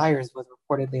 and Ben Myers was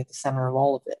reportedly at the center of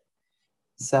all of it.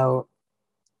 So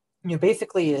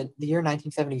basically the year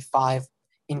 1975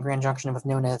 in Grand Junction was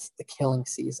known as the killing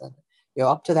season.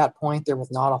 Up to that point there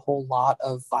was not a whole lot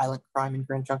of violent crime in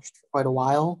Grand Junction for quite a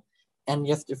while. And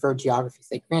just for geography's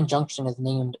sake, Grand Junction is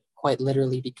named quite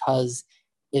literally because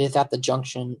it is at the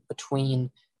junction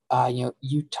between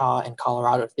Utah and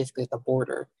Colorado. It's basically at the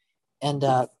border. And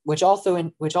which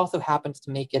also happens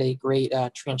to make it a great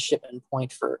transshipment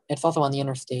point it's also on the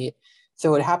interstate.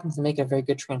 So it happens to make it a very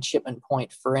good transshipment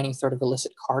point for any sort of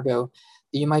illicit cargo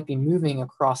that you might be moving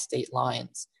across state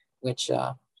lines, which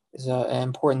is an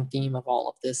important theme of all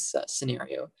of this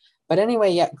scenario. But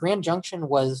anyway, Grand Junction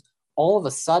was all of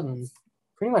a sudden,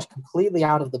 pretty much completely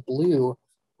out of the blue,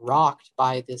 rocked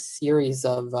by this series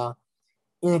of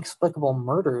inexplicable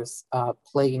murders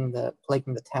plaguing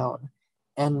the town.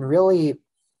 And really,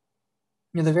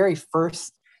 the very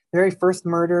first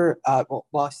murder,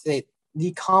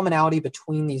 the commonality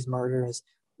between these murders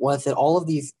was that all of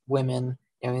these women,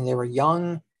 they were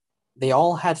young, they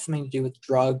all had something to do with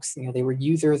drugs. They were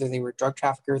users, or they were drug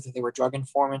traffickers, or they were drug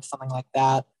informants, something like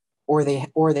that, or they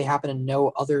happen to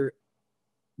know other,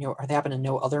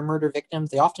 murder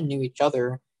victims. They often knew each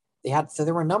other. So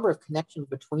there were a number of connections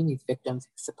between these victims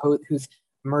whose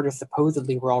murders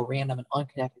supposedly were all random and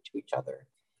unconnected to each other.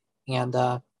 And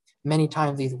many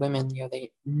times these women,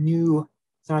 they knew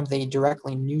sometimes they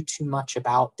directly knew too much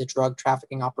about the drug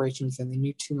trafficking operations, and they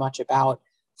knew too much about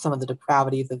some of the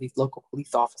depravities of these local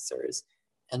police officers.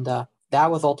 And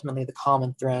that was ultimately the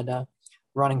common thread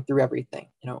running through everything.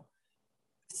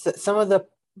 Some of the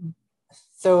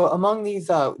So among these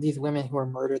women who were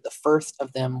murdered, the first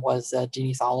of them was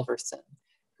Denise Oliverson,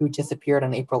 who disappeared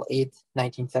on April 8th,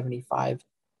 1975.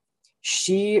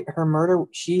 She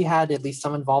had at least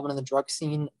some involvement in the drug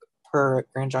scene per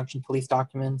Grand Junction police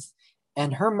documents,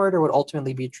 and her murder would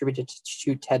ultimately be attributed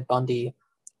to Ted Bundy,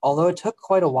 although it took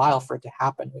quite a while for it to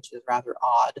happen, which is rather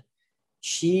odd.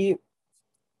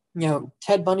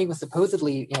 Ted Bundy was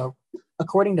supposedly,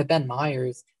 according to Ben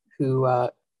Myers, who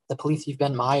the police chief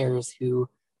Ben Myers, who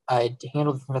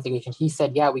handled this investigation, he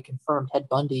said, "Yeah, we confirmed Ted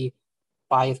Bundy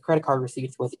by his credit card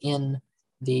receipts within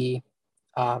the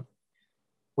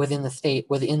state,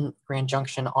 within Grand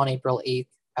Junction on April 8th,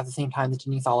 at the same time that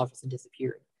Denise Oliverson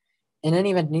disappeared." In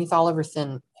any event, Denise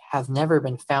Oliverson has never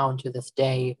been found to this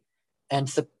day,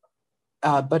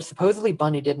 but supposedly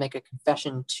Bundy did make a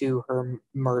confession to her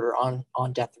murder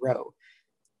on death row.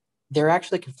 There are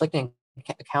actually conflicting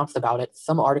accounts about it.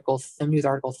 Some news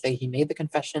articles say he made the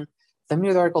confession. Some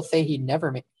news articles say he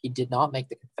did not make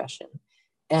the confession.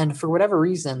 And for whatever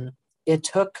reason, it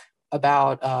took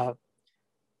about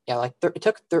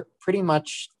pretty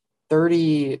much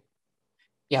 30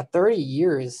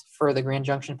 years for the Grand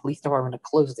Junction Police Department to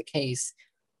close the case.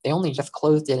 They only just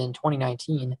closed it in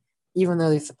 2019, even though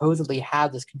they supposedly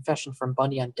had this confession from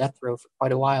Bundy on death row for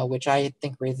quite a while, which I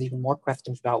think raises even more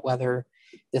questions about whether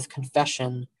this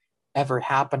confession ever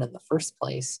happened in the first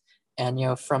place. And,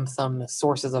 from some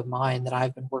sources of mine that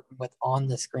I've been working with on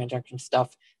this Grand Junction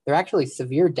stuff, there are actually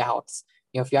severe doubts.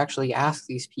 If you actually ask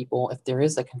these people if there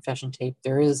is a confession tape,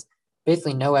 there is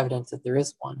basically no evidence that there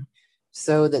is one.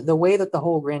 So the way that the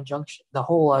whole Grand Junction, the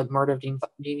whole murder of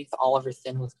Denise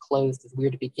Oliverson was closed is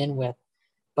weird to begin with,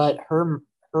 but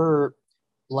her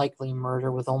likely murder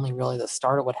was only really the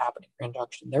start of what happened in Grand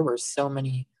Junction. There were so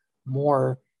many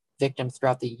more victims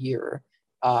throughout the year,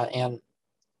 and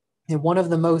one of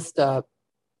the most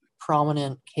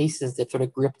prominent cases that sort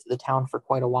of gripped the town for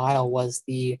quite a while was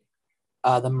the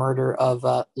murder of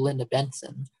Linda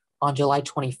Benson on July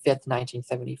 25th,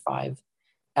 1975.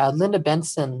 Linda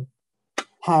Benson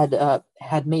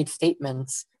had made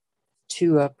statements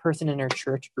to a person in her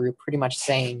church group, pretty much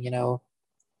saying,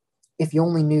 if you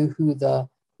only knew who the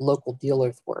local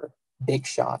dealers were, big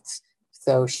shots.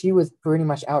 So she was pretty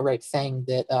much outright saying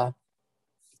that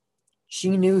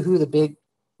she knew who the big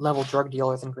level drug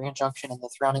dealers in Grand Junction and the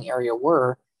surrounding area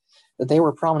were, that they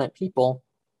were prominent people,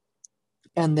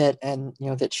 and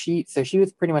she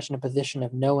was pretty much in a position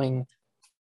of knowing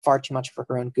far too much for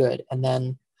her own good. And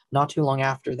then not too long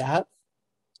after that,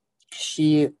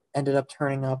 she ended up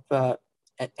turning up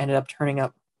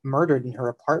murdered in her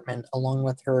apartment along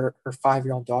with her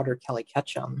 5-year-old daughter, Kelly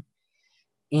Ketchum.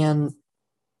 And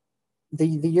the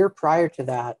year prior to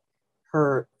that,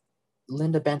 her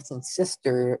Linda Benson's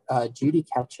sister, Judy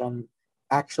Ketchum,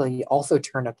 actually also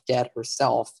turned up dead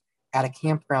herself at a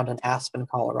campground in Aspen,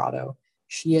 Colorado.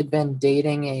 She had been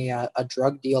dating a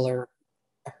drug dealer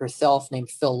herself named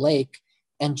Phil Lake,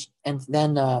 and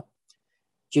then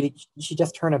she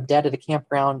just turned up dead at a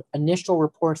campground. Initial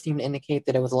reports seemed to indicate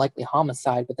that it was a likely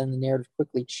homicide, but then the narrative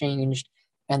quickly changed,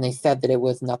 and they said that it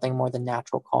was nothing more than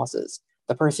natural causes.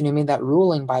 The person who made that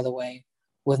ruling, by the way,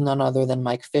 was none other than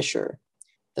Mike Fisher,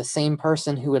 the same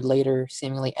person who would later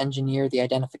seemingly engineer the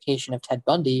identification of Ted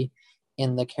Bundy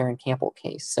in the Karen Campbell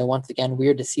case. So once again,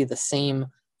 weird to see the same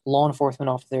law enforcement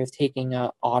officers taking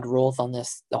odd roles on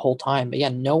this the whole time. But yeah,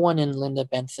 no one in Linda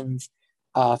Benson's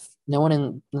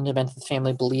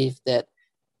family believed that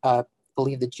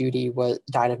Judy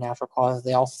died of natural causes.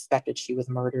 They all suspected she was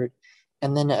murdered.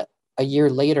 And then a year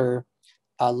later,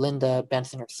 Linda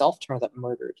Benson herself turned up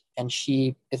murdered, and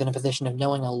she is in a position of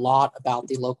knowing a lot about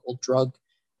the local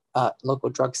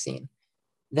drug scene.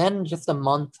 Then, just a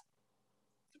month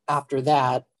after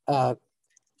that,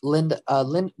 one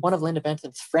of Linda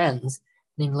Benson's friends,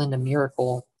 named Linda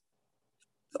Miracle,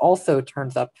 also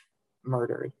turns up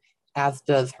murdered, as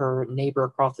does her neighbor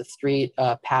across the street,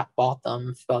 Pat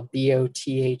Botham, spelled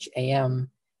Botham,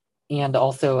 and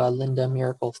also Linda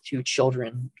Miracle's 2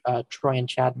 children, Troy and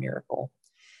Chad Miracle.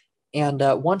 And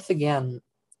once again,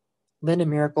 Linda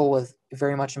Miracle was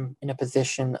very much in a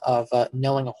position of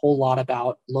knowing a whole lot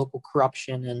about local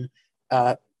corruption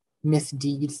and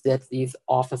misdeeds that some of these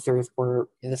officers were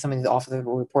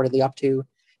reportedly up to.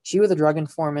 She was a drug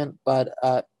informant,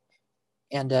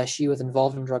 and she was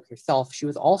involved in drugs herself. She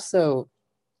was also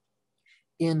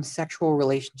in sexual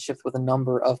relationships with a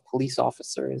number of police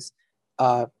officers,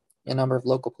 a number of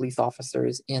local police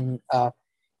officers in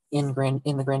in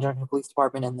the Grand Junction Police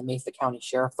Department and the Mesa County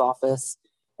Sheriff's Office.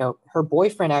 Her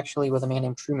boyfriend actually was a man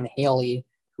named Truman Haley,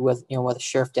 who was was a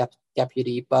sheriff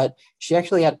deputy, but she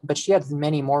had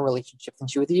many more relationships, and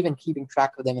she was even keeping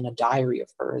track of them in a diary of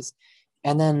hers.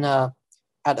 And then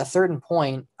at a certain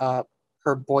point,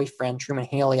 her boyfriend Truman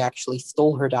Haley actually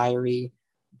stole her diary,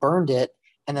 burned it,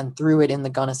 and then threw it in the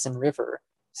Gunnison River.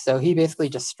 So he basically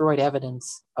destroyed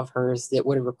evidence of hers that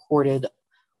would have recorded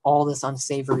all this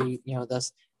unsavory,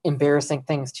 this embarrassing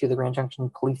things to the Grand Junction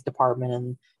Police Department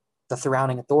and the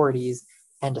surrounding authorities,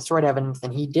 and destroyed evidence.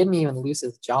 And he didn't even lose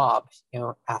his job,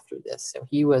 after this. So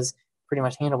he was pretty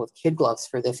much handled with kid gloves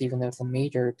for this, even though it's a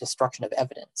major destruction of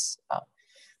evidence.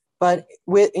 But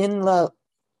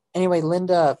anyway,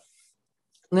 Linda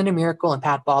Miracle and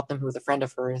Pat Botham, who was a friend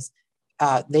of hers,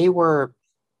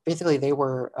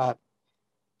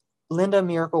 Linda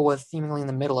Miracle was seemingly in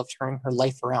the middle of turning her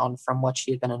life around from what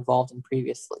she had been involved in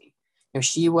previously.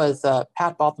 She was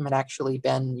Pat Botham had actually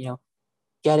been,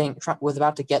 was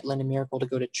about to get Linda Miracle to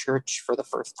go to church for the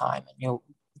first time, and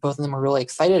both of them were really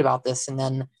excited about this. And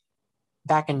then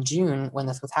back in June, when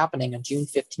this was happening, on June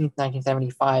 15th,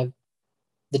 1975,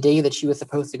 the day that she was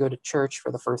supposed to go to church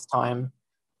for the first time,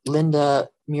 Linda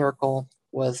Miracle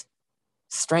was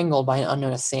strangled by an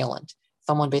unknown assailant.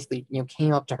 Someone basically,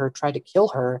 came up to her, tried to kill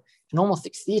her, and almost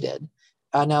succeeded.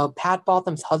 Now, Pat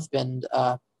Botham's husband,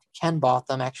 Ken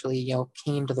Botham, actually,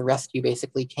 came to the rescue,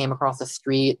 basically came across the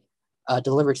street,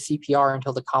 delivered CPR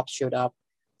until the cops showed up.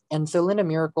 And so Linda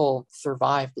Miracle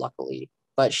survived, luckily,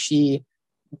 but she,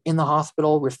 in the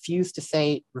hospital, refused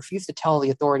to tell the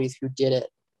authorities who did it.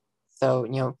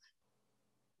 So,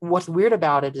 what's weird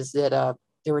about it is that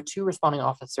there were two responding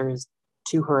officers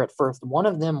to her at first. One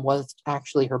of them was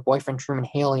actually her boyfriend, Truman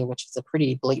Haley, which is a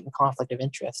pretty blatant conflict of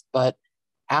interest. But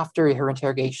after her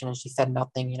interrogation, and she said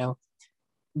nothing,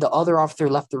 the other officer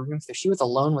left the room. So she was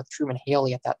alone with Truman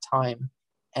Haley at that time.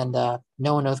 And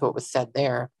no one knows what was said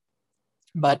there.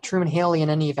 But Truman Haley,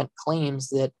 in any event, claims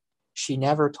that she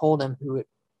never told him who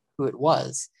it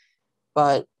was.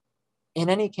 But in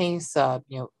any case,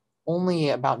 only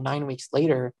about 9 weeks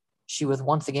later, she was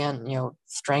once again,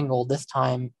 strangled, this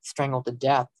time strangled to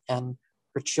death, and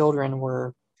her children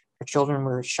were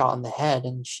shot in the head,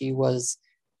 and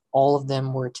all of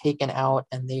them were taken out,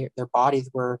 and their bodies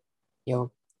were,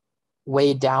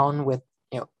 weighed down with,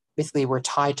 basically were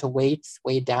tied to weights,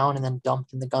 weighed down, and then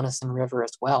dumped in the Gunnison River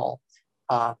as well.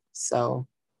 So,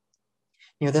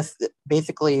 this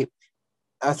basically,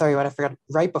 sorry, what I forgot,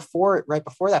 right before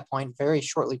that point, very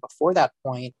shortly before that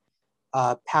point,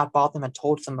 Pat Botham had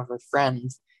told some of her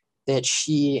friends that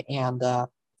she and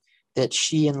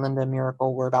Linda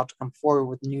Miracle were about to come forward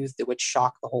with news that would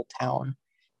shock the whole town.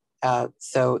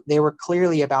 So they were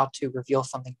clearly about to reveal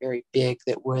something very big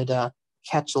that would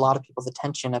catch a lot of people's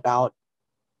attention about,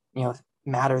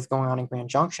 matters going on in Grand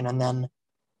Junction. And then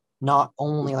not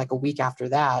only like a week after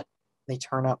that, they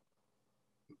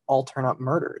all turn up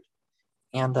murdered.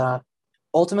 And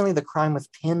ultimately, the crime was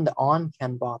pinned on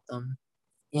Ken Botham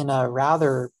in a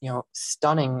rather,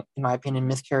 stunning, in my opinion,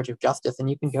 miscarriage of justice. And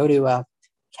you can go to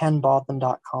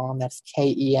kenbotham.com, that's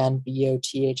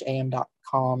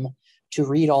KenBotham.com, to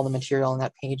read all the material on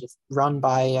that page. It's run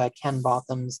by Ken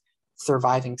Botham's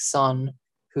surviving son,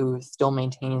 who still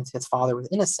maintains his father was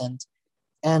innocent.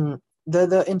 And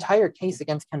the entire case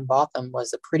against Ken Botham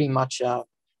was pretty much a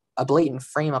blatant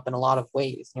frame-up in a lot of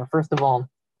ways. First of all,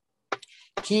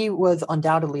 he was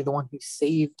undoubtedly the one who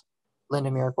saved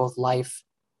Linda Miracle's life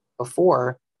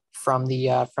before from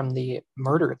the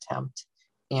murder attempt.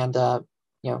 And at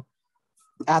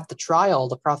the trial,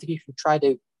 the prosecution tried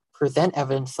to present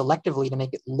evidence selectively to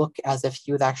make it look as if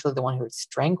he was actually the one who had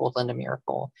strangled Linda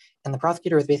Miracle. And the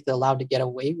prosecutor was basically allowed to got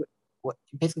away with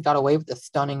the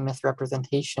stunning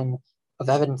misrepresentation of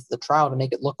evidence at the trial to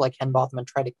make it look like Ken Botham had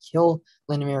tried to kill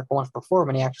Linda Miracle once before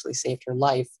when he actually saved her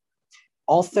life.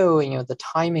 Also, the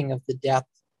timing of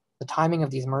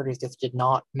these murders just did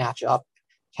not match up.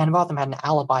 Ken Botham had an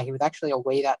alibi. He was actually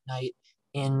away that night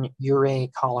in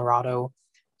Ouray, Colorado,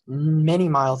 many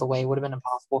miles away. It would have been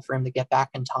impossible for him to get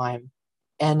back in time.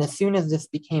 And as soon as this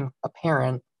became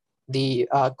apparent, the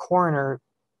coroner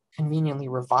conveniently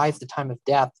revised the time of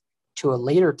death to a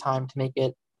later time to make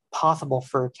it possible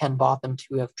for Ken Botham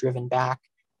to have driven back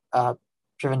and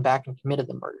committed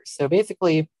the murders. So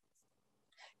basically,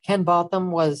 Ken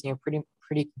Botham was,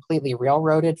 pretty completely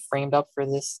railroaded, framed up for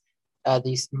these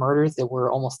murders that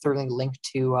were almost certainly linked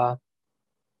to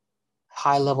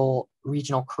high-level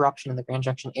regional corruption in the Grand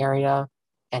Junction area,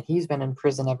 and he's been in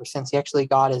prison ever since. He actually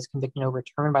got his conviction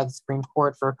overturned by the Supreme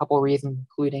Court for a couple of reasons,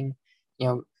 including,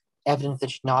 evidence that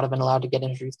should not have been allowed to get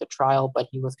introduced at trial, but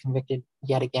he was convicted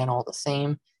yet again all the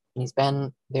same. and he's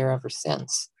been there ever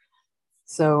since.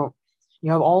 So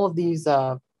you have all these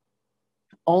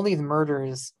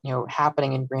murders,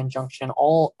 happening in Grand Junction,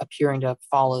 all appearing to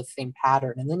follow the same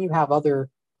pattern. And then you have other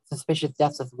suspicious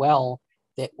deaths as well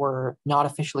that were not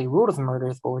officially ruled as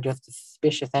murders, but were just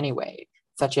suspicious anyway,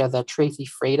 such as Tracy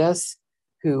Freitas,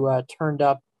 who turned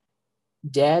up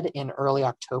dead in early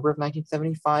October of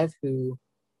 1975, who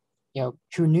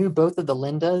knew both of the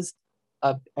Lindas,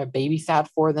 babysat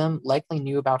for them, likely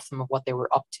knew about some of what they were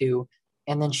up to,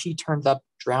 and then she turns up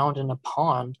drowned in a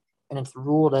pond, and it's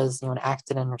ruled as an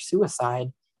accident or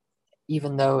suicide,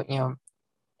 even though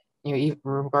even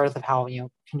regardless of how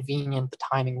convenient the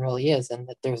timing really is, and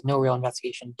that there's no real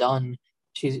investigation done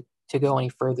to go any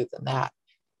further than that.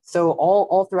 So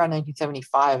all throughout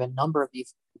 1975, a number of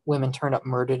these women turned up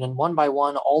murdered, and one by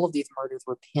one, all of these murders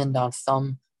were pinned on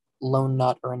some lone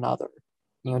nut or another.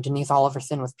 Denise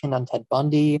Oliverson was pinned on Ted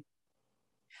Bundy.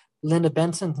 Linda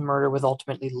Benson's murder was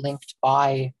ultimately linked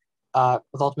by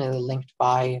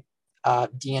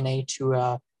DNA to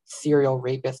a serial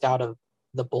rapist out of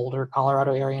the Boulder,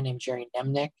 Colorado area named Jerry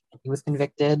Nemnick, and he was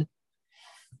convicted.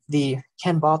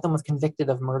 Ken Botham was convicted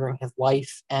of murdering his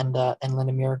wife and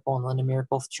Linda Miracle and Linda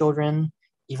Miracle's children,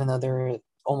 even though there is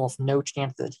almost no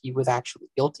chance that he was actually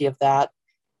guilty of that.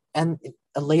 And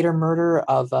a later murder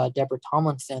of Deborah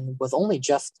Tomlinson was only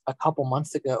just a couple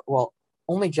months ago, well,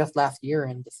 only just last year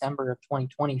in December of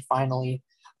 2020, finally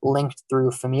linked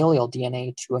through familial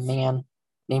DNA to a man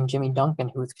named Jimmy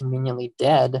Duncan, who is conveniently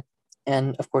dead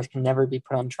and, of course, can never be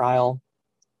put on trial,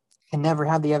 can never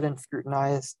have the evidence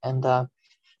scrutinized, and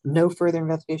no further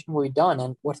investigation will be done.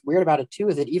 And what's weird about it, too,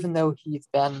 is that even though he's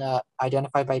been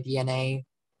identified by DNA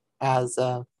as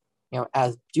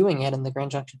as doing it, and the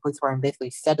Grand Junction Police Department basically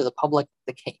said to the public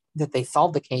that they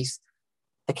solved the case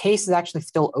is actually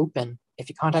still open. If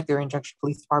you contact the Grand Junction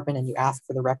Police Department and you ask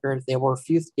for the records, they will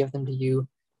refuse to give them to you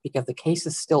because the case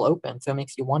is still open. So it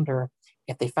makes you wonder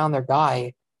if they found their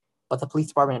guy, but the police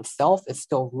department itself is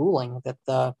still ruling that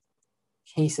the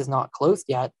case is not closed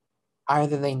yet.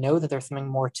 Either they know that there's something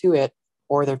more to it,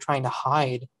 or they're trying to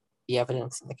hide the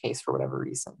evidence in the case for whatever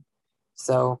reason.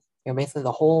 So basically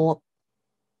the whole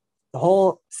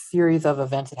series of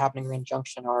events that happen in Grand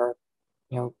Junction are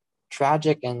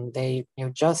tragic, and they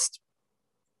just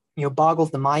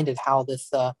boggles the mind of how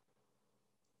this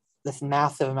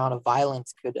massive amount of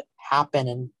violence could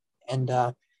happen and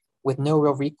with no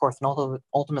real recourse, and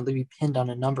ultimately be pinned on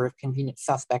a number of convenient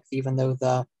suspects, even though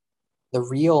the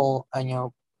real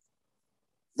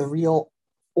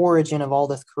origin of all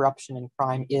this corruption and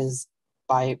crime is,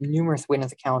 by numerous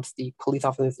witness accounts, the police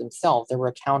officers themselves. There were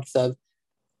accounts of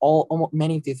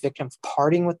many of these victims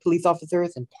partying with police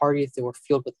officers and parties that were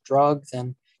filled with drugs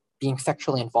and being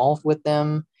sexually involved with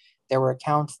them. There were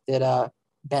accounts that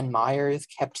Ben Myers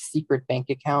kept secret bank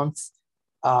accounts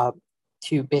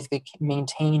to basically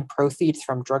maintain proceeds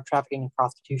from drug trafficking and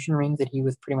prostitution rings that he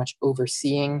was pretty much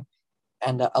overseeing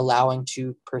and allowing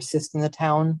to persist in the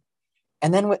town.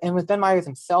 And then with Ben Myers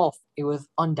himself, it was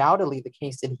undoubtedly the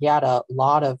case that he had a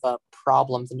lot of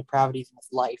problems and depravities in his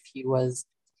life. He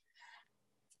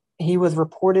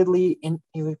reportedly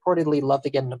loved to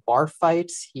get into bar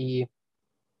fights. There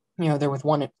was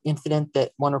one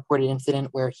reported incident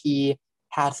where he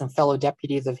had some fellow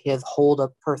deputies of his hold a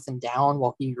person down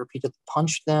while he repeatedly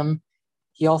punched them.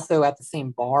 He also, at the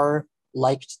same bar,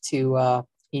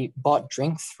 he bought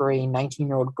drinks for a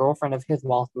 19-year-old girlfriend of his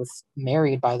while he was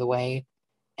married, by the way,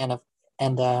 and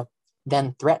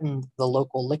then threatened the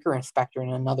local liquor inspector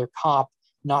and another cop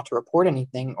not to report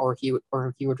anything, or he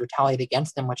would retaliate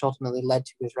against them, which ultimately led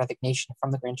to his resignation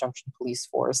from the Grand Junction Police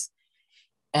Force.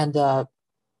 And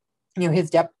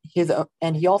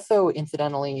and he also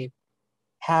incidentally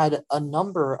had a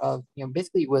number of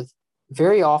basically was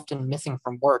very often missing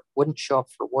from work, wouldn't show up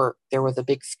for work. There was a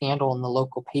big scandal in the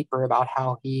local paper about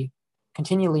how he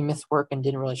continually missed work and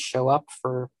didn't really show up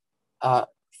for a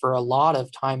lot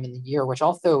of time in the year, which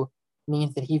also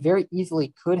means that he very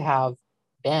easily could have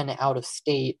been out of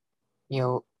state,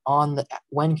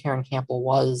 when Karen Campbell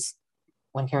was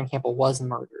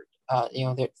murdered.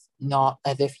 It's not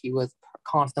as if he was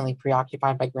constantly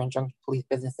preoccupied by Grand Junction police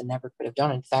business and never could have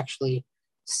done it. It's actually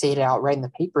stated outright in the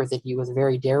papers that he was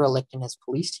very derelict in his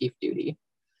police chief duty.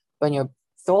 But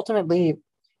so ultimately,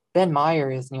 Ben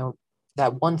Myers,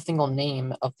 that one single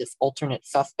name of this alternate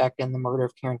suspect in the murder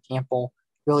of Karen Campbell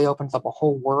really opens up a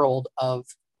whole world of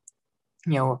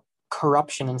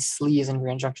corruption and sleaze in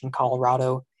Grand Junction,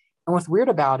 Colorado. And what's weird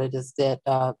about it is that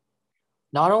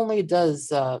not only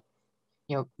does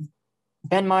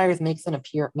Ben Myers makes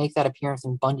that appearance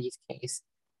in Bundy's case,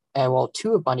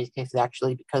 two of Bundy's cases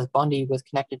actually, because Bundy was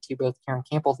connected to both Karen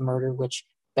Campbell's murder, which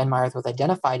Ben Myers was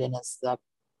identified in as the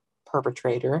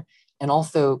perpetrator. And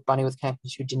also, Bundy was connected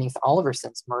to Denise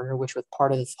Oliverson's murder, which was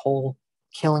part of this whole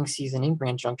killing season in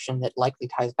Grand Junction that likely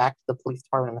ties back to the police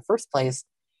department in the first place.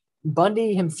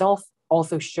 Bundy himself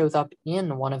also shows up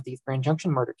in one of these Grand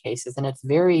Junction murder cases, and it's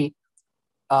very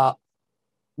not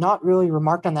really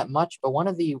remarked on that much, but one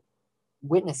of the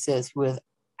witnesses who was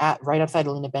at right outside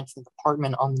Linda Benson's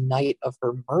apartment on the night of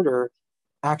her murder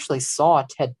actually saw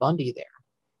Ted Bundy there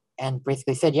and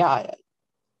basically said, yeah,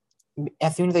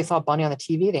 as soon as they saw Bundy on the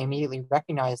TV, they immediately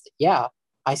recognized that, yeah,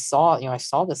 I saw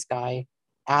this guy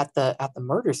at the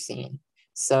murder scene.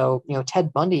 So,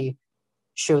 Ted Bundy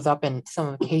shows up in some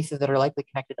of the cases that are likely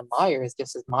connected to Myers,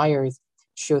 just as Myers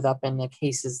shows up in the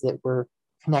cases that were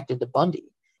connected to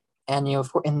Bundy. And,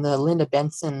 in the Linda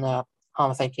Benson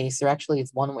homicide case, there actually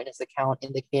is one witness account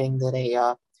indicating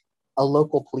that a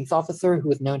local police officer who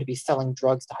was known to be selling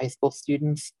drugs to high school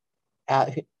students,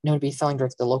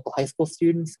 local high school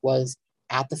students, was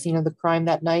at the scene of the crime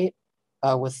that night,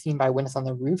 was seen by a witness on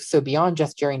the roof. So beyond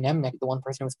just Jerry Nemnick, the one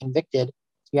person who was convicted,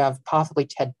 you have possibly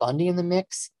Ted Bundy in the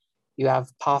mix. You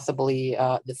have possibly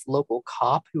this local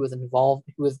cop who was involved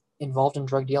in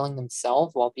drug dealing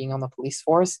themselves while being on the police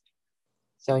force.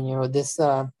 So, this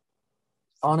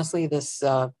honestly, this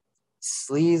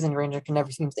sleaze and Granger can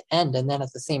never seems to end. And then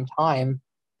at the same time,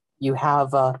 you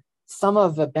have some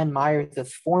of Ben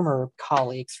Myers' former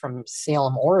colleagues from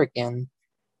Salem, Oregon,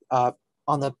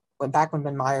 back when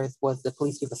Ben Myers was the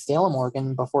police chief of Salem,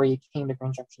 Oregon, before he came to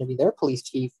Grand Junction to be their police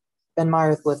chief. Ben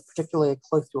Myers was particularly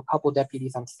close to a couple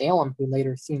deputies on Salem who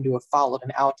later seemed to have followed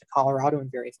him out to Colorado in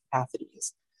various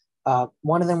capacities.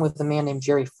 One of them was the man named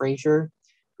Jerry Frazier,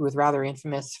 who was rather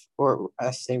infamous, or I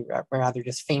say rather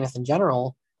just famous in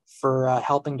general, for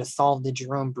helping to solve the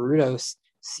Jerome Brudos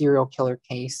serial killer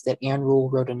case that Ann Rule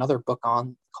wrote another book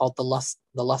on called The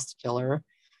Lust Killer.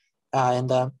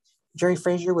 And Jerry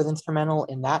Frazier was instrumental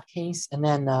in that case. And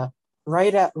then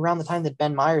around the time that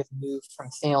Ben Myers moved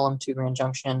from Salem to Grand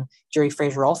Junction, Jerry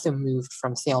Frazier also moved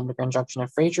from Salem to Grand Junction.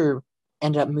 And Frazier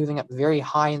ended up moving up very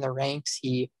high in the ranks.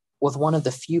 He was one of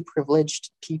the few privileged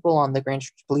people on the Grand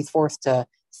Junction police force to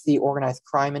see organized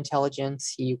crime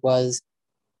intelligence. He was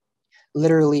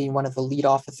literally one of the lead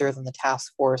officers in the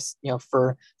task force,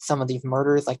 for some of these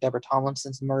murders, like Deborah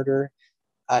Tomlinson's murder.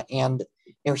 And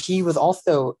he was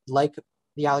also, like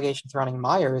the allegations surrounding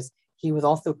Myers, he was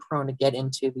also prone to get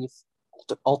into these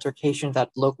altercations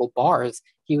at local bars.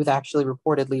 He was actually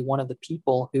reportedly one of the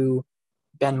people who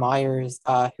Ben Myers,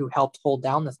 who helped hold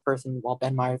down this person while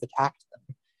Ben Myers attacked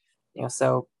them.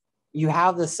 So you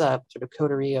have this sort of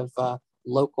coterie of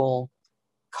local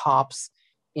cops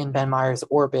in Ben Myers'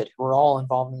 orbit who are all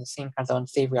involved in the same kinds of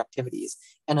unsavory activities.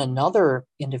 And another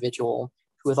individual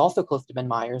who was also close to Ben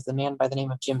Myers, the man by the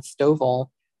name of Jim Stovall,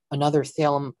 another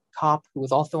Salem cop who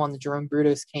was also on the Jerome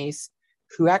Brudos case,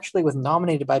 who actually was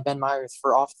nominated by Ben Myers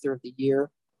for Officer of the Year,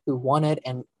 who won it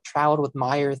and traveled with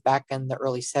Myers back in the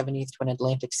early 70s to an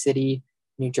Atlantic City,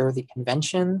 New Jersey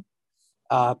convention.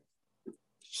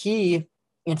 He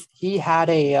had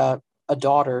a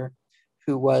daughter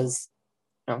who was,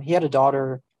 he had a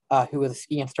daughter who was a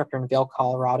ski instructor in Vail,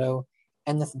 Colorado,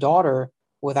 and this daughter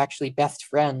was actually best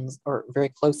friends or very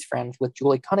close friends with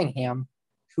Julie Cunningham,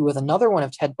 who was another one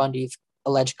of Ted Bundy's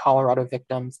alleged Colorado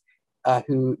victims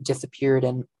who disappeared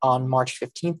on March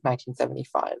 15th,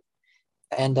 1975.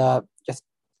 And just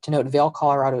to note, Vail,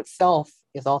 Colorado itself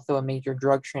is also a major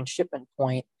drug transshipment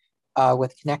point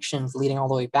with connections leading all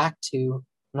the way back to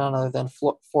none other than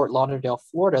Fort Lauderdale,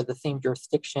 Florida, the same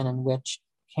jurisdiction in which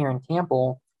Karen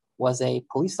Campbell was Karen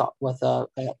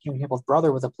Campbell's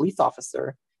brother was a police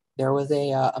officer. There was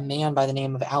a man by the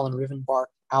name of Alan Rivenbark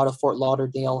out of Fort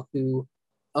Lauderdale who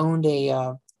owned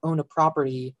a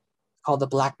property called the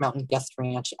Black Mountain Guest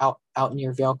Ranch out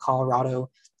near Vail, Colorado.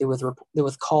 It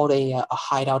was called a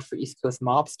hideout for East Coast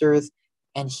mobsters,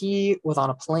 and he was on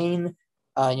a plane.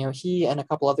 He and a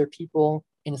couple other people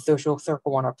in a social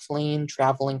circle on a plane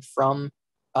traveling from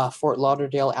Fort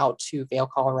Lauderdale out to Vail,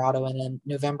 Colorado. And in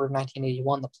November of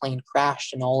 1981, the plane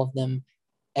crashed, and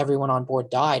everyone on board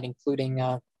died, including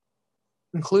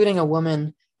a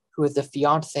woman who was the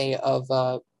fiance of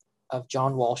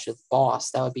John Walsh's boss.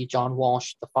 That would be John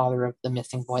Walsh, the father of the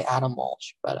missing boy Adam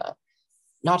Walsh. But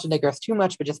not to digress too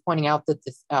much, but just pointing out that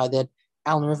that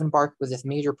Alan Rivenbark was this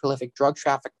major prolific drug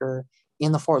trafficker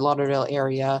in the Fort Lauderdale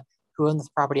area who owned this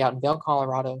property out in Vail,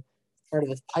 Colorado, part of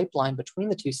this pipeline between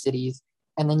the two cities.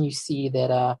 And then you see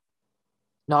that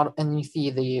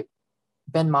the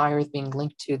Ben Myers being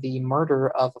linked to the murder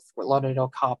of a Fort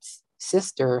Lauderdale cop's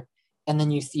sister, and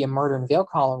then you see a murder in Vail,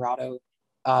 Colorado,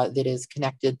 that is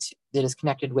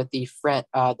connected with the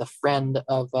friend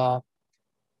of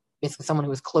basically someone who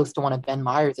was close to one of Ben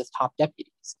Myers' top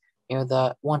deputies.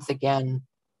 Once again,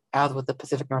 as with the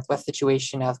Pacific Northwest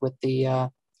situation, as with the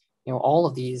all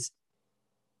of these,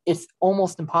 it's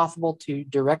almost impossible to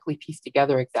directly piece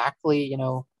together exactly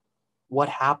what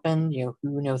happened.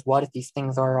 Who knows what, if these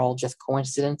things are all just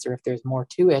coincidence or if there's more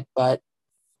to it. But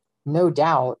no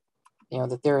doubt,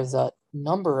 that there is a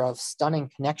number of stunning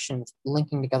connections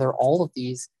linking together all of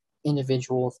these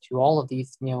individuals to all of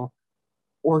these,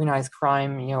 organized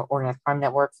crime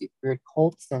networks, these weird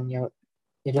cults, and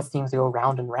it just seems to go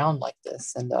round and round like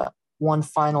this. And one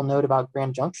final note about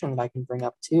Grand Junction that I can bring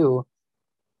up too,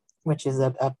 which is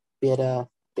a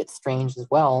bit strange as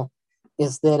well,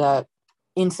 is that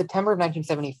in September of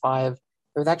 1975,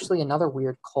 there was actually another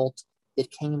weird cult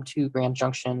that came to Grand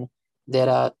Junction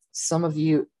that some of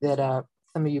you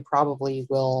probably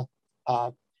will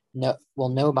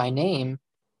know by name,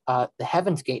 the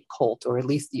Heaven's Gate cult, or at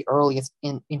least the earliest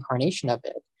incarnation of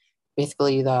it.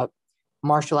 Basically, the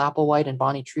Marshall Applewhite and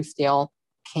Bonnie Truesdale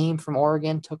came from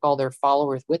Oregon, took all their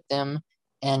followers with them,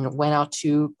 and went out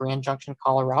to Grand Junction,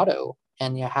 Colorado,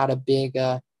 and had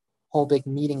a whole big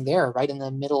meeting there, right in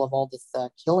the middle of all this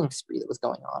killing spree that was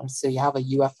going on. So you have a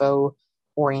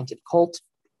UFO-oriented cult,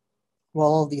 while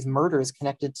all these murders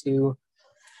connected to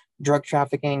drug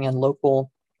trafficking and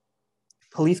local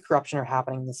police corruption are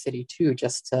happening in the city too,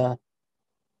 just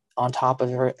on top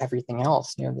of everything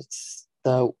else. It's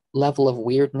the level of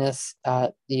weirdness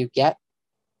that you get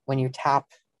when you tap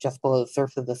just below the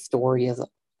surface of the story is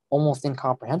almost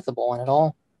incomprehensible, and it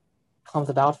all comes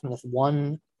about from this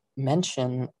one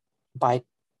mention by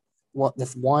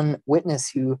this one witness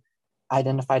who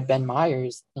identified Ben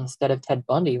Myers instead of Ted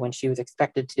Bundy when she was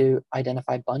expected to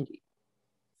identify Bundy.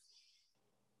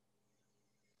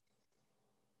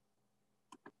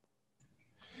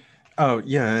 Oh,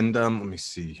 yeah, and let me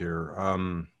see here.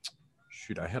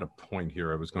 Shoot, I had a point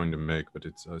here I was going to make, but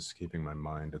it's escaping my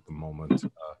mind at the moment.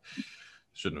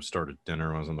 Shouldn't have started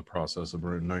dinner. I was in the process of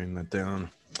writing that down.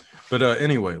 But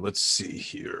anyway, let's see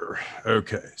here.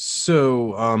 Okay,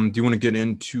 so do you want to get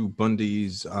into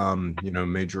Bundy's,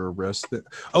 major arrest?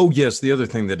 Oh, yes, the other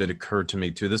thing that had occurred to me,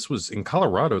 too, this was in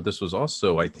Colorado. This was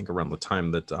also, I think, around the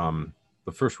time that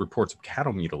the first reports of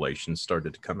cattle mutilation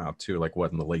started to come out, too, like,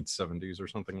 what, in the late 70s or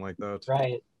something like that?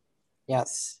 Right.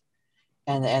 Yes.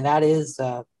 And that is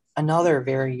another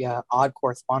very odd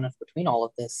correspondence between all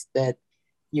of this, that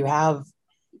you have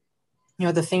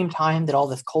at the same time that all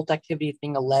this cult activity is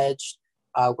being alleged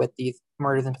with these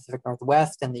murders in Pacific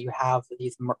Northwest, and that you have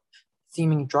these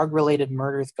seeming drug-related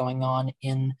murders going on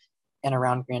in and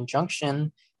around Grand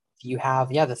Junction, you have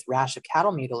this rash of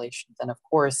cattle mutilations. And of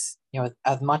course,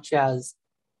 as much as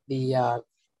the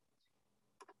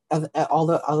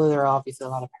although there are obviously a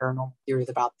lot of paranormal theories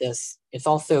about this, it's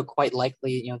also quite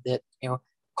likely that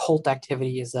cult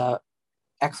activity is an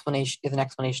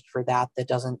explanation for that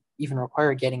doesn't even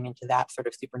require getting into that sort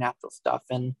of supernatural stuff.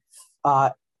 And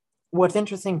what's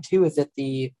interesting too is that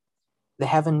the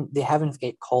Heaven's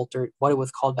Gate cult, or what it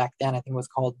was called back then, I think it was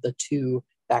called the Two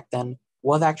back then,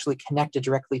 was actually connected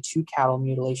directly to cattle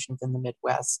mutilations in the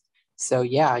Midwest. So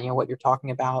what you're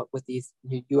talking about with these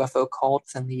UFO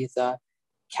cults and these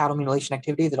cattle mutilation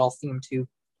activities that all seem to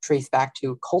trace back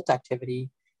to cult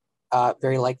activity,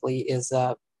 very likely is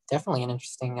definitely an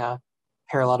interesting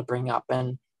parallel to bring up.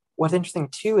 And what's interesting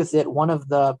too is that one of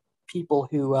the people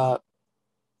who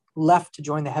left to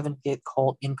join the Heaven's Gate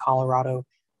cult in Colorado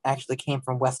actually came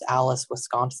from West Allis,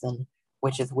 Wisconsin,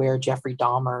 which is where Jeffrey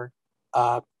Dahmer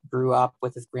grew up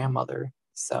with his grandmother.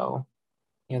 So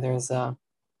there's a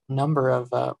number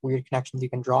of weird connections you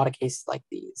can draw to cases like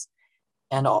these.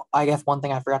 And I guess one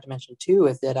thing I forgot to mention too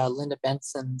is that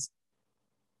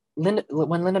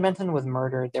when Linda Benson was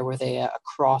murdered, there was a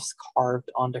cross carved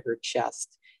onto her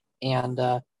chest, and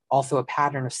also a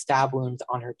pattern of stab wounds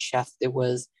on her chest that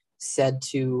was said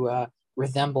to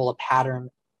resemble a pattern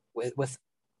with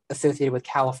associated with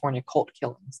California cult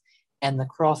killings. And the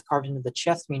cross carved into the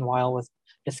chest, meanwhile, was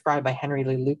described by Henry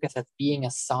Lee Lucas as being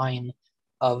a sign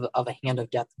of a hand of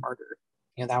death murder.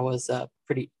 That was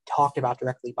pretty talked about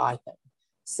directly by him.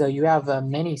 So you have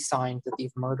many signs that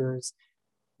these murders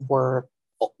were.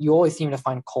 You always seem to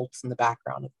find cults in the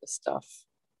background of this stuff.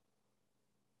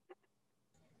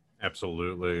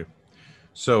 Absolutely.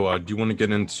 So do you want to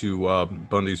get into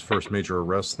Bundy's first major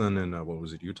arrest then in, what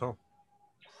was it, Utah?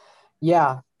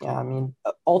 Yeah. I mean,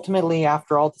 ultimately,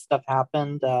 after all this stuff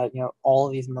happened, all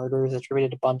of these murders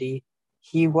attributed to Bundy,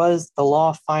 the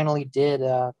law finally did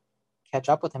catch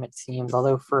up with him, it seems,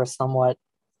 although for a somewhat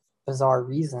bizarre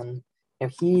reason.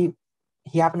 He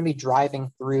happened to be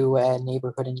driving through a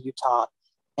neighborhood in Utah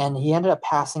and he ended up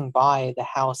passing by the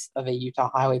house of a Utah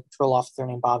Highway Patrol officer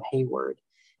named Bob Hayward.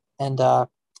 And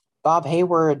Bob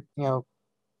Hayward,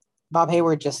 Bob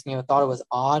Hayward just thought it was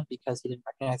odd because he didn't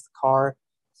recognize the car.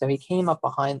 So he came up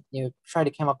behind, tried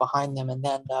to come up behind them, and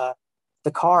then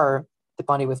the car that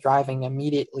Bundy was driving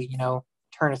immediately,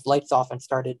 turned its lights off and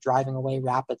started driving away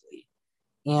rapidly.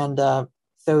 And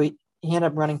so he ended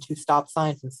up running two stop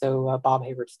signs, and so Bob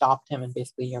Hayward stopped him and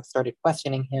basically started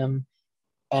questioning him.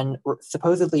 And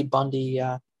supposedly Bundy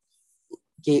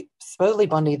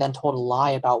then told a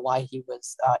lie about why he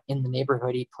was in the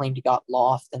neighborhood. He claimed he got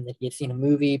lost and that he had seen a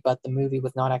movie, but the movie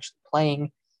was not actually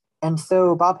playing. And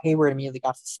so Bob Hayward immediately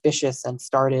got suspicious and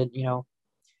started,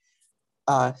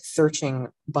 searching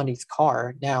Bundy's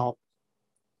car. Now,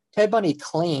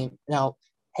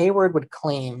 Hayward would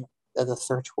claim that the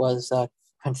search was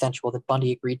consensual, that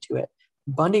Bundy agreed to it.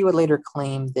 Bundy would later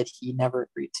claim that he never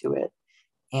agreed to it.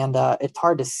 And it's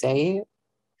hard to say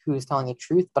who's telling the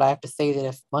truth, but I have to say that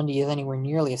if Bundy is anywhere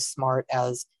nearly as smart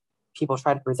as people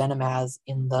try to present him as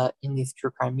in these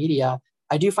true crime media,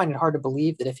 I do find it hard to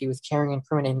believe that if he was carrying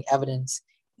incriminating evidence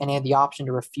and he had the option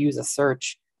to refuse a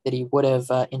search, that he would have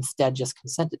instead just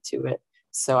consented to it.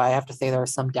 So I have to say there are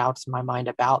some doubts in my mind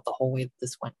about the whole way that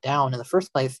this went down in the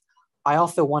first place. I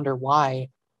also wonder why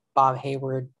Bob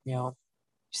Hayward,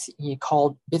 he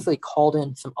basically called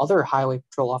in some other highway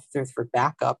patrol officers for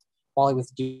backup while he was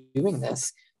doing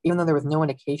this, even though there was no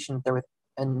indication, there was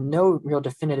no real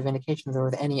definitive indication there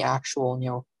was any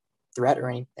actual, threat or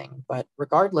anything. But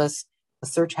regardless, the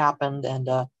search happened, and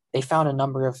they found a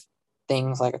number of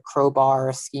things like a crowbar,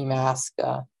 a ski mask.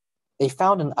 They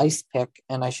found an ice pick,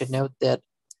 and I should note that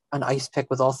an ice pick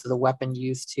was also the weapon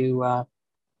used to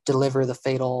deliver the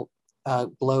fatal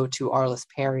blow to Arliss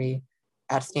Perry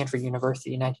at Stanford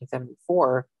University in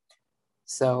 1974.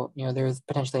 So, there's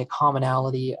potentially a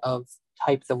commonality of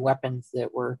types of weapons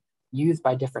that were used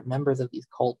by different members of these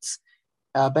cults.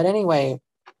 But anyway,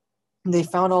 they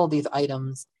found all these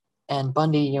items, and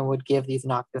Bundy would give these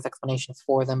innocuous explanations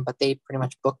for them, but they pretty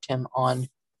much booked him on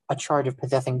a charge of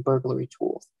possessing burglary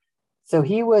tools. So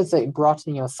he was brought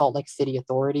to Salt Lake City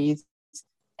authorities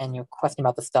and questioned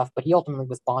about the stuff, but he ultimately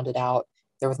was bonded out.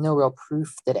 There was no real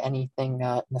proof that anything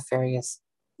nefarious,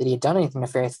 that he had done anything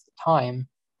nefarious at the time.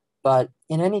 But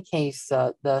in any case,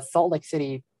 the Salt Lake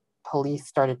City police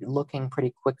started looking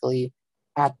pretty quickly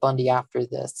at Bundy after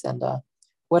this. And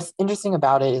what's interesting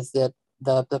about it is that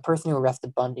the person who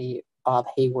arrested Bundy, Bob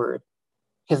Hayward,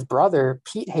 his brother,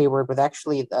 Pete Hayward, was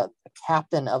actually the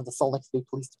captain of the Salt Lake City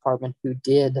Police Department who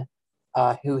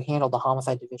handled the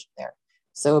homicide division there.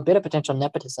 So a bit of potential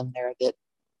nepotism there, that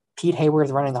Pete Hayward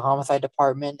is running the homicide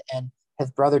department and his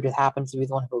brother just happens to be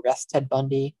the one who arrests Ted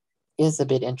Bundy, is a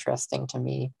bit interesting to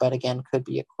me, but again, could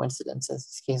be a coincidence. As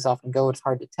these cases often go, it's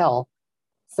hard to tell.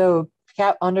 So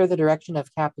under the direction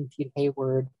of Captain Pete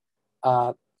Hayward,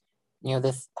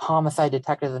 this homicide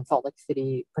detective in Salt Lake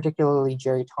City, particularly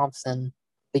Jerry Thompson,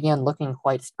 began looking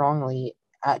quite strongly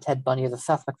at Ted Bundy as a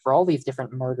suspect for all these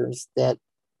different murders that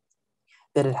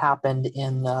had happened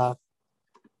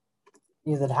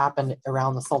that happened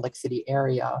around the Salt Lake City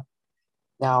area.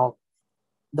 Now,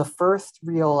 the first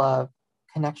real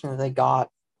connection that they got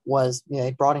was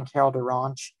they brought in Carol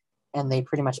DeRanch, and they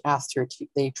pretty much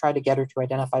they tried to get her to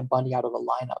identify Bundy out of a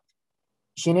lineup.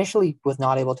 She initially was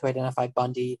not able to identify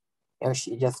Bundy.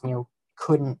 She just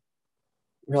couldn't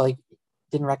really,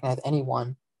 didn't recognize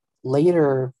anyone.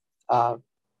 Later,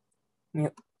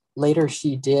 later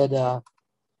she did.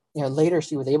 Later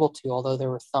she was able to, although there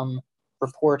were some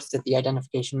reports that the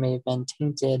identification may have been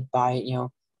tainted by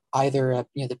either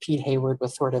the Pete Hayward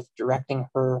was sort of directing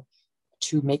her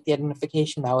to make the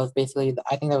identification. That was basically,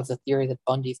 I think that was a theory that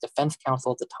Bundy's defense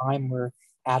counsel at the time were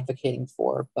advocating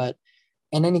for. But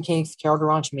in any case, Carol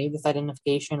DeRanch made this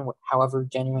identification, however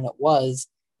genuine it was.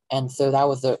 And so that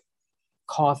was a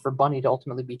cause for Bundy to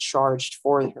ultimately be charged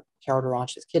for Carol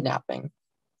DeRanch's kidnapping.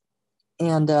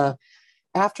 And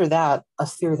after that, a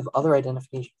series of other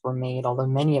identifications were made, although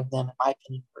many of them, in my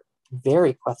opinion, were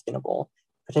very questionable,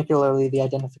 particularly the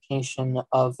identification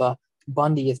of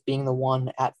Bundy as being the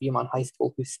one at Viewmont High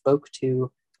School who spoke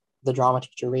to the drama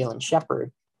teacher Raylan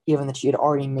Shepard, given that she had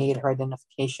already made her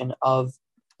identification of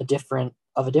a different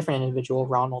individual,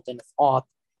 Ronald Dennis Auth,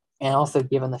 and also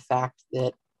given the fact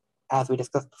that, as we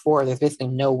discussed before, there's basically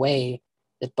no way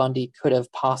that Bundy could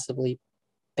have possibly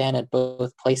been at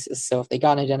both places. So if they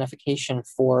got an identification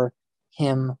for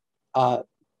him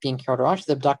being Carol DeRanch's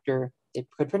abductor, they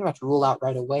could pretty much rule out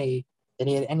right away that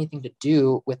he had anything to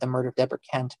do with the murder of Deborah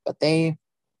Kent. But they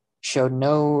showed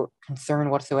no concern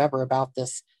whatsoever about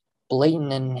this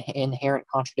blatant and inherent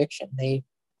contradiction. They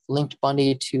linked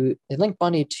Bundy to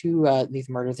these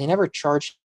murders. They never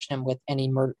charged him with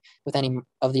any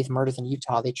of these murders in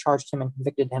Utah. They charged him and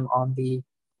convicted him on the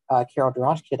Carol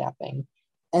Durant kidnapping.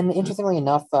 And interestingly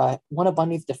enough, one of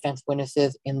Bundy's defense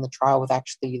witnesses in the trial was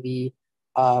actually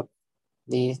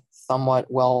the somewhat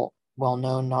well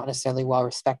known, not necessarily well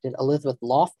respected Elizabeth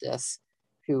Loftus,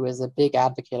 who is a big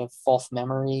advocate of false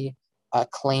memory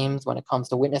claims when it comes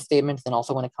to witness statements and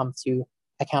also when it comes to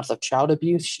accounts of child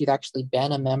abuse. She'd actually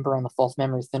been a member on the False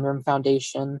Memory Syndrome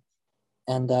Foundation,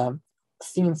 and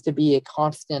seems to be a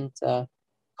constant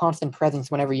presence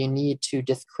whenever you need to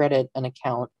discredit an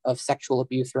account of sexual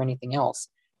abuse or anything else.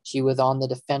 She was on the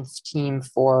defense team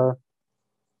for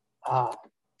trying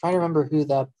to remember who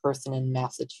the person in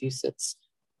Massachusetts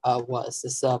was.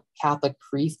 This Catholic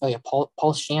priest,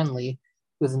 Paul Shanley,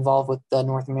 who was involved with the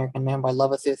North American Man by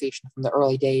Love Association from the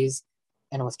early days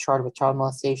and was charged with child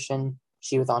molestation.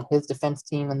 She was on his defense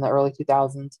team in the early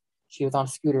 2000s. She was on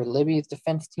Scooter Libby's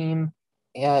defense team.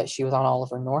 She was on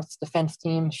Oliver North's defense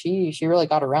team. She really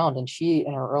got around, and she,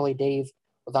 in her early days,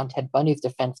 was on Ted Bundy's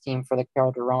defense team for the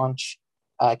Carol Durant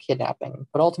kidnapping.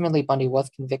 But ultimately, Bundy was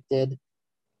convicted.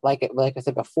 Like I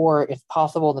said before, it's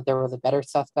possible that there was a better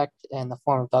suspect in the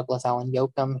form of Douglas Allen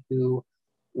Yoakum, who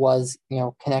was,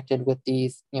 connected with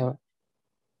these,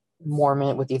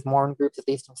 Mormon groups, at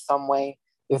least in some way.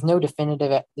 There's no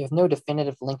definitive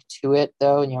link to it,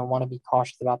 though. I want to be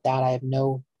cautious about that. I have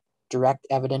no direct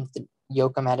evidence that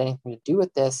Yoakum had anything to do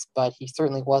with this, but he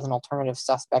certainly was an alternative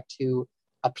suspect who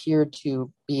appeared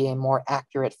to be a more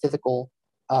accurate physical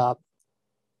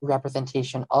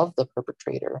representation of the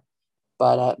perpetrator.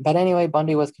 But anyway,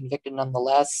 Bundy was convicted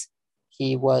nonetheless.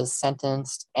 He was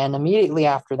sentenced, and immediately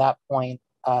after that point,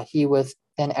 he was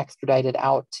then extradited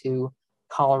out to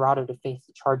Colorado to face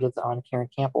the charges on Karen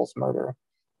Campbell's murder.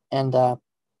 And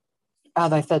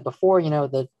as I said before,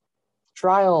 the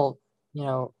trial,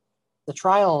 the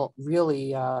trial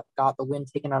really got the wind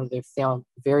taken out of their sail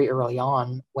very early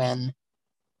on when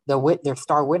their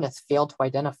star witness failed to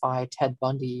identify Ted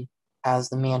Bundy as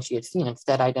the man she had seen,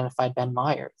 instead identified Ben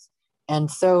Myers.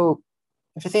 And so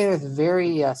I have to say there's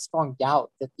very strong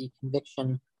doubt that the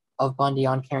conviction of Bundy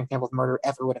on Karen Campbell's murder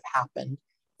ever would have happened.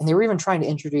 And they were even trying to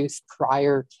introduce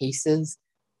prior cases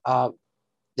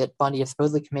that Bundy had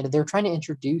supposedly committed. They were trying to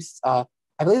introduce, I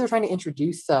believe they were trying to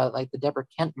introduce like the Deborah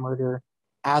Kent murder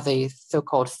as a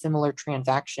so-called similar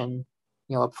transaction,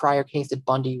 a prior case that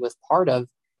Bundy was part of,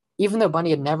 even though Bundy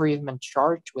had never even been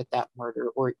charged with that murder,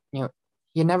 or,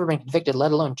 he had never been convicted,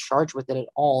 let alone charged with it at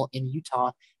all in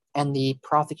Utah. And the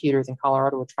prosecutors in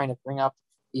Colorado were trying to bring up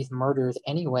these murders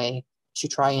anyway to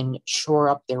try and shore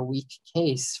up their weak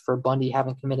case for Bundy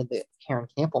having committed the Karen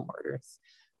Campbell murders.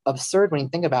 Absurd when you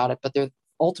think about it, but they're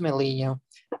ultimately,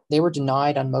 they were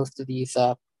denied on most of these,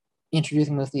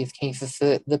 introducing most of these cases.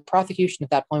 So the prosecution at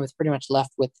that point was pretty much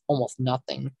left with almost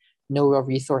nothing, no real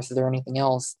resources or anything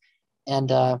else. And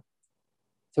so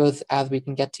as we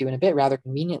can get to in a bit, rather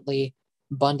conveniently,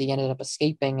 Bundy ended up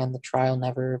escaping and the trial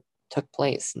never took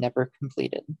place, never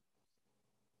completed.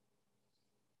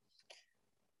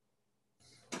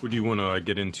 Would you want to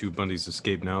get into Bundy's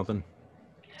escape now then?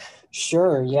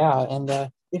 Sure, yeah.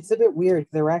 And it's a bit weird.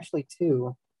 There were actually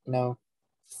two,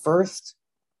 first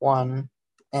one,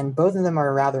 and both of them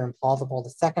are rather implausible. The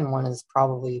second one is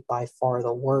probably by far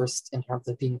the worst in terms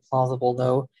of being plausible,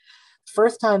 though.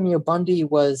 First time, Bundy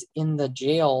was in the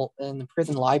jail, in the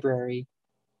prison library,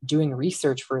 doing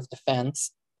research for his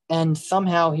defense, and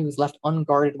somehow he was left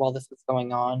unguarded while this was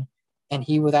going on, and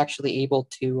he was actually able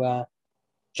to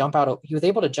jump out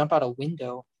a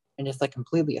window and just like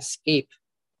completely escape,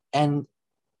 and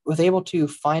was able to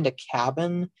find a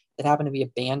cabin that happened to be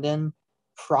abandoned,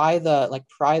 pry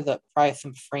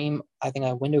some frame, I think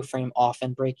a window frame off,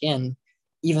 and break in,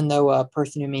 even though a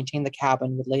person who maintained the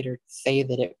cabin would later say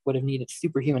that it would have needed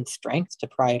superhuman strength to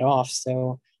pry it off.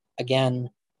 So again,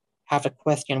 have to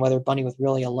question whether Bundy was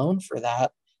really alone for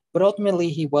that. But ultimately,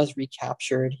 he was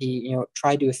recaptured. He,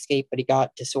 tried to escape, but he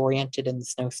got disoriented in the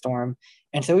snowstorm.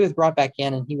 And so he was brought back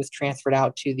in, and he was transferred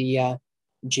out to the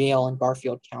jail in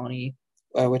Garfield County,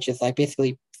 which is like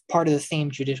basically part of the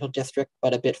same judicial district,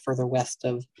 but a bit further west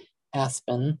of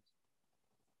Aspen.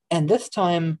 And this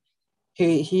time,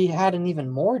 he had an even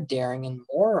more daring and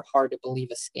more hard to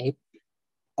believe escape.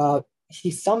 Ted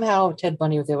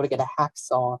Bundy was able to get a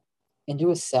hacksaw into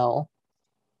his cell,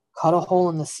 cut a hole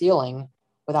in the ceiling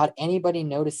without anybody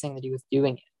noticing that he was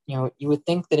doing it. You would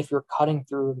think that if you're cutting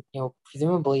through,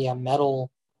 presumably a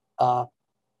metal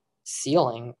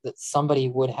ceiling, that somebody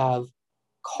would have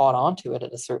caught onto it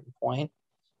at a certain point.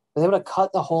 He was able to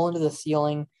cut the hole into the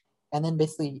ceiling and then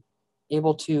basically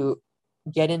able to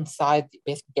get inside,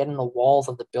 basically get in the walls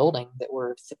of the building that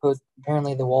were supposed,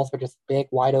 apparently the walls were just big,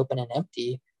 wide open and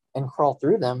empty, and crawl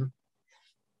through them.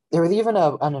 There was even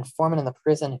an informant in the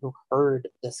prison who heard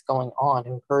this going on,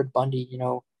 who heard Bundy,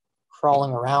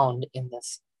 crawling around in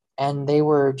this, and they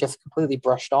were just completely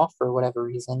brushed off for whatever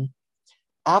reason.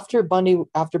 After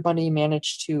Bundy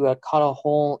managed to cut a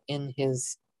hole in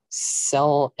his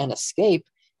cell and escape,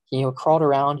 he crawled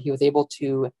around. He was able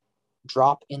to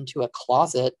drop into a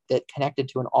closet that connected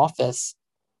to an office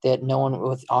that no one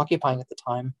was occupying at the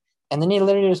time, and then he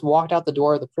literally just walked out the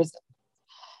door of the prison.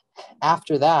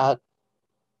 After that,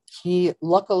 he,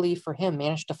 luckily for him,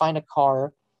 managed to find a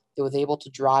car that was able to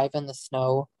drive in the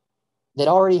snow, that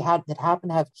happened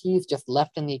to have keys just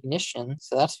left in the ignition,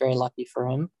 so that's very lucky for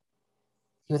him.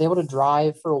 He was able to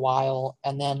drive for a while,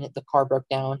 and then the car broke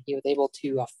down. He was able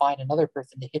to find another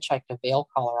person to hitchhike to Vail,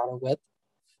 Colorado with.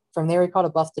 From there, he caught a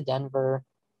bus to Denver,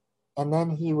 and then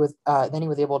he was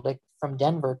able to, from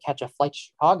Denver, catch a flight to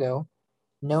Chicago.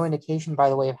 No indication, by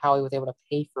the way, of how he was able to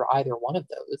pay for either one of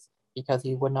those, because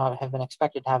he would not have been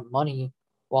expected to have money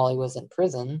while he was in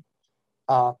prison.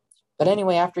 But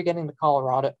anyway, after getting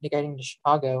to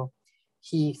Chicago,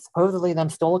 he supposedly then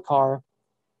stole a car,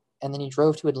 and then he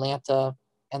drove to Atlanta,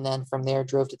 and then from there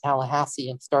drove to Tallahassee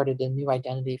and started a new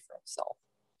identity for himself.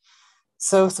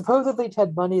 So supposedly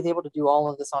Ted Bundy is able to do all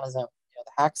of this on his own.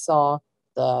 The hacksaw,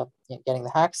 getting the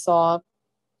hacksaw,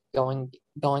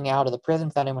 going out of the prison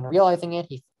without anyone realizing it.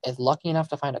 He is lucky enough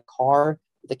to find a car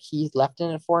with the keys left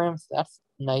in it for him, so that's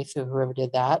nice of whoever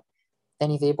did that. Then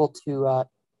he's able to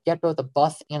get both a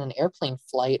bus and an airplane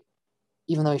flight,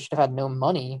 even though he should have had no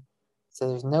money. So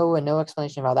there's no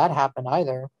explanation of how that happened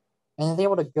either. And he's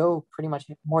able to go pretty much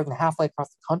more than halfway across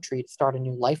the country to start a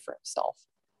new life for himself.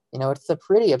 It's a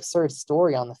pretty absurd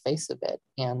story on the face of it.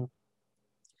 And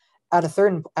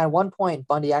at one point,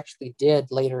 Bundy actually did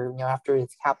later, after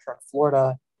his capture in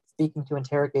Florida, speaking to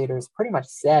interrogators, pretty much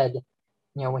said,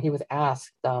 when he was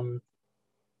asked,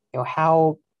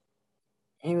 how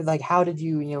he was like, how did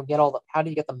you, how did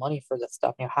you get the money for this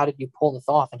stuff? How did you pull this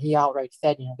off? And he outright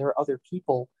said, there are other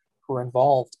people who were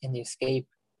involved in the escape.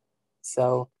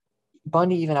 So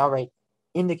Bundy even outright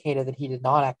indicated that he did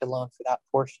not act alone for that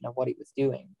portion of what he was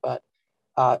doing. But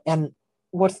and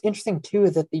what's interesting too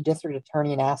is that the district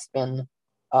attorney in Aspen,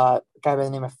 a guy by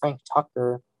the name of Frank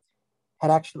Tucker,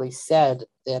 had actually said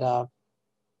that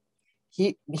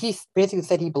he basically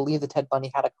said he believed that Ted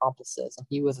Bundy had accomplices, and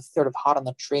he was sort of hot on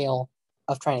the trail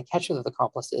of trying to catch those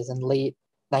accomplices in late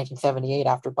 1978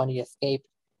 after Bundy escaped,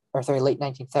 or sorry, late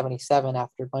 1977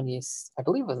 after Bundy's, I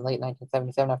believe it was late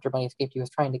 1977 after Bundy escaped. He was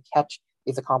trying to catch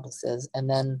these accomplices, and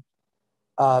then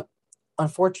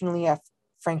unfortunately,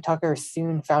 Frank Tucker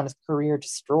soon found his career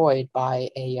destroyed by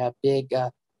a big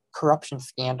corruption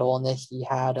scandal, and that he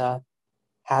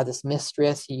had this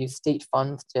mistress. He used state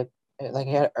funds to, like,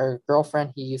 he had a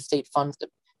girlfriend. He used state funds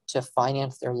to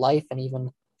finance their life and even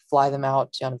fly them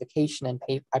out on vacation and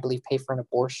pay for an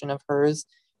abortion of hers.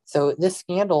 So this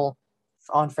scandal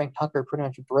on Frank Tucker pretty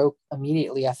much broke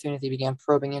immediately as soon as he began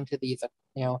probing into these,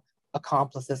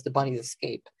 accomplices to Bundy's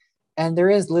escape. And there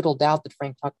is little doubt that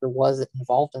Frank Tucker was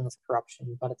involved in this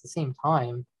corruption, but at the same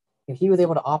time, he was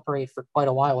able to operate for quite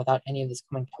a while without any of this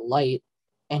coming to light,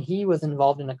 and he was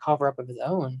involved in a cover-up of his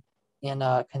own in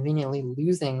conveniently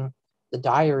losing the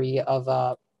diary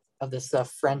of this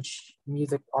French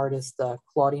music artist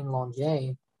Claudine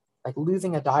Longet, like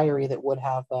losing a diary that would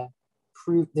have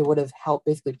helped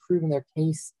basically proven their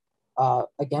case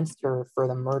against her for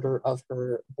the murder of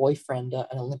her boyfriend,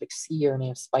 an Olympic skier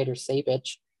named Spider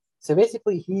Sabich. So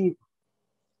basically, he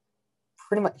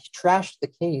pretty much trashed the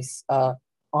case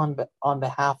on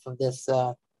behalf of this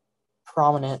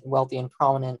wealthy and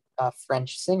prominent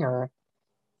French singer,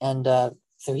 and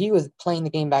so he was playing the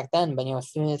game back then. But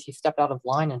as soon as he stepped out of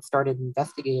line and started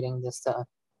investigating this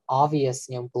obvious,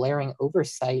 glaring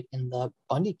oversight in the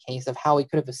Bundy case of how he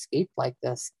could have escaped like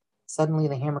this, suddenly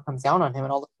the hammer comes down on him,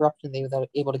 and all the corruption they were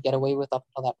able to get away with up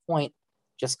until that point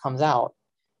just comes out.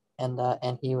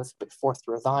 And he was forced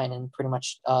to resign and pretty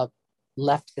much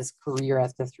left his career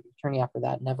as district attorney after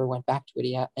that. Never went back to it.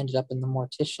 He ended up in the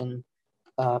mortician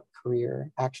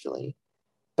career, actually.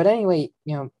 But anyway,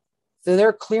 so there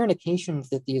are clear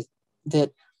indications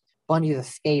that Bundy's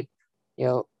escape,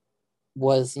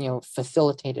 was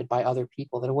facilitated by other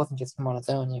people. That it wasn't just him on his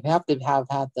own. You have to have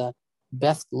had the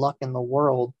best luck in the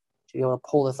world to be able to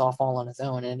pull this off all on his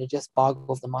own, and it just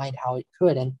boggles the mind how it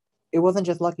could. And it wasn't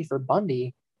just lucky for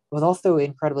Bundy. It was also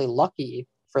incredibly lucky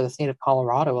for the state of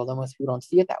Colorado, although most people don't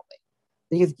see it that way.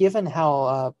 Because given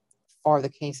how far the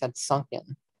case had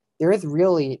sunken, there is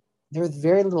very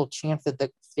little chance that the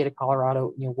state of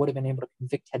Colorado, would have been able to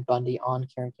convict Ted Bundy on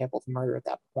Karen Campbell's murder at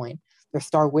that point. Their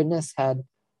star witness had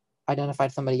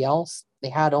identified somebody else. They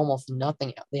had almost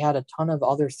nothing. They had a ton of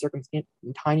other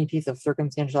tiny piece of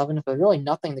circumstantial evidence, but really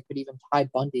nothing that could even tie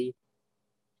Bundy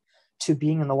to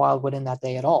being in the Wildwood Inn that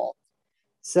day at all.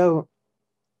 So,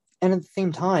 and at the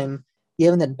same time,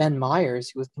 given that Ben Myers,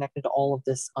 who was connected to all of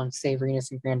this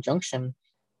unsavoriness in Grand Junction,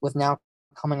 was now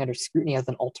coming under scrutiny as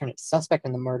an alternate suspect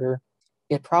in the murder,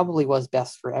 it probably was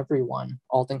best for everyone,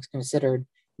 all things considered.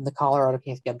 The Colorado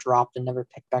case got dropped and never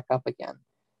picked back up again.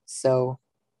 So,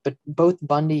 but both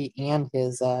Bundy and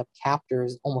his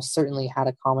captors almost certainly had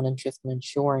a common interest in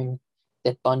ensuring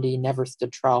that Bundy never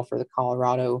stood trial for the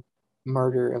Colorado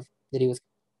murder that he was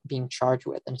being charged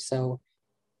with. And so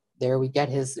there we get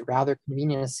his rather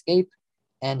convenient escape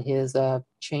and his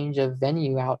change of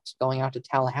venue going out to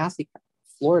Tallahassee,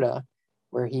 Florida,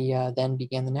 where he then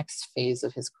began the next phase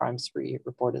of his crime spree,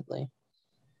 reportedly.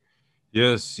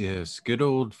 Yes, yes, good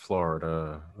old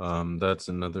Florida. That's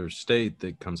another state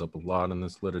that comes up a lot in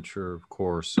this literature. Of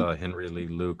course, Henry Lee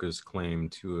Lucas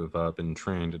claimed to have been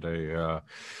trained at a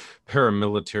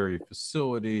paramilitary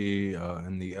facility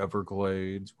in the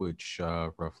Everglades, which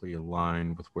roughly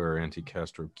aligned with where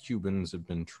anti-Castro Cubans had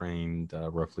been trained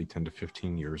roughly 10 to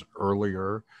 15 years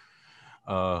earlier.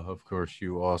 Of course,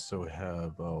 you also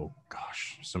have, oh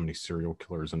gosh, so many serial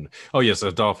killers. And oh, yes,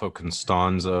 Adolfo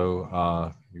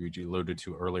Constanzo, you alluded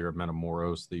to earlier,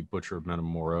 Matamoros, the butcher of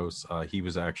Matamoros. He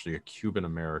was actually a Cuban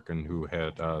American who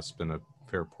had spent a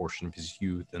fair portion of his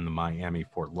youth in the Miami,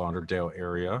 Fort Lauderdale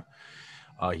area.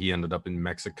 He ended up in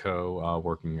Mexico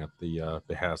working at the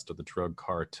behest of the drug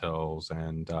cartels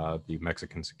and the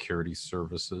Mexican security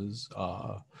services,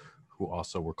 who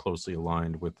also were closely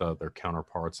aligned with their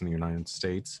counterparts in the United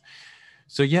States.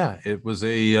 So yeah, it was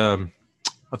a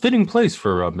fitting place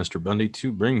for Mr. Bundy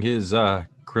to bring his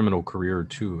criminal career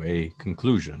to a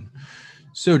conclusion.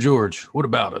 So George, what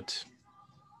about it?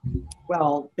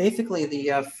 Well, basically,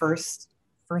 the first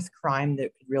crime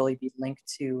that could really be linked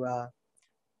to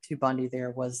Bundy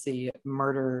there was the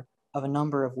murder of a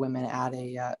number of women at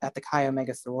the Chi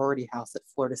Omega sorority house at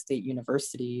Florida State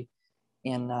University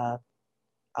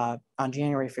on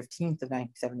January 15th of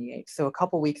 1978. So a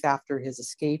couple weeks after his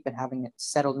escape and having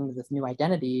settled into this new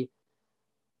identity,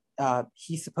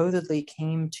 he supposedly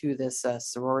came to this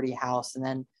sorority house and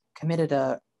then committed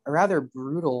a rather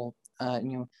brutal,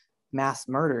 mass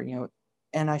murder.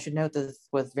 And I should note that this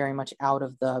was very much out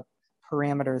of the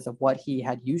parameters of what he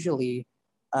had usually.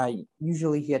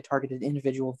 Usually, he had targeted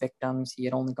individual victims. He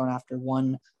had only gone after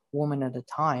one woman at a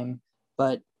time,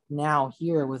 but now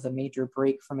here was a major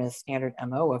break from his standard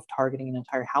MO of targeting an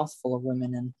entire house full of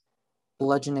women and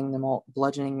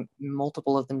bludgeoning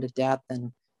multiple of them to death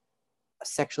and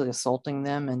sexually assaulting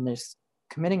them, and just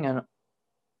committing an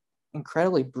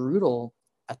incredibly brutal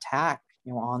attack,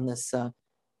 on this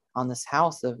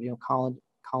house of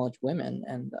college women.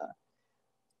 And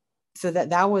so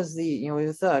that was it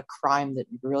was a crime that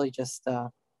really just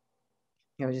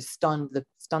just stunned the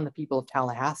people of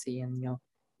Tallahassee, and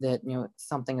that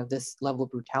something of this level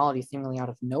of brutality seemingly out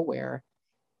of nowhere.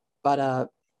 But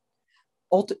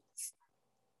what's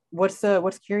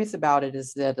curious about it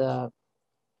is that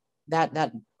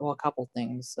well, a couple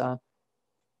things.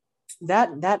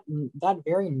 That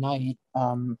very night,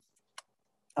 a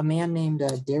man named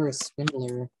Darius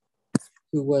Swindler,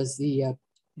 who was the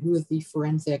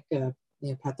forensic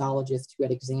pathologist who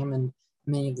had examined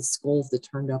many of the skulls that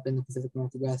turned up in the Pacific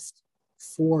Northwest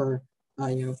for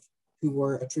who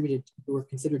were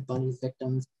considered Bundy's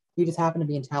victims. He just happened to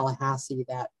be in Tallahassee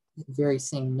that very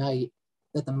same night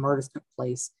that the murders took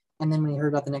place. And then when he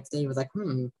heard about the next day, he was like,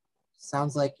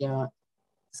 sounds like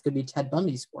this could be Ted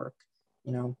Bundy's work,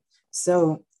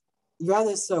 So you have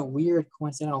this weird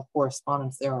coincidental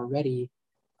correspondence there already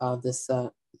of this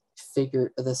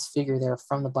figure there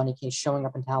from the Bundy case showing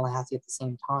up in Tallahassee at the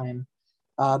same time.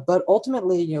 But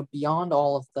ultimately, beyond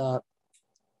the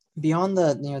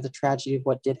tragedy of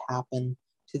what did happen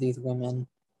to these women,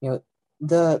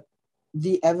 the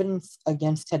evidence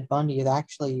against Ted Bundy is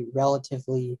actually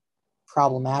relatively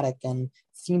problematic and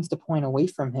seems to point away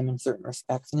from him in certain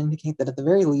respects and indicate that at the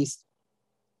very least,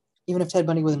 even if Ted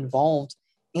Bundy was involved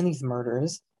in these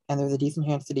murders, and there's a decent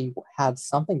chance that he had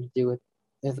something to do with,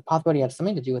 there's a possibility he had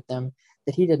something to do with them,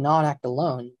 that he did not act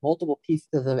alone. Multiple pieces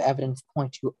of evidence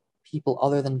point to people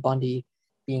other than Bundy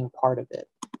being part of it.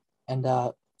 And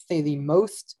one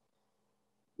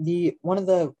of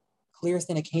the clearest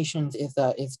indications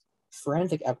is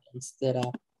forensic evidence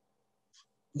that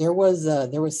there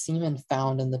was semen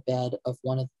found in the bed of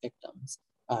one of the victims,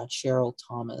 Cheryl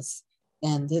Thomas,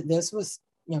 and this was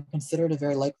considered to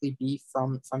very likely be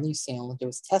from the assailant. It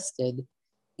was tested,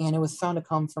 and it was found to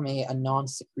come from a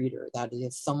non-secretor. That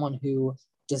is, someone who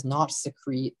does not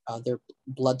secrete their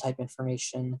blood type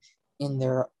information in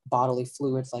their bodily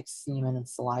fluids like semen and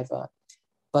saliva.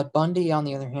 But Bundy, on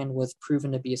the other hand, was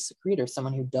proven to be a secretor,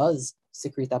 someone who does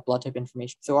secrete that blood type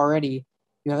information. So already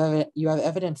you have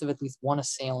evidence of at least one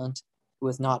assailant who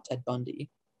is not Ted Bundy.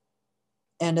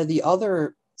 And the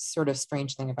other sort of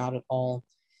strange thing about it all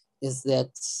is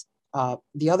that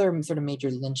the other sort of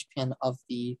major linchpin of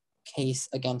the case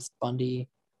against Bundy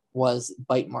was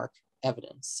bite mark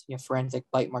evidence, forensic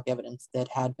bite mark evidence that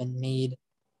had been made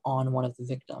on one of the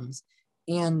victims.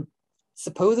 And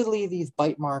supposedly these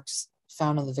bite marks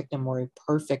found on the victim were a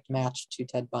perfect match to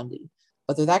Ted Bundy.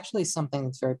 But there's actually something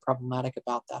that's very problematic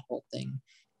about that whole thing,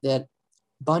 that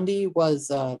Bundy was,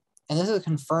 and this is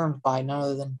confirmed by none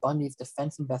other than Bundy's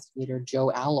defense investigator,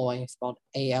 Joe Alloy, spelled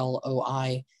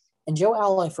A-L-O-I. And Joe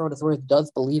Alloy, for what it's worth,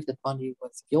 does believe that Bundy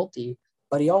was guilty,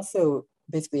 but he also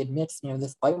basically admits,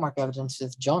 this bite mark evidence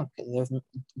is junk. There's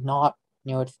not,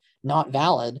 it's not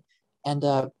valid. And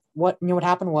what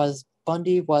happened was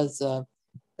Bundy was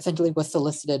essentially was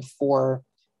solicited for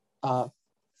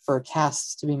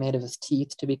casts to be made of his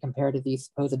teeth to be compared to these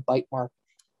supposed bite marks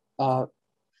that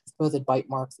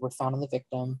were found on the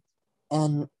victim.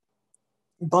 And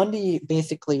Bundy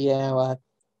basically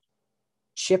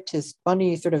chipped his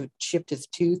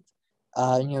tooth,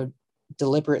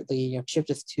 deliberately, chipped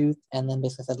his tooth, and then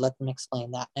basically said, let them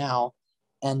explain that now.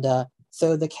 And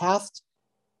so the cast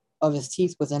of his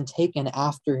teeth was then taken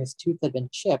after his tooth had been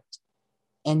chipped,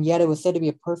 and yet it was said to be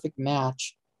a perfect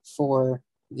match for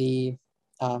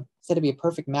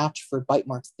bite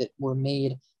marks that were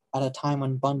made at a time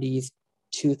when Bundy's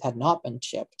tooth had not been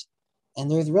chipped. And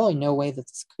there's really no way that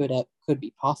this could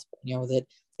be possible. That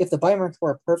if the bite marks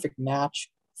were a perfect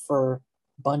match for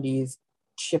Bundy's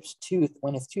chipped tooth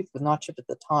when his tooth was not chipped at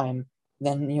the time,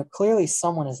 then clearly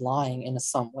someone is lying in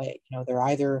some way. They're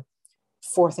either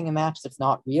forcing a match that's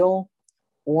not real,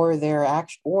 or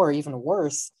or even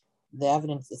worse, the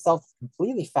evidence itself is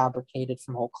completely fabricated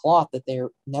from whole cloth, that there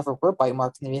never were bite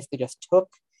marks, and they basically just took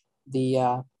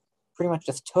the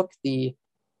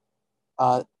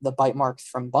bite marks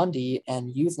from Bundy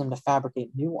and used them to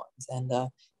fabricate new ones. And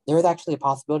there is actually a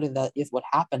possibility that is what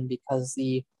happened, because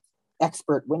the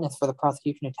expert witness for the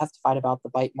prosecution who testified about the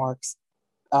bite marks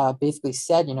basically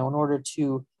said, in order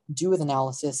to do his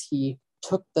analysis, he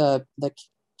took the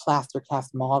plaster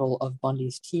cast model of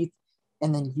Bundy's teeth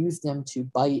and then used them to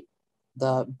bite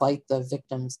the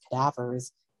victim's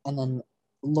cadavers, and then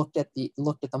looked at the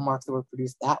marks that were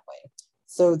produced that way.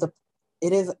 So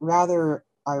it is rather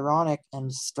ironic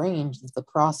and strange that the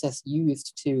process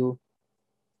used to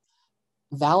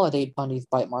validate Bundy's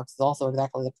bite marks is also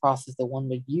exactly the process that one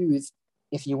would use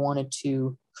if you wanted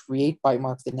to create bite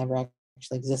marks that never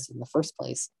actually existed in the first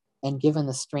place. And given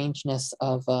the strangeness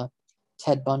of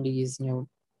Ted Bundy's,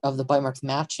 of the bite marks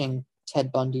matching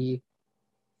Ted Bundy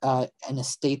in a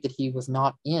state that he was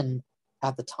not in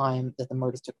at the time that the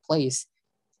murders took place,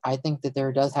 I think that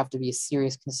there does have to be a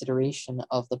serious consideration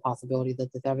of the possibility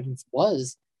that this evidence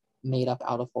was made up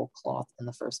out of whole cloth in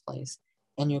the first place.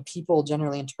 And people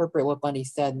generally interpret what Bundy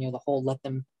said, the whole let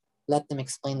them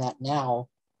explain that now,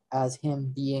 as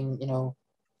him being,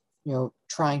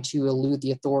 trying to elude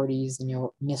the authorities and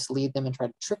mislead them and try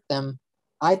to trick them.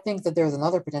 I think that there's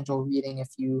another potential reading if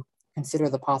you consider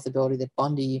the possibility that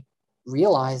Bundy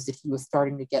realized that he was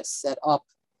starting to get set up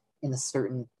in a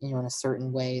certain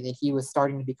way, that he was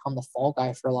starting to become the fall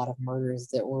guy for a lot of murders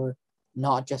that were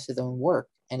not just his own work.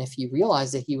 And if he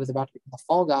realized that he was about to become the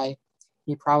fall guy,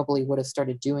 he probably would have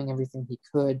started doing everything he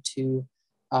could to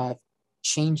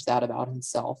change that about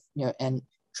himself, and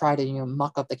try to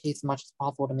muck up the case as much as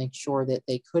possible to make sure that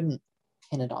they couldn't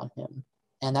pin it on him.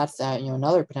 And that's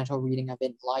another potential reading of it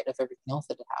in light of everything else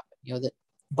that had happened. That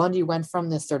Bundy went from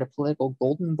this sort of political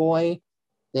golden boy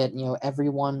that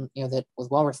everyone that was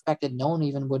well respected, no one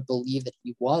even would believe that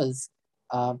he was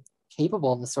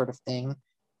capable of this sort of thing,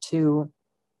 to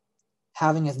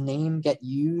having his name get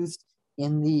used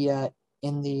in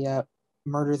the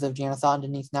murders of Janice Ott and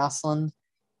Denise Naslund,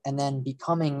 and then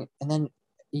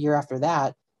a year after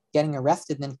that, getting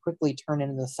arrested and then quickly turned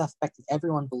into the suspect that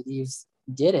everyone believes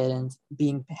did it, and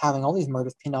having all these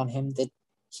murders pinned on him that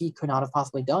he could not have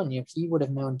possibly done. He would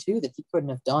have known too that he couldn't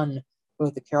have done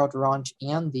both the Carol Durange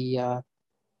and the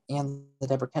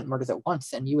Deborah Kent murders at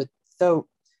once. And so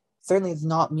certainly it's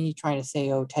not me trying to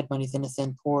say, oh, Ted Bundy's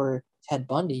innocent, poor Ted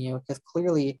Bundy, because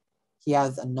clearly he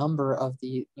has a number of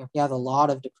he has a lot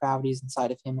of depravities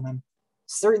inside of him, and I'm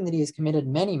certain that he has committed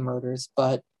many murders,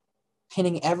 but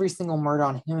pinning every single murder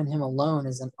on him and him alone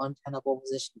is an untenable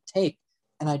position to take.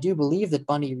 And I do believe that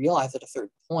Bundy realized at a certain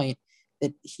point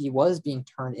that he was being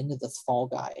turned into this fall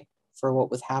guy for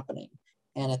what was happening.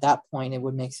 And at that point, it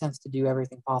would make sense to do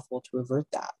everything possible to avert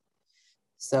that.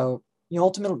 So,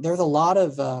 ultimately, there's a lot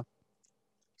of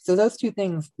so those two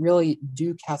things really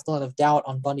do cast a lot of doubt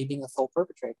on Bundy being the sole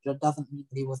perpetrator. It doesn't mean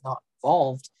that he was not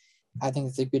involved. I think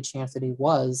it's a good chance that he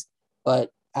was,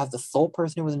 but as the sole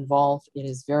person who was involved, it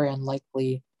is very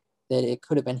unlikely that it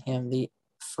could have been him. The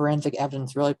forensic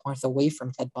evidence really points away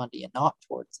from Ted Bundy and not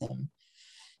towards him.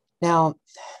 Now,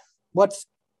 what's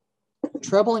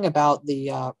troubling about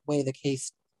the way the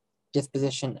case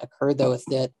disposition occurred, though, is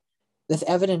that this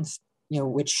evidence,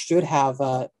 which should have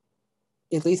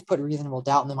at least put reasonable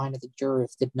doubt in the mind of the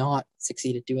jurors, did not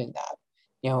succeed at doing that.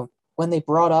 When they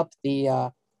brought up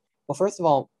well, first of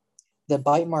all, the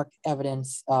bite mark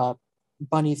evidence,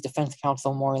 Bundy's defense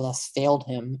counsel more or less failed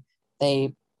him.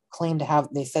 They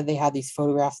said they had these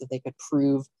photographs that they could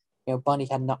prove, Bundy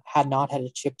had not had a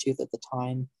chipped tooth at the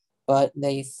time, but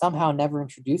they somehow never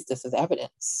introduced this as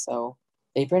evidence. So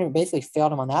they basically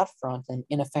failed him on that front, and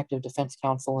ineffective defense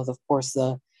counsel is, of course,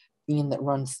 the theme that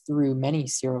runs through many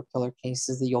serial killer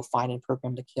cases that you'll find in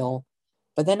Program to Kill.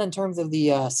 But then in terms of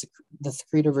the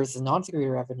secretor versus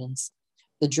non-secretor evidence,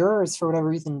 the jurors, for whatever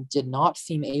reason, did not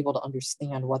seem able to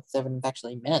understand what this evidence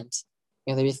actually meant.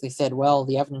 They basically said, well,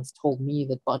 the evidence told me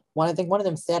that, but I think one of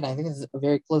them said, I think this is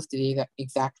very close to the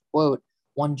exact quote,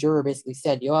 one juror basically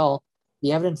said, well,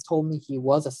 the evidence told me he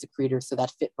was a secretor, so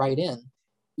that fit right in.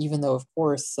 Even though, of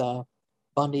course,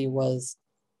 Bundy was,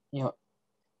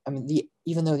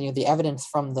 even though the evidence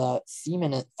from the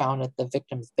semen found at the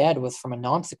victim's bed was from a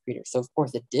non-secretor, so of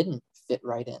course it didn't fit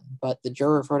right in. But the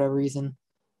juror, for whatever reason,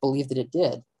 believed that it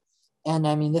did. And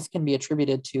this can be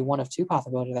attributed to one of two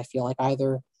possibilities, I feel like,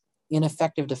 either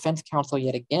ineffective defense counsel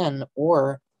yet again,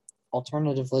 or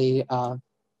alternatively, that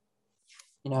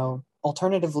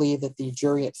the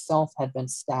jury itself had been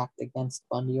stacked against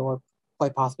Bundy, or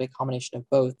quite possibly a combination of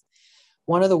both.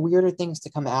 One of the weirder things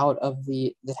to come out of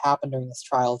that happened during this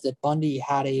trial is that Bundy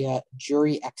had a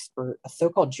jury expert, a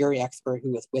so-called jury expert,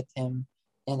 who was with him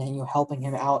and helping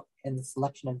him out in the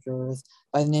selection of jurors,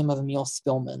 by the name of Emil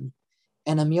Spillman.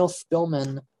 And Emil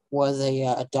Spillman was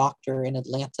a doctor in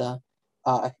Atlanta.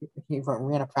 He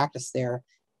ran a practice there,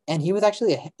 and he was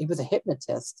actually he was a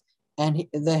hypnotist. And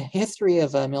the history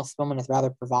of Emil Spillman is rather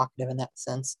provocative in that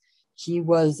sense. He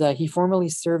formerly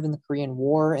served in the Korean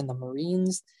War in the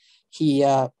Marines.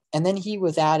 And then he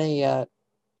was at a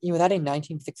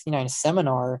 1969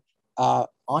 seminar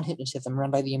on hypnotism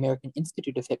run by the American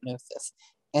Institute of Hypnosis.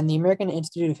 And the American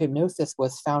Institute of Hypnosis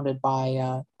was founded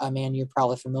by a man you're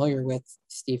probably familiar with,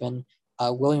 Stephen,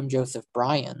 William Joseph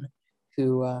Bryan,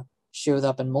 who shows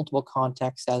up in multiple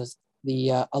contexts as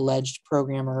the alleged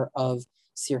programmer of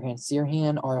Sirhan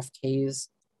Sirhan, RFK's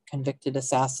convicted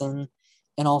assassin,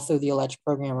 and also the alleged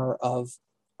programmer of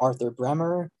Arthur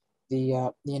Bremer,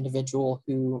 the individual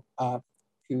who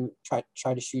tried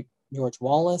to shoot George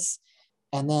Wallace,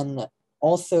 and then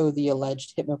also the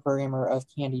alleged hypnoprogrammer of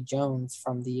Candy Jones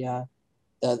from the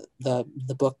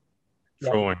book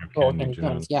Trolling of Candy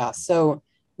Jones. Yeah. So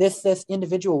this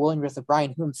individual, William Joseph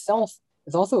Bryan, who himself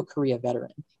is also a Korea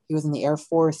veteran. He was in the Air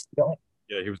Force.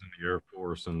 Yeah, he was in the Air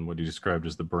Force and what he described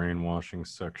as the brainwashing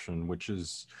section, which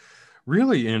is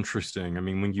really interesting.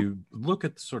 When you look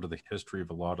at sort of the history of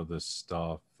a lot of this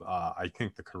stuff, I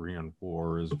think the Korean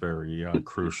War is very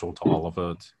crucial to all of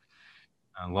it.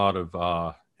 A lot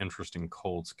of interesting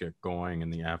cults get going in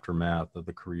the aftermath of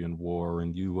the Korean War,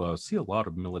 and you see a lot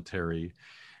of military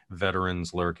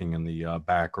veterans lurking in the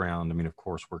background. Of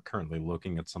course, we're currently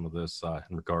looking at some of this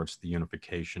in regards to the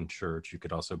Unification Church. You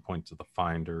could also point to the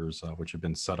Finders, which have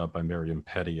been set up by Miriam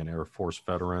Petty, an Air Force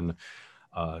veteran.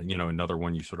 Another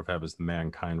one you sort of have is the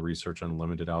Mankind Research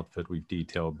Unlimited outfit we've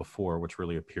detailed before, which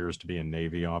really appears to be a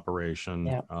Navy operation.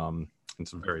 Yeah.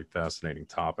 It's a very fascinating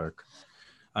topic.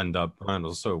 And Brian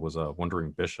also was a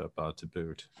Wandering Bishop to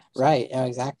boot. So. Right,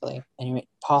 exactly. And he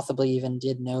possibly even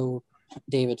did know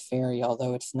David Ferry,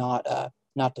 although it's not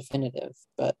definitive.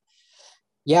 But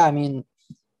yeah,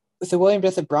 so William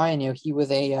Joseph Bryan, he was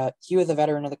a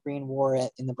veteran of the Korean War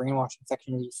in the brainwashing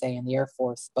section, as you say, in the Air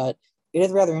Force. But it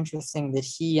is rather interesting that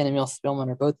he and Emil Spillman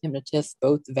are both hypnotists,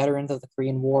 both veterans of the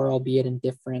Korean War, albeit in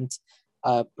different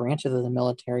branches of the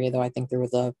military, though I think there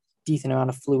was a decent amount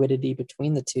of fluidity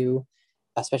between the two,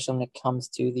 especially when it comes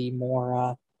to the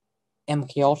more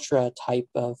MKUltra type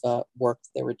of work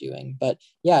they were doing. But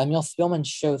yeah, Emil Spillman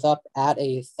shows up at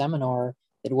a seminar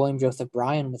that William Joseph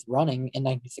Bryan was running in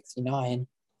 1969,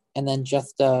 and then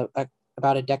just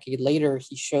about a decade later,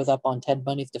 he shows up on Ted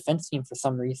Bundy's defense team for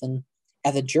some reason.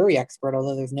 as a jury expert,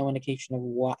 although there's no indication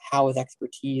of how his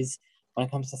expertise when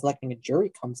it comes to selecting a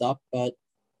jury comes up. But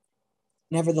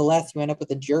nevertheless, you end up with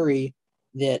a jury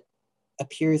that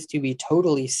appears to be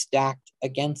totally stacked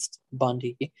against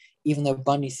Bundy, even though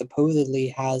Bundy supposedly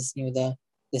has,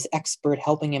 this expert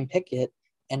helping him pick it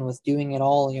and was doing it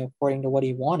all, according to what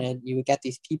he wanted. You would get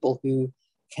these people who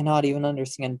cannot even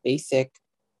understand basic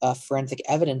forensic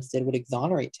evidence that would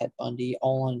exonerate Ted Bundy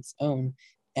all on its own.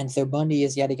 And so Bundy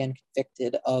is yet again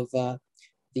convicted of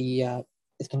these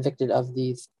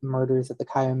murders at the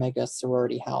Chi Omega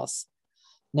sorority house.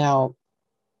 Now,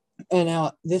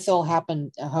 this all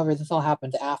happened. However, this all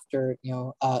happened after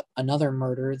another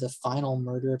murder, the final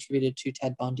murder attributed to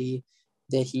Ted Bundy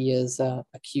that he is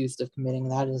accused of committing.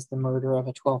 That is the murder of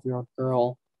a 12-year-old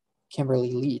girl,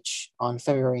 Kimberly Leach, on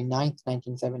February 9th,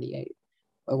 1978.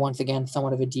 Once again,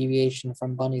 somewhat of a deviation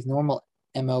from Bundy's normal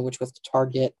MO, which was to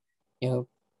target,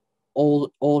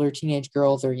 older teenage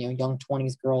girls or young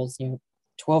 20s girls.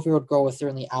 12-year-old girl was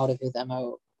certainly out of his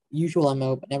usual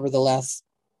MO, but nevertheless,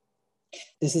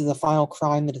 this is the final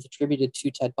crime that is attributed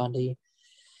to Ted Bundy.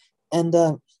 And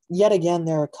yet again,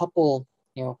 there are a couple,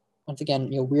 once again,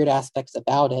 weird aspects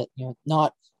about it.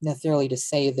 Not necessarily to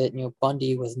say that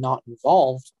Bundy was not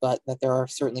involved, but that there are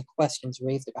certainly questions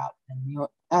raised about it. And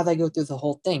as I go through the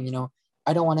whole thing,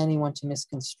 I don't want anyone to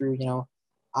misconstrue.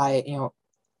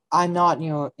 I'm not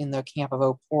in the camp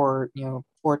of poor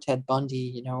Ted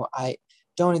Bundy. I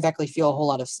don't exactly feel a whole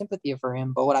lot of sympathy for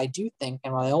him, but what I do think,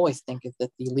 and what I always think, is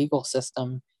that the legal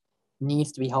system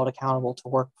needs to be held accountable to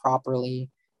work properly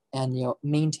and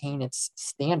maintain its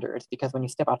standards, because when you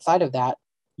step outside of that,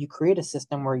 you create a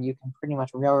system where you can pretty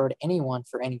much railroad anyone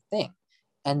for anything.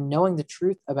 And knowing the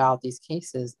truth about these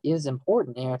cases is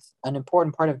important. It's an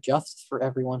important part of justice for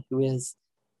everyone who is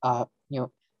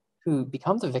who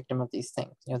becomes a victim of these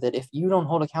things. That if you don't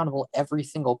hold accountable every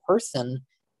single person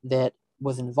that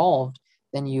was involved,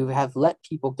 then you have let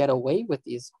people get away with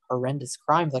these horrendous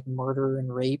crimes like murder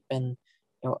and rape and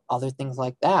other things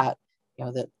like that.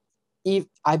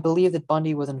 I believe that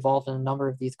Bundy was involved in a number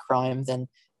of these crimes, and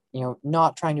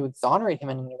not trying to exonerate him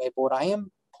in any way. But what I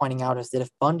am pointing out is that if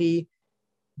Bundy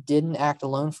didn't act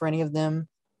alone for any of them,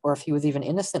 or if he was even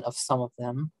innocent of some of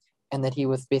them, and that he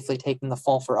was basically taking the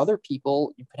fall for other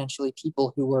people, potentially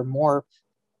people who were more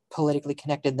politically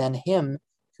connected than him,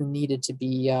 who needed to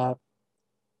be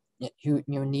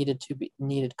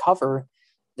needed cover,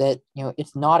 that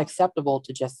it's not acceptable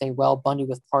to just say, well, Bundy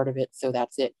was part of it, so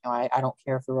that's it. I don't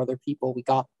care if there were other people. We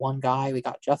got one guy, we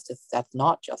got justice. That's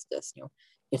not justice.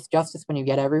 It's justice when you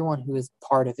get everyone who is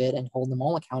part of it and hold them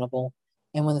all accountable,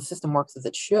 and when the system works as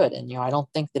it should. And I don't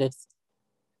think that it's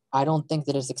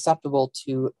acceptable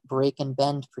to break and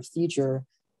bend procedure,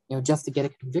 just to get a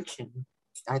conviction.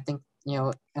 I think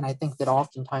and I think that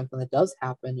oftentimes when it does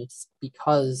happen, it's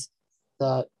because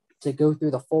to go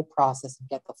through the full process and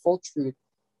get the full truth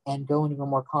and go into a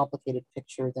more complicated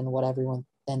picture than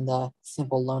the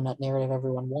simple lone nut narrative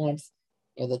everyone wants,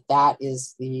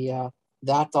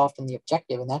 that's often the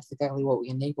objective, and that's exactly what we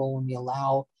enable when we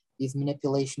allow these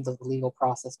manipulations of the legal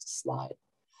process to slide.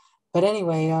 But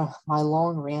anyway, my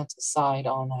long rant aside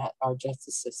on our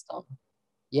justice system.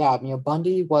 Yeah,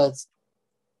 Bundy was,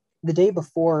 the day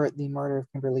before the murder of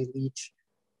Kimberly Leach,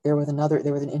 there was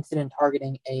an incident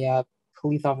targeting a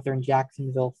police officer in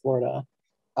Jacksonville, Florida.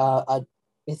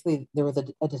 Basically, there was a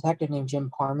detective named Jim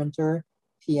Parmenter,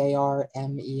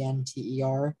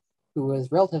 Parmenter, who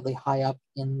was relatively high up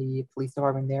in the police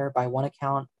department there. By one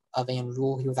account of Ann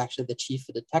Rule, he was actually the chief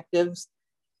of detectives.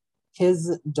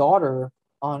 His daughter,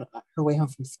 on her way home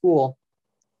from school,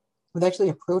 was actually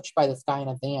approached by this guy in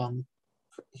a van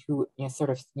who,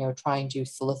 trying to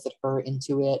solicit her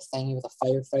into it, saying he was a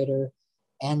firefighter.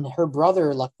 And her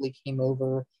brother luckily came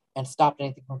over and stopped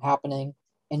anything from happening.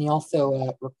 And he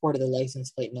also reported the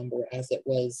license plate number as it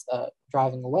was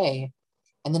driving away.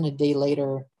 And then a day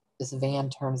later, this van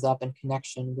turns up in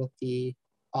connection with the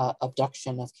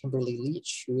abduction of Kimberly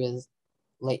Leach, who is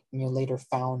later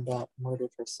found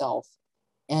murdered herself.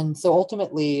 And so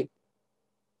ultimately,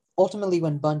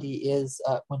 when Bundy was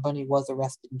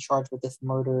arrested and charged with this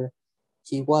murder,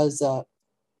 there was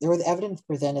evidence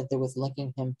presented that was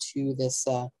linking him to this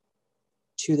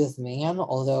man,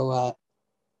 although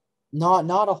not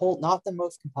the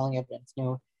most compelling evidence.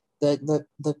 The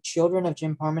children of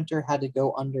Jim Parmenter had to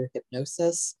go under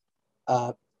hypnosis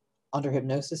in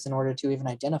order to even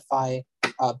identify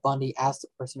Bundy as the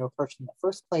person who approached him in the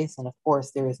first place. And of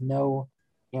course, there is no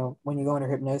when you go under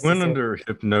Went hypnosis, under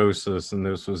hypnosis, and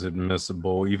this was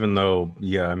admissible, even though,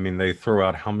 yeah, I mean, they throw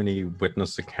out how many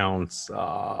witness accounts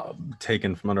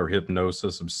taken from under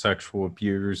hypnosis of sexual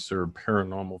abuse or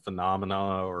paranormal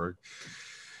phenomena,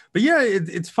 but yeah,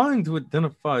 it's fine to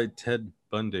identify Ted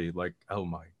Bundy. Like,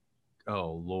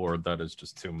 oh Lord, that is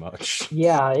just too much.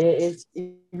 yeah, it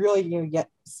really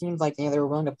seems like they were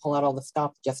willing to pull out all the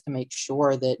stops just to make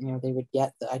sure that they would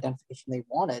get the identification they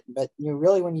wanted. But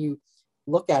really, when you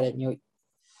look at it,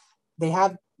 they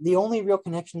have the only real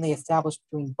connection they established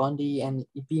between Bundy and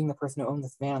being the person who owned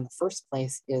this van in the first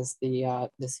place is the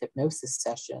this hypnosis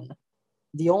session.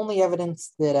 The only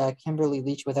evidence that Kimberly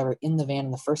Leach was ever in the van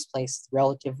in the first place is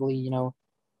relatively,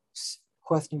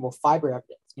 questionable fiber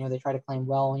evidence. They try to claim,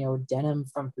 well, denim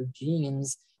from her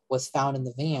jeans was found in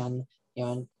the van,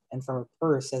 and from her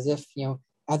purse, as if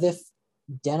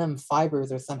denim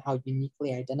fibers are somehow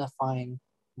uniquely identifying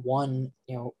one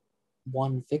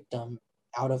victim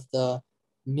out of the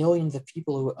millions of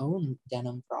people who own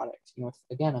denim products. It's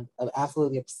again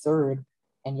absolutely absurd,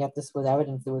 and yet this was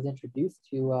evidence that was introduced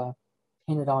to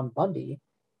pin it on Bundy,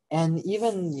 and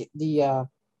even the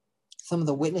some of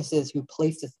the witnesses who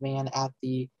placed this man at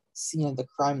the scene of the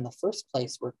crime in the first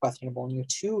place were questionable. And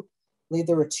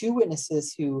there were two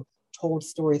witnesses who told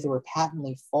stories that were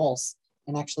patently false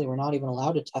and actually were not even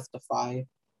allowed to testify.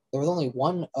 There was only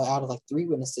one out of like three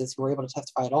witnesses who were able to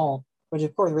testify at all, which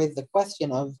of course raises the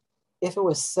question of if it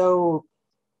was so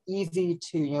easy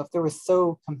to, if there was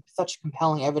such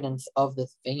compelling evidence of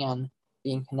this van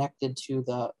being connected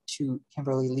to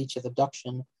Kimberly Leach's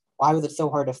abduction, why was it so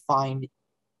hard to find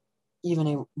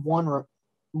even more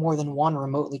than one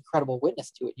remotely credible witness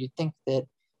to it? You'd think that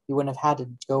you wouldn't have had to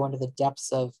go into the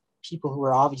depths of people who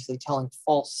were obviously telling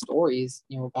false stories,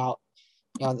 about,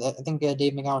 I think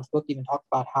Dave McGowan's book even talked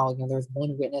about how, there's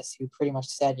one witness who pretty much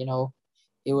said,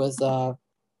 it was,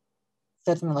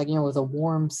 said something like, it was a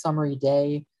warm, summery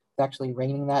day. It's actually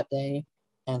raining that day.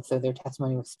 And so their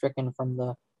testimony was stricken from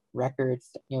the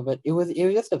records, but it was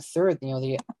just absurd,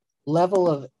 the level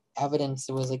of evidence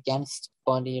that was against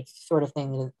Bundy. It's the sort of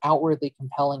thing that is outwardly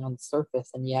compelling on the surface,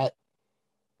 and yet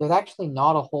there's actually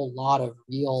not a whole lot of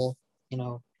real,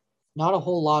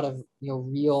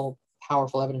 real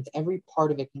powerful evidence. Every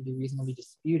part of it can be reasonably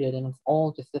disputed, and it's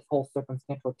all just this whole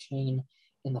circumstantial chain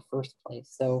in the first place.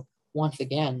 So once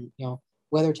again,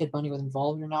 whether Ted Bundy was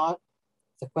involved or not,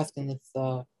 it's a question that's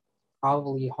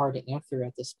probably hard to answer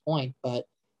at this point, but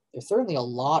there's certainly a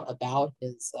lot about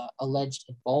his alleged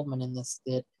involvement in this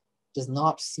that does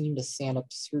not seem to stand up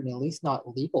to scrutiny, at least not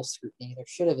legal scrutiny. There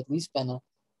should have at least been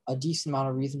a decent amount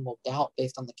of reasonable doubt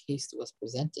based on the case that was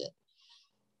presented.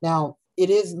 Now, it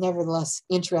is nevertheless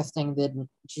interesting that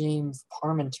James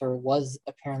Parmenter was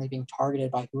apparently being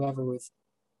targeted by whoever was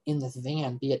in this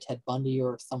van, be it Ted Bundy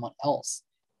or someone else.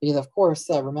 Because of course,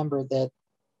 remember that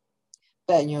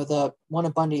the one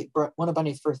of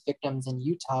Bundy's first victims in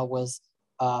Utah was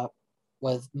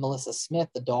Melissa Smith,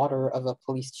 the daughter of a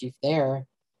police chief there.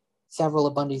 Several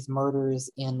of Bundy's murders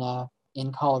in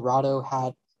Colorado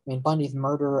Bundy's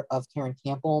murder of Karen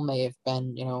Campbell may have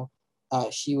been,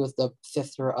 she was the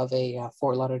sister of a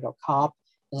Fort Lauderdale cop.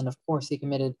 And then, of course, he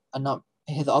committed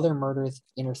his other murders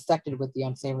intersected with the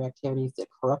unsavory activities that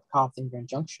corrupt cops in Grand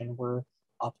Junction were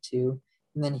up to.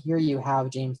 And then here you have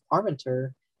James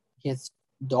Parmenter, his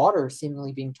daughter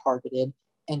seemingly being targeted.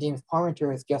 And James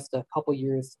Parmenter is just a couple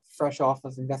years fresh off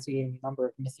of investigating a number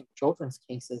of missing children's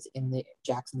cases in the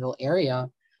Jacksonville area,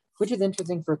 which is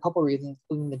interesting for a couple reasons,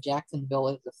 including that Jacksonville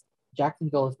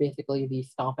is basically the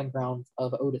stomping grounds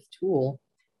of Otis Toole,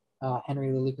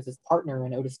 Henry Lee Lucas's partner,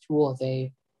 and Otis Toole is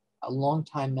a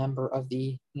longtime member of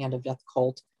the Hand of Death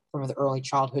cult from his early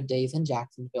childhood days in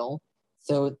Jacksonville.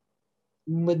 So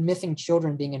with missing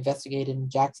children being investigated in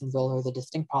Jacksonville, there's a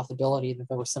distinct possibility that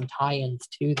there were some tie-ins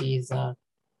to these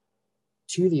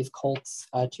cults,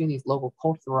 to these local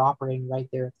cults that were operating right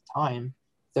there at the time.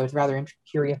 So it's rather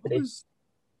curious that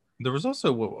there was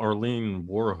also Arlene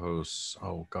Warhos.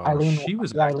 Oh gosh, Eileen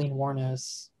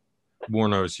Warnos.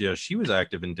 Warnos, yeah, she was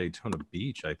active in Daytona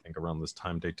Beach, I think, around this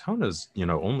time. Daytona's,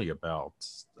 only about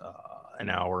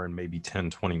an hour and maybe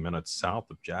 10-20 minutes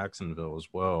south of Jacksonville as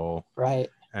well. Right.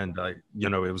 And, it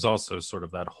was also sort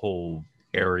of that whole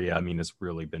area. I mean, it's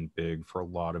really been big for a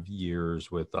lot of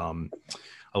years with a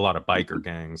lot of biker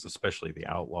gangs, especially the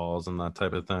Outlaws and that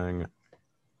type of thing.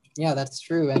 Yeah, that's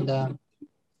true. And,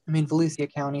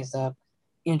 Volusia County is an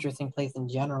interesting place in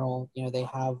general.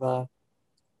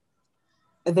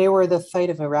 They were the site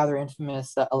of a rather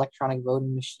infamous electronic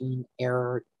voting machine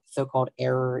error, so-called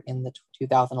error in the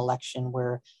 2000 election,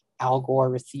 where Al Gore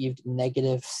received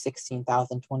negative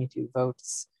 16,022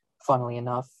 votes, funnily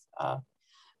enough.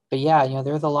 but yeah,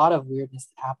 there's a lot of weirdness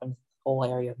that happens in the whole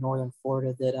area of northern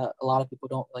Florida that a lot of people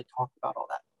don't really talk about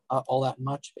all that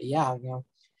much. But yeah,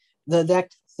 the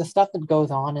stuff that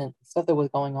goes on and stuff that was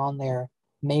going on there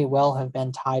may well have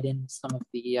been tied in with some of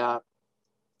the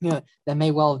that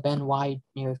may well have been why,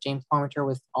 if James Parmenter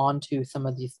was onto some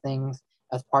of these things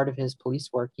as part of his police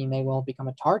work, he may well become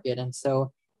a target. And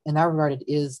so, in that regard, it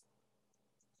is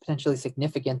potentially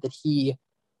significant that he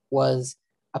was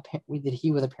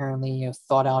apparently,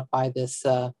 thought out by this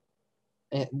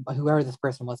whoever this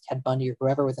person was, Ted Bundy or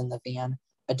whoever was in the van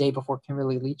a day before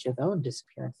Kimberly Leach's own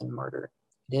disappearance and murder.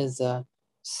 It is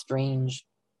strange,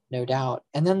 no doubt.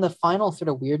 And then the final sort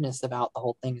of weirdness about the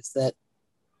whole thing is that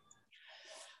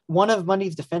one of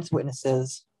Bundy's defense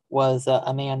witnesses was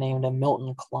a man named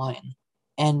Milton Klein.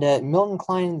 And Milton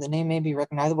Klein, the name may be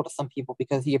recognizable to some people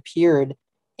because he appeared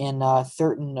in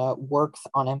certain works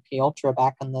on MK Ultra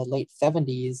back in the late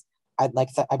 70s. I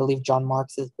believe John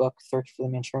Marks's book, Search for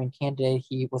the Manchurian Candidate,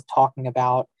 he was talking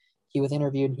about, he was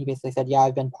interviewed and he basically said, yeah,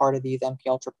 I've been part of these MK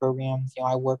Ultra programs.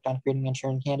 I worked on creating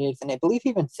Manchurian candidates. And I believe he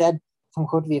even said some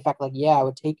quote to the effect like, yeah, it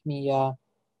would take me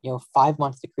 5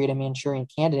 months to create a Manchurian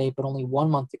candidate, but only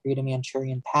 1 month to create a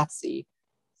Manchurian patsy.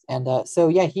 And so,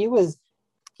 yeah, he was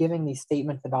giving these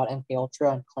statements about MK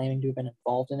Ultra and claiming to have been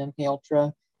involved in MK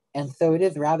Ultra. And so it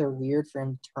is rather weird for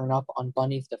him to turn up on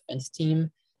Bundy's defense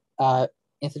team,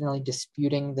 incidentally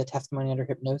disputing the testimony under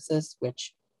hypnosis,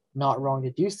 which not wrong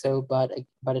to do so, but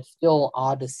it's still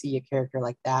odd to see a character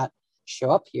like that show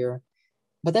up here.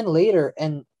 But then later,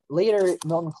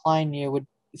 Milton Klein would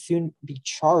soon be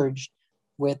charged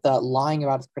with lying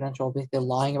about his credentials, basically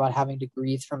lying about having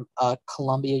degrees from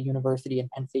Columbia University and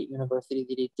Penn State University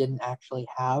that he didn't actually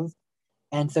have.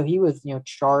 And so he was,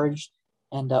 charged,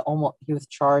 and he was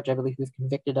charged. I believe he was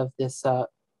convicted of this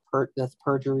this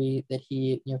perjury that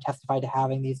he, testified to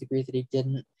having these degrees that he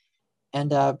didn't.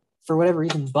 And for whatever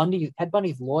reason, Ted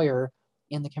Bundy's lawyer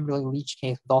in the Kimberly Leach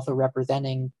case was also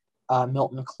representing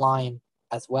Milton Klein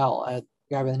as well, a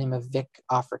guy by the name of Vic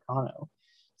Africano.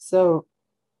 So,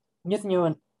 just,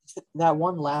 that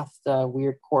one last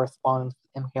weird correspondence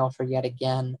with MK Ultra yet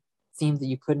again seems that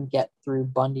you couldn't get through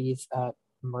Bundy's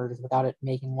murders without it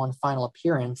making one final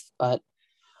appearance. But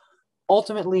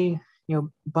ultimately,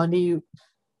 Bundy.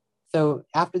 So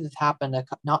after this happened,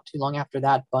 not too long after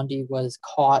that, Bundy was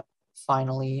caught.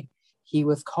 Finally, he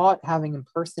was caught having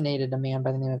impersonated a man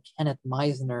by the name of Kenneth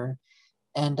Meisner.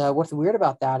 And what's weird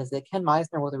about that is that Ken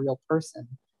Meisner was a real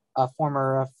person, a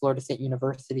former Florida State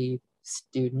University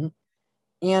student.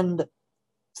 And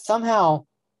somehow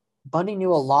Bundy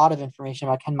knew a lot of information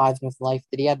about Ken Meisner's life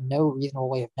that he had no reasonable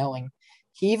way of knowing.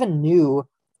 He even knew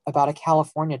about a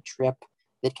California trip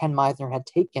that Ken Meisner had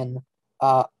taken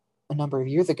a number of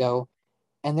years ago,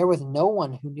 and there was no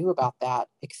one who knew about that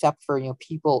except for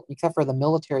except for the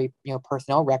military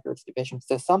personnel records division.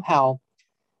 So somehow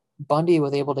Bundy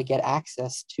was able to get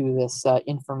access to this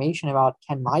information about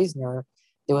Ken Meisner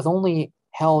that was only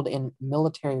held in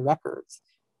military records.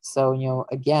 So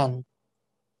again,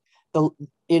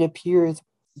 it appears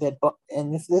that,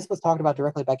 and this was talked about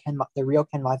directly by the real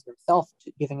Ken Meisner himself,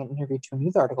 giving an interview to a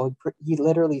news article. He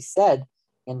literally said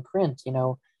in print,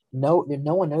 no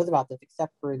one knows about this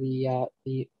except for the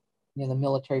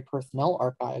military personnel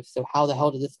archives. So how the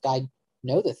hell did this guy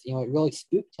know this? It really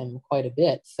spooked him quite a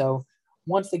bit. So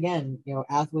once again,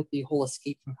 as with the whole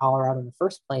escape from Colorado in the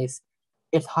first place,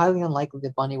 it's highly unlikely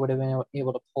that Bundy would have been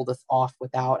able to pull this off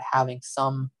without having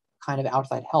some kind of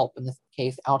outside help. In this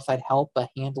case, outside help, a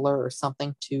handler or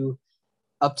something, to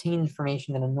obtain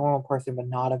information that a normal person would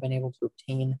not have been able to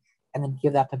obtain, and then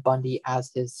give that to Bundy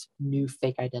as his new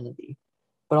fake identity.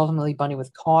 But ultimately, Bundy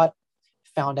was caught,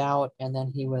 found out, and then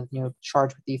he was,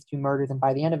 charged with these two murders. And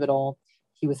by the end of it all,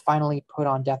 he was finally put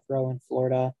on death row in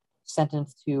Florida,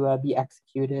 sentenced to be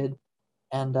executed,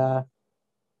 and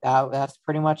that's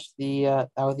pretty much that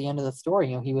was the end of the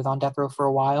story. He was on death row for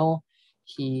a while.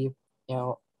 He,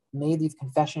 made these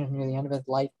confessions near the end of his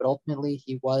life, but ultimately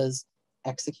he was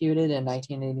executed in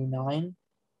 1989.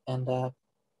 And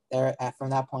from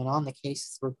that point on, the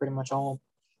cases were pretty much all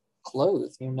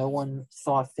closed. No one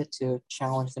saw fit to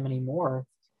challenge them anymore.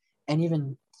 And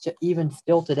even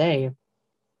still today,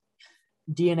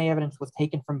 DNA evidence was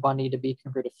taken from Bundy to be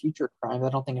compared to future crimes. I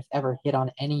don't think it's ever hit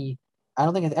on any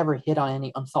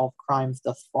unsolved crimes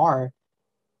thus far.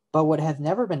 But what has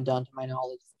never been done, to my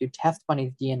knowledge, is to test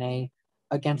Bundy's DNA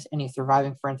against any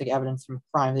surviving forensic evidence from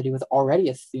crime that he was already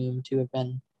assumed to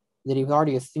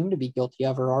be guilty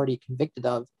of or already convicted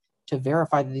of, to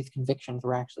verify that these convictions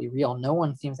were actually real. No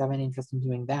one seems to have any interest in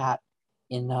doing that,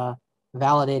 in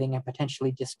validating and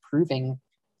potentially disproving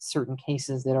certain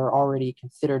cases that are already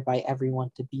considered by everyone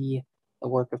to be the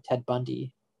work of Ted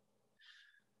Bundy.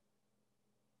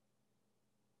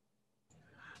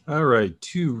 All right,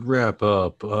 to wrap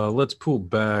up, let's pull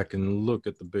back and look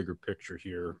at the bigger picture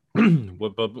here.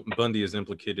 What Bundy is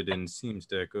implicated in seems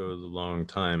to echo the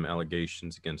long-time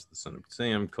allegations against the Son of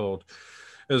Sam cult,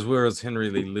 as well as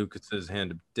Henry Lee Lucas's Hand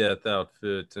of Death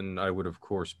outfit. And I would, of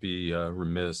course, be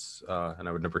remiss, and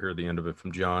I would never hear the end of it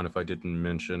from John if I didn't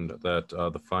mention that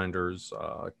the Finders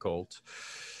cult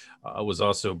was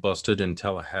also busted in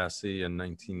Tallahassee in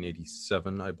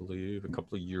 1987, I believe, a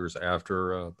couple of years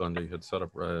after Bundy had set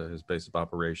up his base of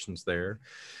operations there.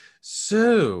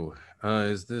 So,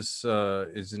 is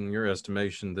in your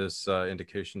estimation, this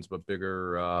indications of a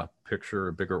bigger picture,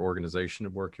 a bigger organization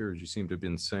at work here, as you seem to have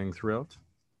been saying throughout?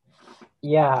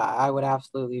 Yeah, I would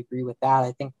absolutely agree with that.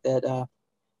 I think that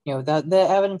the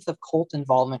evidence of cult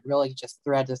involvement really just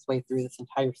threads its way through this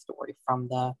entire story, from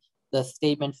the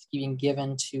statements being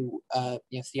given to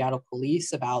Seattle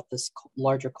police about this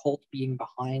larger cult being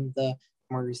behind the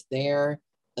murders there,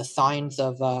 the signs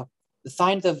of that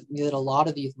a lot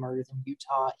of these murders in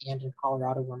Utah and in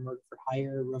Colorado were murder for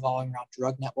hire, revolving around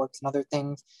drug networks and other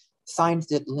things. Signs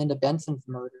that Linda Benson's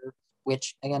murder,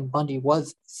 which again Bundy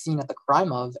was seen at the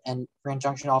crime of, and Grand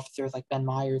Junction officers like Ben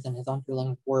Myers and his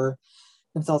underlings were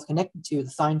themselves connected to, the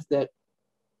signs that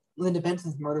Linda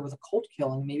Benson's murder was a cult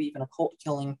killing, maybe even a cult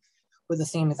killing, was the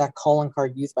same exact calling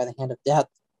card used by the Hand of Death.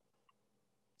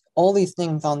 All these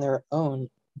things on their own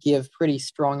give pretty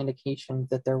strong indications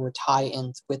that there were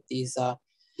tie-ins with these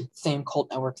same cult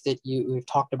networks that we've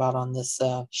talked about on this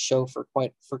show for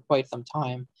quite some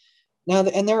time. Now,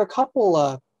 and there are a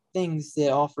couple things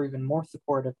that offer even more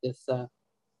support of this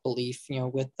belief.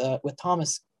 With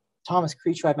Thomas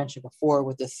Creech, who I mentioned before,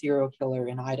 with the serial killer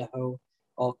in Idaho.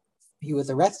 Well, he was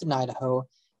arrested in Idaho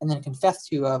and then confessed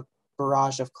to a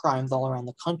barrage of crimes all around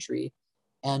the country.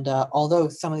 And although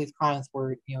some of these crimes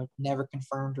were never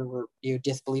confirmed or were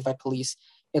disbelieved by police,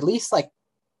 at least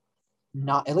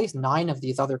 9 of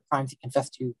these other crimes he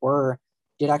confessed to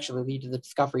did actually lead to the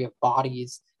discovery of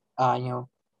bodies.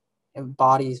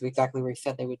 Bodies exactly where he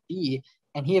said they would be.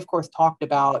 And he, of course, talked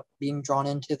about being drawn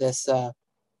into the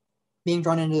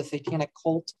satanic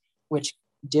cult, which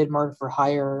did murder for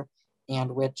hire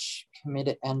and which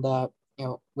committed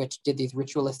which did these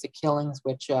ritualistic killings,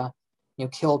 which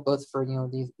killed both for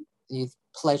these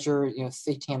pleasure,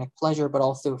 satanic pleasure, but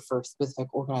also for specific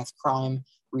organized crime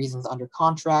reasons under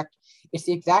contract. It's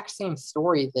the exact same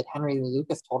story that Henry Lee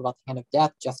Lucas told about the Hand of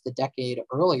Death just a decade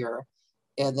earlier.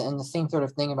 And the same sort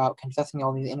of thing about confessing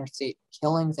all these interstate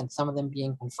killings and some of them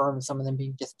being confirmed, some of them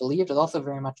being disbelieved, is also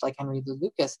very much like Henry Lee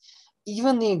Lucas.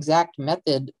 Even the exact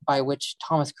method by which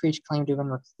Thomas Creech claimed to have been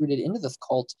recruited into this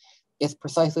cult is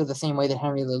precisely the same way that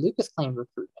Henry Lee Lucas claimed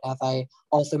recruitment. As I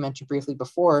also mentioned briefly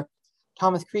before,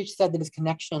 Thomas Creech said that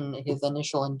his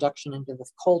initial induction into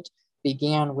this cult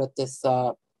began with this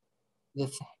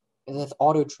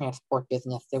auto transport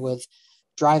business that was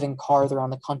driving cars around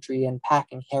the country and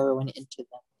packing heroin into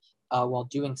them while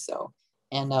doing so.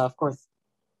 And of course,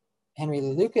 Henry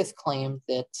Lee Lucas claimed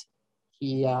that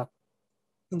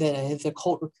his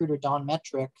occult recruiter Don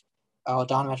Metric.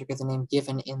 Don Metric is a name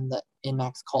given in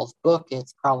Max Call's book.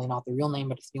 It's probably not the real name,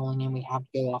 but it's the only name we have to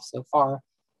go off so far.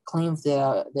 Claims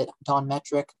that Don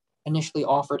Metric initially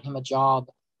offered him a job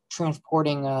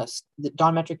transporting.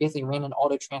 Don Metric basically ran an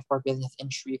auto transport business in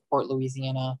Shreveport,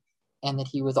 Louisiana, and that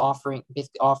he was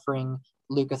basically offering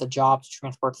Lucas a job to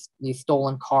transport these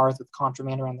stolen cars with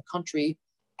contraband around the country,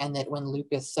 and that when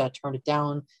Lucas turned it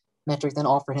down, Metric then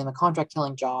offered him a contract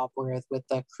killing job, whereas with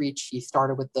Creech, he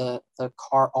started with the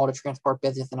car auto transport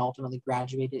business and ultimately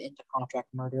graduated into contract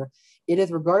murder. It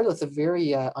is regardless a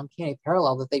very uncanny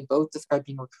parallel that they both describe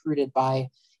being recruited by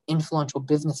influential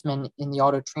businessmen in the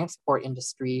auto transport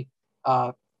industry.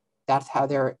 That's how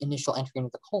their initial entry into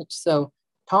the cult. So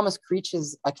Thomas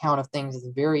Creech's account of things is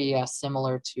very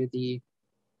similar to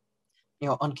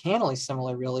uncannily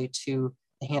similar really to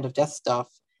the Hand of Death stuff.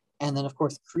 And then, of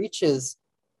course, Creech's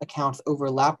accounts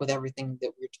overlap with everything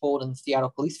that we were told in the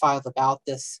Seattle police files about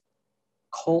this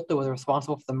cult that was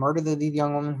responsible for the murder of these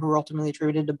young women who were ultimately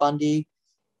attributed to Bundy.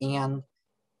 And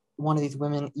one of these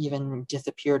women even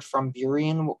disappeared from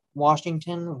Burien,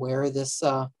 Washington, where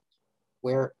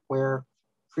where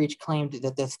Creech claimed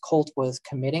that this cult was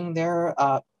committing their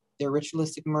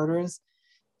ritualistic murders.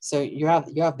 So you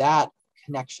have that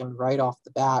connection right off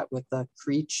the bat with the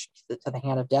Creech to the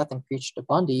Hand of Death and Creech to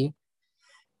Bundy.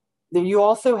 Then you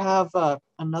also have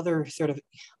another sort of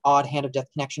odd Hand of Death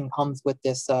connection comes with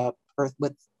this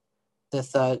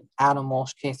Adam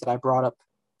Walsh case that I brought up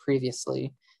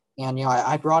previously. And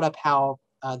I brought up how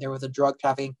there was a drug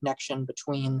trafficking connection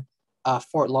between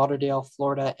Fort Lauderdale,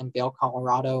 Florida, and Vail,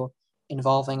 Colorado,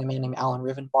 involving a man named Alan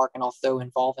Rivenbark, and also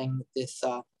involving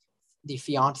the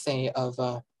fiance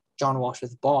of John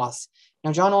Walsh's boss.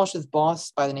 Now, John Walsh's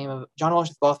boss by the name of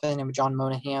John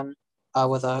Monahan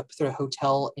was a sort of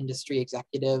hotel industry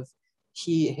executive.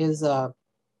 He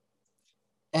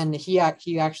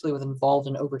actually was involved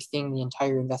in overseeing the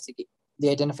entire the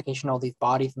identification of all these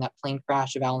bodies in that plane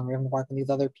crash of Alan Rivenbark and these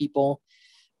other people.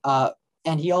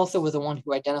 And he also was the one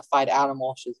who identified Adam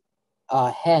Walsh's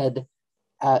head.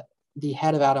 The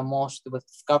head of Adam Walsh that was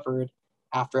discovered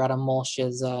after Adam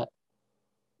Walsh's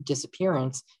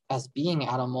disappearance as being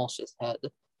Adam Walsh's head.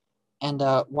 And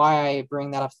why I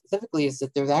bring that up specifically is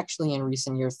that there's actually in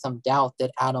recent years some doubt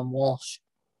that Adam Walsh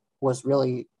was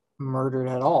really murdered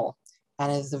at all.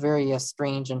 And it's a very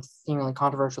strange and seemingly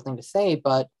controversial thing to say,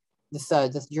 but this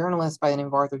journalist by the name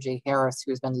of Arthur J. Harris,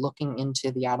 who has been looking into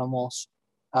the Adam Walsh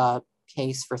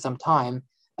case for some time,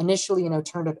 initially,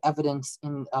 turned up evidence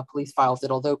in police files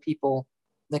that although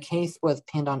the case was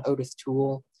pinned on Otis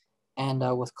Toole and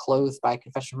was closed by a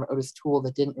confession from Otis Toole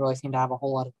that didn't really seem to have a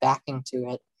whole lot of backing to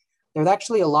it. There's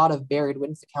actually a lot of buried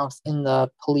witness accounts in the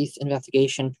police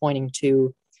investigation pointing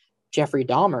to Jeffrey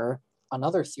Dahmer,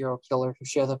 another serial killer who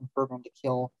shows up in Program to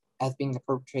Kill as being the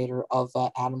perpetrator of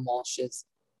Adam Walsh's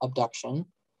abduction.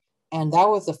 And that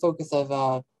was the focus of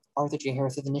Arthur J.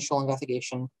 Harris's initial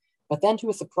investigation. But then to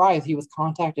his surprise, he was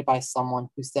contacted by someone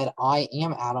who said, "I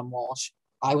am Adam Walsh.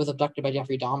 I was abducted by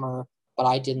Jeffrey Dahmer, but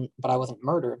I wasn't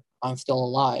murdered. I'm still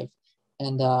alive."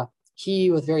 And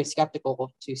he was very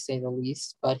skeptical, to say the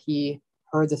least, but he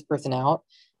heard this person out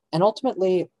and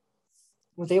ultimately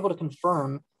was able to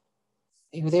confirm.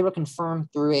 He was able to confirm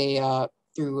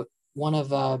through one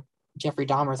of Jeffrey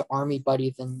Dahmer's army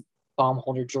buddies in bomb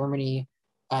holder Germany,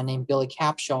 named Billy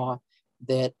Capshaw,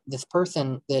 that this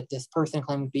person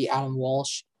claimed to be Adam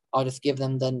Walsh. I'll just give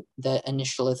them the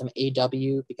initialism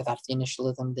AW because that's the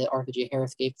initialism that Arthur J.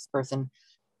 Harris gave this person.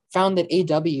 Found that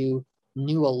AW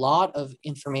knew a lot of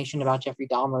information about Jeffrey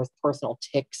Dahmer's personal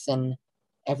tics and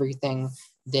everything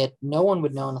that no one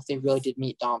would know unless they really did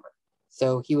meet Dahmer.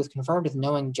 So he was confirmed as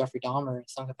knowing Jeffrey Dahmer in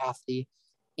some capacity,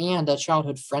 and a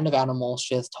childhood friend of Adam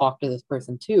Walsh's talked to this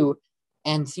person too,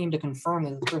 and seemed to confirm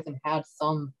that this person had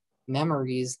some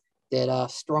memories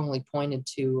that strongly pointed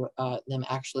to them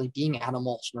actually being Adam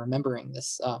Walsh and remembering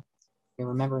this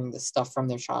stuff from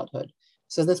their childhood.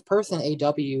 So this person,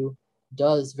 AW,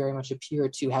 does very much appear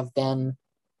to have been,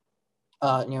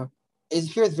 it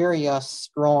appears very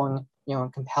strong,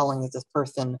 and compelling that this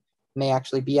person may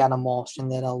actually be Adam Walsh,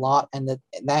 and that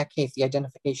in that case, the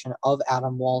identification of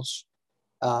Adam Walsh,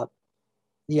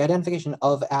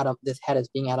 this head as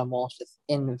being Adam Walsh is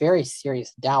in very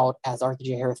serious doubt, as Arthur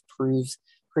J. Harris proves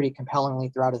pretty compellingly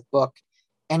throughout his book.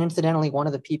 And incidentally, one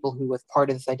of the people who was part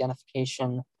of this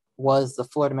identification was the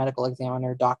Florida medical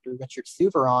examiner, Dr. Richard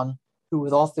Souveron, who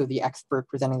was also the expert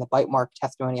presenting the bite mark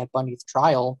testimony at Bundy's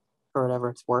trial, for whatever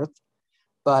it's worth.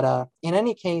 But in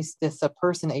any case, this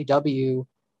person, AW,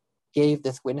 gave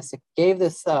this witness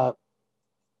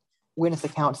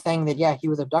account saying that, yeah, he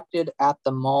was abducted at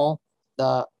the mall,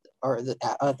 the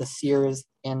Sears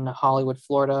in Hollywood,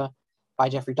 Florida, by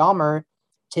Jeffrey Dahmer,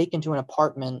 taken to an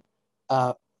apartment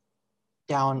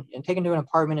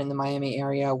in the Miami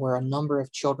area where a number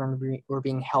of children were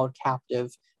being held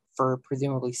captive for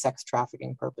presumably sex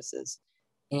trafficking purposes.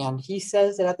 And he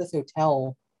says that at this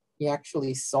hotel, he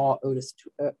actually saw Otis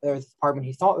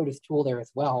Toole there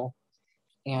as well.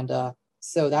 And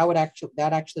so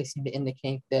that actually seemed to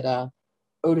indicate that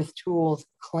Otis Toole's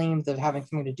claims of having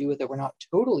something to do with it were not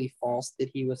totally false, that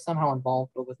he was somehow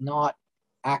involved, but was not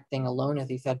acting alone, as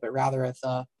he said, but rather as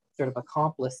a sort of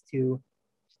accomplice to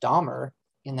Dahmer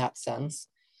in that sense.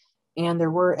 And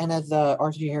as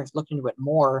Arthur J. Harris looked into it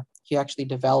more, he actually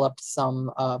developed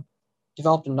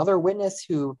another witness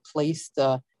who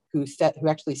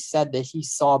actually said that he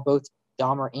saw both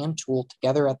Dahmer and Toole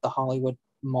together at the Hollywood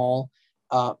Mall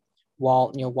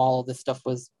while all this stuff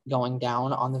was going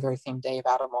down on the very same day of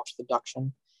Adam Walsh's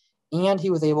abduction. And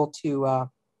he was able to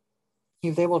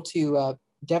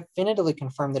definitively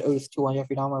confirm that Otis Toole and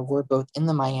Jeffrey Dahmer were both in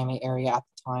the Miami area at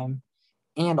the time,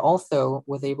 and also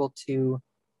was able to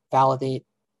validate,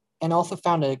 and also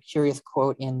found a curious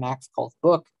quote in Max Call's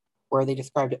book where they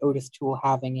described Otis Toole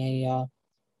having a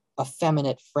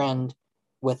effeminate friend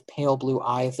with pale blue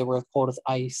eyes that were as cold as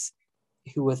ice,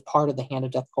 who was part of the Hand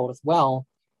of Death cult as well.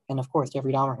 And of course,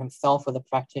 Jeffrey Dahmer himself was a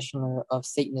practitioner of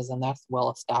Satanism. That's well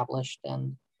established.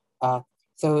 And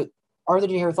so Arthur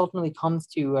J. Harris ultimately comes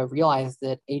to realize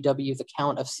that AW's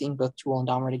account of seeing both Toole and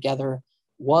Dahmer together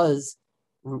was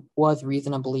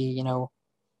reasonably,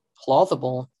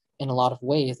 plausible, in a lot of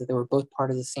ways, that they were both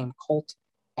part of the same cult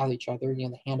as each other,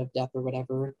 the Hand of Death or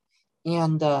whatever.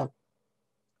 And to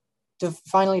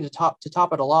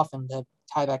top it all off and to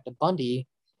tie back to Bundy,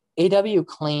 AW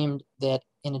claimed that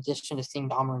in addition to seeing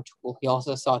Dahmer and Toole, he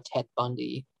also saw Ted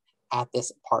Bundy at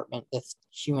this apartment, this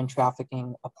human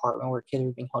trafficking apartment where kids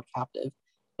were being held captive.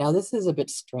 Now, this is a bit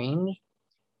strange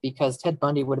because Ted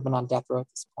Bundy would have been on death row at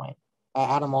this point.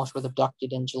 Adam Walsh was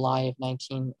abducted in July of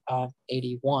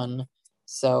 1981.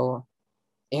 So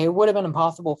it would have been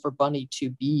impossible for Bundy to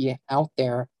be out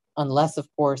there unless, of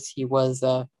course, he was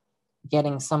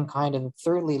getting some kind of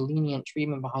absurdly lenient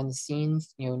treatment behind the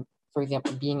scenes. For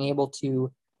example, being able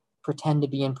to pretend to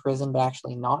be in prison but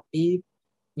actually not be.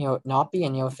 And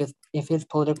if his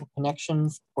political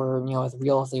connections were as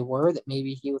real as they were, that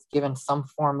maybe he was given some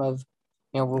form of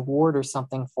reward or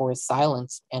something for his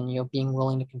silence and being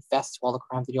willing to confess to all the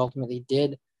crimes that he ultimately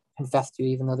did confess to,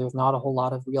 even though there's not a whole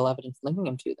lot of real evidence linking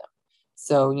him to them.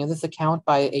 So this account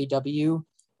by AW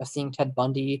of seeing Ted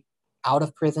Bundy out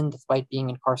of prison despite being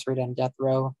incarcerated on death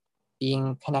row,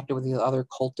 being connected with these other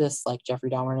cultists like Jeffrey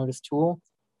Dahmer and Otis Toole,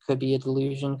 could be a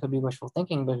delusion, could be wishful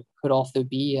thinking, but it could also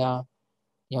be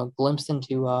glimpse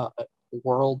into a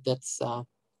world that's a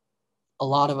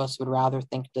lot of us would rather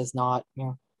think does not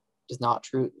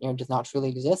truly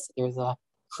exist. There's a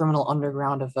criminal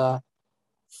underground of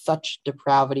such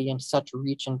depravity and such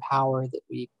reach and power that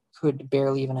we could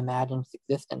barely even imagine its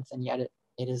existence, and yet it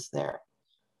is there.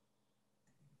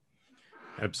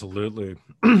 Absolutely.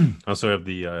 Also have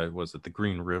the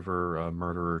Green River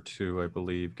murderer too, I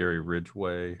believe, Gary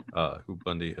Ridgway, who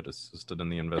Bundy had assisted in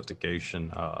the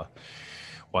investigation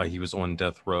while he was on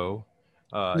death row.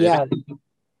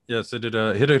 Yes, it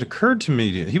had occurred to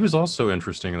me. He was also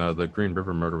interesting. The Green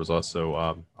River murder was also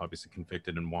obviously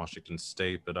convicted in Washington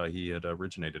State, but he had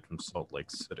originated from Salt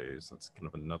Lake City. So that's kind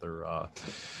of another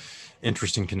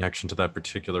interesting connection to that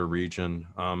particular region.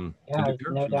 No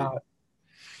doubt.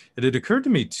 It had occurred to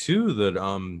me too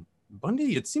that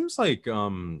Bundy, it seems like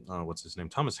what's his name,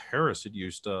 Thomas Harris had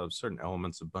used certain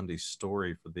elements of Bundy's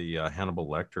story for the Hannibal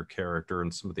Lecter character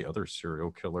and some of the other serial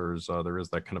killers. There is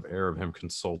that kind of air of him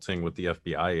consulting with the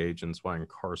FBI agents while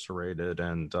incarcerated,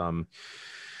 and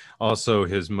also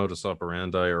his modus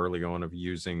operandi early on of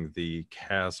using the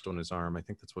cast on his arm. I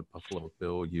think that's what Buffalo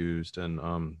Bill used in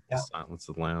Silence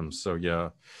of the Lambs. So yeah.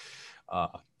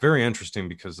 Very interesting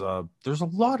because there's a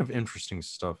lot of interesting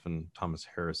stuff in Thomas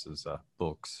Harris's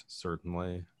books,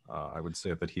 certainly. I would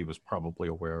say that he was probably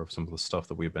aware of some of the stuff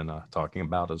that we've been talking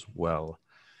about as well.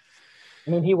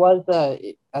 I mean, he was,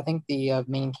 I think, the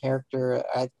main character,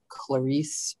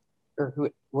 Clarice, or who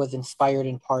was inspired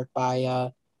in part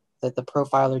by the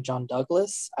profiler John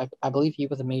Douglas. I believe he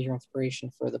was a major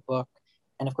inspiration for the book.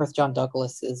 And of course, John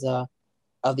Douglas is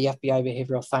of the FBI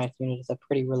Behavioral Science Unit is a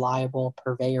pretty reliable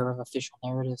purveyor of official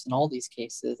narratives in all these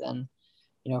cases. And,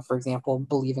 for example,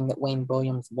 believing that Wayne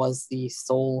Williams was the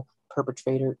sole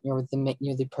perpetrator,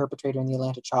 the perpetrator in the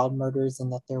Atlanta child murders,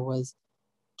 and that there was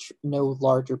no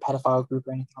larger pedophile group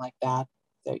or anything like that.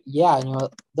 So, yeah,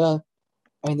 the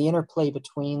interplay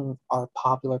between our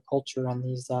popular culture and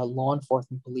these law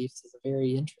enforcement beliefs is a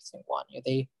very interesting one.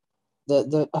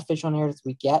 The official narratives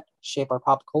we get shape our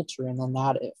pop culture, and then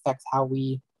that affects how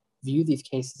we view these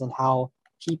cases and how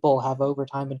people have over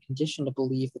time been conditioned to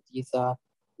believe that these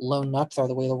lone nuts are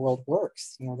the way the world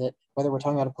works. That whether we're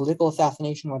talking about a political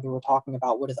assassination, whether we're talking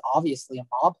about what is obviously a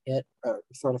mob hit or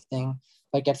sort of thing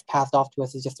that gets passed off to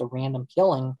us as just a random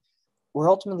killing, we're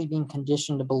ultimately being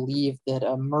conditioned to believe that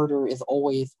a murder is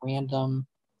always random,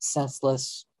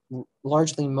 senseless,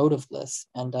 largely motiveless.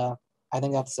 And I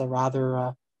think that's a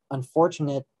rather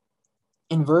unfortunate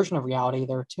inversion of reality.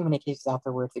 There are too many cases out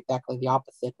there where it's exactly the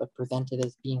opposite, but presented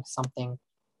as being something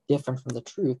different from the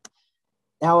truth.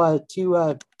 Now,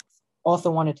 also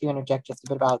wanted to interject just a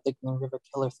bit about the Green River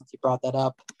Killer, since you brought that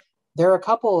up. There are a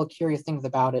couple of curious things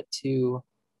about it too.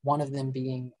 One of them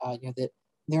being, that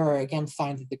there are again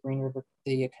signs that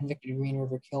the convicted Green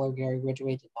River Killer Gary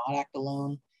Ridgway did not act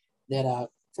alone. That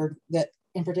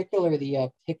in particular the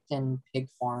Picton pig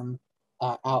farm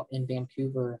out in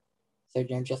Vancouver, so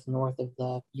just north of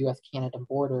the U.S.-Canada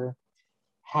border,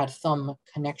 had some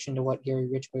connection to what Gary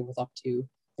Ridgway was up to.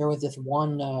 There was this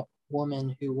one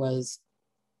woman who was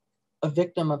a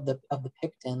victim of the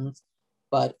Pictons,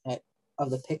 but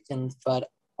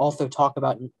also talk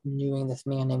about knowing this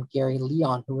man named Gary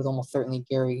Leon, who was almost certainly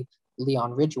Gary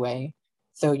Leon Ridgway.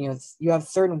 So you have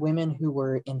certain women who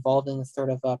were involved in this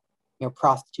sort of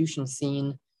prostitution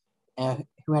scene,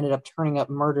 who ended up turning up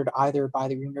murdered either by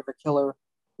the Green River Killer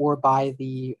or by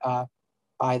the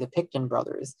Picton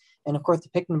brothers. And of course, the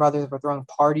Picton brothers were throwing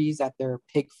parties at their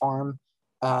pig farm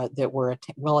that were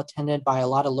well attended by a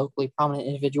lot of locally prominent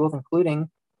individuals, including,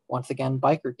 once again,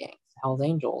 biker gangs, Hells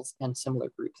Angels, and similar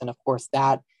groups. And of course,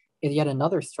 that is yet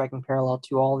another striking parallel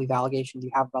to all these allegations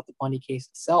you have about the Bundy case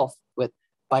itself, with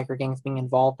biker gangs being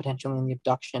involved potentially in the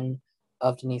abduction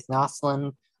of Denise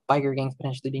Naslund, biker gangs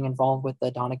potentially being involved with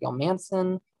Donna Gail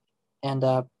Manson, and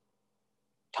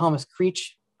Thomas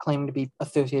Creech claiming to be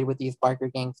associated with these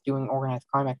biker gangs doing organized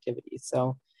crime activities.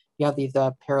 So you have these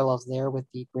parallels there with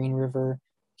the Green River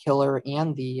Killer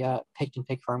and the Pigton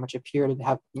Pig Farm, which appear to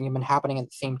have been happening at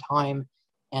the same time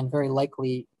and very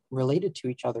likely related to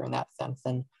each other in that sense.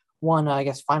 And one, I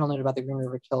guess, final note about the Green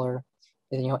River Killer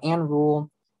is, Anne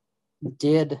Rule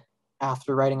did,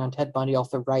 after writing on Ted Bundy,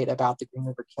 also write about the Green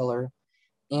River Killer.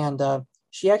 And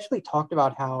she actually talked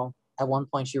about how at one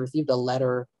point she received a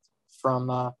letter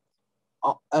from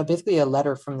basically a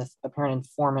letter from this apparent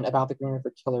informant about the Green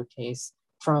River Killer case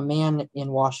from a man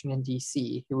in Washington,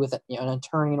 D.C., who was an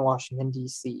attorney in Washington,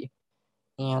 D.C.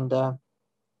 And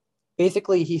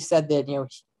basically he said that, he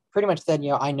pretty much said,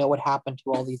 I know what happened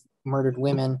to all these murdered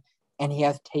women, and he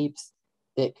has tapes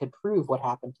that could prove what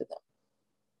happened to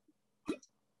them.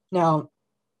 Now,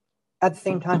 at the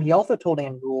same time, he also told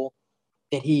Ann Rule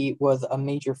that he was a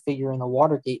major figure in the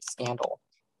Watergate scandal.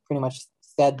 Pretty much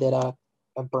said that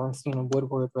Bernstein and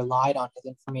Woodward relied on his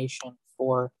information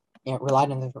for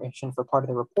part of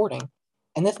the reporting.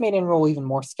 And this made Ann Rule even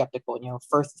more skeptical.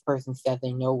 First this person said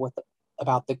they know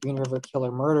about the Green River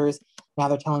Killer murders. Now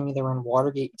they're telling me they were in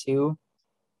Watergate too.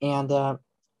 And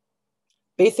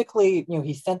basically,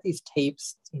 he sent these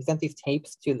tapes. He sent these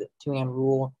tapes to Ann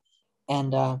Rule,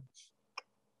 and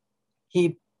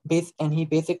he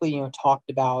basically talked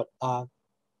about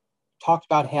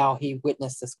how he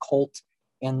witnessed this cult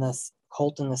in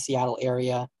the Seattle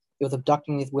area. He was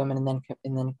abducting these women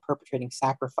and then perpetrating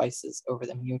sacrifices over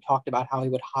them. He talked about how he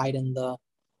would hid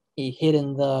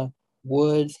in the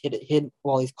woods, hid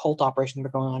while these cult operations were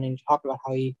going on, and he talked about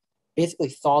how he basically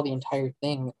saw the entire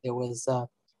thing. It was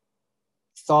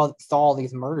saw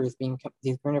these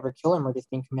these Green River Killer murders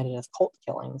being committed as cult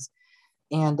killings.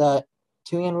 And to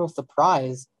Ann Rule's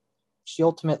surprise,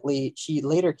 she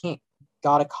later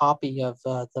got a copy of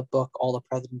the book All the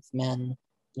President's Men,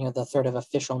 the sort of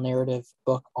official narrative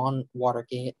book on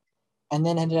Watergate, and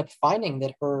then ended up finding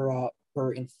that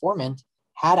her informant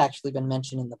had actually been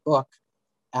mentioned in the book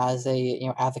as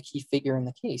a key figure in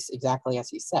the case, exactly as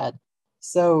he said.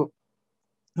 So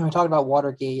we talked about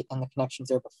Watergate and the connections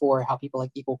there before, how people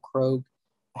like Eagle Krogh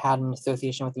had an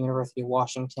association with the University of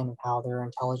Washington and how there are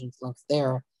intelligence links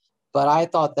there. But I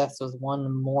thought this was one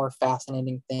more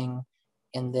fascinating thing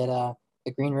in that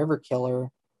the Green River Killer,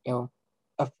 a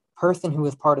person who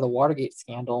was part of the Watergate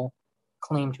scandal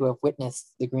claimed to have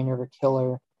witnessed the Green River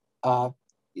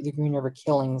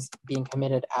killings being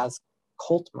committed as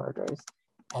cult murders,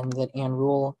 and that Ann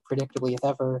Rule, predictably if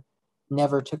ever,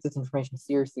 never took this information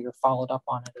seriously or followed up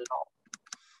on it at all.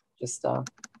 Just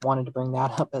wanted to bring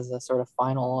that up as a sort of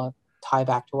final tie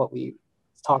back to what we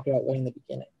talked about way in the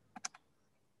beginning.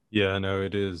 Yeah, no,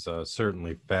 it is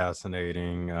certainly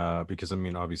fascinating because,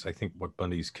 obviously, I think what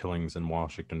Bundy's killings in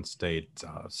Washington State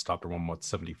stopped around,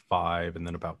 75, and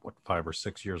then about, 5 or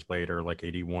 6 years later, like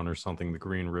 81 or something, the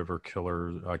Green River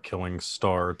killings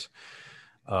start.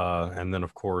 And then,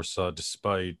 of course,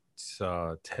 despite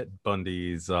Ted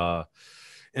Bundy's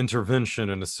intervention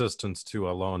and assistance to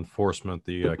law enforcement,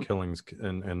 the killings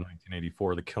in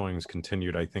 1984, the killings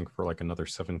continued, I think, for another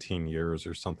 17 years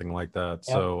or something like that.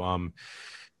 Yep. So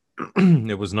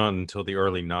it was not until the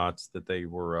early noughts that they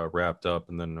were wrapped up.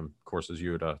 And then, of course, as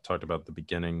you had talked about at the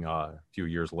beginning, a few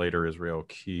years later, Israel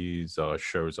Keys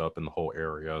shows up in the whole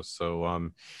area.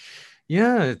 So,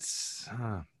 yeah, it's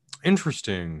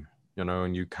interesting,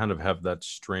 and you kind of have that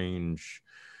strange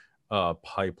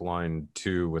pipeline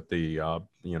too with the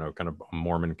kind of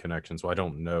Mormon connection. So I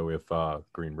don't know if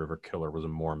Green River Killer was a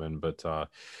Mormon, but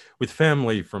with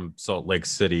family from Salt Lake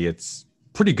City, it's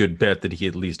pretty good bet that he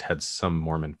at least had some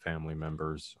Mormon family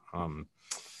members.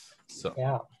 So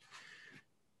yeah.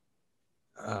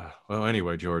 Well,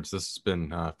 anyway, George, this has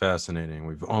been fascinating.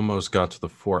 We've almost got to the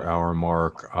 4-hour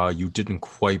mark. You didn't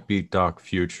quite beat Doc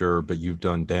Future, but you've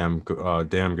done damn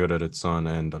good at it, son.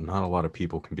 And not a lot of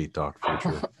people can beat Doc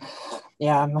Future.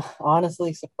 Yeah, I'm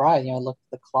honestly surprised. I looked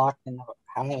at the clock and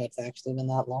how it's actually been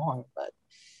that long. But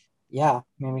yeah,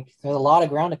 there's a lot of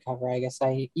ground to cover. I guess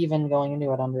even going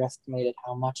into it, underestimated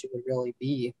how much it would really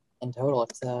be in total.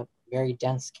 It's a very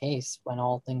dense case when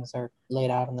all things are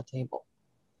laid out on the table.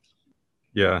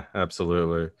 Yeah,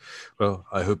 absolutely. Well,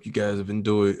 I hope you guys have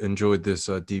enjoyed this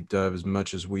deep dive as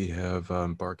much as we have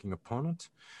embarking upon it.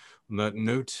 On that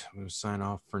note, I'm going to sign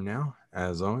off for now.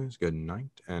 As always, good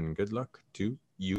night and good luck to you.